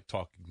like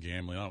talking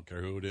gambling. I don't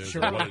care who it is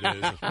Sure. or what it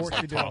is. Of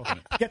course you do. Talking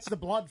it. Gets the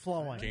blood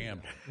flowing.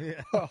 Gamble.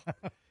 Yeah.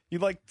 You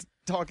like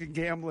talking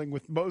gambling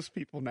with most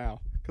people now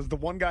because the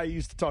one guy you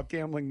used to talk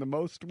gambling the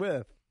most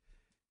with,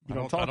 you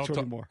don't talk to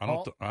anymore. I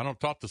don't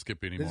talk to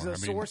Skippy anymore. This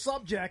is a sore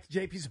subject.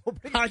 JP's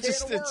opening I a can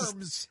just- of it's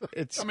worms.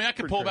 I mean, I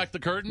can pull back the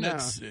curtain. No.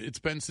 It's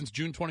been since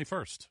June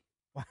 21st.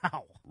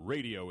 Wow.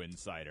 Radio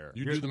Insider.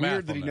 You It's do the math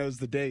weird that on he knows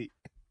the date.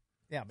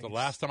 Yeah, the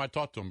last time I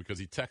talked to him because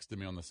he texted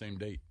me on the same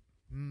date.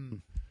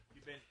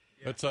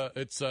 It's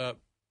There's a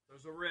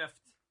rift.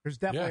 There's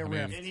definitely Yeah, a I mean-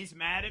 rift. And he's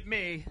mad at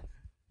me.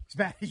 He's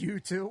mad at you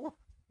too.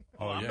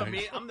 Oh, I'm,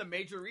 yeah, I'm the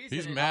major reason.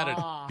 He's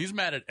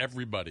mad at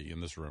everybody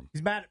in this room.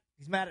 He's mad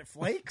at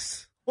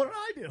Flakes. What did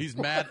I do? He's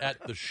mad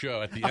at the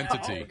show, at the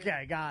entity.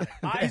 Okay, got it.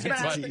 He's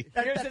mad mad.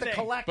 Here's at the the thing.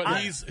 collective.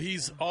 But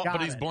he's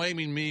it.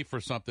 blaming me for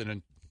something.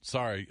 And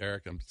sorry,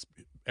 Eric,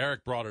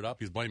 Eric brought it up.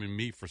 He's blaming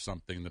me for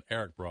something that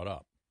Eric brought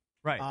up.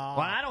 Right. well,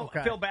 I don't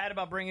feel bad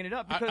about bringing it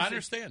up because I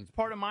understand. it's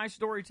part of my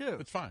story too.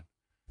 It's fine.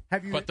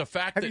 Have you? But the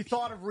fact have that you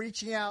thought of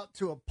reaching out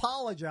to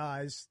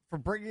apologize for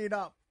bringing it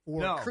up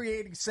or No.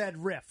 creating said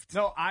rift?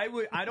 No, I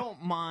would. I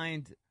don't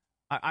mind.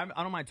 I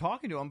don't mind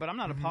talking to him, but I'm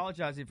not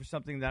apologizing for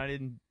something that I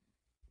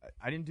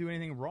didn't do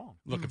anything wrong.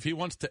 Look, if he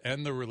wants to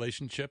end the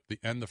relationship,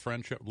 end the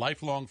friendship,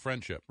 lifelong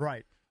friendship,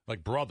 right?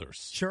 Like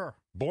brothers, sure,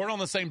 born on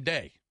the same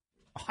day.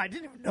 I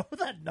didn't even know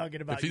that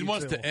nugget about If he you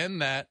wants two. to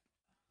end that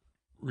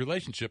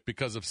relationship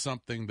because of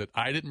something that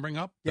I didn't bring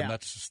up, then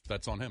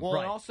that's on him. Well,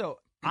 and also,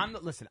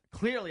 listen.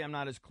 Clearly, I'm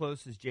not as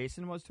close as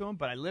Jason was to him,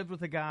 but I lived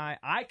with a guy.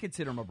 I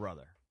consider him a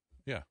brother.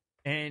 Yeah,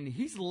 and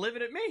he's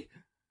living at me.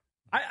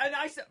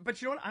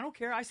 But you know what? I don't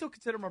care. I still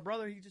consider him a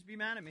brother. He could just be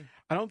mad at me.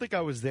 I don't think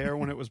I was there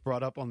when it was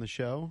brought up on the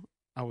show.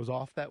 I was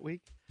off that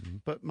week.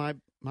 But my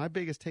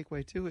biggest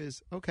takeaway, too,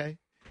 is, okay,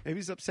 maybe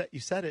he's upset you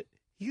said it.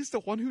 He's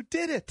the one who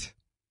did it.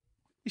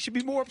 He should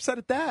be more upset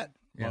at that.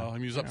 Well, I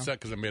mean, he was upset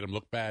because it made him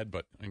look bad,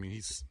 but I mean,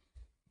 he's.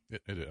 I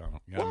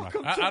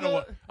Welcome don't, to I don't the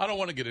want. I don't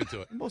want to get into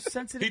it. Most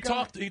sensitive. He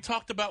talked. He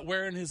talked about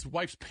wearing his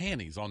wife's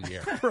panties on the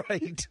air.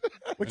 Right.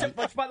 which,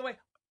 by the way,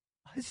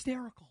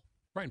 hysterical.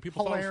 Right. And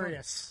people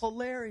hilarious.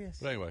 Hilarious.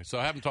 But anyway, so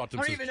I haven't talked to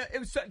him. I don't even know. It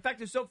was. In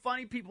fact, it's so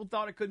funny. People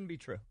thought it couldn't be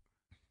true.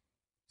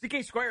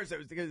 CK Squares. It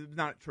was because it's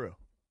not true.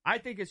 I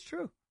think it's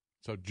true.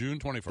 So June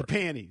 21st. The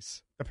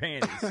panties. The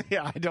panties.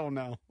 Yeah, I don't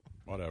know.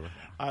 Whatever.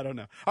 I don't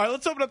know. All right,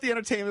 let's open up the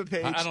entertainment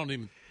page. I don't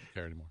even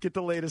care anymore. Get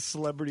the latest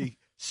celebrity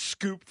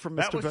scoop from Mr.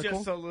 That was Bickle.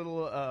 just a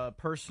little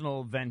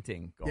personal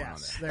venting going on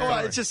there. Oh,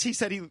 it's just he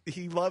said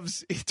he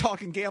loves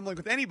talking gambling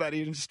with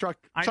anybody and struck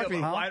I know,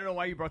 me. but I don't know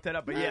why you brought that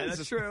up, but yeah,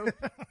 that's true.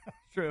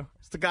 True.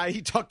 It's the guy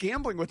he talked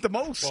gambling with the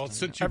most. Well,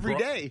 since you every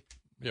brought- day.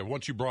 Yeah,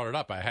 once you brought it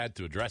up, I had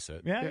to address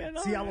it.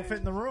 It's the elephant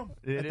in the room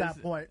at that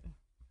point.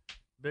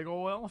 Big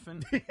old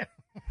elephant.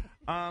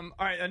 All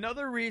right,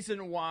 another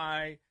reason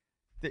why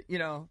that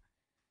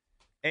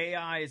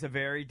AI is a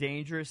very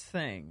dangerous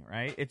thing,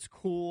 right? It's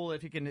cool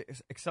if you can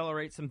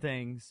accelerate some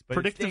things. But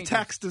Predictive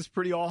text is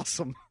pretty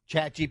awesome.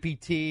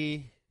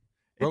 ChatGPT,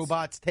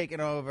 robots taking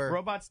over.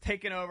 Robots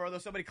taking over, although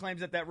somebody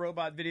claims that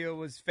robot video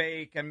was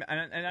fake, and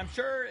I'm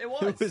sure it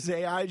was. It was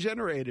AI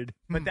generated.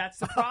 But that's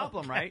the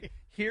problem, right?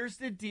 Here's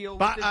the deal.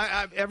 But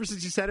with ever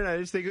since you said it, I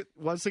just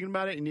was thinking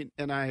about it,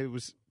 and I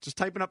was just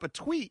typing up a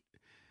tweet,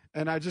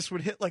 and I just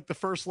would hit like the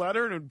first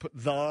letter and it would put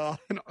the.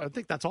 And I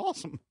think that's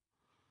awesome.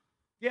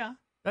 Yeah,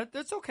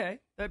 that's okay.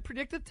 That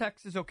predictive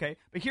text is okay.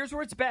 But here's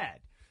where it's bad.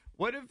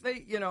 What if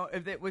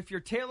if you're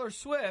Taylor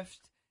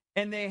Swift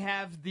and they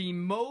have the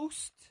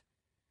most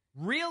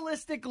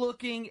realistic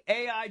looking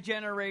AI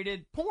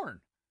generated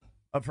porn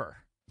of her?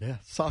 Yeah,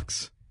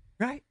 sucks.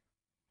 Right.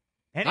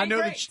 And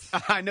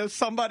I know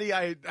somebody.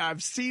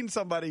 I've seen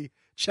somebody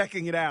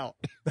checking it out.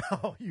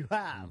 Oh, you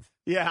have?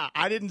 Yeah,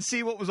 I didn't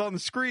see what was on the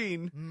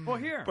screen. Well,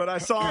 here, but I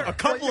saw a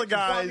couple of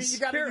guys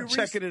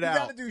checking it out. You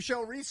got to do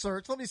show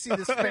research. Let me see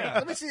this fake.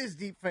 Let me see this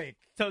deep fake.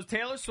 So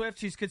Taylor Swift,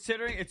 she's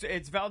considering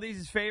it's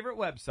Valdez's favorite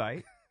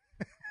website.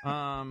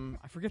 I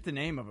forget the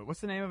name of it.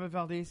 What's the name of it,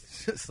 Valdez?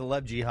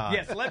 Celeb Jihad.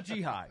 Yeah, Celeb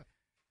Jihad.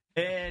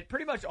 And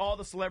pretty much all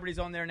the celebrities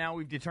on there now,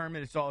 we've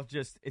determined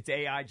it's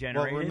AI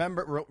generated.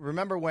 Well,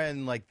 remember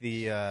when like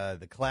the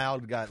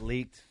cloud got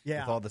leaked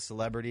with all the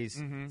celebrities?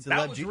 Mm-hmm.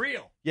 That was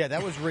real. Yeah,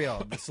 that was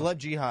real. The Celeb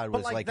Jihad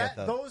was like at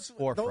the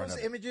forefront those of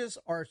it. images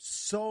are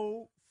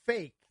so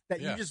fake that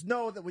Yeah. you just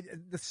know that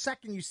the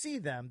second you see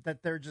them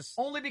that they're just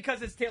only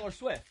because it's Taylor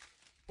Swift.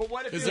 But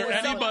what if Is it there was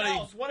someone anybody-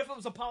 else? What if it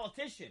was a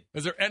politician?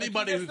 Is there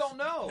anybody you who just don't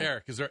know?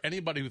 Eric? Is there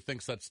anybody who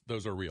thinks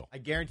those are real? I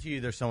guarantee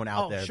you, there's someone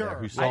out there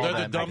who saw They're the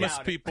them.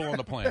 dumbest people on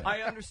the planet.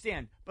 I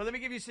understand, but let me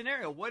give you a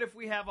scenario. What if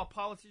we have a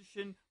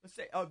politician? Let's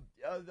say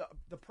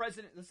the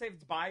president. Let's say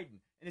it's Biden,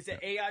 and it's an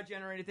AI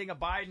generated thing of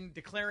Biden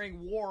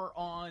declaring war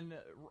on.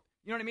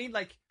 You know what I mean?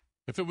 Like,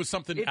 If it was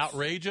something It's-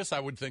 outrageous, I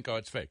would think,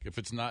 it's fake. If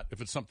it's not,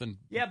 if it's something,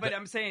 yeah, but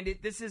I'm saying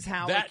this is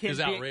how that it can is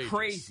get outrageous.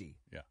 crazy.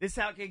 Yeah. This is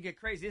how it can get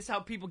crazy. This is how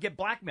people get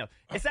blackmailed.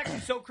 It's actually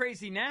so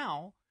crazy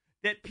now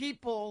that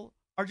people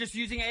are just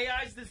using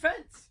AI as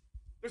defense.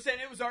 They're saying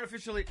it was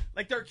artificially,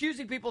 like they're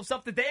accusing people of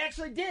stuff that they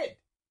actually did.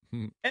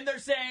 And they're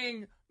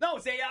saying, no,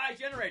 it's AI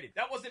generated.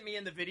 That wasn't me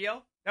in the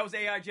video. That was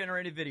AI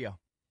generated video.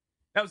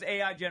 That was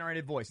AI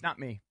generated voice, not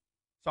me.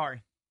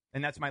 Sorry.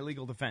 And that's my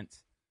legal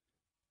defense.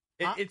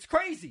 It's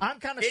crazy. I'm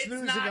kind of It's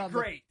snoozing not on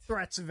great. the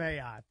threats of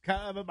AI.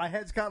 But my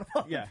head's kind of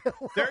on Yeah. the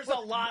pillow. There's a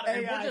lot,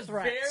 and AI we're just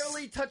threats.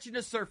 barely touching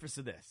the surface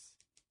of this.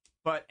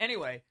 But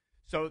anyway,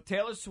 so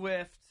Taylor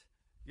Swift,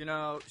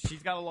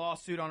 she's got a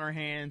lawsuit on her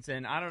hands,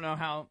 and I don't know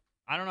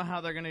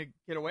how they're going to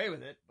get away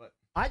with it. But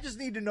I just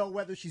need to know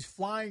whether she's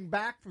flying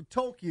back from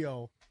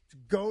Tokyo to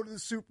go to the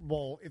Super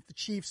Bowl if the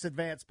Chiefs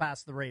advance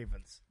past the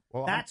Ravens.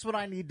 Well, That's what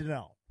I need to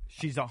know.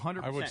 she's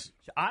 100%.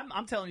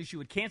 I'm telling you, she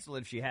would cancel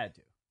it if she had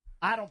to.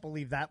 I don't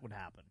believe that would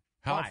happen.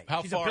 Why?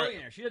 How She's far? a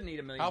billionaire. She doesn't need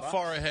 $1 million. How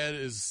far ahead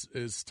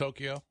is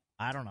Tokyo?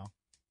 I don't know.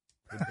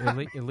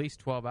 At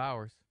least 12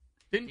 hours.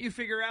 Didn't you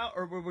figure out,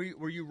 or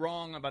were you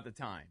wrong about the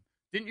time?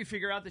 Didn't you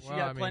figure out that she Well,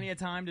 got plenty of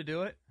time to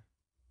do it?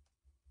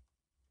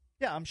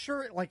 Yeah, I'm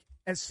sure.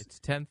 It's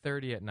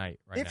 10:30 at night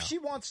right if now. she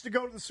wants to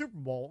go to the Super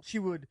Bowl, she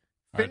would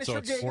All right, finish so her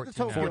it's game at the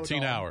 14 Tokyo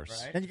 14 Dome,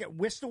 hours. Right. Then you get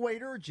whisked away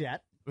to her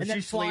jet, But and then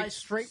she fly sleeps-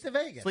 straight to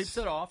Vegas. Sleeps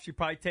it off. She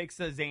probably takes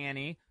a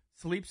Xanny,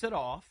 sleeps it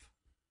off,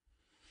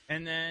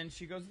 and then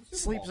she goes to the Super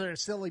Sleeps Bowl. in her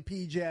silly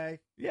PJ.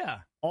 Yeah.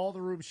 All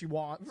the room she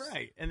wants.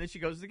 Right. And then she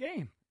goes to the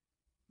game.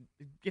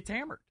 Gets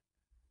hammered.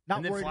 Not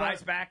and then worried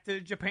flies about back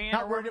to Japan.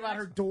 Not or worried wherever about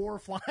her next- door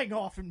flying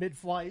off in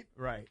mid-flight.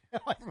 Right.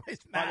 Everybody's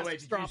By the way, masks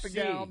did you dropping see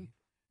down.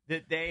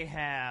 that they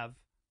have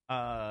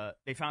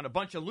they found a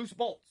bunch of loose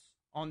bolts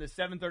on the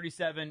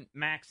 737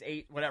 MAX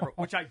 8, whatever,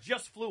 which I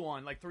just flew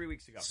on like 3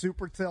 weeks ago.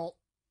 Super tilt.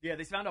 Yeah,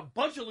 they found a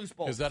bunch of loose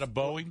bolts. Is that a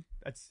Boeing?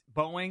 That's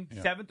Boeing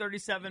Yeah.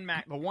 737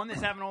 MAX, the one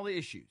that's having all the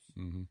issues.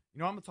 Mm-hmm. You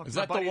know, I'm going to talk Is to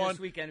my that the buddy one- this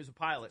weekend who's a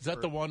pilot. Is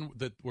that the one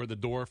where the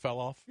door fell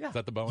off? Yeah. Is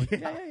that the Boeing?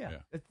 Yeah.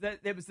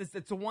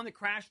 It's the one that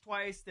crashed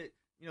twice. That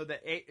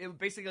it was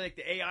basically like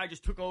the AI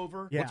just took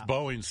over. What's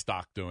Boeing's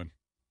stock doing?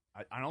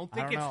 I don't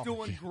think it's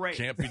doing great.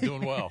 Can't be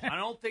doing well. I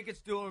don't think it's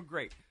doing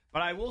great.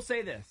 But I will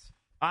say this: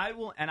 I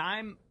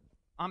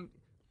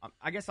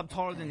guess I'm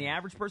taller than the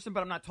average person,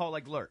 but I'm not tall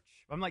like Lurch.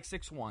 I'm like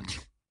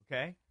 6'1".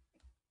 Okay.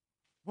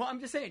 Well, I'm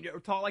just saying, you're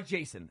tall like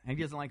Jason, and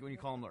he doesn't like it when you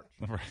call him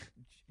Lurch.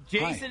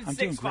 Jason's I'm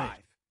doing 6'5". great.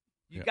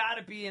 You Yeah. got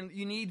to be in.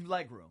 You need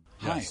leg room.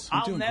 Yes.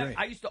 I'm doing great.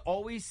 I used to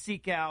always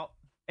seek out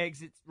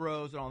exit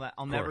rows and all that.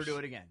 I'll never course. do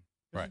it again.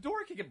 Right. The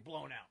door could get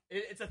blown out.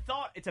 It's a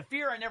thought. It's a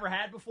fear I never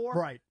had before.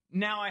 Right.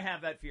 Now I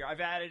have that fear. I've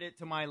added it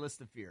to my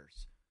list of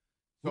fears.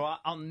 So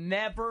I'll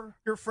never.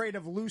 You're afraid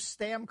of loose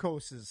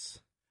Stamkoses.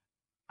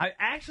 I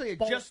actually am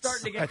just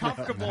starting to get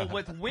comfortable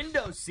with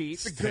window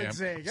seats. It's a good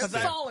zing. It's a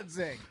solid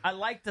zing. I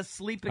like to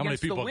sleep How many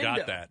against the people window.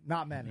 got that?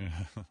 Not many.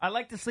 I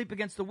like to sleep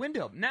against the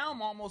window. Now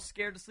I'm almost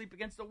scared to sleep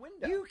against the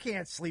window. You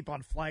can't sleep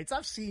on flights.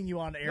 I've seen you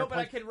on airplanes. No, but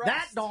I can rest.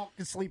 That dog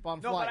can sleep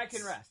on No, flights. but I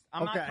can rest.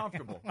 I'm Okay. not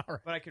comfortable, All right.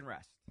 but I can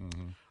rest.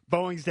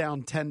 Boeing's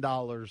down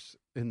 $10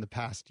 in the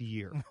past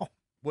year.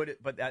 Would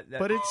it? But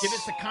But it's give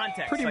us the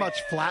context. pretty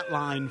much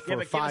flatline for yeah,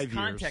 but 5 give us years.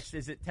 context.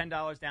 Is it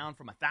 $10 down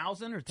from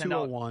 1,000 or $10?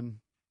 201.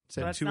 So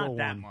Said that's 201.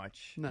 not that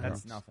much. No,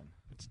 That's nothing.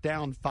 It's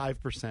down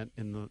 5%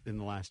 in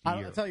the last year.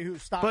 I'll tell you who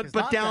stock but is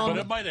but not down. down.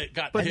 But it might have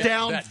got but hit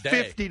down that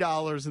day.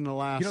 $50 in the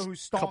last You know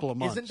whose stock couple of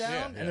months. isn't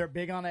down, Yeah. and they're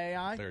big on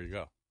AI? There you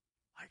go.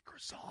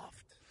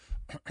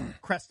 Microsoft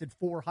crested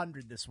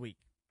 400 this week.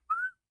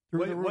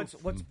 Through the roof.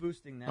 What's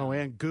boosting now? Oh,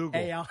 and Google.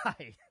 AI.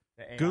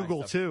 The AI Google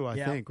stuff. too, I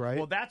think, right?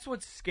 Well, that's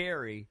what's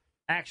scary,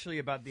 actually,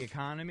 about the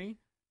economy.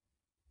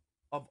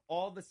 Of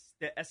all the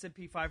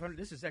S&P 500,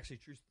 this is actually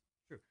true.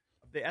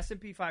 Of the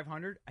S&P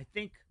 500, I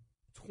think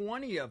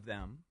 20 of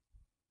them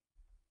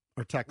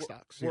or tech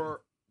stocks.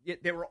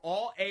 They were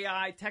all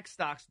AI tech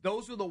stocks.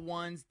 Those were the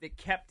ones that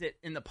kept it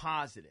in the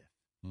positive.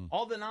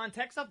 All the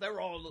non-tech stuff, they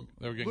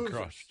were getting losers.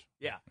 crushed.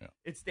 Yeah.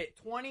 It's the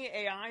 20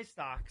 AI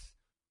stocks.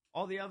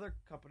 All the other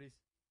companies,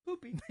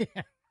 poopy. You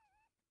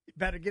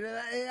better get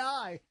into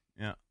AI.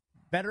 Yeah.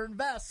 Better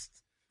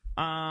invest.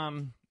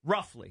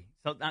 Roughly.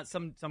 So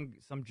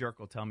some jerk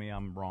will tell me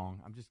I'm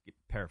wrong. I'm just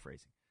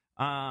paraphrasing.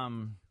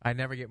 I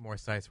never get more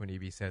excited when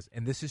EB says,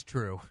 and this is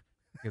true,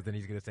 because then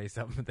he's going to say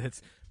something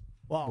that's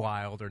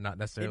wild or not It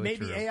necessarily may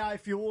true. be AI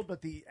fueled,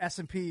 but the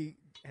S&P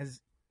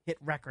has hit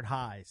record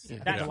highs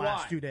in That's the why.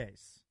 last 2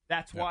 days.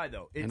 That's why,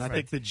 though. And I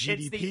think the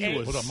GDP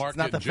was Well, the market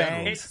not the in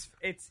general. fangs.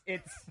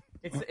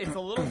 It's a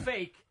little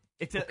fake.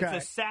 It's a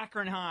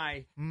saccharine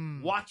high.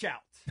 Watch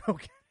out.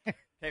 Okay.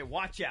 Hey,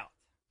 watch out.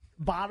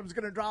 Bottom's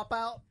going to drop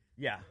out.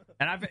 Yeah.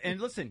 And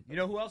listen, you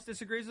know who else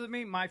disagrees with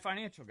me? My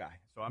financial guy.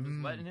 So I'm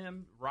just letting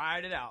him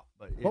ride it out.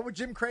 But What would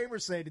Jim Cramer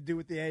say to do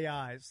with the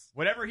AIs?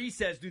 whatever he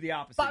says, do the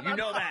opposite. You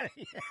know that.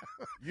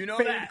 You know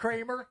Fade that.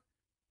 Kramer.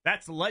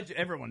 That's legend.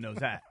 Everyone knows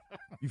that.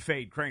 You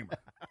fade Kramer.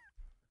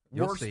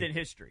 You'll Worst see. in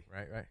history.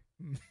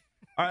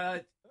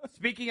 Right.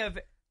 Speaking of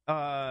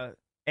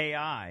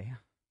AI,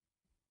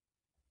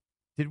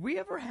 did we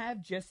ever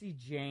have Jessie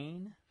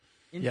Jane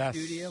in Yes.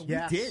 studio?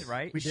 Yes. We did,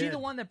 right? We Was she did. the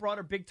one that brought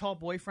her big, tall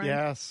boyfriend?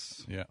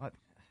 Yes. Yeah.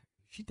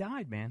 She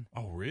died, man.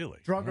 Oh, really?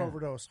 Drug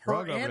overdose. Her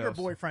Drug and her overdose.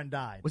 boyfriend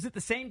died. Was it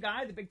the same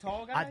guy, the big,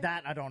 tall guy?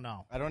 That I don't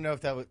know. I don't know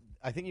if that was.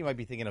 I think you might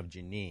be thinking of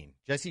Janine.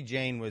 Jessie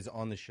Jane was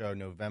on the show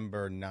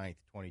November 9th,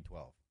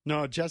 2012.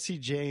 No, Jessie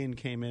Jane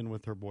came in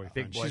with her boyfriend.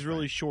 Big She's boyfriend.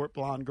 really short,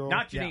 blonde girl.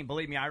 Not Janine.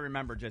 Believe me, I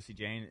remember Jessie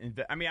Jane.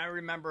 I mean, I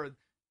remember.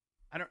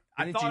 I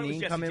Didn't thought it was Janine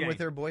Jessie come in Jane. with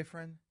her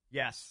boyfriend?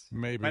 Yes,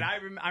 Maybe. But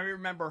I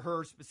remember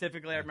her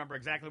specifically. I remember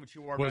exactly what she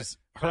wore. Was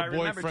but her I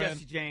remember boyfriend-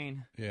 Jessie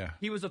Jane. Yeah.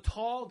 He was a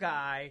tall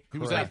guy. He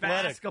was played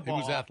athletic. Basketball.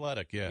 He was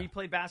athletic, yeah. He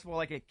played basketball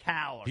like a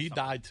cow. Or He something.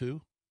 died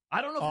too?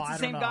 I don't know if Oh, it's I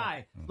the don't same know.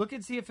 guy. Look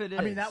and see if it is.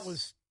 I mean, that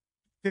was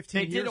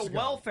 15 They years did a ago.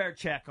 welfare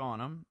check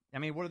on him. I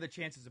mean, what are the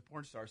chances a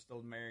porn star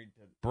still married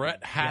to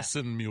Brett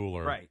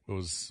Hassenmuller Right.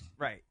 was.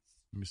 Right.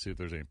 Let me see if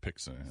there's any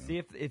pics in it. See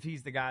if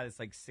he's the guy that's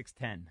like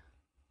 6'10".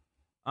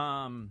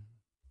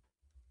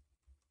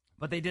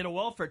 But they did a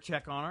welfare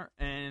check on her,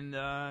 and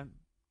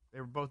they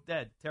were both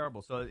dead.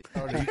 Terrible. So You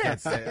can't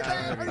say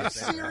that. Are you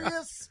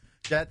serious?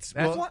 That's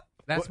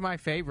That's my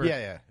favorite.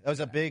 Yeah. That was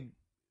a big.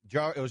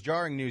 It was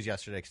jarring news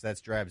yesterday because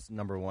that's Drab's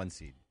number one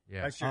seed.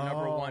 Yeah. that's your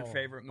number one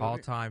favorite movie.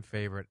 All-time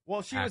favorite.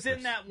 Well, she was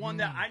in that one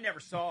that I never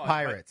saw.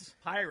 Pirates.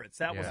 but Pirates.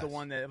 That was Yes. the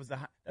one that was the.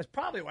 That's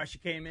probably why she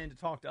came in to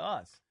talk to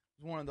us.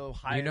 It was one of those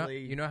highly.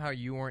 You know how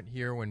you weren't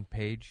here when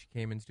Paige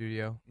came in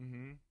studio?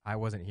 Mm-hmm. I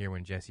wasn't here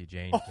when Jessie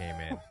Jane came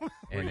in.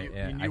 Were you-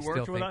 and I you still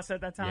worked with think- us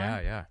at that time?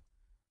 Yeah.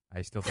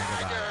 I still think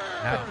about it.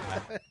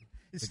 Now,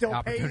 It the still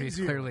opportunity's pays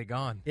you. clearly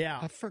gone. Yeah.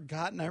 I've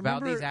forgotten. I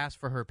remember. Valdez asked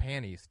for her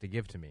panties to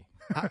give to me.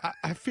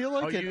 I feel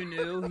like Oh, it, you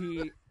knew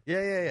he.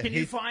 Yeah. Can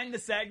you find the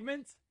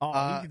segment? Oh,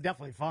 Uh, you can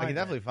definitely find I can it.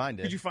 definitely find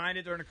it. Did you find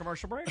it during a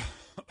commercial break? Yeah.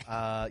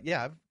 I've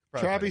probably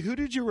Travis, found it. who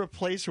did you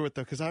replace her with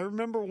though? Because I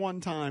remember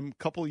one time,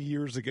 a couple of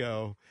years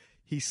ago,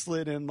 he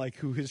slid in like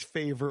who his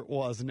favorite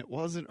was, and it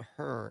wasn't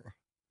her.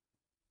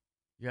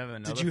 You have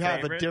another. Did you have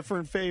a favorite?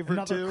 different favorite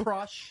Another too?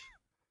 crush.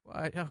 Well,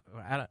 I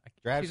don't,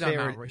 Drab's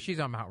she's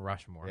on Mount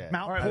Rushmore. Yeah.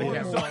 Mount All right, Portmore.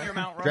 who's on your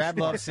Mount Rushmore? Drab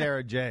loves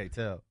Sarah J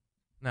too.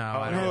 No,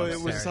 Oh, I don't no, know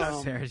it was,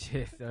 Sarah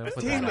J. Don't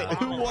put Damn that it! out.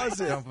 Who was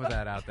it? Don't put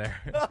that out there.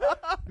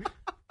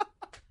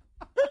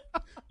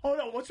 Hold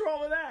on, what's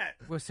wrong with that?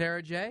 Was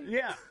Sarah J?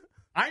 Yeah,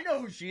 I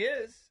know who she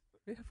is.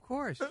 Yeah, of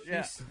course.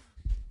 Yeah. She's-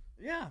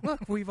 Yeah.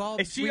 Look, we've all.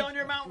 Is she we've- on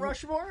your Mount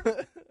Rushmore?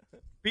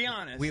 Be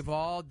honest. We've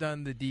all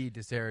done the deed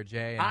to Sarah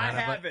J. And I none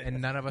of haven't.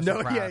 And none of us No,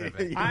 are proud yeah, of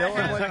it. yeah, I no one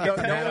haven't. would, I no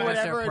can one tell would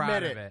us ever they're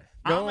proud admit of it. it.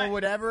 No I'm one a-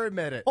 would ever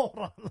admit it. Hold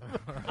on.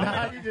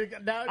 Now you need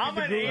to I'm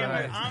an, Google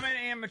amateur, it. I'm an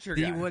amateur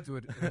Steve guy. Woods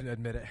would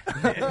admit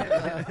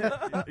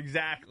it.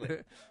 Exactly.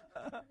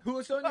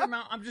 Who's on your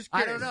Mount? I'm just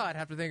I curious. don't know. I'd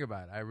have to think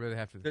about it. I really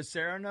have to. Does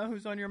Sarah know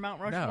who's on your Mount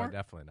No, Rushmore?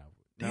 definitely not.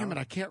 Damn it!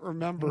 I can't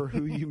remember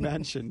who you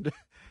mentioned.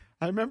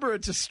 I remember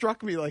it just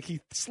struck me like he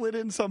slid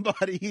in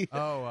somebody.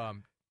 Oh,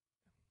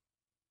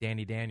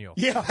 Danny Daniels.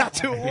 Yeah, that's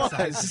who it was.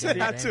 Danny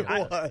That's who it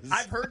Daniels. was.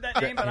 I've heard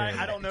that name, but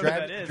I don't know who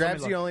that is.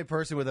 Drab's Let me the look. only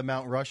person with a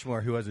Mount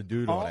Rushmore who has a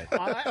dude Oh, on it.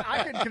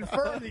 I can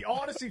confirm the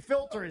Odyssey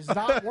filter is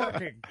not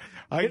working.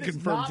 I It can is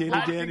confirm not Danny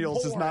watching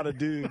Daniels is porn. not a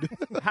dude.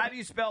 How do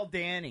you spell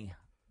Danny?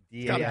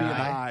 It's got to be an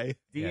I.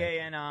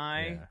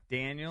 D-A-N-I, Yeah.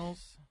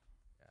 Daniels.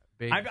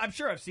 Big, I'm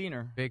sure I've seen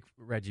her. Big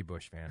Reggie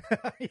Bush fan.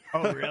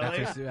 Oh,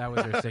 really? That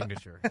was her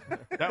signature.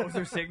 That was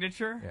her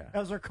signature? Yeah. That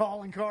was her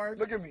calling card.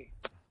 Look at me,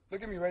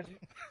 Reggie.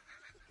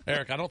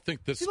 Eric, I don't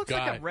think this She looks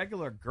guy like a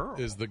regular girl.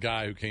 is the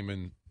guy who came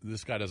in.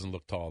 This guy doesn't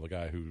look tall. The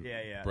guy who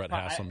Brett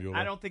Hasselmuller.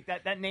 I don't think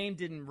that name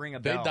didn't ring a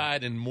They bell.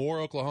 died in Moore,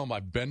 Oklahoma.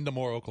 I've been to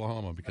Moore,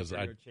 Oklahoma because That's where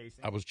I you were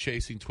chasing? I was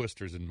chasing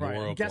twisters in Moore, Right.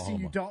 I'm Oklahoma. guessing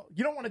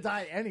you don't want to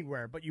die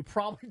anywhere, but you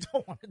probably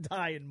don't want to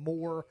die in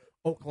Moore,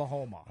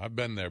 Oklahoma. I've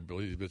been there.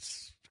 Believe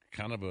it's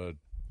kind of a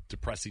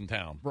depressing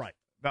town. Right.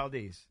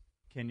 Valdez,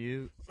 can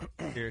you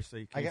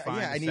seriously can you I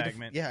find a need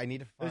segment? I need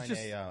to It's find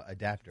just a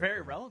adapter.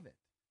 very relevant.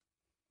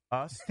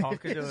 Us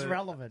talking It to is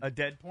relevant. a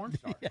dead porn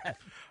star. Yes.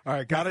 All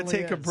right, got to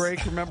Definitely take a is.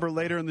 break. Remember,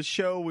 later in the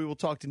show, we will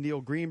talk to Neil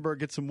Greenberg,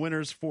 get some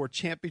winners for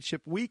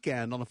Championship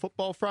Weekend on a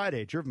Football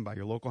Friday, driven by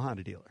your local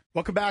Honda dealer.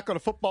 Welcome back on a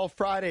Football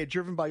Friday,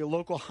 driven by your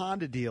local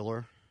Honda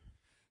dealer.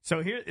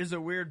 So here is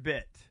a weird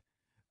bit.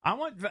 I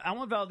want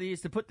Valdez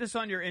to put this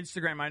on your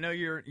Instagram. I know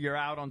you're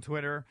out on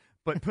Twitter,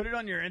 but put it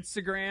on your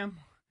Instagram.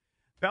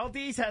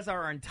 Valdez has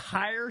our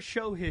entire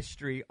show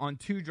history on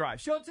 2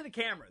 drives. Show it to the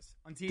cameras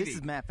on TV. This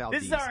is Matt Valdez.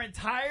 This is our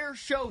entire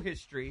show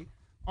history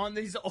on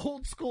these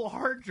old school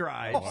hard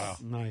drives. Oh, wow.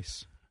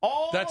 Nice.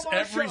 All That's of our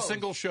every shows.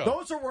 single show.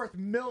 Those are worth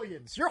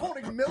millions. You're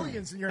holding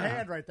millions in your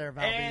hand right there,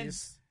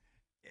 Valdez.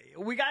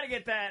 We got to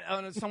get that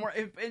on somewhere.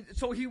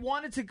 So he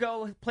wanted to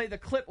go play the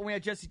clip when we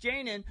had Jesse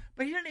Jane in,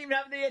 but he didn't even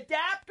have the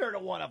adapter to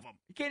one of them.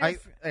 You can't even,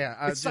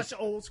 It's such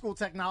old school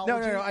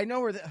technology. No. I know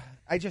where the.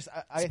 I think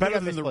better I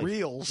than the misplaced-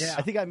 reels. Yeah.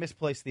 I think I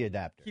misplaced the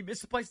adapter. He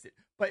misplaced it.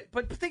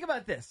 But think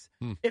about this: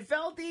 if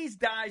Valdez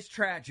dies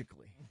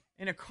tragically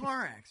in a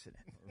car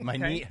accident, My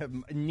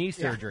knee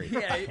surgery.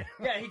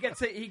 yeah,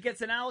 he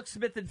gets an Alex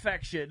Smith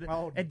infection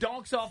and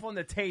donks off on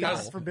the table.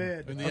 God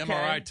forbid. In the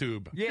MRI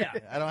tube. Yeah,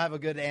 I don't have a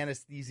good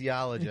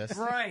anesthesiologist.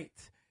 right.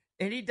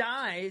 And he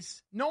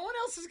dies. No one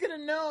else is going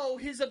to know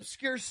his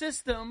obscure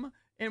system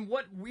and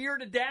what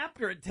weird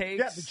adapter it takes.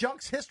 Yeah, the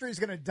Junk's history is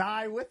going to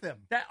die with him.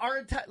 That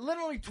are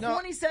literally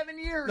 27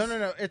 years.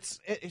 No.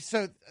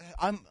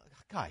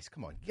 Guys,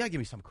 come on. You gotta give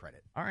me some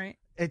credit. All right.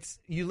 It's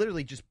you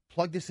literally just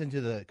plug this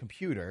into the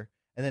computer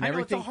and then I know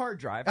everything. it's a hard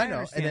drive. I I know,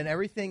 understand. and then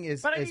everything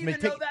is. But I is didn't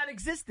even know that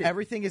existed.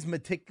 Everything is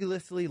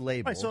meticulously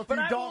labeled. Right, so if But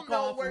you I donk don't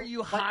know off, where you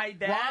like hide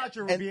that.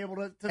 Roger would be able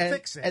to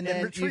fix it and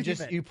then retrieve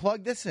it. you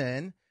plug this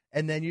in,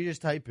 and then you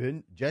just type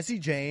in Jessie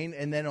Jane,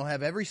 and then it'll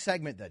have every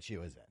segment that she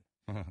was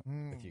in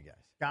with you guys.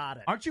 Got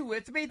it. Aren't you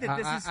with me that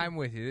this is? I'm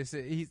with you.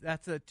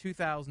 That's a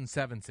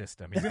 2007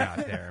 system he's got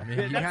there. I mean,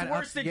 you That's gotta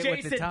worse than get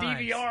with the Jason times.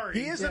 DVR.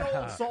 He is an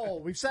old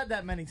soul. We've said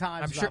that many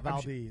times about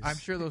Valdez. I'm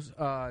sure those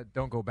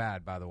don't go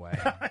bad, by the way.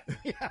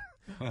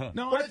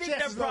 No, What I are think the they're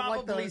chances of,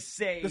 like, probably the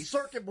safe. The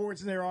circuit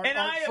boards in there aren't, and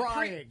aren't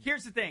frying.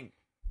 here's the thing,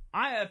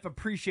 I have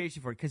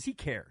appreciation for it because he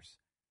cares.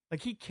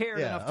 Like he cared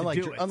enough to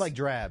unlike do it. unlike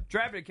Drab.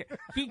 Drab didn't care.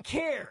 He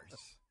cares.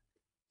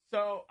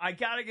 So I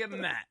got to give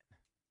him that.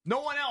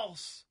 No one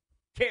else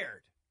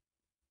cared.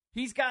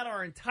 He's got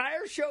our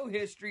entire show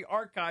history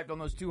archived on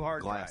those 2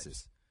 hard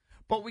drives.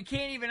 But we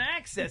can't even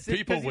access it.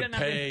 People 'cause he would doesn't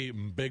have pay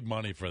big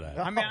money for that.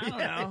 I mean, I don't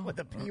know. With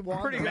the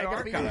P1, Pretty the good mega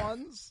archive.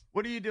 P1s.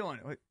 What are you doing?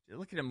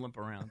 Look at him limp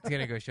around. He's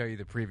gonna go show you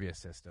the previous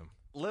system.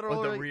 With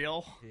the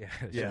reel?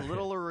 Yeah.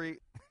 Literally.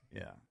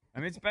 Yeah. I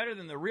mean, it's better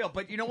than the reel.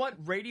 But you know what?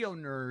 Radio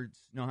nerds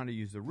know how to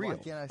use the reel. Why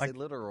can't I say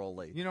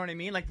literally? You know what I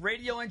mean? Like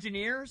radio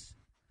engineers,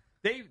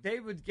 they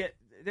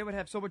would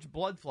have so much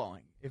blood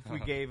flowing if we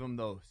gave them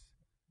those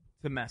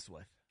to mess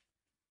with.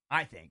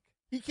 I think.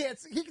 He can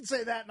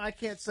say that, and I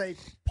can't say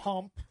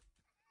pump.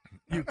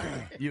 You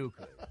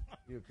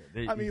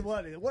could. I mean,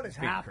 what is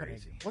happening?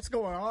 Crazy. What's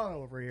going on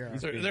over here?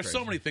 There's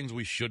so many things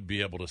we should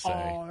be able to say.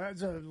 Oh,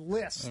 that's a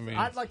list. I mean,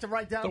 I'd like to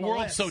write down the the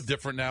world's list. so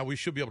different now. We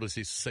should be able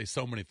to say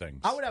so many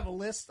things. I would have a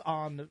list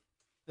on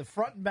the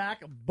front and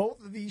back of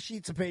both of these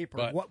sheets of paper,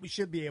 But- what we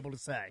should be able to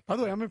say. By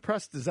the way, I'm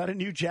impressed. Is that a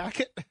new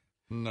jacket?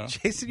 No.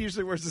 Jason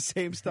usually wears the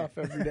same stuff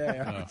every day.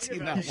 I haven't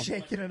seen that He's one.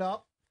 shaking it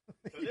up.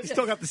 He's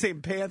still got the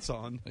same pants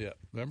on. Yeah,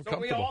 they're So we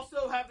comfortable.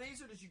 also have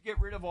these, or did you get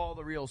rid of all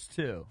the reels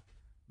too?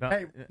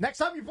 Hey, next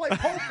time you play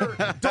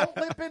poker, don't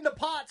limp into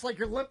pots like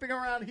you're limping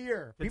around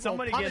here. Did People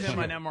somebody punish give him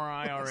you. an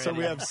MRI already? So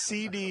we have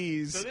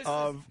CDs So this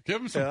of. Give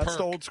him some that's the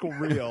perk. old school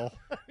reel.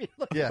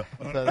 Yeah,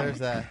 so there's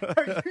that.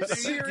 Are you Did you,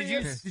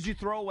 serious? did you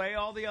throw away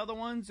all the other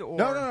ones? Or?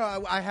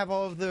 No. I have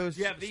all of those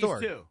You have these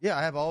stored. too? Yeah,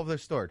 I have all of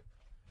those stored.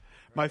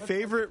 My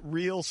favorite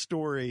real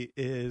story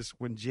is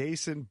when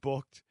Jason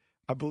booked,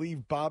 I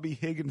believe, Bobby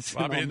Higginson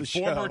on the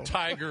former show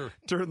Tiger.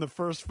 during the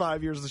first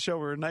 5 years of the show.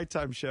 We were a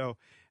nighttime show,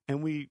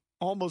 and we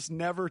almost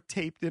never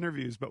taped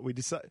interviews, but we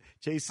decided.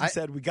 Jason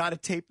said we got to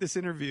tape this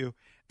interview,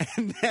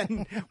 and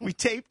then we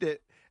taped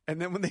it. And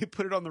then when they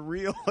put it on the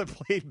reel, it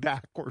played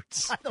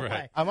backwards.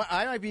 Right. I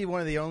might be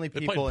one of the only It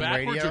people played in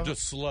backwards radio. or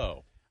just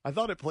slow? I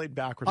thought it played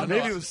backwards. Oh,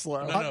 Maybe no. it was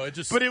slow. No, it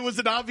just. But it was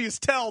an obvious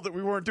tell that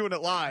we weren't doing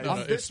it live. No,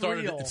 it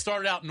started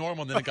out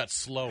normal, and then it got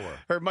slower.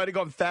 Or it might have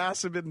gone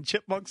fast and been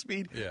chipmunk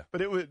speed. Yeah.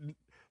 But it would.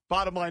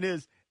 Bottom line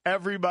is,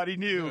 everybody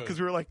knew because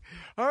we were like,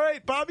 all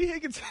right, Bobby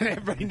Higginson.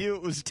 Everybody knew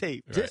it was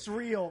tape. This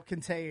reel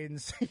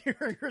contains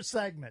your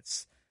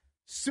segments.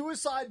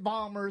 Suicide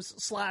bombers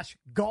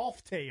 /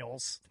 golf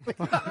tales.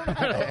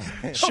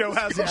 Show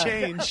hasn't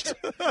changed.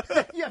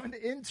 You have an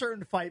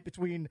intern fight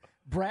between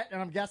Brett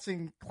and I'm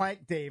guessing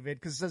Clank David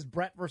because it says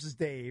Brett versus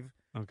Dave.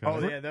 Okay. Oh,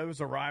 yeah, there was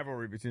a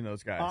rivalry between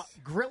those guys.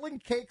 Grilling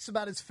cakes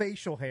about his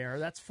facial hair.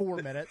 That's 4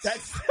 minutes.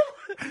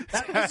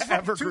 That was from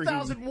evergreen.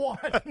 2001.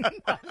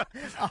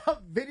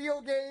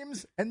 Video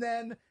games, and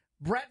then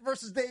Brett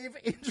versus Dave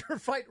intern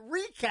fight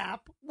recap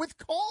with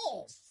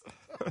calls.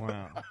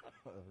 Wow.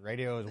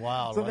 Radio is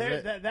wild. So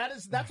wasn't it?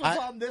 that's what's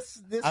on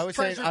this. I would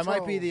say treasure I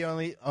might be trove.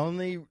 the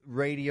only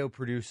radio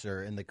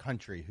producer in the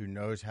country who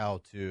knows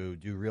how to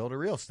do reel to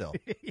reel still.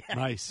 Yeah,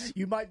 Nice.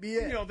 You might be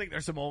it. You don't think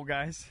there's some old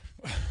guys?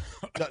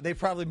 No, they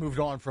probably moved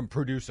on from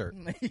producer.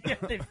 Yeah,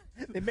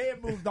 they may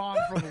have moved on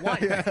from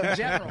life in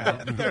general.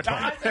 You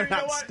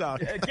know what? stuck.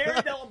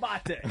 Gary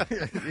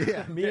Delabate.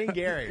 Yeah, me and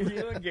Gary.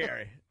 You and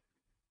Gary.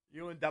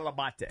 You and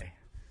Delabate.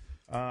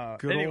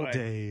 Good anyway, old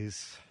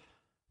days.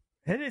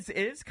 It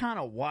is kind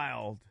of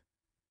wild.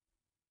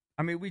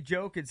 I mean, we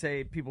joke and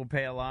say people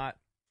pay a lot.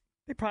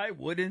 They probably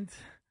wouldn't.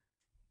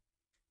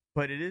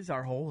 But it is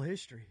our whole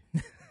history.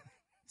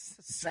 It's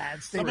a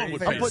sad state. Someone of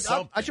would affairs.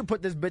 pay I should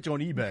put this bitch on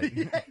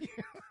eBay.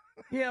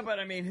 Yeah, but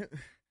I mean,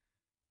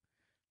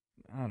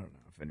 I don't know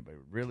if anybody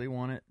would really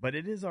want it. But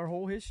it is our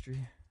whole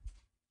history.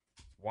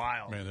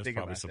 Wild. Man, there's Think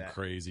probably about some that.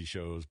 crazy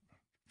shows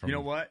from You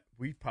know what?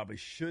 We probably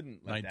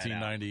shouldn't let that out.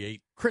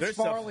 1998. Chris There's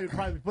stuff- Farley would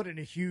probably put in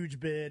a huge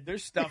bid.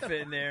 There's stuff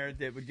in there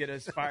that would get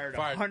us fired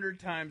Fired. 100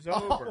 times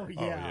Oh, over.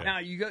 yeah. yeah. Now,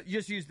 you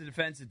just use the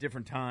defense at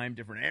different time,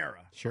 different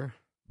era. Sure.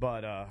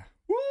 But,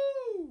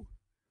 woo!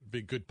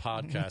 Be good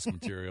podcast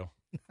material.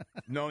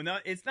 No,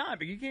 it's not.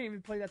 But you can't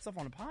even play that stuff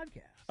on a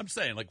podcast. I'm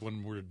saying, like,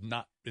 when we're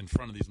not in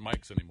front of these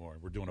mics anymore,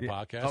 we're doing a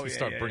podcast, we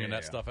start bringing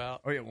that stuff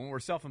out. Oh, yeah, when we're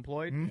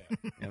self-employed,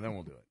 yeah, then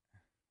we'll do it.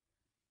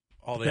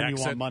 All the Then you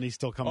accent, want money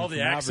still coming all from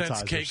the accents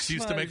advertisers. Cakes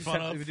used to Well, make you fun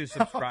just have of. to do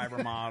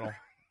subscriber model,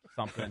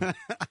 something.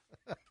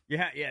 You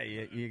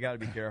got to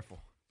be careful.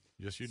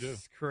 Yes, you do.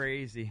 It's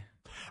crazy.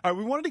 All right,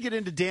 we wanted to get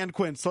into Dan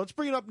Quinn, so let's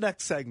bring it up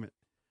next segment.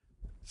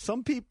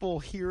 Some people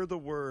hear the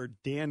word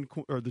Dan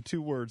or the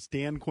two words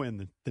Dan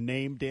Quinn, the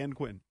name Dan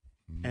Quinn,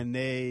 and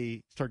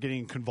they start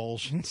getting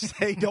convulsions.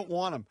 They don't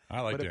want him. I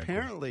like but Dan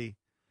apparently,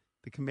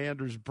 the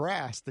Commanders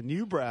brass, the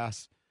new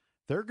brass,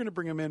 they're going to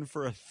bring him in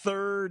for a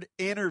third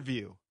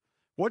interview.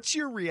 What's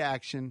your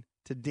reaction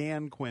to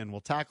Dan Quinn?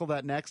 We'll tackle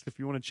that next. If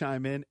you want to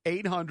chime in,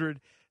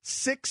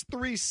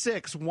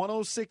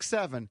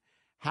 800-636-1067.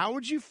 How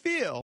would you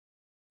feel?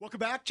 Welcome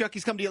back.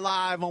 Chucky's come to you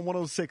live on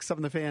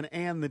 106.7 The Fan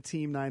and the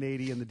Team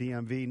 980 and the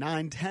DMV.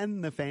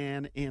 910 The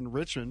Fan in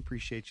Richmond.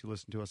 Appreciate you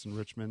listening to us in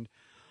Richmond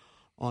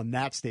on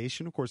that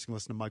station. Of course, you can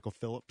listen to Michael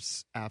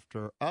Phillips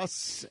after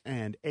us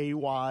and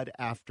AWOD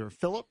after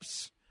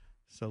Phillips.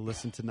 So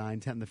listen to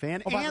 910 The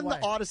Fan Oh, by and the way,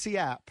 the Odyssey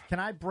app. Can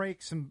I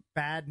break some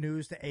bad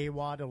news to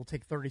AWOD? It'll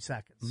take 30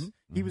 seconds.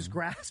 He was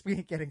grasping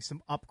at getting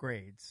some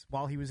upgrades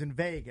while he was in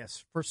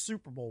Vegas for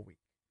Super Bowl week.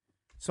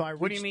 So I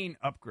What do you reached- mean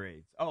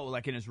upgrades? Oh,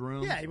 like in his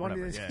room? Yeah, he wanted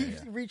Whatever.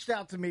 to, he reached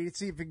out to me to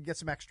see if he can get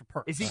some extra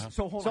perks. Is he?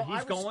 So hold on. I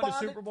He's going to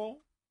responded- Super Bowl?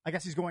 I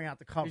guess he's going out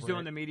to cover. He's doing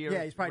it. the media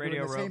Yeah, he's probably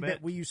radio doing the same row bit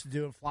bit. we used to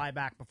do and fly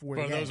back before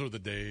Well, the game. those were the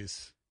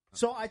days.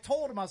 So I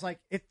told him, I was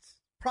like, it's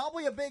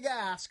probably a big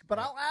ask, but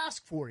I'll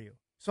ask for you.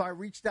 So I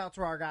reached out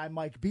to our guy,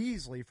 Mike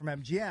Beasley from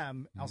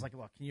MGM. I was like,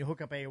 look, can you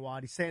hook up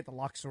AWOD? He's staying at the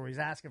Luxor. He's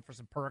asking for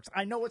some perks.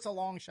 I know it's a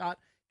long shot.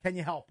 Can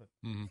you help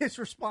him? His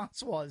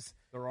response was,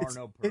 There are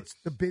no perks. It's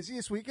the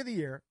busiest week of the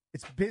year.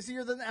 It's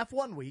busier than the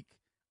F1 week.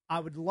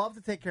 I would love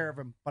to take care of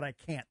him, but I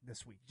can't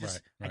this week.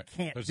 Just Right. I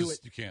can't There's do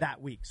just- it you can't.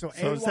 that week. So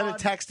instead of AWOD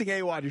texting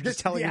AWOD, you're just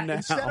telling him now.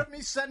 Instead of me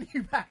sending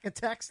you back a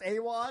text,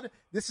 AWOD,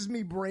 this is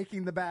me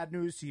breaking the bad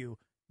news to you.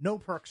 No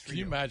perks for Can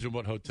you imagine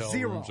what hotel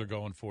Zero. rooms are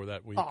going for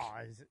that week? Oh,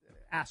 it's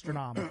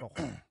astronomical.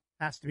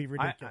 Has to be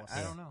ridiculous.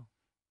 I don't know.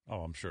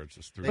 Oh, I'm sure it's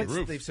just through the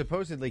roof. They've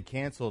supposedly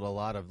canceled a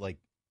lot of like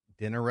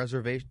dinner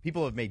reservations.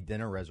 People have made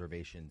dinner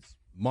reservations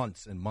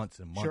months and months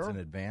and months Sure. in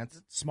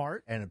advance.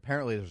 Smart. And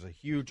apparently there's a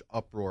huge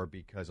uproar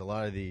because a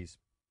lot of these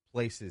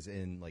places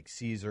in like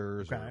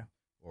Caesars Okay.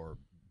 or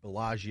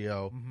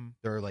Bellagio,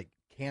 they're like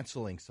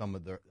canceling some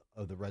of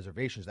the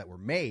reservations that were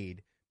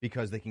made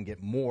because they can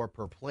get more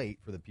per plate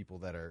for the people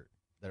that are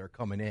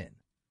coming in.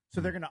 So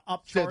they're going to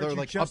upcharge So they're you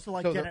like just up- to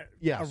like so get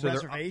they're- a so they're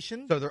up-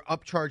 reservation? So they're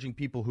upcharging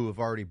people who have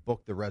already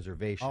booked the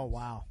reservation. Oh,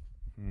 wow.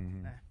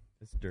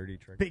 It's a dirty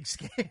trick. Big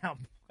scam.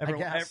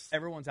 Everyone, I guess.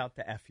 everyone's out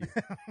to F you.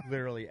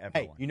 Literally Hey,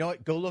 everyone. you know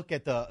what? Go look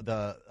at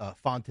the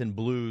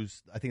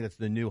Fontainebleau's. I think that's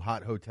the new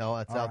hot hotel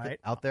that's All out, right.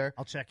 out there.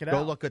 I'll check it Go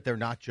out. look at their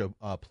nacho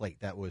plate.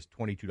 That was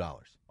 $22.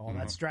 Oh,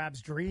 that's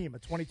Drab's dream. A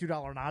 $22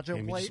 nacho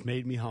Jamie plate. just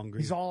made me hungry.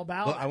 He's all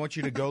about Look, it. I want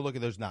you to go look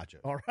at those nachos.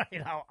 All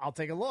right, I'll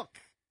take a look.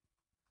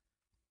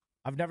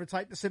 I've never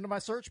typed this into my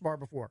search bar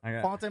before. I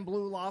got-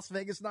 Fontainebleau Las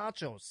Vegas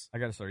nachos. I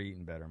got to start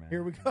eating better, man.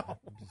 Here we go.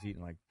 I'm just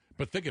eating like.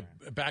 But think of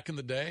back in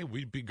the day,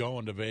 we'd be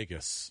going to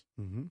Vegas.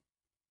 Mm-hmm.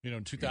 You know,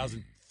 in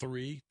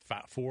 2003,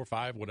 4,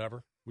 5,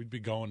 whatever. We'd be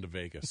going to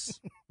Vegas.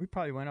 We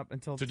probably went up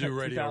until To do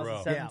Radio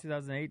Row. 2007, Yeah.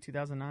 2008,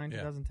 2009, Yeah.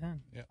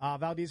 2010.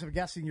 Valdez, I'm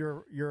guessing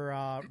you're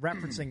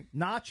referencing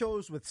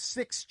nachos with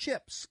 6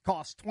 chips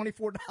cost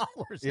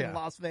 $24 Yeah. in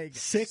Las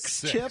Vegas.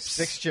 Six chips?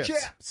 6 chips.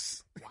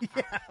 Chips.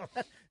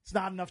 Yeah, it's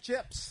not enough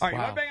chips. All right, you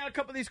want to bang on a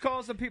couple of these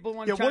calls that people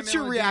want to chime What's in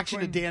your on with reaction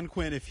to Quinn? Dan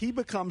Quinn if he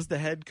becomes the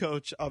head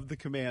coach of the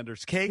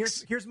Commanders?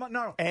 Cakes, Here's my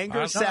no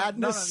anger, no,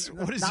 sadness.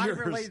 no, What is not yours?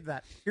 even related to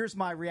that. Here's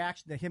my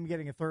reaction to him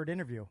getting a third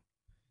interview.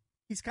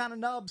 He's kind of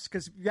nubs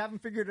because if you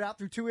haven't figured it out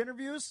through 2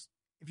 interviews,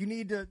 if you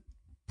need to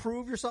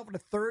prove yourself in a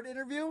third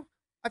interview,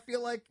 I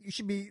feel like you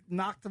should be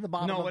knocked to the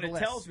bottom. No, of what the it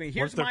list. tells me. What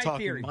Here's if they're my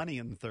talking theory. money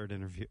in the third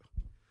interview?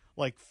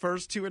 Like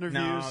first 2 interviews.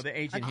 No, the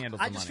agent handles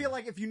I the just money. feel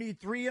like if you need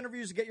 3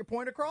 interviews to get your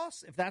point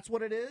across, if that's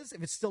what it is,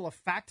 if it's still a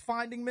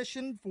fact-finding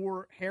mission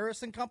for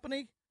Harris and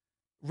company,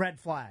 red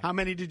flag. How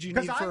many did you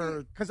 'Cause need I-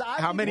 for? 'cause I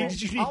how many will-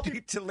 did you I'll need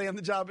be- to land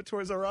the job at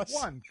Toys R Us?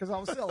 1, because I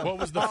was silly. What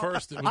was the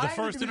first? Was the I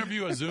first need to be-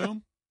 interview a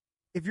Zoom?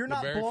 If you're The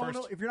not very blown,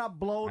 first? if you're not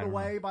blown I don't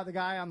away by the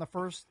guy on the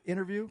first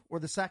interview or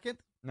the second,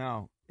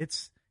 No.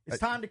 it's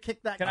time to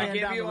kick that Can can I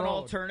give down you the an road.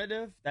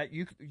 alternative that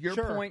your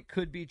Sure. point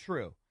could be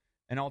true?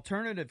 An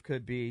alternative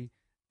could be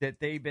that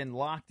they've been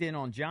locked in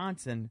on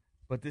Johnson,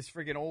 but this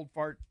friggin' old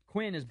fart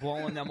Quinn is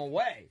blowing them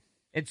away,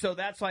 and so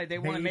that's why they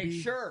want to make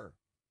Maybe. sure.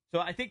 So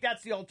I think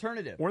that's the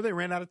alternative. Or they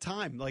ran out of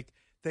time. Like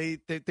they've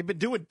been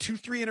doing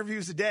 2-3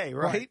 interviews a day,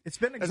 right? Right. It's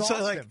been And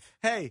so, like, exhaustive.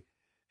 hey,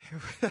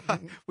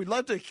 we'd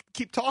love to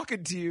keep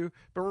talking to you,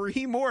 but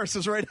Raheem Morris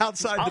is right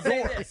outside I'll the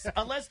say door. this: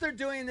 unless they're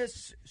doing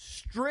this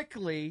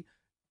strictly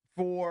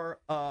for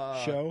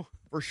Show?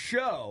 for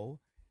show,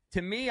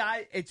 to me,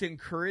 it's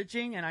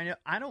encouraging, and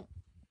I don't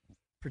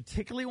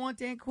particularly want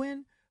Dan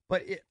Quinn,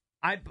 but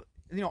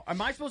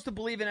am I supposed to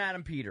believe in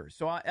Adam Peters?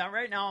 So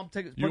right now I'm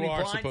putting You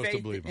are blind supposed to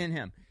faith believe him. in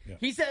him. Yeah.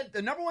 He said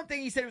the number one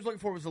thing he said he was looking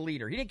for was a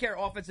leader. He didn't care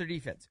offense or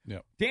defense. Yeah.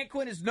 Dan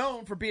Quinn is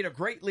known for being a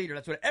great leader.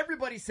 That's what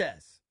everybody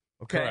says.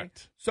 Okay.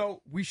 Correct.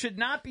 So we should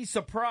not be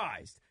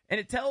surprised. And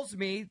it tells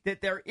me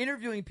that they're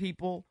interviewing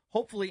people,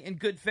 hopefully in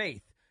good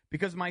faith.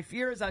 Because my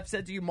fear, as I've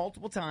said to you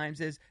multiple times,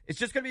 is it's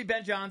just going to be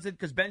Ben Johnson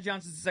because Ben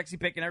Johnson's a sexy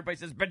pick and everybody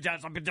says Ben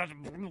Johnson, Ben Johnson.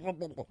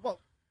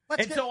 Well,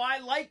 So I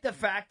like the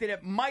fact that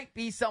it might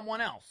be someone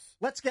else.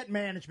 Let's get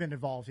management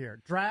involved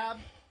here. Drab,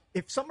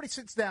 if somebody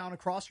sits down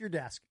across your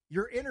desk,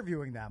 you're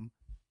interviewing them,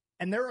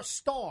 and they're a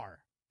star.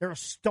 They're a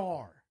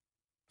star.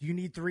 Do you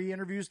need 3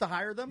 interviews to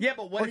hire them? Yeah,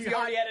 but what Or if do he you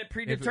already hire- had it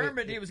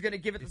predetermined he was going to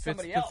give it to If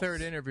somebody it's the else?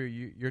 third interview,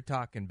 you're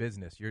talking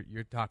business.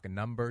 You're talking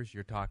numbers.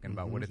 You're talking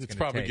about what it's It's going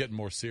to take. probably getting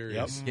more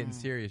serious. It's getting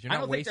serious. You're I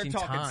not don't think they're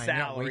wasting talking time. You're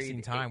not salary.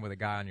 wasting time with a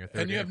guy on your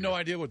third And you have interview. no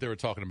idea what they were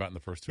talking about in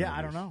the first 2 Yeah, I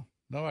interviews. don't know.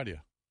 No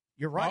idea.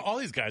 You're right. All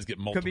these guys get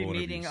multiple Could be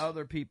interviews. meeting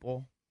other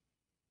people.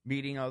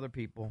 Meeting other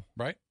people.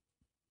 Right?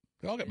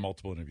 They all get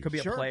multiple interviews. Could be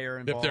a player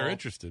involved. If they're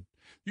interested.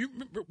 You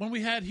remember when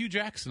we had Hugh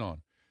Jackson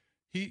on?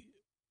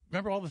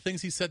 Remember all the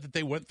things he said that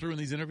they went through in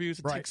these interviews?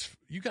 It takes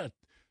you got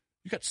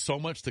so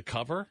much to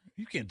cover.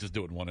 You can't just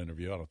do it in one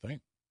interview, I don't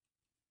think.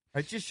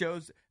 It just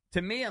shows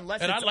to me,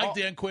 unless And I it's like all-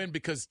 Dan Quinn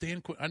because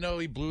Dan Quinn, I know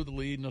he blew the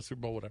lead in the Super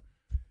Bowl, whatever.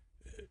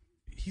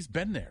 He's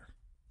been there.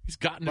 He's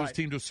gotten his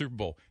team to a Super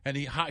Bowl. And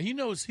he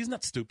knows he's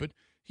not stupid.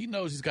 He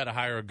knows he's got to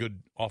hire a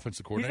good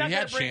offensive coordinator. He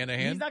had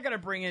Shanahan. He's not going to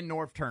bring in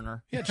North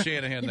Turner. He had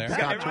Shanahan there.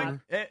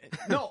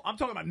 No, I'm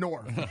talking about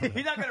North.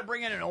 He's not going to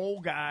bring in an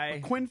old guy.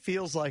 Quinn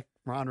feels like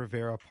Ron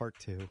Rivera Part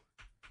 2.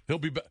 He'll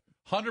be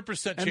 100%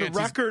 chance. And the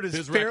record his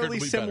is record fairly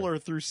will be similar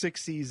better. through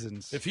 6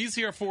 seasons. If he's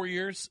here 4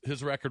 years,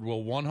 his record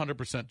will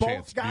 100% Both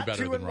chance be got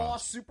better 2 than and Ron's.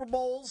 lost Super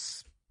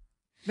Bowls.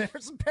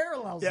 There's some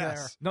parallels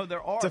there. No,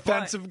 there are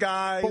Defensive but,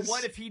 guys. But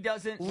what if he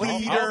doesn't?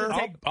 Leader.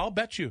 I'll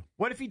bet you.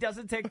 What if he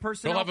doesn't take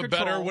personnel He'll have a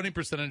control? better winning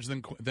percentage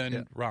than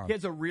Ron. He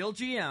has a real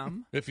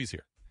GM, if he's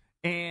here.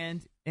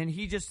 and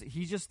he's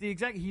just the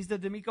exec. He's the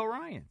D'Amico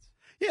Ryans.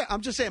 Yeah, I'm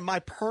just saying my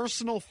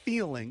personal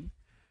feeling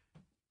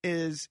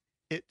is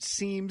it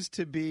seems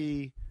to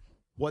be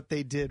what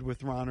they did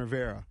with Ron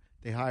Rivera.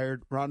 They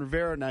hired Ron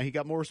Rivera. Now he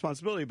got more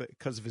responsibility, but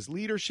because of his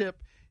leadership,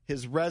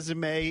 his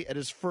resume at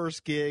his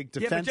first gig,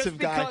 defensive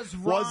yeah, guy but just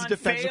because was Ron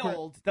defensive.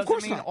 failed Of course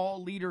doesn't mean not.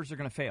 all leaders are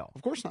going to fail.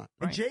 Of course not.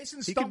 And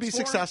Jason He can be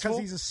successful because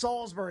he's a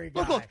Salisbury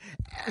guy. Look,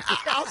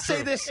 I'll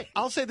say this.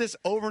 I'll say this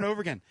over and over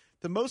again.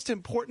 The most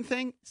important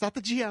thing, it's not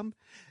the GM,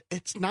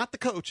 it's not the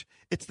coach,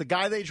 it's the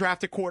guy they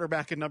draft at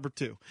quarterback at number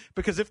 2.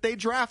 Because if they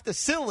draft a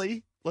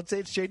silly, let's say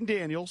it's Jaden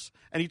Daniels,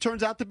 and he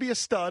turns out to be a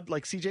stud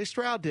like C.J.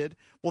 Stroud did,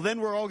 well,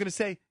 then we're all going to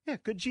say, yeah,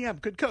 good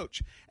GM, good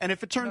coach. And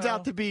if it turns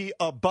out to be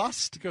a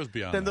bust, It goes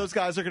beyond then that. those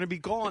guys are going to be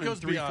gone It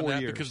goes in 3-4 beyond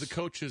that years. because the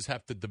coaches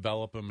have to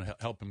develop him and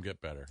help him get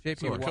better. JP,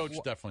 So the coach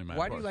definitely matters.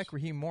 Why do you like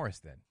Raheem Morris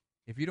then?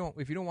 If you don't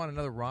want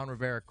another Ron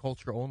Rivera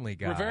culture only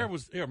guy,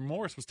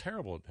 Morris was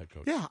terrible at head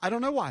coach. Yeah, I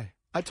don't know why.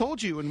 I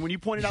told you, and when you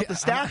pointed out the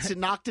stats, it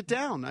knocked it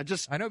down.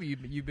 I know, but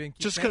you've been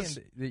just saying because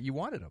that you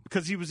wanted him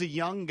because he was a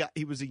young guy.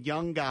 He was a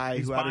young guy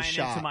He's who had a buying into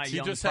shot. my He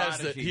young just has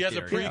prodigy he has a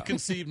theory.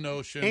 preconceived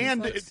notion.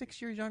 And He's like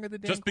 6 years younger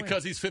than Dan just Quinn.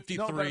 because he's 53,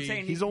 No, but I'm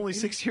saying He's only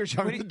 6 years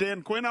younger than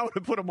Dan Quinn. I would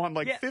have put him on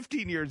like Yeah.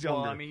 15 years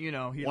younger. Well, I mean,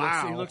 he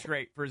Wow. looks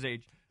great for his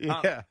age.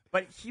 Yeah.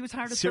 But he was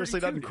hired at Seriously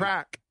 32, doesn't dude.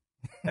 crack.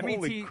 That means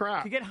Holy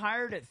crap. to get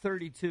hired at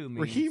 32 means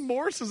Raheem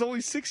Morris is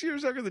only 6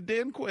 years younger than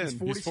Dan Quinn. He's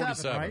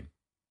 47, right?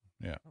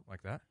 Yeah. Something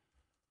like that.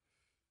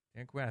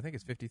 Dan Quinn, I think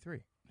it's 53.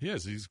 He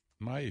is. He's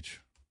my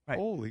age. Right.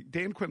 Holy,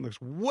 Dan Quinn looks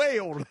way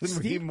older than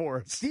Raheem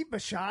Morris. Steve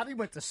Bisciotti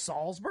went to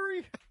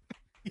Salisbury?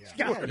 He's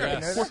Yeah. got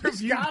Yes. to Where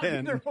have you be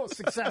been? their most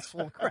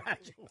successful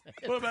graduate.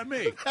 What about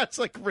me? That's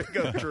like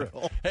Ringo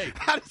Drill. Hey,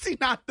 how does he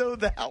not know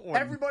that one?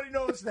 Everybody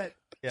knows that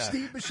Yeah.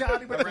 Steve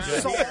Bisciotti went to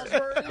Around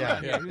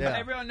Salisbury. Yeah.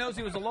 Everyone knows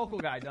he was a local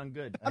guy, done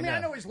good. I mean, I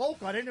know he's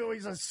local. I didn't know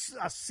he's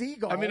a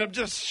seagull. I mean, I'm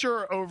just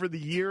sure over the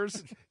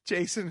years,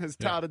 Jason has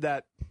touted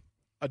that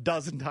a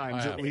dozen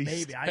times at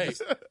least. Maybe.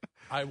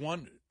 I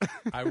want.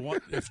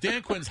 If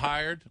Dan Quinn's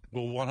hired,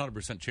 we'll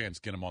 100% chance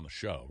get him on the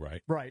show,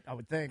 right? Right, I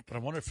would think. But I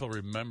wonder if he'll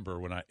remember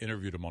when I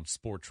interviewed him on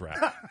Sports Rap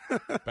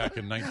back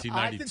in 1992.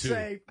 I can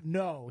say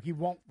no. He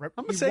won't. I'm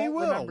gonna say he won't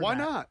will. remember Why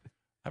that. not?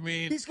 I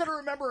mean, He's going to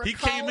remember a he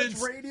came college in-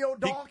 radio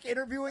doc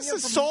interviewing him This from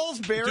is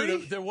Salisbury.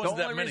 Dude, there wasn't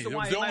that many. It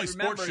was the only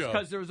sports show.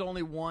 because there was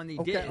only one he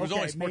Okay, did. It was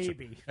only sports show.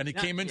 maybe. And he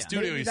Not- came in yeah.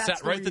 studio. Maybe He that's sat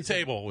the right at the reason.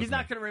 table. With He's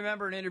not going to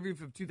remember an interview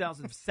from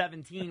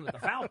 2017 with the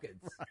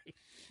Falcons,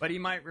 but he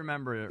might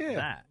remember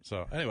that.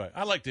 So anyway,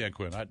 I like Dan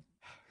Quinn.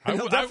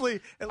 He'll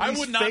definitely at I least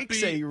would not fake be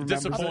say he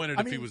remembers it. disappointed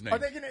I if mean, he was are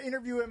named. they going to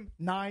interview him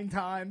 9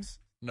 times?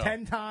 No.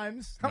 10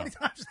 times? How many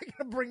times are they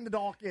going to bring the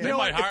doc in? You know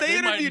what? If they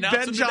they might interviewed announce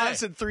Ben him today.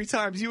 Johnson 3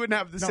 times, you wouldn't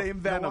have the No, same you know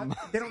venom.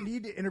 what? They don't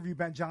need to interview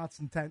Ben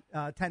Johnson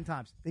 10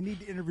 times. They need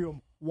to interview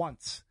him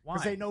once because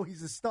Why? they know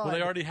he's a stud. Well,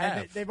 they already and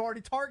have. They've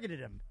already targeted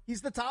him.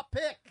 He's the top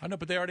pick. I know,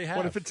 but they already have.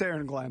 What if it's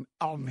Aaron Glenn?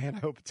 Oh man, I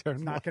hope it's Aaron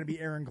It's Glenn. not going to be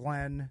Aaron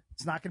Glenn.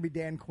 It's not going to be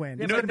Dan Quinn.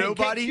 Yeah, You know but then,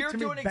 nobody- Kate, you're To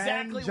me, doing Ben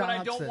exactly what I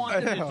don't Johnson.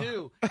 want them I to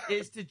do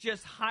is to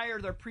just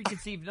hire their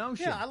preconceived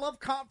notion. Yeah, I love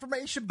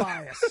confirmation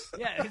bias.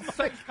 Yeah, it's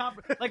like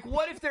like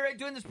what if they're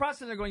doing this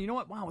process and they're going, you know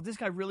what? Wow, this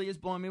guy really is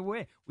blowing me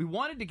away. We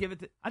wanted to give it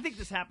to. I think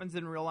this happens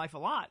in real life a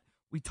lot.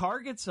 We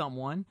target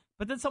someone,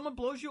 but then someone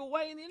blows you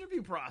away in the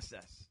interview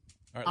process.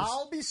 All right, let's-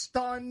 I'll be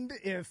stunned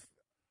if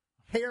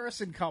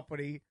Harris and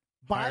company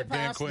Hired Dan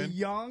bypass the Quinn?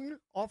 young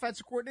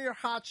offensive coordinator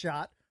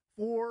hotshot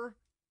for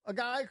a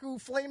guy who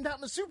flamed out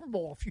in the Super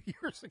Bowl a few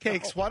years ago.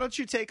 Cakes, why don't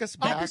you take us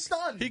I'll back? be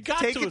stunned. he got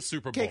Take to it- a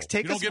Super Bowl. Cakes,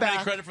 take you don't us give him any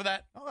back. credit for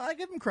that? Oh, I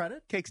give him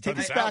credit. Cakes, take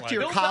us Doesn't back sound to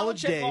your like it. Bill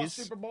college Belichick lost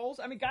days. Super Bowls.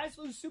 I mean, guys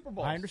lose Super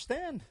Bowls. I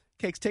understand.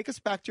 Cakes, take us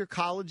back to your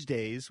college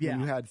days when Yeah.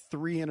 you had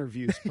 3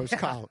 interviews post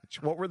college.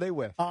 What were they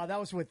with? That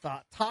was with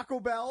Taco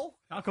Bell.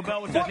 Taco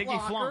Bell, which Foot I think he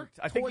Locker, flunked.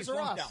 I think he Toys R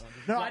flunked Us. that one.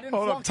 No, I didn't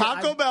Hold up, flunk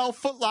it. Taco Bell,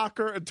 Foot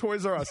Locker, and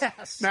Toys R Us.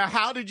 Yes. Now,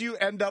 how did you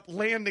end up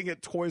landing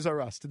at Toys R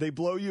Us? Did they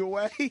blow you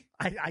away?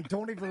 I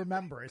don't even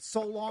remember. It's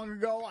so long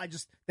ago.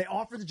 They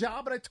offered the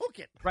job and I took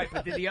it. Right,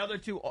 but did the other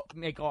two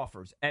make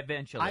offers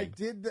eventually? I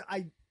did.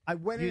 I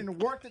went in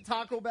and worked at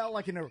Taco Bell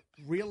like in a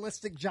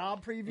realistic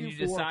job preview And you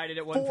for decided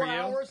it wasn't 4 for you?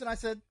 hours, and I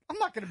said, I'm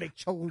not going to make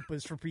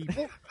chalupas for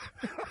people.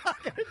 I'm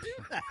not going to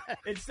do that.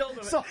 It's still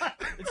So I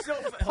it's still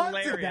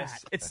punted hilarious.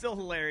 that. It's still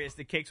hilarious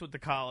that Cakes went to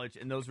college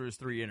and those were his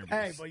 3 interviews.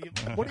 Hey,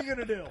 but what are you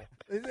going to do?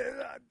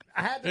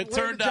 I had to It land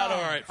turned a out job.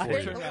 all right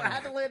for you. I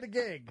had to land a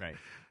gig. Right.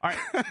 All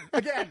right.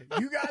 Again,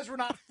 you guys were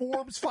not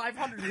Forbes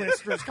 500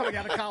 listeners coming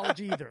out of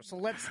college either. So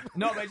let's.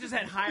 No, but I just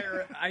had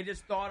higher. I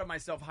just thought of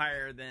myself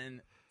higher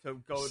than to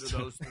go to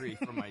those 3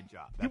 for my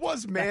job. He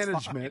was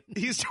management.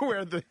 He used to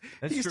wear the.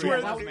 That's he used true. to wear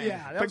Yeah, the. that was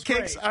management. that was but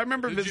Cakes, great. I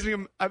remember Did visiting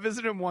him. I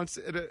visited him once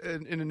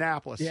in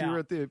Annapolis. Yeah. You were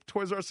at the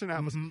Toys R Us in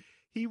Annapolis.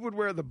 He would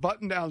wear the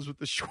button downs with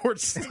the short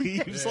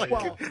sleeves, like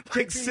Well,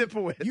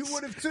 Sipowicz. You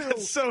would have too.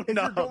 That's so if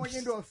nubs. you're going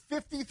into a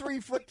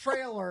 53-foot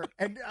trailer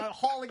and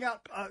hauling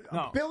out a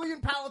No.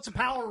 billion pallets of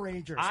Power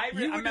Rangers. I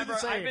You would do remember the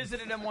I same.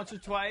 visited him once or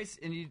twice,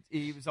 and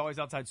he was always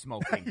outside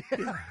smoking.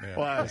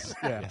 Was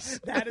yes.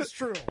 That is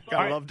true.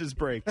 I loved his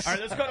breaks. All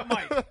right, let's go to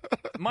Mike.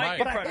 Mike,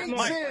 But I Mike. hate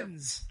Mike.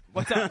 sins.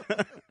 What's up?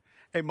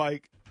 Hey,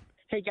 Mike.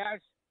 Hey guys.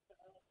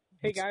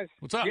 Hey guys.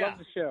 What's up? Yeah. Love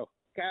the show.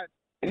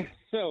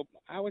 So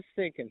I was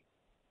thinking,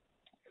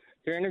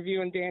 they're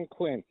interviewing Dan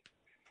Quinn.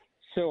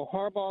 So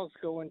Harbaugh's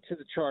going to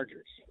the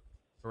Chargers.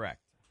 Correct.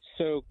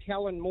 So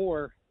Kellen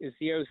Moore is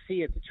the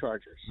OC at the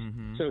Chargers.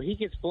 Mhm. So he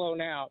gets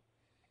blown out.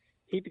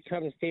 He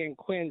becomes Dan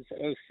Quinn's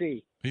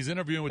OC. He's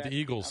interviewing with the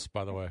Eagles,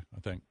 by the way, I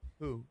think.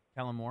 Who?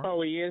 Kellen Moore?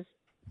 Oh, he is?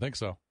 I think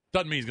so.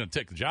 Doesn't mean he's going to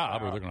take the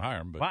job or they're going to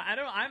hire him, but Well, I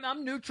don't.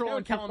 I'm neutral on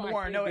That was Kellen just my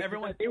Moore. I know thing,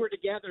 everyone. because They were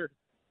together.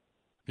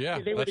 yeah,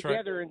 They were that's right.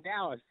 together in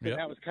Dallas. So Yep.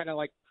 that was kind of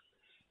like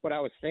what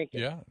I was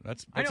thinking. Yeah,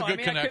 that's I know. a good I mean,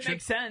 that could connection.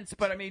 make sense,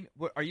 but I mean,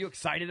 are you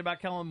excited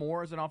about Kellen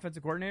Moore as an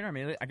offensive coordinator? I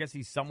mean, I guess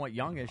he's somewhat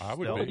youngish. I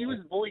would still. be. He was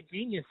boy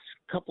genius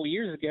a couple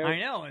years ago. I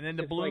know, and then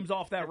the It's blooms like-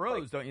 off that it's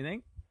rose, like don't you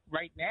think?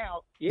 Right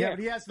now, Yeah, but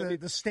he has but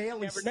the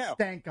Staley never know.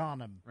 stank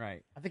on him.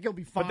 Right. I think he'll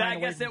be fine. But I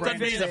away guess from it would Doesn't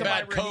Brandon mean he's a Staley.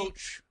 bad Raheem-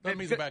 coach. Doesn't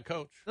mean he's a bad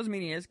coach. Doesn't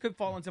mean he is. Could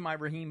fall into my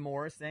Raheem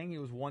Morris thing. He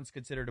was once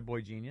considered a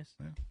boy genius.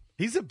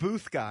 He's a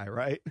booth guy,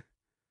 right?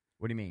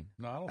 What do you mean?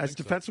 No, I don't As think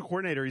so. defensive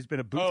coordinator, he's been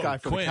a booth Oh, guy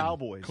for Quinn. the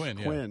Cowboys. Quinn,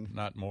 yeah,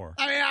 not Moore.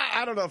 I mean,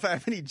 I don't know if I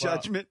have any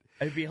judgment.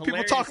 It'd be People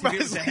hilarious talk if about he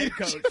was his the head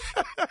coach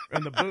leadership.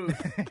 in the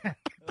booth.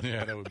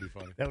 Yeah, that would be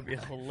funny. That would be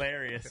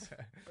hilarious.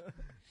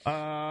 All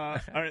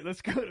right,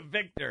 let's go to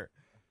Victor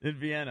in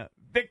Vienna.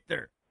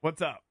 Victor,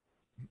 what's up?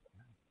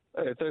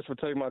 Hey, thanks for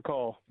taking my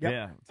call.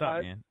 Yeah, what's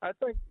up, man? I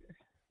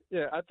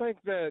think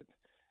that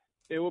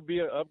it will be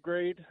an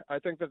upgrade. I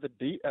think that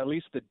at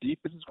least the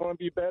defense is going to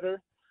be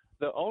better.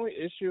 The only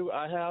issue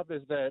I have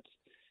is that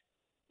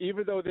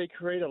even though they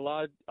create a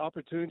lot of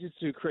opportunities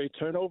to create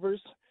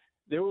turnovers,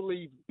 they will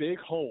leave big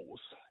holes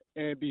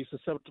and be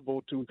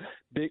susceptible to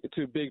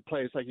big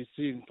plays like you've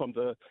seen from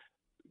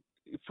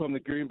the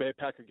Green Bay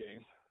Packer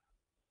game.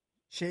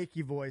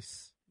 Shaky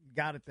voice.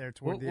 Got it there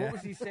toward the What end.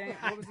 was he saying?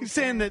 He's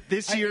saying that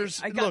this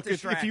year's I got look. If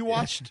you distracted.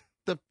 watched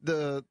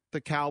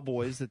the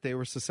Cowboys, that they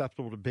were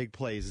susceptible to big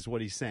plays, is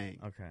what he's saying.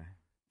 Okay.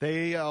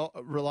 They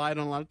relied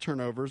on a lot of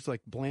turnovers.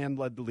 Like Bland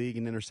led the league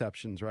in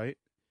interceptions, right?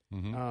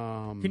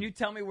 Can you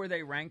tell me where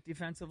they ranked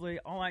defensively?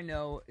 All I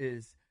know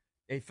is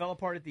they fell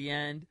apart at the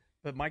end,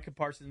 but Micah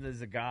Parsons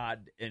is a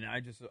god, and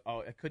I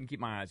couldn't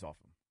keep my eyes off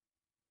him.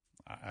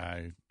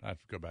 I have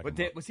to go back. But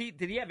and look.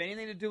 did he have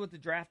anything to do with the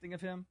drafting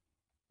of him?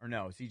 Or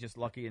no, is he just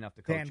lucky enough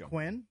to coach Dan him?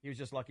 Quinn? He was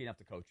just lucky enough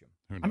to coach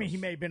him. I mean, he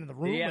may have been in the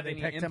room when they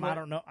picked him. I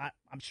don't know.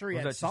 I'm sure he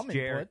had some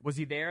input. Was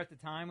he there at the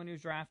time when he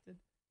was drafted?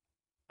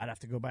 I'd have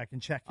to go back and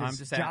check I'm his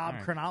just job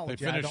asking. chronology.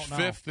 They finished I don't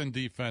know. 5th in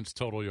defense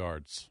total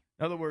yards.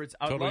 In other words,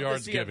 I would Total love to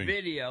yards see giving. a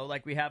video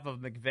like we have of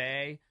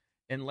McVay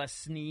and Les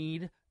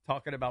Snead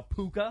talking about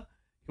Puka.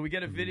 Can we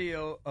get a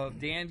video of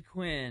Dan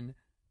Quinn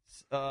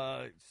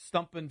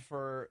stumping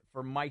for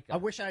Micah? I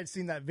wish I had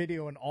seen that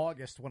video in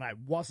August when I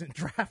wasn't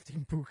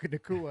drafting Puka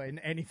Nacua in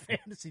any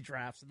fantasy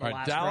drafts in the All right,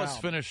 last Dallas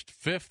round. finished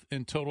 5th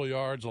in total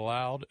yards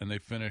allowed, and they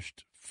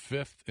finished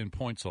 5th in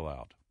points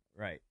allowed.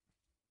 Right.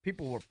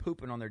 People were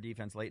pooping on their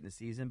defense late in the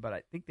season, but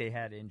I think they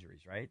had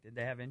injuries, right? Did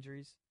they have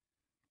injuries?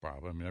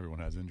 Probably. I mean, everyone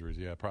has injuries.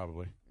 Yeah,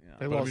 probably. Yeah.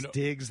 They But, lost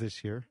Diggs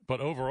this year.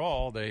 But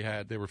overall, they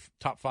were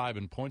top 5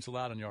 in points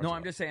allowed and yards No, allowed.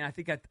 I'm just saying. I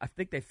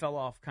think they fell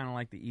off kind of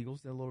like the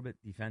Eagles did a little bit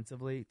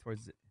defensively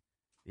towards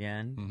the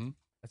end. Mm-hmm.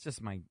 That's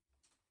just my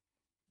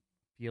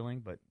feeling,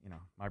 but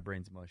my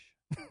brain's mush.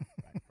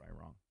 Probably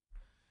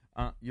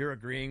wrong. You're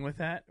agreeing with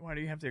that? Why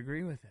do you have to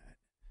agree with that?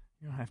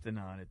 You don't have to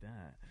nod at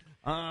that.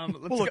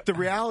 Well, look, the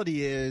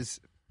reality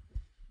is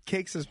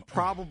Cakes is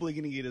probably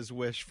going to get his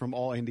wish from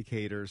all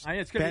indicators.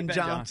 It's gonna be Ben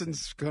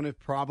Johnson's going to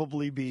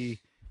probably be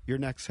your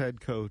next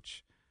head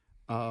coach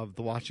of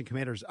the Washington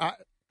Commanders.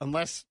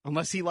 Unless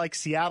he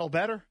likes Seattle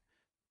better,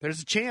 there's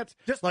a chance.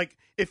 Just like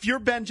if you're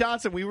Ben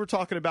Johnson, we were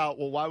talking about,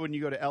 well, why wouldn't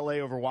you go to L.A.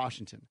 over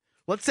Washington?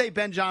 Let's say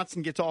Ben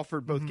Johnson gets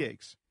offered both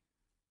gigs.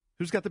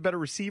 Who's got the better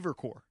receiver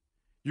core?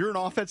 You're an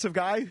offensive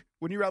guy.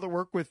 Wouldn't you rather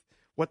work with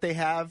what they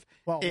have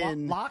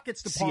in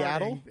Lockett's departing,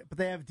 Seattle? but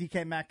they have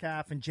DK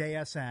Metcalf and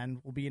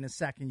JSN will be in his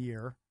second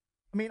year.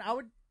 I mean,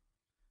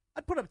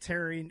 I'd put up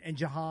Terry and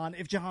Jahan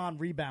if Jahan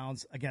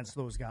rebounds against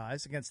those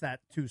guys, against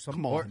that twosome.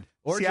 Come on.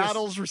 Or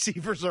Seattle's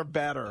receivers are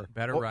better.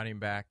 Better running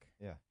back.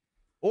 Yeah.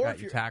 Or Got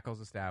if your you're tackles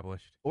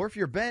established. Or if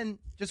you're Ben,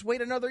 just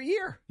wait another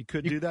year. You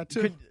could do that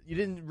too. You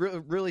didn't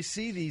really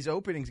see these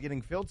openings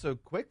getting filled so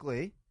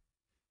quickly,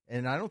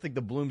 and I don't think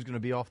the bloom's going to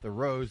be off the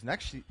rose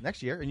next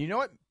year. And you know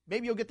what?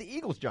 Maybe you'll get the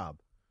Eagles job.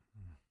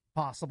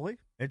 Possibly.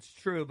 It's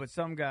true, but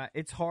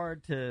it's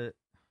hard to.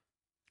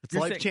 It's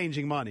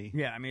life-changing money.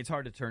 Yeah, I mean, it's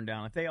hard to turn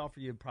down. If they offer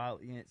you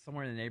probably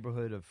somewhere in the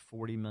neighborhood of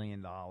 $40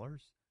 million,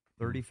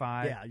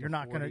 35. Yeah, you're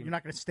not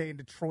gonna stay in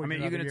Detroit. I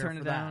mean, you're going to turn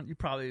it that. down. You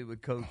probably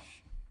would coach.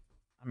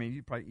 I mean,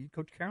 you'd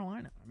coach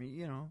Carolina. I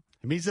mean,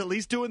 I mean, he's at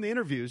least doing the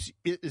interviews.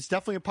 It's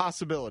definitely a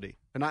possibility.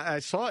 And I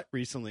saw it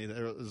recently. That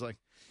it was like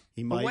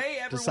he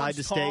might decide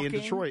to stay in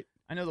Detroit.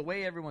 I know the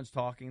way everyone's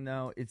talking,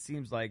 though, it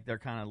seems like they're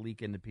kind of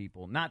leaking to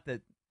people. Not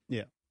that,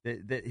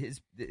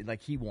 that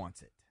he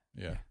wants it.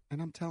 Yeah.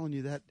 And I'm telling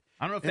you that.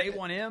 I don't know if they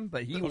want him,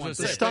 but he wants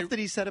the it. stuff that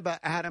he said about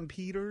Adam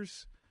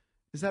Peters.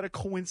 Is that a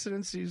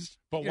coincidence?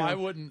 But why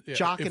wouldn't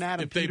jocking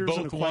Adam if they Peters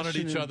in both a wanted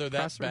question each and other that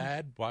presser?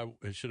 bad? Why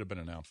it should have been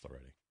announced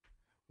already?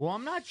 Well,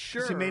 I'm not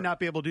sure. You may not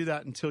be able to do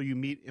that until you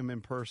meet him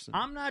in person.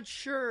 I'm not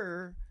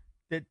sure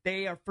that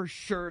they are for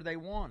sure they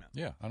want him.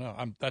 Yeah, I know.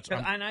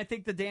 And I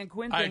think the Dan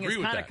Quinn I thing agree is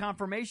with kind of that.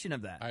 confirmation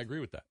of that. I agree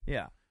with that.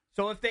 Yeah.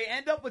 So if they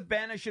end up with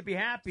Ben, I should be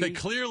happy. They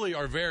clearly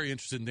are very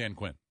interested in Dan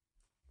Quinn.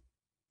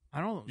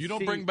 You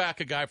don't bring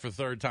back a guy for the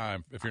third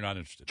time if you're not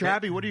interested.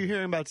 Drabby, what are you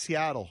hearing about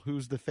Seattle?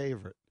 Who's the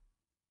favorite?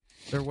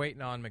 They're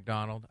waiting on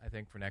McDonald, I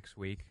think, for next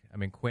week. I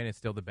mean, Quinn is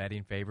still the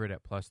betting favorite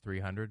at plus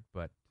 300,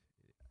 but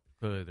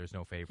clearly there's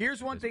no favorite.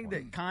 Here's one thing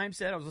that Keim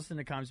said. I was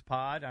listening to Keim's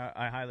pod.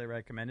 I highly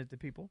recommend it to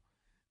people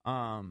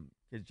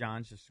because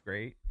John's just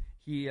great.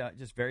 He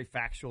just very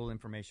factual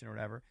information or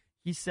whatever.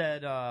 He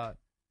said that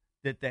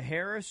the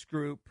Harris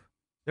Group,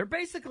 they're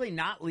basically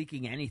not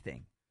leaking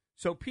anything.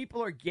 So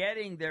people are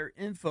getting their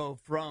info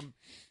from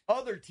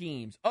other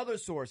teams, other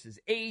sources,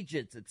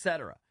 agents,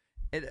 etc.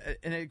 And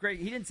he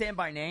didn't say him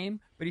by name,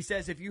 but he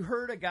says if you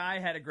heard a guy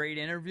had a great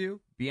interview,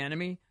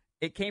 Bieniemy,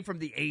 it came from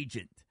the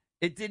agent.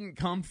 It didn't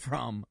come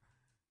from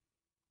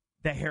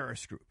the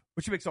Harris Group,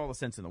 which makes all the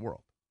sense in the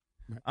world.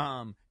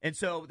 Right. And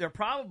so they're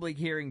probably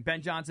hearing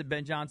Ben Johnson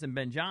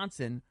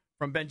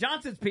from Ben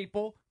Johnson's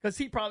people because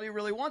he probably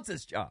really wants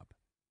this job.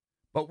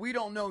 But we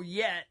don't know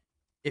yet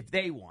if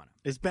they want him.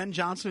 Is Ben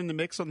Johnson in the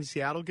mix on the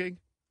Seattle gig?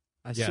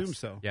 I assume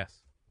so.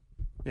 Yes.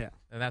 Yeah.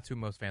 And that's who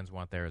most fans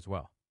want there as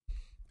well.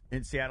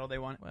 In Seattle, they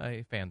want it?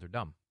 Well, fans are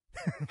dumb.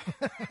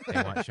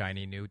 They want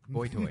shiny new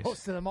boy toys.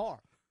 Most of them are.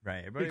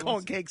 Right. You're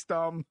calling cakes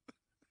dumb.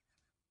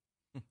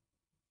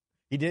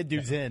 He did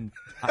do Zen.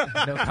 No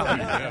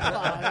comment.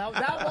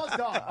 That was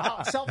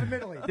dumb.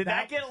 Self-admittedly. Did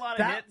that get a lot of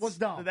that hits? was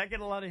dumb. Did that get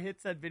a lot of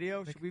hits, that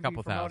video? Should we be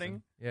Couple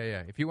promoting? thousand.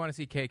 Yeah. If you want to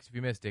see cakes, if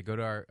you missed it, go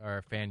to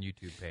our fan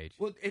YouTube page.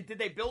 Well, did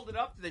they build it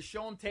up? Did they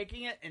show him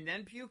taking it and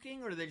then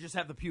puking, or did they just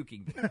have the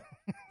puking?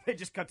 They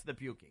just cut to the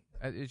puking.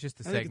 It's just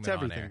a I think it's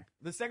segment on everything. air.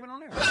 The segment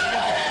on air.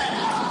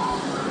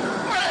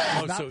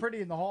 Oh, Not so- pretty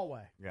in the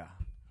hallway. Yeah.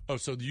 Oh,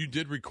 so you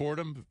did record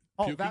him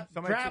Oh, puking? that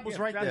Drab was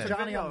right there.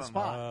 Johnny on the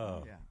spot.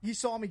 Oh. He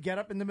saw me get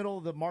up in the middle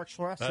of the Mark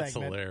Schlereth That's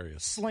segment,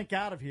 hilarious. slink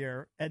out of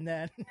here, and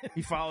then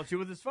He followed you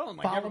with his phone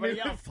like follow everybody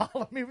me, else.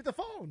 follow me with the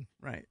phone.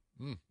 Right.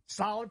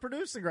 Solid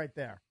producing right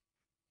there.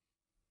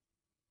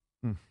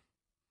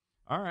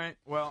 All right.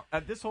 Well,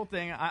 this whole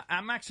thing,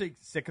 I'm actually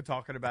sick of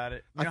talking about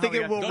it. I think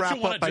it will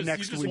wrap up by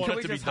next week. Can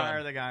we just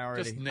hire the guy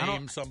already? Just I name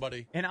don't-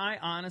 somebody. And I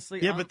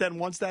honestly, Yeah, but then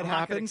once that I'm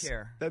not gonna happens,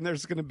 care. then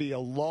there's going to be a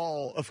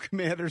lull of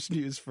Commanders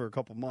news for a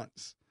couple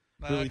months.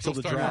 Nah, Really till the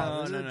we'll start-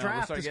 draft. No, The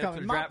draft we'll is start coming.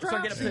 getting Mock through the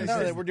draft. draft We'll start season.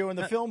 getting We're doing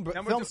the film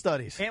And we're film do-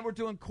 studies. And we're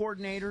doing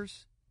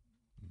coordinators.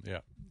 Yeah.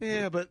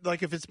 Yeah, but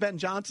like if it's Ben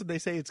Johnson, they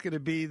say it's going to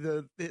be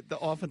the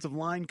offensive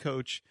line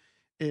coach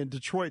in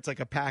Detroit. It's like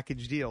a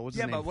package deal. What's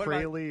Yeah, his but name? what about-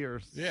 Fraley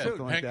or Yeah,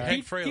 something like Hank- that.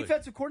 Hank Fraley.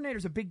 Defensive coordinator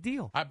is a big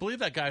deal. I believe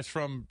that guy's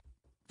from.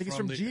 I think he's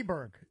from the-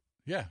 G-Burg.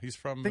 Yeah, he's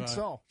from. Think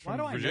so. From Why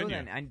do I Virginia.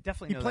 know that? I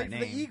definitely He know played that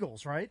for name. the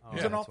Eagles, right? Oh, He's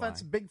yeah, an that's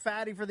offensive why. big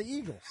fatty for the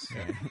Eagles.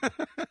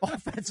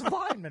 Offensive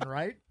lineman,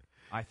 right?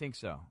 I think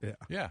so.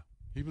 Yeah.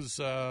 He was.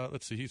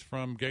 Let's see. He's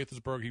from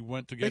Gaithersburg. He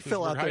went to Gaithersburg They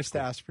fill out High their School.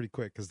 staffs pretty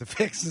quick because the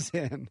fix is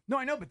in. No,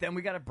 I know, but then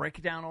we got to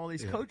break down all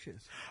these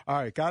coaches. All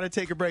right, got to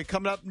take a break.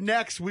 Coming up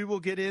next, we will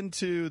get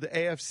into the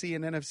AFC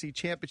and NFC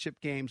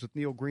championship games with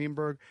Neil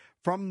Greenberg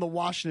from the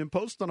Washington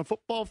Post on a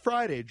Football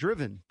Friday,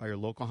 driven by your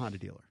local Honda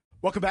dealer.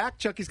 Welcome back.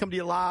 Chucky's coming to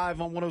you live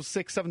on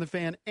 106.7 The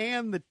Fan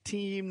and the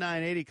Team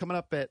 980. Coming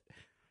up at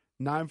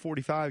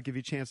 9:45, give you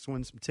a chance to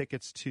win some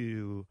tickets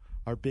to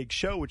our big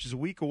show, which is a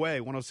week away,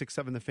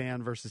 106.7 The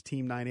Fan versus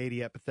Team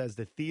 980 at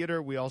Bethesda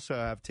Theater. We also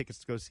have tickets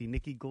to go see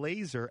Nikki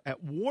Glazer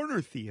at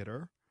Warner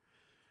Theater.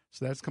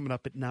 So that's coming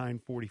up at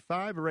 9:45.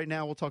 But right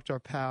now, we'll talk to our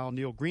pal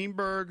Neil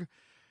Greenberg.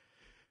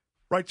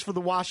 Writes for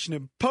the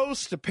Washington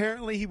Post.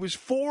 Apparently, he was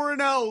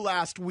 4-0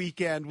 last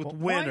weekend with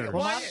winners.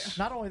 Well,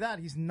 not only that,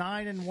 he's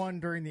 9-1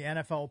 during the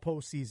NFL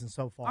postseason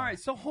so far. All right,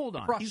 so hold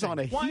on. He's on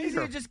a Why doesn't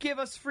heater. he just give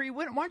us free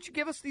winners? Why don't you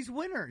give us these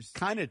winners?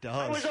 Kind of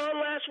I was does.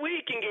 on last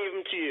week and gave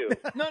them to you.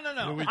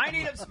 No. I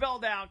need them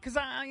spelled out because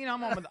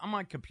I'm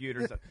on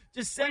computers.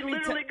 Just send We me.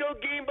 literally go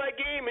game by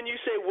game, and you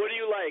say, "What do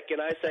you like?"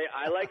 And I say,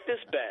 "I like this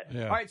bet."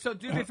 Yeah. All right, so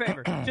do me a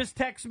favor. Just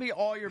text me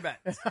all your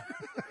bets.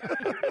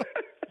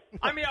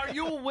 I mean, are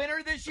you a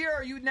winner this year? Or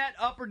are you net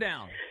up or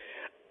down?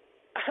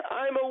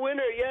 I'm a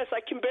winner. Yes, I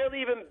can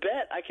barely even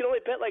bet. I can only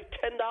bet like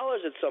 $10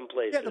 at some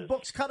places. Yeah, the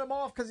books cut him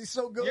off because he's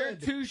so good. You're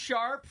too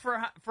sharp for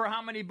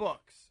how many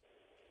books?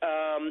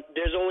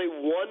 There's only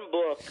one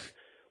book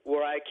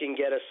where I can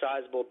get a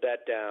sizable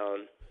bet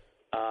down.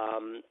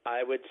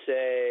 I would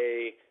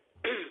say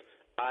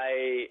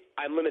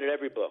I'm limited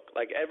every book,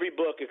 like every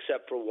book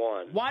except for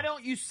one. Why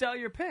don't you sell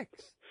your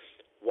picks?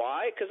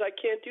 Why? Because I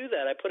can't do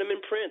that. I put them in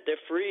print. They're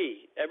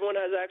free. Everyone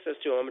has access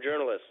to them. I'm a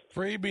journalist.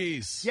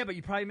 Freebies. Yeah, but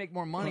you probably make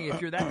more money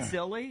if you're that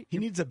silly. He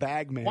needs a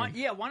bag man. Why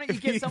don't you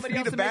get somebody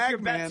else to make your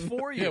bets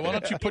for you? Yeah, why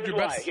don't you put Here's your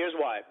why. bets? Here's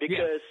why.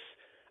 Because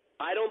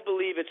I don't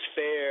believe it's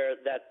fair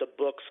that the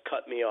books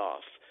cut me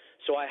off.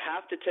 So I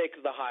have to take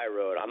the high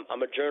road.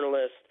 I'm a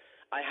journalist.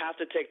 I have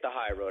to take the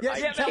high road. I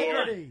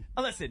can't.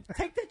 Listen,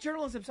 take that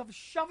journalism stuff and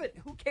shove it.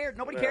 Who cares?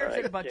 Nobody cares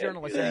I about can't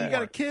journalism. do that. You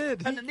got a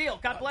kid. And Neil,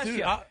 God bless Dude,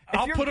 you.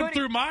 I'll put him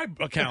through my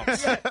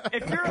accounts.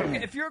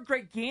 If you're a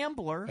great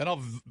gambler, And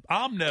I'm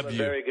I'm a you.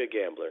 very good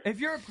gambler. if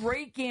you're a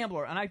great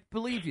gambler, and I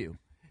believe you,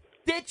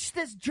 ditch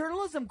this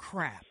journalism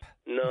crap.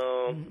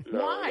 No.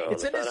 Why? No,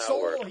 It's in that's his not how it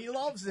soul. works. He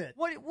loves it.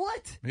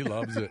 What? He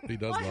loves it. He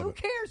does Why? love Who it.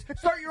 cares?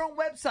 Start your own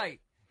website.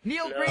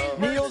 Neil No. Greenberg.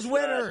 Neil's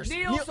winners.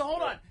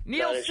 Hold on. Not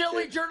Neil's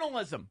silly interested.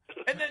 journalism.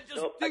 And then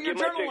just Nope, do I your give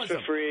my picks journalism.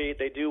 for free.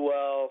 They do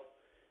well.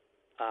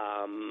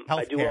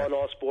 I do well in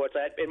all sports.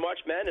 In March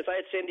Madness, I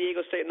had San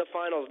Diego State in the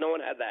finals. No one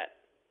had that.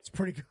 It's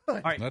pretty good.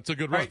 All right. That's a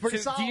good All one. right,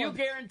 so do you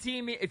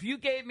guarantee me, if you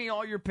gave me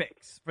all your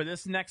picks for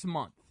this next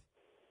month,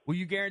 will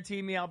you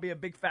guarantee me I'll be a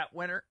big fat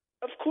winner?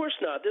 Of course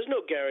not. There's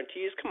no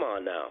guarantees. Come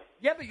on now.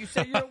 Yeah, but you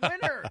said you're a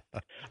winner.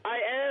 I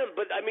am,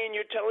 but I mean,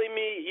 you're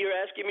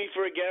asking me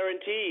for a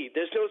guarantee.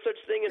 There's no such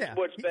thing in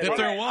sports betting. If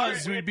there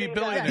was, we'd be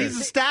billionaires.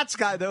 He's a stats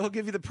guy, though. He'll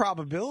give you the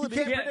probability.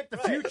 You can't predict the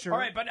future. All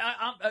right, but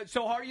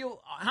so are you?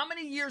 How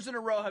many years in a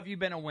row have you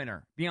been a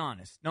winner? Be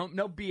honest. No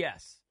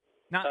BS.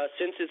 Not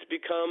Since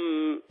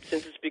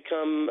it's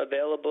become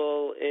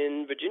available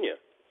in Virginia.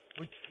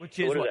 which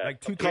is what is what, that?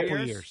 like two, A couple 3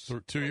 years?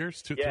 years. 2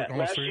 years? Yeah, almost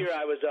last 3 year years?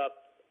 I was up.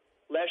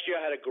 Last year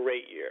I had a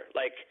great year,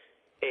 like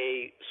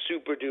a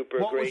super duper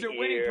What great was your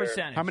winning year.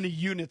 percentage? How many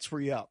units were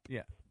you up?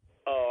 Yeah.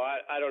 Oh,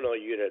 I don't know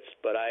units,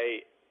 but I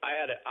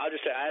I'll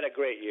just say I had a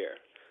great year.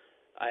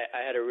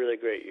 I had a really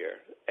great year.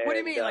 And, What do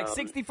you mean, like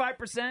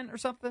 65% or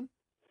something?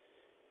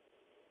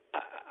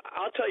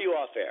 I'll tell you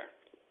off air.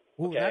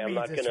 Ooh, Okay, that I'm means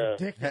not it's gonna.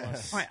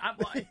 ridiculous. All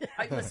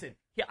right, listen.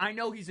 I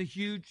know he's a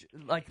huge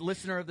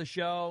listener of the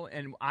show,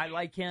 and I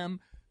like him.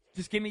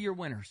 Just give me your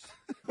winners.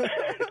 Okay,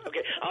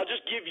 I'll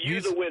just give you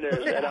the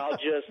winners, and I'll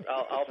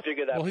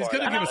figure that. Well, he's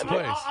going to give us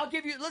plays. I'll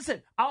give you.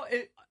 Listen, I'll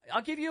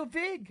give you a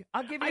vig.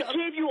 I gave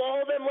you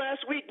all of them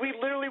last week. We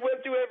literally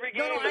went through every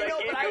game. No, I know,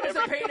 but I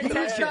wasn't paying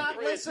attention.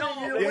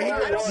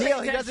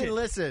 Neil, he doesn't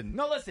listen.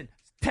 No, listen.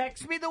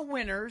 Text me the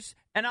winners,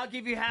 and I'll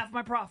give you half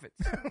my profits.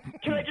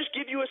 Can I just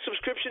give you a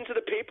subscription to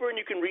the paper, and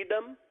you can read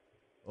them?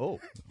 Oh.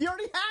 He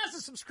already has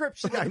a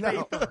subscription to the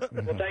paper.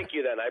 Well, thank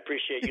you then. I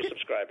appreciate you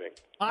subscribing.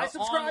 I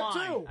subscribe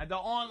online. too. The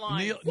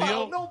online.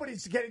 Well,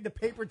 nobody's getting the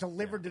paper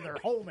delivered to their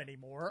home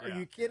anymore. Are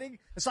you kidding?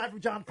 Aside from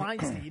John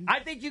Feinstein. I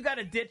think you got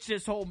to ditch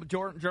this whole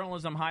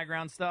journalism high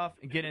ground stuff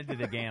and get into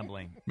the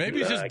gambling. Maybe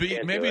he's just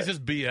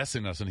just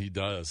BSing us, and he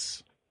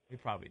does. He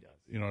probably does.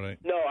 You know what I mean?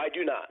 No, I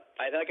do not.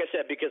 Like I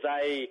said, because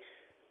I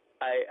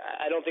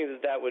don't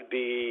think that would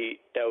be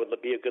a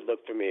good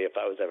look for me if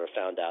I was ever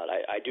found out.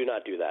 I do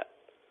not do that.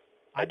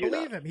 I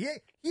believe him.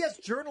 He has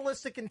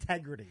journalistic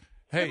integrity.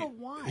 Hey, Yeah, but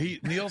why?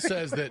 Neil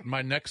says that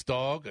my next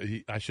dog,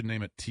 I should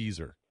name it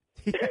Teaser.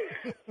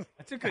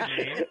 That's a good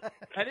name.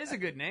 That is a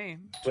good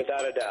name.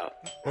 Without a doubt.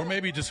 Or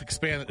maybe just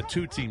expand it to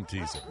two-team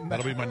Teaser.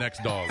 That'll be my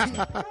next dog.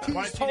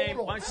 Why don't you name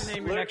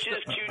your next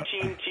Lurch's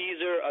two-team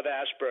teaser of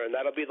Ashburn.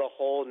 That'll be the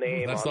whole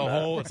name. That's on the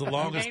whole. It's the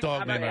longest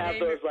dog name have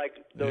ever.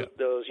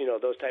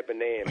 those type of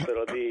names. So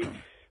it'll be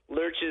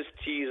Lurch's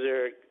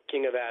teaser,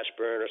 King of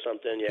Ashburn, or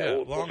something. Yeah,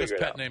 we'll longest figure it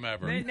pet out. name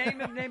ever.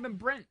 Name him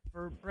Brent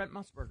for Brent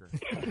Musburger.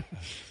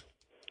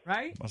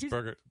 Right?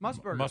 Musburger.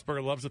 Musburger.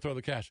 Musburger loves to throw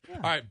the cash. Yeah.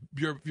 All right,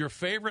 your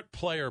favorite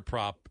player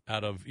prop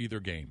out of either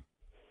game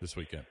this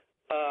weekend?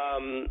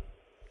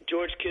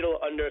 George Kittle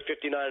under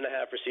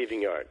 59.5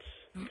 receiving yards.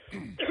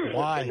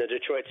 Why? In the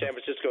Detroit-San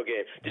Francisco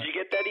game. Did you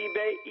get that,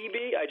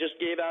 EB? I just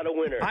gave out a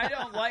winner. I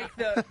don't like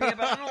the player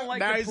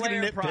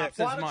props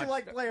Why as don't much. you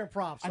like player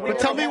props? But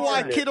tell me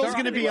why Kittle's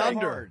going to be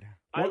under.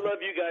 I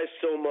love you guys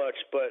so much,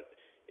 but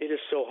it is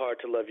so hard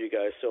to love you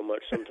guys so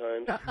much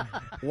sometimes.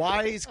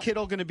 Why is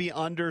Kittle going to be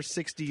under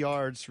 60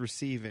 yards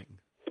receiving?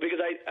 Because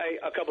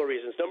a couple of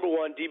reasons. Number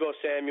one, Deebo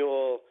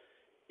Samuel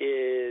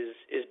is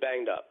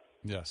banged up.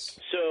 Yes.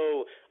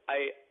 So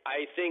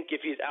I think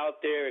if he's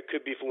out there, it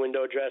could be for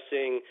window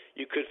dressing.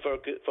 You could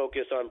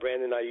focus on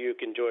Brandon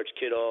Ayuk and George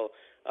Kittle.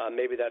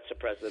 Maybe that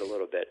suppresses it a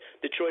little bit.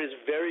 Detroit is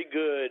very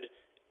good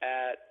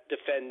at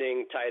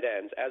defending tight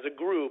ends. As a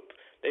group,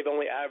 they've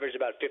only averaged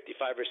about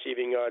 55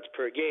 receiving yards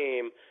per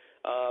game.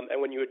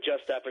 And when you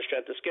adjust that for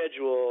strength of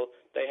schedule,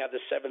 they have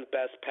the 7th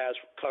best pass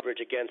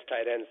coverage against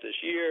tight ends this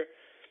year.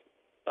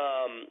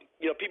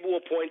 People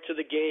will point to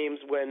the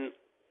games when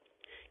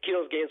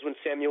Kittle's games when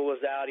Samuel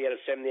was out. He had a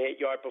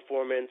 78-yard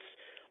performance,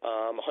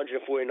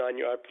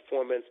 149-yard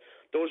performance.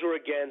 Those were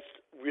against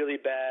really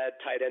bad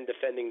tight end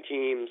defending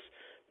teams.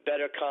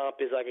 Better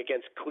comp is like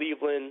against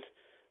Cleveland.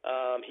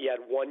 He had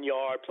 1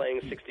 yard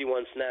playing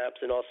 61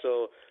 snaps, and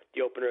also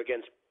the opener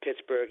against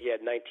Pittsburgh, he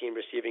had 19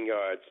 receiving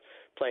yards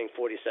playing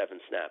 47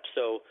 snaps.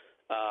 So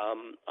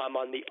I'm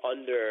on the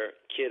under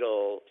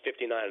Kittle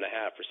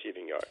 59.5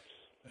 receiving yards.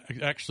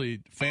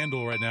 Actually,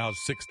 FanDuel right now is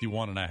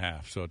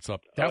 61.5, so it's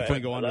up.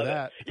 Definitely go under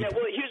that. Yeah,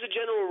 well, here's a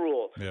general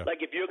rule. Yeah.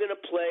 Like, if you're going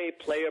to play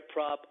player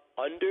prop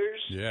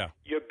unders,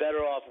 you're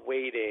better off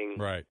waiting.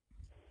 Right.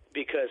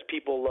 Because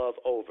people love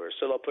overs,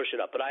 so they'll push it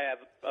up. But I have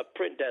a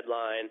print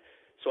deadline,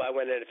 so I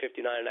went in at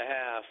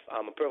 59.5.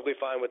 I'm perfectly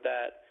fine with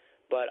that.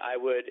 But I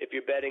would, if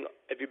you're betting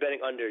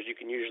unders, you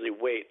can usually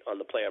wait on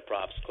the player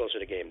props closer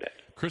to game day.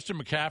 Christian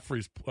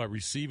McCaffrey's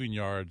receiving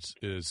yards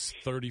is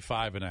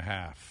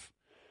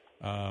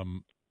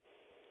 35.5.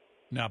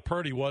 Now,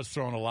 Purdy was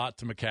throwing a lot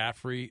to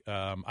McCaffrey.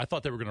 I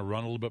thought they were going to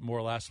run a little bit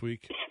more last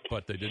week,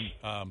 but they didn't.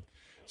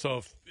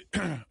 So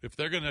if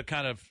they're going to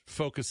kind of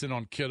focus in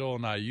on Kittle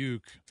and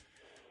Ayuk,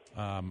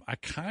 I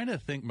kind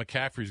of think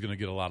McCaffrey's going to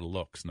get a lot of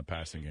looks in the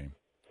passing game.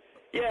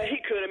 Yeah, he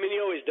could. I mean, he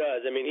always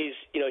does. I mean, he's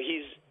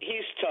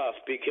tough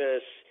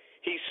because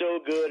he's so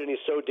good and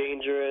he's so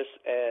dangerous,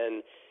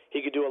 and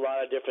he could do a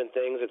lot of different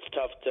things. It's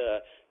tough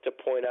to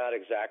point out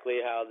exactly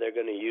how they're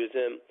going to use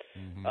him.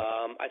 Mm-hmm.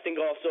 I think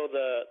also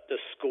the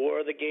score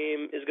of the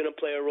game is going to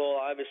play a role,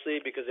 obviously,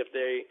 because if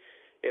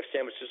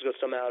San Francisco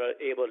somehow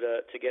able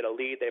to get a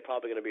lead, they're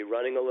probably going to be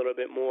running a little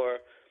bit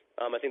more.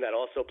 I think that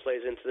also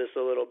plays into this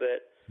a little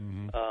bit,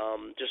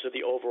 just with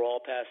the overall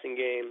passing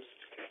games.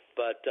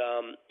 But,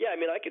 I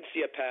mean, I could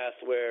see a path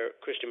where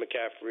Christian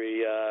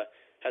McCaffrey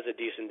has a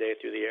decent day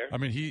through the air. I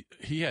mean,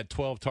 he had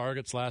 12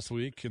 targets last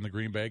week in the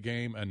Green Bay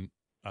game, and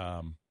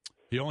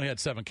he only had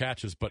 7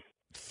 catches, but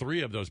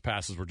 3 of those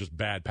passes were just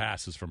bad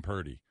passes from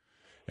Purdy.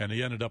 And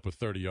he ended up with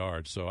 30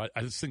 yards. So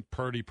I just think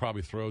Purdy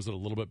probably throws it a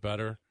little bit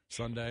better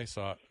Sunday.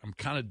 So I'm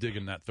kind of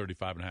digging that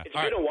 35.5. It's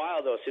been a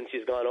while, though, since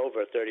he's gone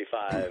over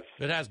 35.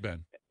 It has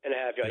been. And a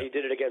half yards. He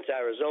did it against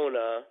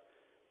Arizona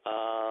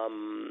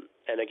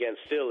and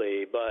against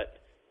Philly, but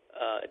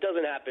It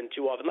doesn't happen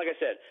too often. Like I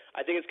said,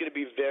 I think it's going to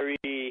be very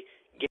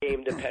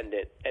game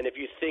dependent. And if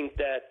you think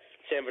that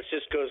San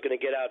Francisco is going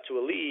to get out to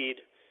a lead,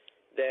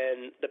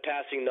 then the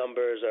passing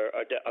numbers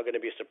are going to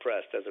be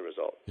suppressed as a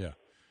result. Yeah.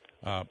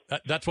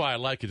 That's why I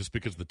like it, just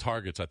because the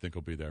targets I think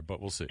will be there, but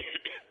we'll see.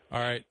 All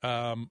right.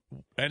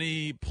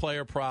 Any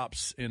player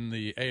props in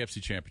the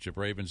AFC Championship,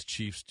 Ravens,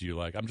 Chiefs, do you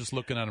like? I'm just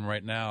looking at them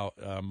right now.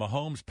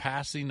 Mahomes'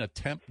 passing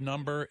attempt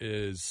number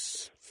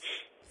is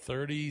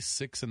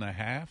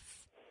 36.5.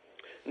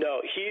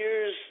 No,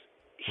 here's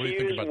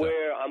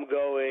where I'm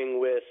going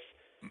with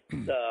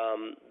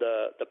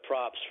the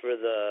props for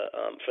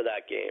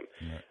that game.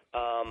 Right.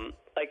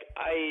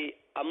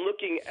 I'm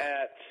looking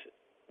at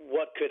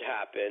what could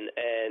happen,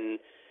 and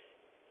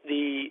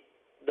the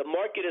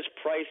market is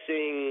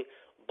pricing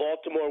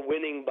Baltimore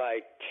winning by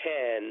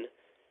 10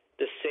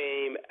 the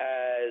same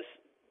as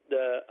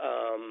the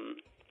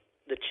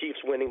Chiefs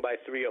winning by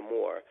 3 or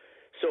more.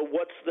 So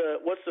what's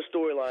the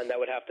storyline that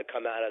would have to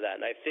come out of that?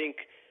 And I think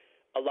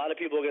a lot of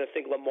people are going to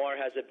think Lamar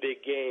has a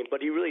big game,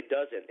 but he really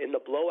doesn't. In the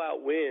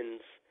blowout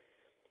wins,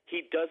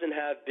 he doesn't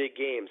have big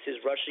games. His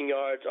rushing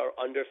yards are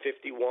under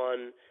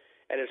 51,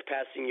 and his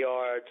passing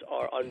yards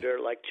are under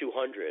like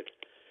 200.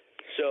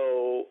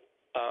 So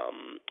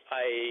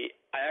I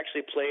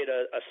actually played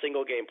a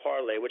single game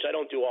parlay, which I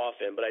don't do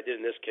often, but I did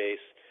in this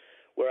case,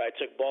 where I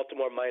took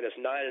Baltimore minus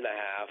 9.5,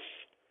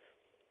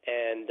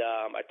 and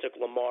I took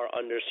Lamar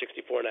under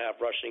 64.5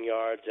 rushing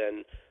yards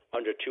and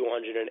under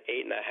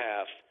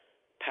 208.5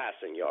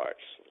 passing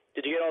yards.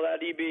 Did you get all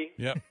that, EB?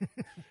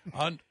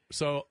 Yep.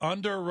 So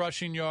under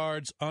rushing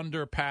yards,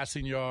 under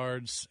passing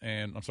yards,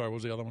 and I'm sorry, what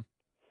was the other one?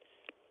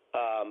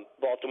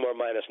 Baltimore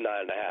minus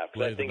 9.5.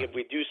 Because I think if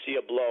we do see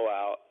a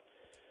blowout,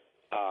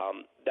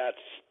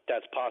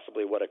 that's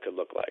possibly what it could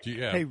look like. Do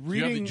you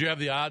have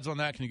the odds on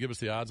that? Can you give us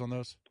the odds on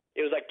those?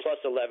 It was like plus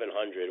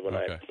 1,100 when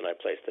I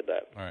placed the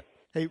bet. All right.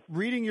 Hey,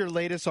 reading your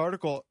latest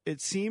article,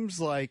 it seems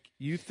like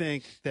you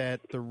think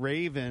that the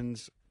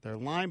Ravens, their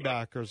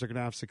linebackers, are going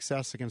to have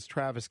success against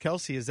Travis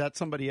Kelce. Is that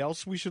somebody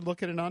else we should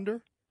look at an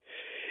under?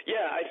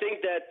 Yeah, I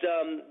think that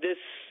this,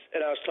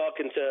 and I was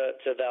talking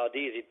to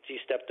Valdez, he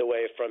stepped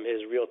away from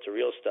his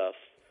reel-to-reel stuff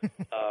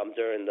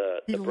during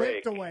the He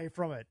break. limped away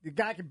from it. The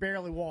guy can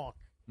barely walk.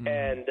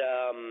 And,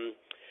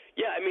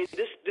 yeah, I mean,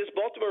 this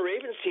Baltimore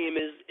Ravens team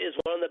is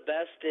one of the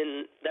best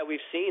that we've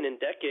seen in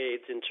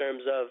decades in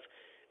terms of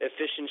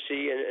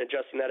efficiency and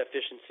adjusting that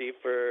efficiency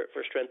for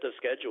strength of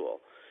schedule.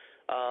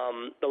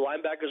 The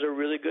linebackers are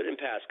really good in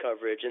pass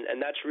coverage,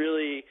 and that's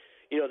really,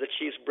 the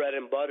Chiefs' bread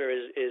and butter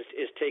is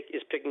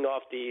picking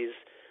off these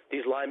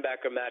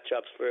linebacker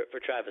matchups for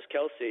Travis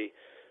Kelce.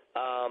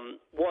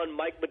 One,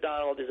 Mike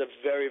Macdonald is a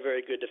very, very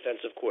good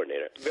defensive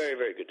coordinator. Very,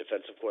 very good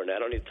defensive coordinator. I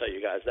don't need to tell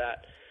you guys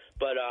that.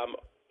 But,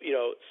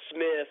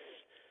 Smith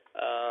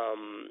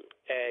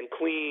and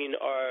Queen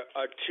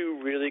are two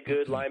really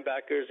good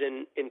linebackers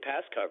in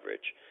pass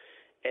coverage.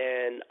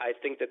 And I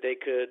think that they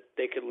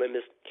could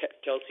limit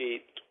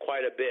Kelce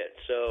quite a bit.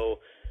 So,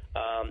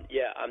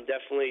 yeah, I'm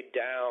definitely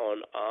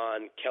down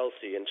on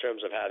Kelce in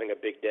terms of having a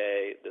big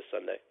day this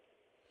Sunday.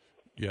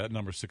 Yeah, that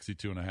number's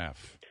 62.5.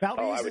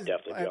 I would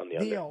definitely be on the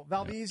under. Neil,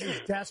 Valdez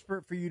is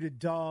desperate for you to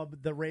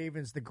dub the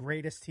Ravens the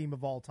greatest team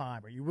of all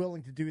time. Are you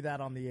willing to do that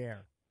on the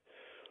air?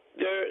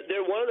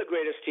 They're one of the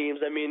greatest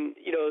teams. I mean,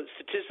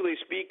 statistically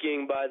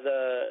speaking, by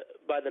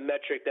the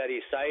metric that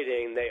he's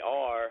citing, they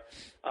are.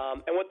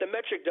 And what the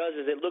metric does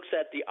is it looks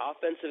at the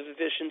offensive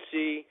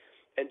efficiency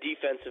and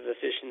defensive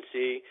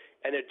efficiency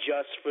and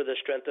adjusts for the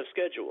strength of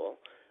schedule.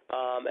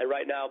 And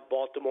right now,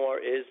 Baltimore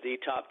is the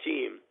top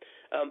team.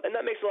 And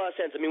that makes a lot of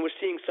sense. I mean, we're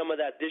seeing some of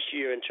that this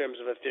year in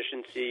terms of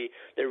efficiency.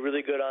 They're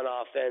really good on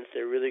offense.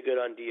 They're really good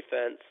on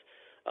defense.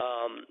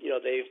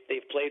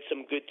 They've played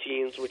some good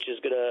teams, which is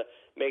going to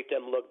make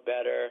them look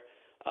better.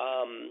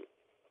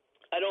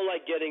 I don't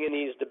like getting in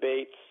these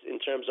debates in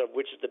terms of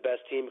which is the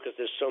best team because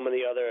there's so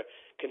many other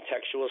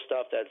contextual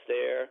stuff that's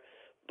there.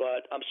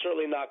 But I'm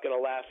certainly not going to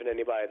laugh at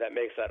anybody that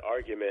makes that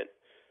argument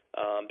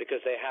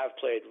because they have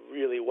played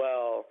really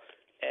well.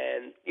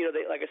 And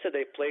like I said,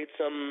 they played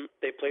some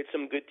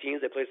good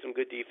teams. They played some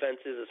good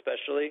defenses,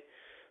 especially.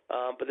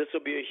 But this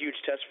will be a huge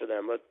test for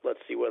them.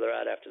 Let's see where they're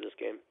at after this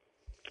game.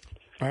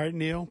 All right,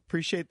 Neil.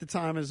 Appreciate the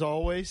time as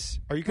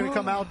always. Are you going to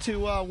come out to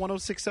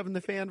 106.7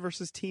 The Fan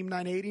versus Team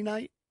 980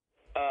 night?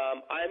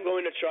 I'm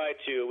going to try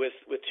to.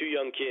 With two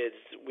young kids,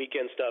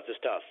 weekend stuff is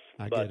tough.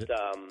 I get it.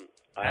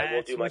 I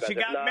will do my That's best.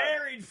 what you got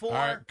married for. All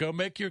right, go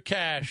make your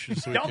cash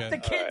this Dump weekend. the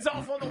kids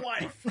off on the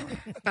wife.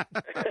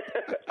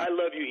 I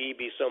love you,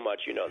 EB, so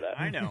much. You know that.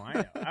 I know.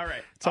 All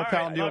right. It's our All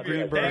pal right, Neil love you.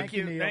 Greenberg.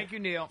 Thank you,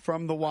 Neil.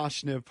 From the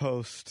Washington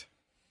Post.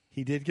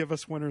 He did give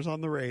us winners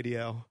on the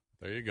radio.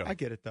 There you go. I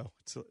get it, though.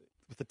 It's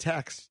with the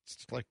text,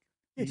 it's like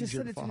Yeah, just easier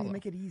send it to me follow. to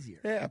make it easier.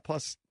 Yeah,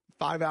 plus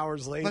 5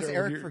 hours later. Plus,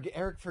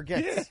 Eric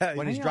forgets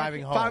when he's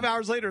driving home. 5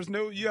 hours later,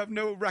 you have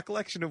no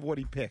recollection of what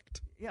he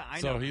picked. Yeah, I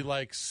know. So he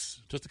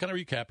likes, just to kind of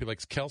recap, he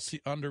likes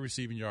Kelsey under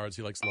receiving yards.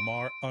 He likes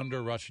Lamar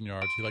under rushing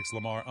yards. He likes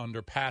Lamar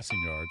under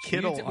passing yards.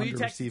 Kittle under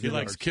receiving He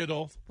yards. likes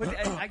Kittle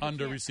I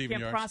under receiving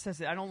can't yards.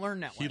 process it. I don't learn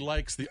that He way.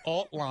 likes the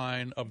alt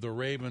line of the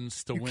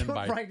Ravens to You win could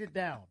by. write it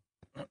down.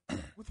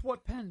 With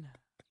what pen?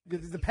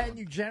 The pen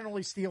you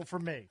generally steal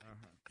from me.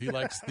 He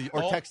likes the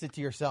Or text it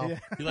to yourself. Yeah.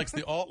 He likes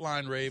the alt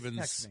line Ravens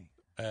Text me.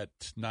 at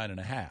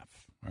 9.5.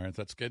 All right,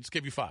 that's good. Just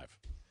give you 5.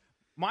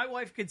 My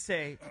wife could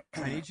say,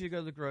 I need you to go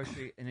to the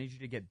grocery. I need you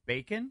to get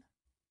bacon,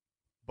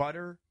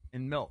 butter,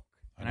 and milk.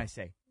 And I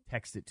say,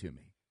 text it to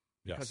me.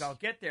 Yes. Because I'll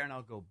get there and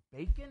I'll go,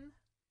 bacon?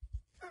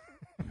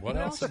 What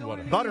else? do I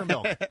need?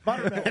 Buttermilk.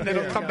 Buttermilk. And then There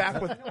it'll you come go.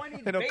 back with I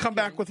need it'll come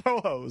back with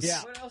ho-hos.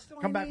 Yeah. What else do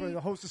I Come back need? with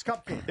the Hostess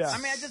cupcakes. Yeah. I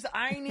mean,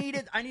 I need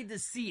it. I need to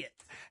see it.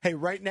 Hey,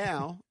 right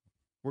now,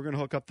 we're going to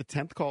hook up the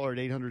 10th caller at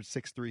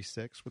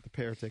 800-636 with a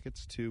pair of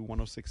tickets to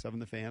 106.7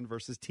 The Fan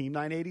versus Team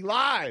 980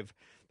 Live.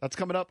 That's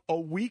coming up a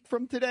week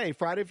from today,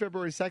 Friday,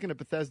 February 2nd at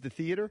Bethesda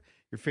Theater.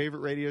 Your favorite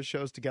radio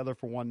shows together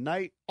for one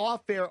night.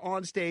 Off air,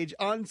 on stage,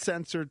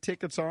 uncensored.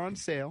 Tickets are on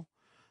sale.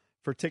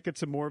 For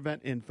tickets and more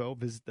event info,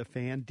 visit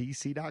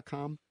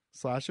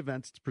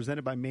thefandc.com/events. It's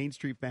presented by Main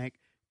Street Bank.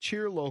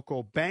 Cheer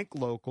local, bank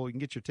local. You can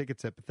get your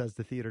tickets at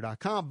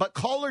BethesdaTheater.com. But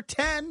caller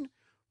 10,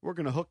 we're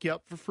going to hook you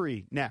up for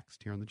free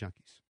next here on The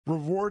Junkies.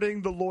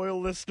 Rewarding the loyal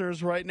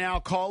listeners right now.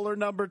 Caller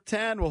number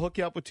 10. We'll hook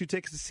you up with 2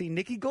 tickets to see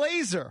Nikki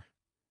Glazer.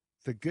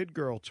 The Good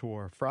Girl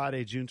Tour,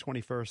 Friday, June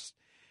 21st.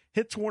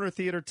 Hits Warner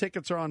Theater.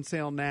 Tickets are on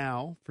sale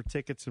now. For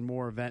tickets and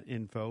more event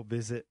info,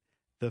 visit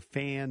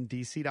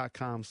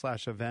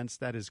thefandc.com/events.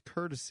 That is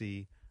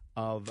courtesy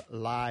of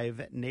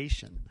Live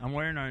Nation. I'm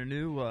wearing our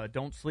new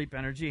Don't Sleep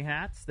Energy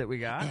hats that we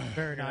got.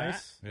 Very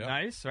nice. Yeah.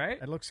 Nice, right?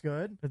 It looks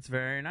good. It's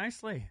very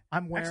nicely.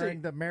 I'm wearing Actually,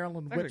 the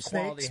Maryland it's actually Whip a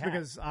quality Snakes hat.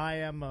 because I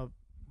am a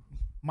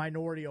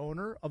minority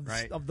owner of the,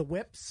 Right. of the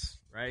whips.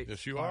 Right.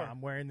 Yes, you are.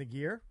 I'm wearing the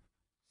gear.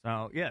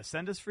 So, yeah,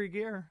 send us free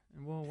gear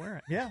and we'll wear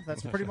it. Yeah,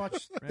 that's pretty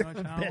much, Pretty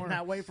much how it been works.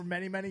 that way for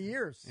many, many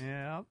years.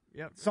 Yeah.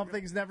 Yep. Some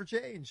things never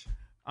change.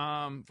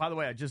 By the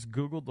way, I just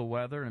Googled the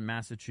weather in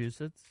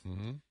Massachusetts.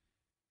 Mm-hmm.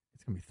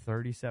 It's going to be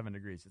 37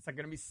 degrees. It's like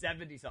going to be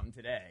 70-something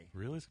today.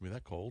 Really? It's going to be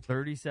that cold?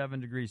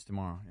 37 degrees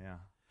tomorrow, yeah.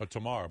 But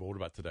tomorrow, but what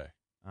about today?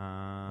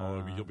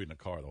 You'll be in the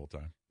car the whole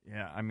time.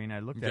 Yeah, I mean, I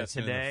looked I'm at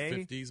guessing in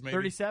today. the 50s maybe?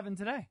 37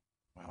 today.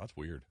 Wow, that's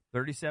weird.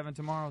 37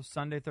 tomorrow,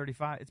 Sunday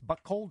 35. It's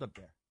but cold up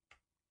there.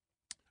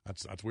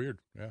 That's weird.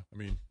 Yeah, I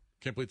mean,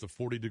 can't believe it's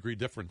a 40-degree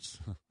difference.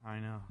 I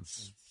know.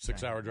 It's a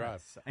 6-hour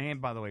drive. And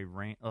by the way,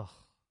 rain. Ugh.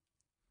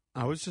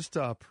 I was just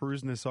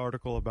perusing this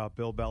article about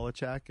Bill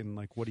Belichick and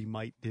like what he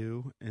might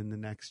do in the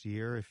next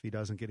year if he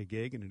doesn't get a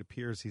gig, and it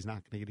appears he's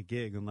not going to get a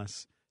gig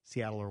unless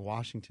Seattle or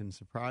Washington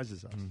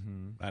surprises us.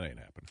 Mm-hmm. That ain't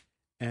happening.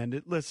 And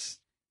it lists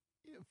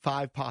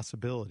 5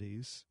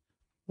 possibilities.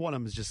 One of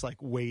them is just like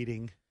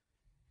waiting,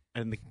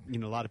 and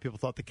a lot of people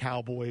thought the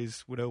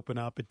Cowboys would open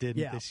up. It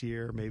didn't this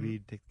year. Maybe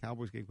he'd take the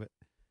Cowboys gig, but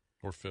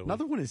or Philly.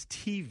 Another one is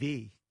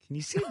TV. Can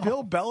you see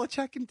Bill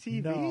Belichick in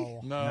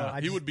TV? No,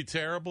 he would be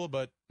terrible,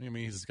 but I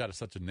mean, he's got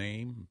such a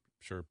name. I'm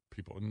sure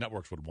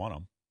networks would want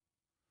him.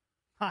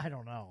 I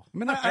don't know. I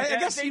mean, I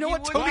guess you know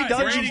what? Tony Right.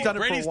 Dungy's done it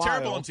Brady's for a while.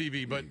 terrible on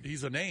TV, but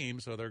he's a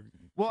name, so they're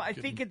Well, I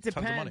getting think it tons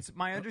of money. depends.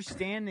 My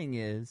understanding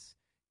is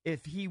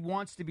if he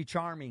wants to be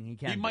charming, he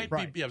can. He might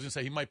be. be. Yeah, I was gonna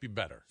say he might be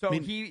better. So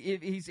if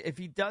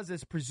he does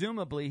this,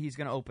 presumably he's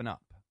going to open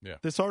up. Yeah.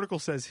 This article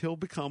says he'll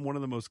become one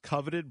of the most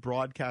coveted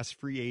broadcast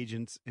free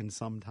agents in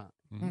some time.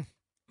 Mm-hmm.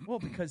 Well,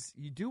 because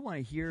you do want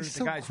to hear He's the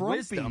so guy's grumpy.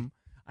 wisdom.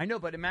 I know,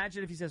 but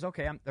imagine if he says,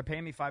 "Okay, they're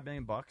paying me $5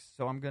 million,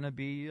 so I'm going to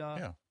be." Yeah,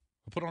 I'll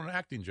put on an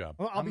acting job.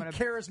 Well, I'll be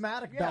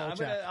charismatic, Yeah,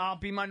 Belichick. I'll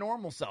be my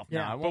normal self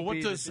now. I But won't what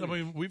be does the I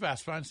mean? We've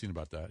asked Feinstein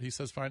about that. He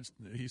says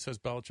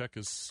Belichick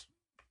is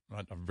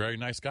a very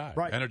nice guy,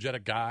 Right.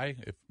 energetic guy.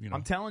 If you know,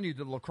 I'm telling you,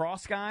 the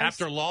lacrosse guys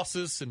after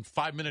losses and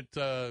 5-minute,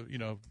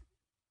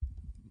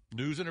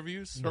 news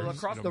interviews, the or,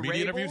 lacrosse, media the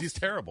Rabels, interviews, he's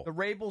terrible. The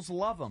Rabels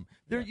love him.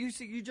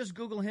 You just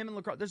Google him and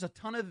lacrosse. There's a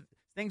ton of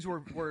things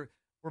where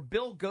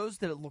Bill goes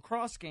to the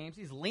lacrosse games.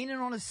 He's leaning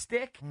on his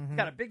stick, he's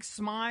got a big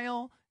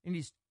smile, and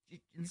it's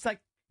like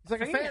He's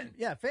like a fan.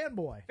 Yeah,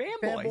 fanboy. Fanboy.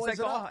 He's Fanboys like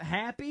it all up.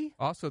 happy.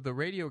 Also, the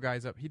radio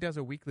guys he does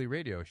a weekly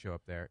radio show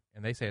up there,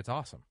 and they say it's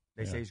awesome.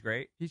 They say he's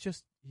great. He's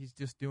just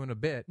doing a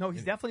bit. No,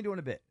 he's definitely doing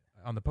a bit.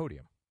 On the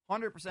podium.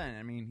 100%.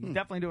 I mean, he's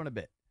definitely doing a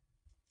bit.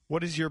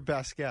 What is your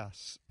best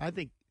guess? I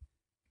think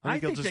I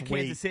he'll think the just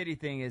Kansas wait. City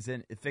thing is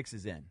in. It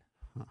fixes in.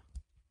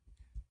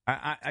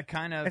 I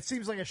kind of. It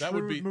seems like a That would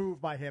shrewd be-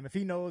 move by him. If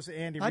he knows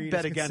Andy Reid I'd is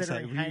bet against that.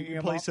 considering hanging You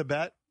him place up. a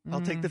bet.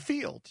 I'll take the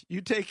field.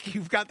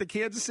 You've got the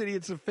Kansas City.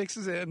 It's a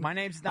fixes in. My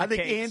name's not I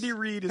think Cakes. Andy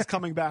Reid is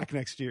coming back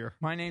next year.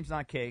 My name's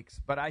not Cakes,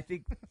 but I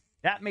think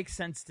that makes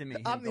sense to me.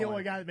 I'm him the going-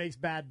 only guy that makes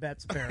bad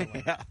bets,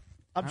 apparently. I'm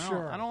I don't-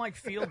 sure. I don't like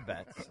field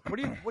bets. What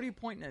are you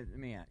pointing at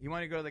me at? You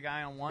want to go to the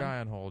guy on one? Guy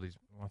on hold. He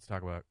wants to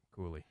talk about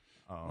Cooley.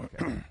 Oh,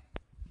 okay.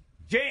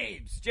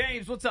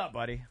 James, what's up,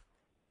 buddy?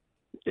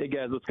 Hey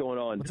guys, what's going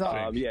on? What's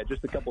up? Yeah,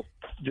 just a couple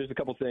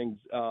things.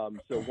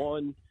 So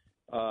one,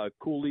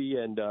 Cooley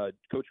and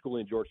Coach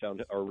Cooley and Georgetown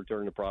are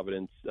returning to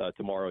Providence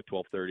tomorrow at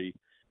 12:30.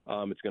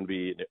 It's going to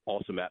be an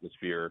awesome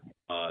atmosphere.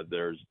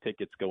 There's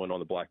tickets going on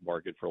the black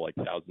market for like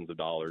thousands of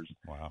dollars.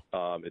 Wow.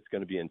 It's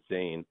going to be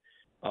insane.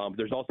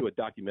 There's also a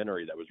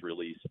documentary that was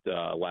released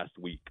last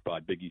week by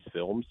Big East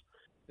Films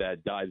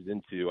that dives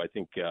into, I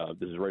think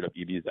this is right up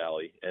Evie's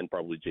alley and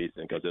probably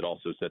Jason, because it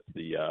also sets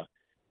the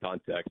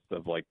context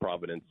of like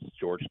Providence,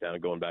 Georgetown,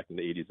 going back in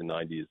the 80s and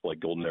 90s, like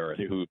golden era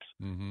hoops.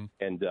 Mm-hmm.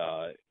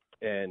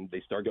 And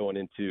they start going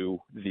into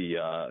the,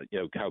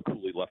 how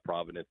Cooley left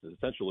Providence. And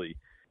essentially,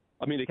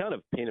 I mean, they kind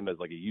of paint him as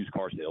like a used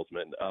car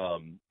salesman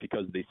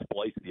because they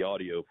splice the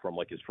audio from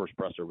like his first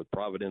presser with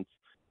Providence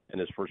and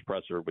his first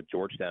presser with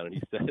Georgetown. And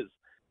he says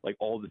like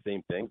all the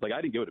same things. Like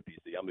I didn't go to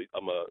PC.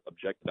 I'm a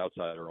objective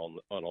outsider on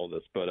all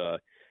this, but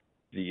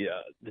the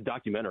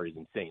documentary is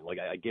insane. Like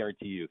I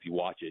guarantee you, if you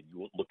watch it, you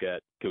will look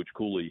at Coach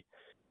Cooley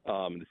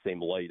in the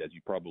same light as you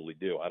probably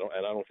do. I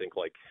don't think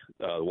like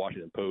the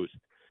Washington Post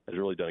has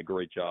really done a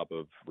great job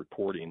of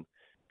reporting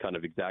kind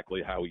of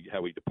exactly how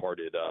he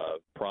departed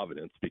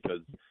Providence,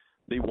 because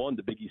they won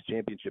the Big East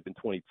championship in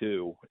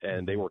 22,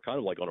 and they were kind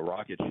of like on a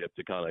rocket ship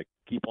to kind of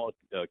keep on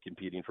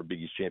competing for Big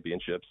East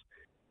championships.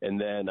 And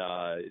then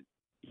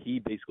he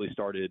basically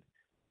started,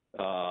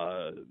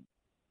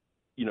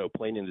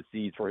 planting the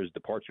seeds for his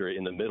departure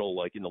in the middle,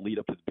 like in the lead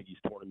up to the Big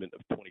East tournament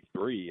of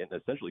 23, and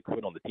essentially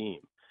quit on the team.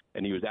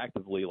 And he was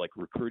actively like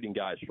recruiting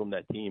guys from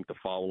that team to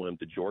follow him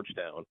to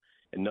Georgetown,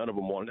 and none of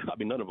them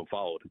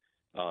followed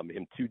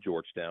him to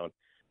Georgetown.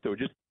 So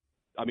it's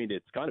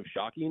kind of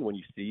shocking when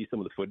you see some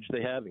of the footage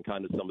they have and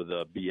kind of some of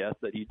the BS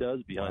that he does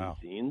behind the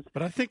scenes.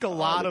 But I think a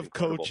lot of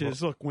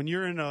coaches, look, when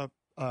you're in a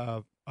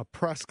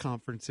press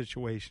conference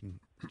situation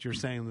that you're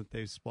saying that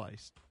they've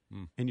spliced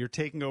and you're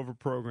taking over a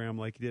program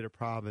like you did at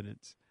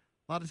Providence,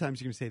 a lot of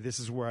times you're going to say, this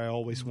is where I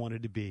always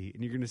wanted to be.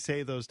 And you're going to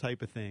say those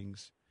type of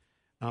things.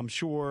 I'm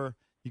sure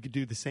you could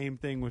do the same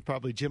thing with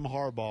probably Jim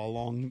Harbaugh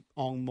along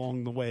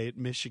the way at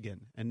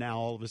Michigan. And now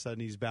all of a sudden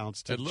he's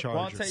bounced to the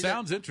Chargers.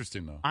 Sounds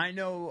interesting, though. I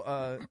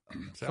know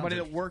somebody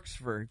that works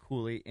for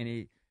Cooley,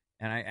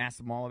 and I asked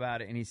him all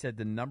about it, and he said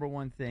the number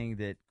one thing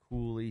that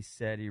Cooley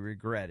said he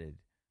regretted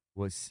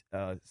was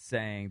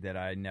saying that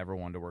I never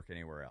wanted to work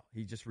anywhere else.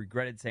 He just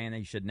regretted saying that.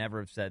 He should never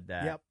have said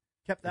that. Yep.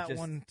 Kept that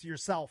one to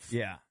yourself.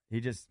 Yeah.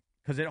 He just,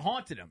 because it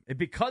haunted him. And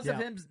because of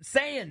him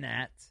saying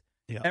that,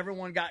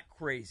 everyone got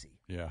crazy.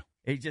 Yeah.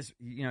 He just,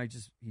 he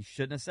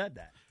shouldn't have said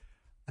that.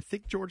 I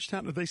think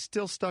Georgetown, are they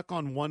still stuck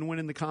on one win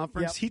in the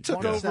conference? Yep, He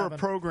took over a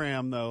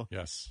program, though.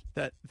 Yes.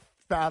 That,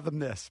 fathom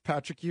this,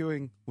 Patrick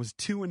Ewing was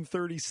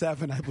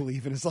 2-37, I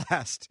believe, in his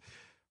last,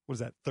 what was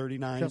that,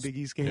 39 Big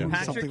East games?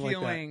 Patrick something like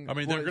Ewing that. I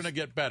mean, they're going to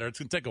get better. It's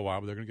going to take a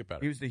while, but they're going to get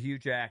better. He was the Hugh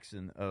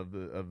Jackson of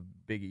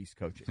Big East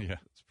coaching. Yeah.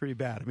 It's pretty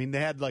bad. I mean, they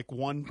had like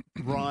one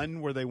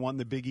run where they won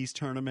the Big East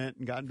tournament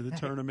and got into the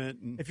tournament.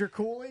 And if you're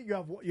Cooley,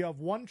 you have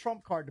one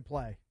trump card to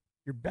play.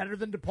 You're better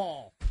than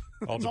DePaul.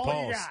 Oh,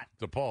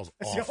 DePaul's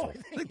awful.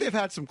 I think they've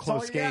had some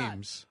close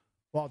games.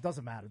 Well, it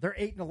doesn't matter. They're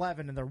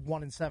 8-11 and they're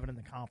 1-7 in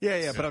the conference.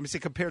 Yeah, but I'm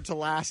saying compared to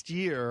last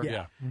year,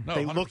 No,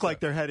 they 100%. look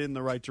like they're headed in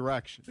the right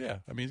direction. Yeah,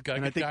 I mean, got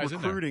and to I get think guys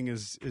in there. recruiting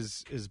is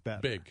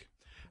better. Big.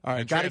 All right,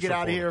 And got to get transfer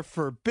out of portal. here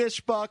for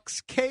Bish Bucks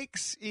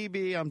Cakes. EB,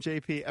 I'm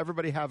JP.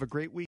 Everybody have a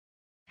great week.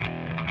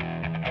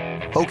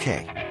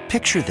 Okay,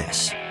 picture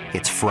this.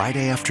 It's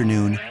Friday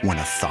afternoon when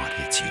a thought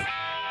hits you.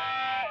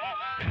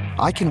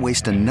 I can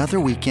waste another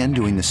weekend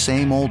doing the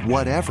same old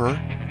whatever,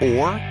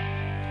 or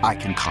I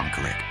can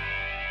conquer it.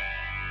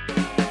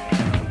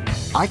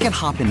 I can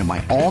hop into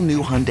my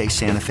all-new Hyundai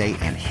Santa Fe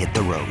and hit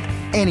the road.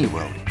 Any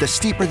road. The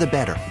steeper, the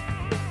better.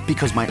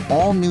 Because my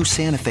all-new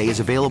Santa Fe is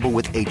available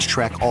with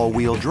H-Track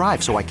all-wheel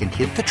drive, so I can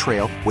hit the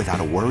trail without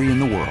a worry in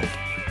the world.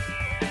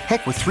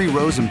 Heck, with 3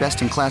 rows and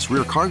best-in-class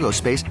rear cargo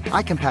space,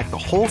 I can pack the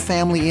whole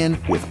family in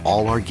with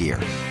all our gear.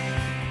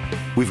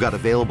 We've got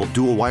available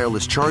dual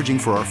wireless charging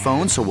for our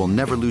phones, so we'll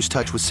never lose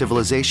touch with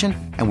civilization,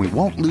 and we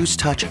won't lose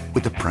touch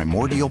with the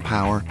primordial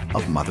power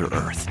of Mother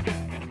Earth.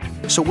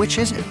 So which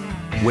is it?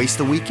 Waste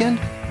the weekend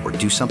or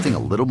do something a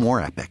little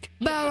more epic?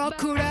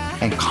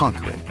 And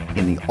conquer it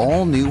in the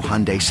all-new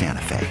Hyundai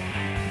Santa Fe.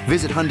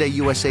 Visit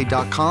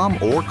HyundaiUSA.com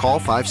or call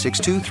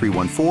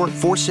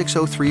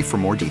 562-314-4603 for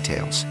more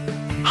details.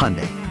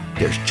 Hyundai,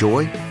 there's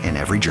joy in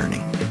every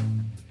journey.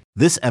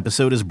 This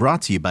episode is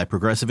brought to you by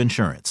Progressive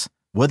Insurance.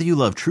 Whether you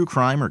love true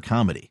crime or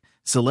comedy,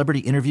 celebrity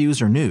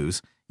interviews or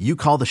news, you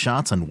call the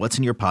shots on what's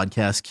in your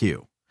podcast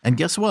queue. And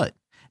guess what?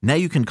 Now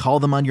you can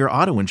call them on your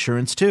auto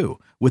insurance too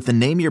with the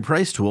Name Your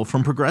Price tool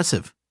from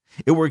Progressive.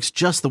 It works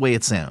just the way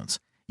it sounds.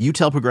 You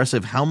tell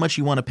Progressive how much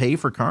you want to pay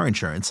for car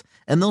insurance,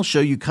 and they'll show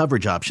you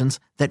coverage options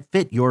that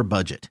fit your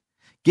budget.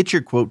 Get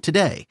your quote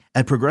today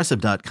at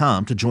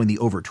Progressive.com to join the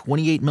over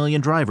 28 million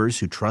drivers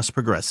who trust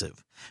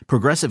Progressive.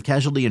 Progressive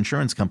Casualty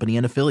Insurance Company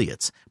and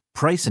Affiliates.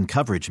 Price and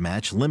coverage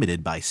match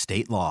limited by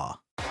state law.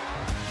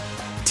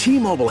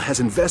 T-Mobile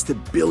has invested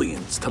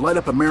billions to light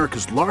up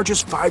America's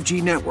largest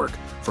 5G network,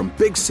 from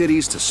big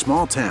cities to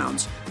small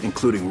towns,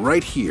 including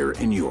right here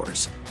in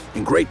yours.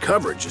 And great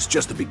coverage is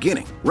just the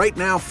beginning. Right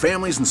now,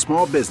 families and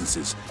small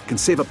businesses can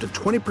save up to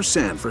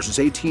 20% versus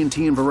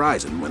AT&T and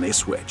Verizon when they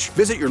switch.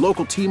 Visit your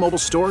local T-Mobile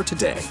store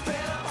today.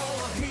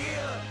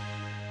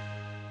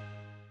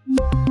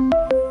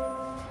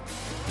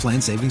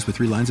 Plan savings with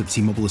 3 lines of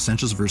T-Mobile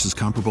Essentials versus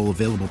comparable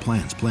available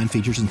plans. Plan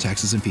features and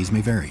taxes and fees may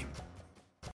vary.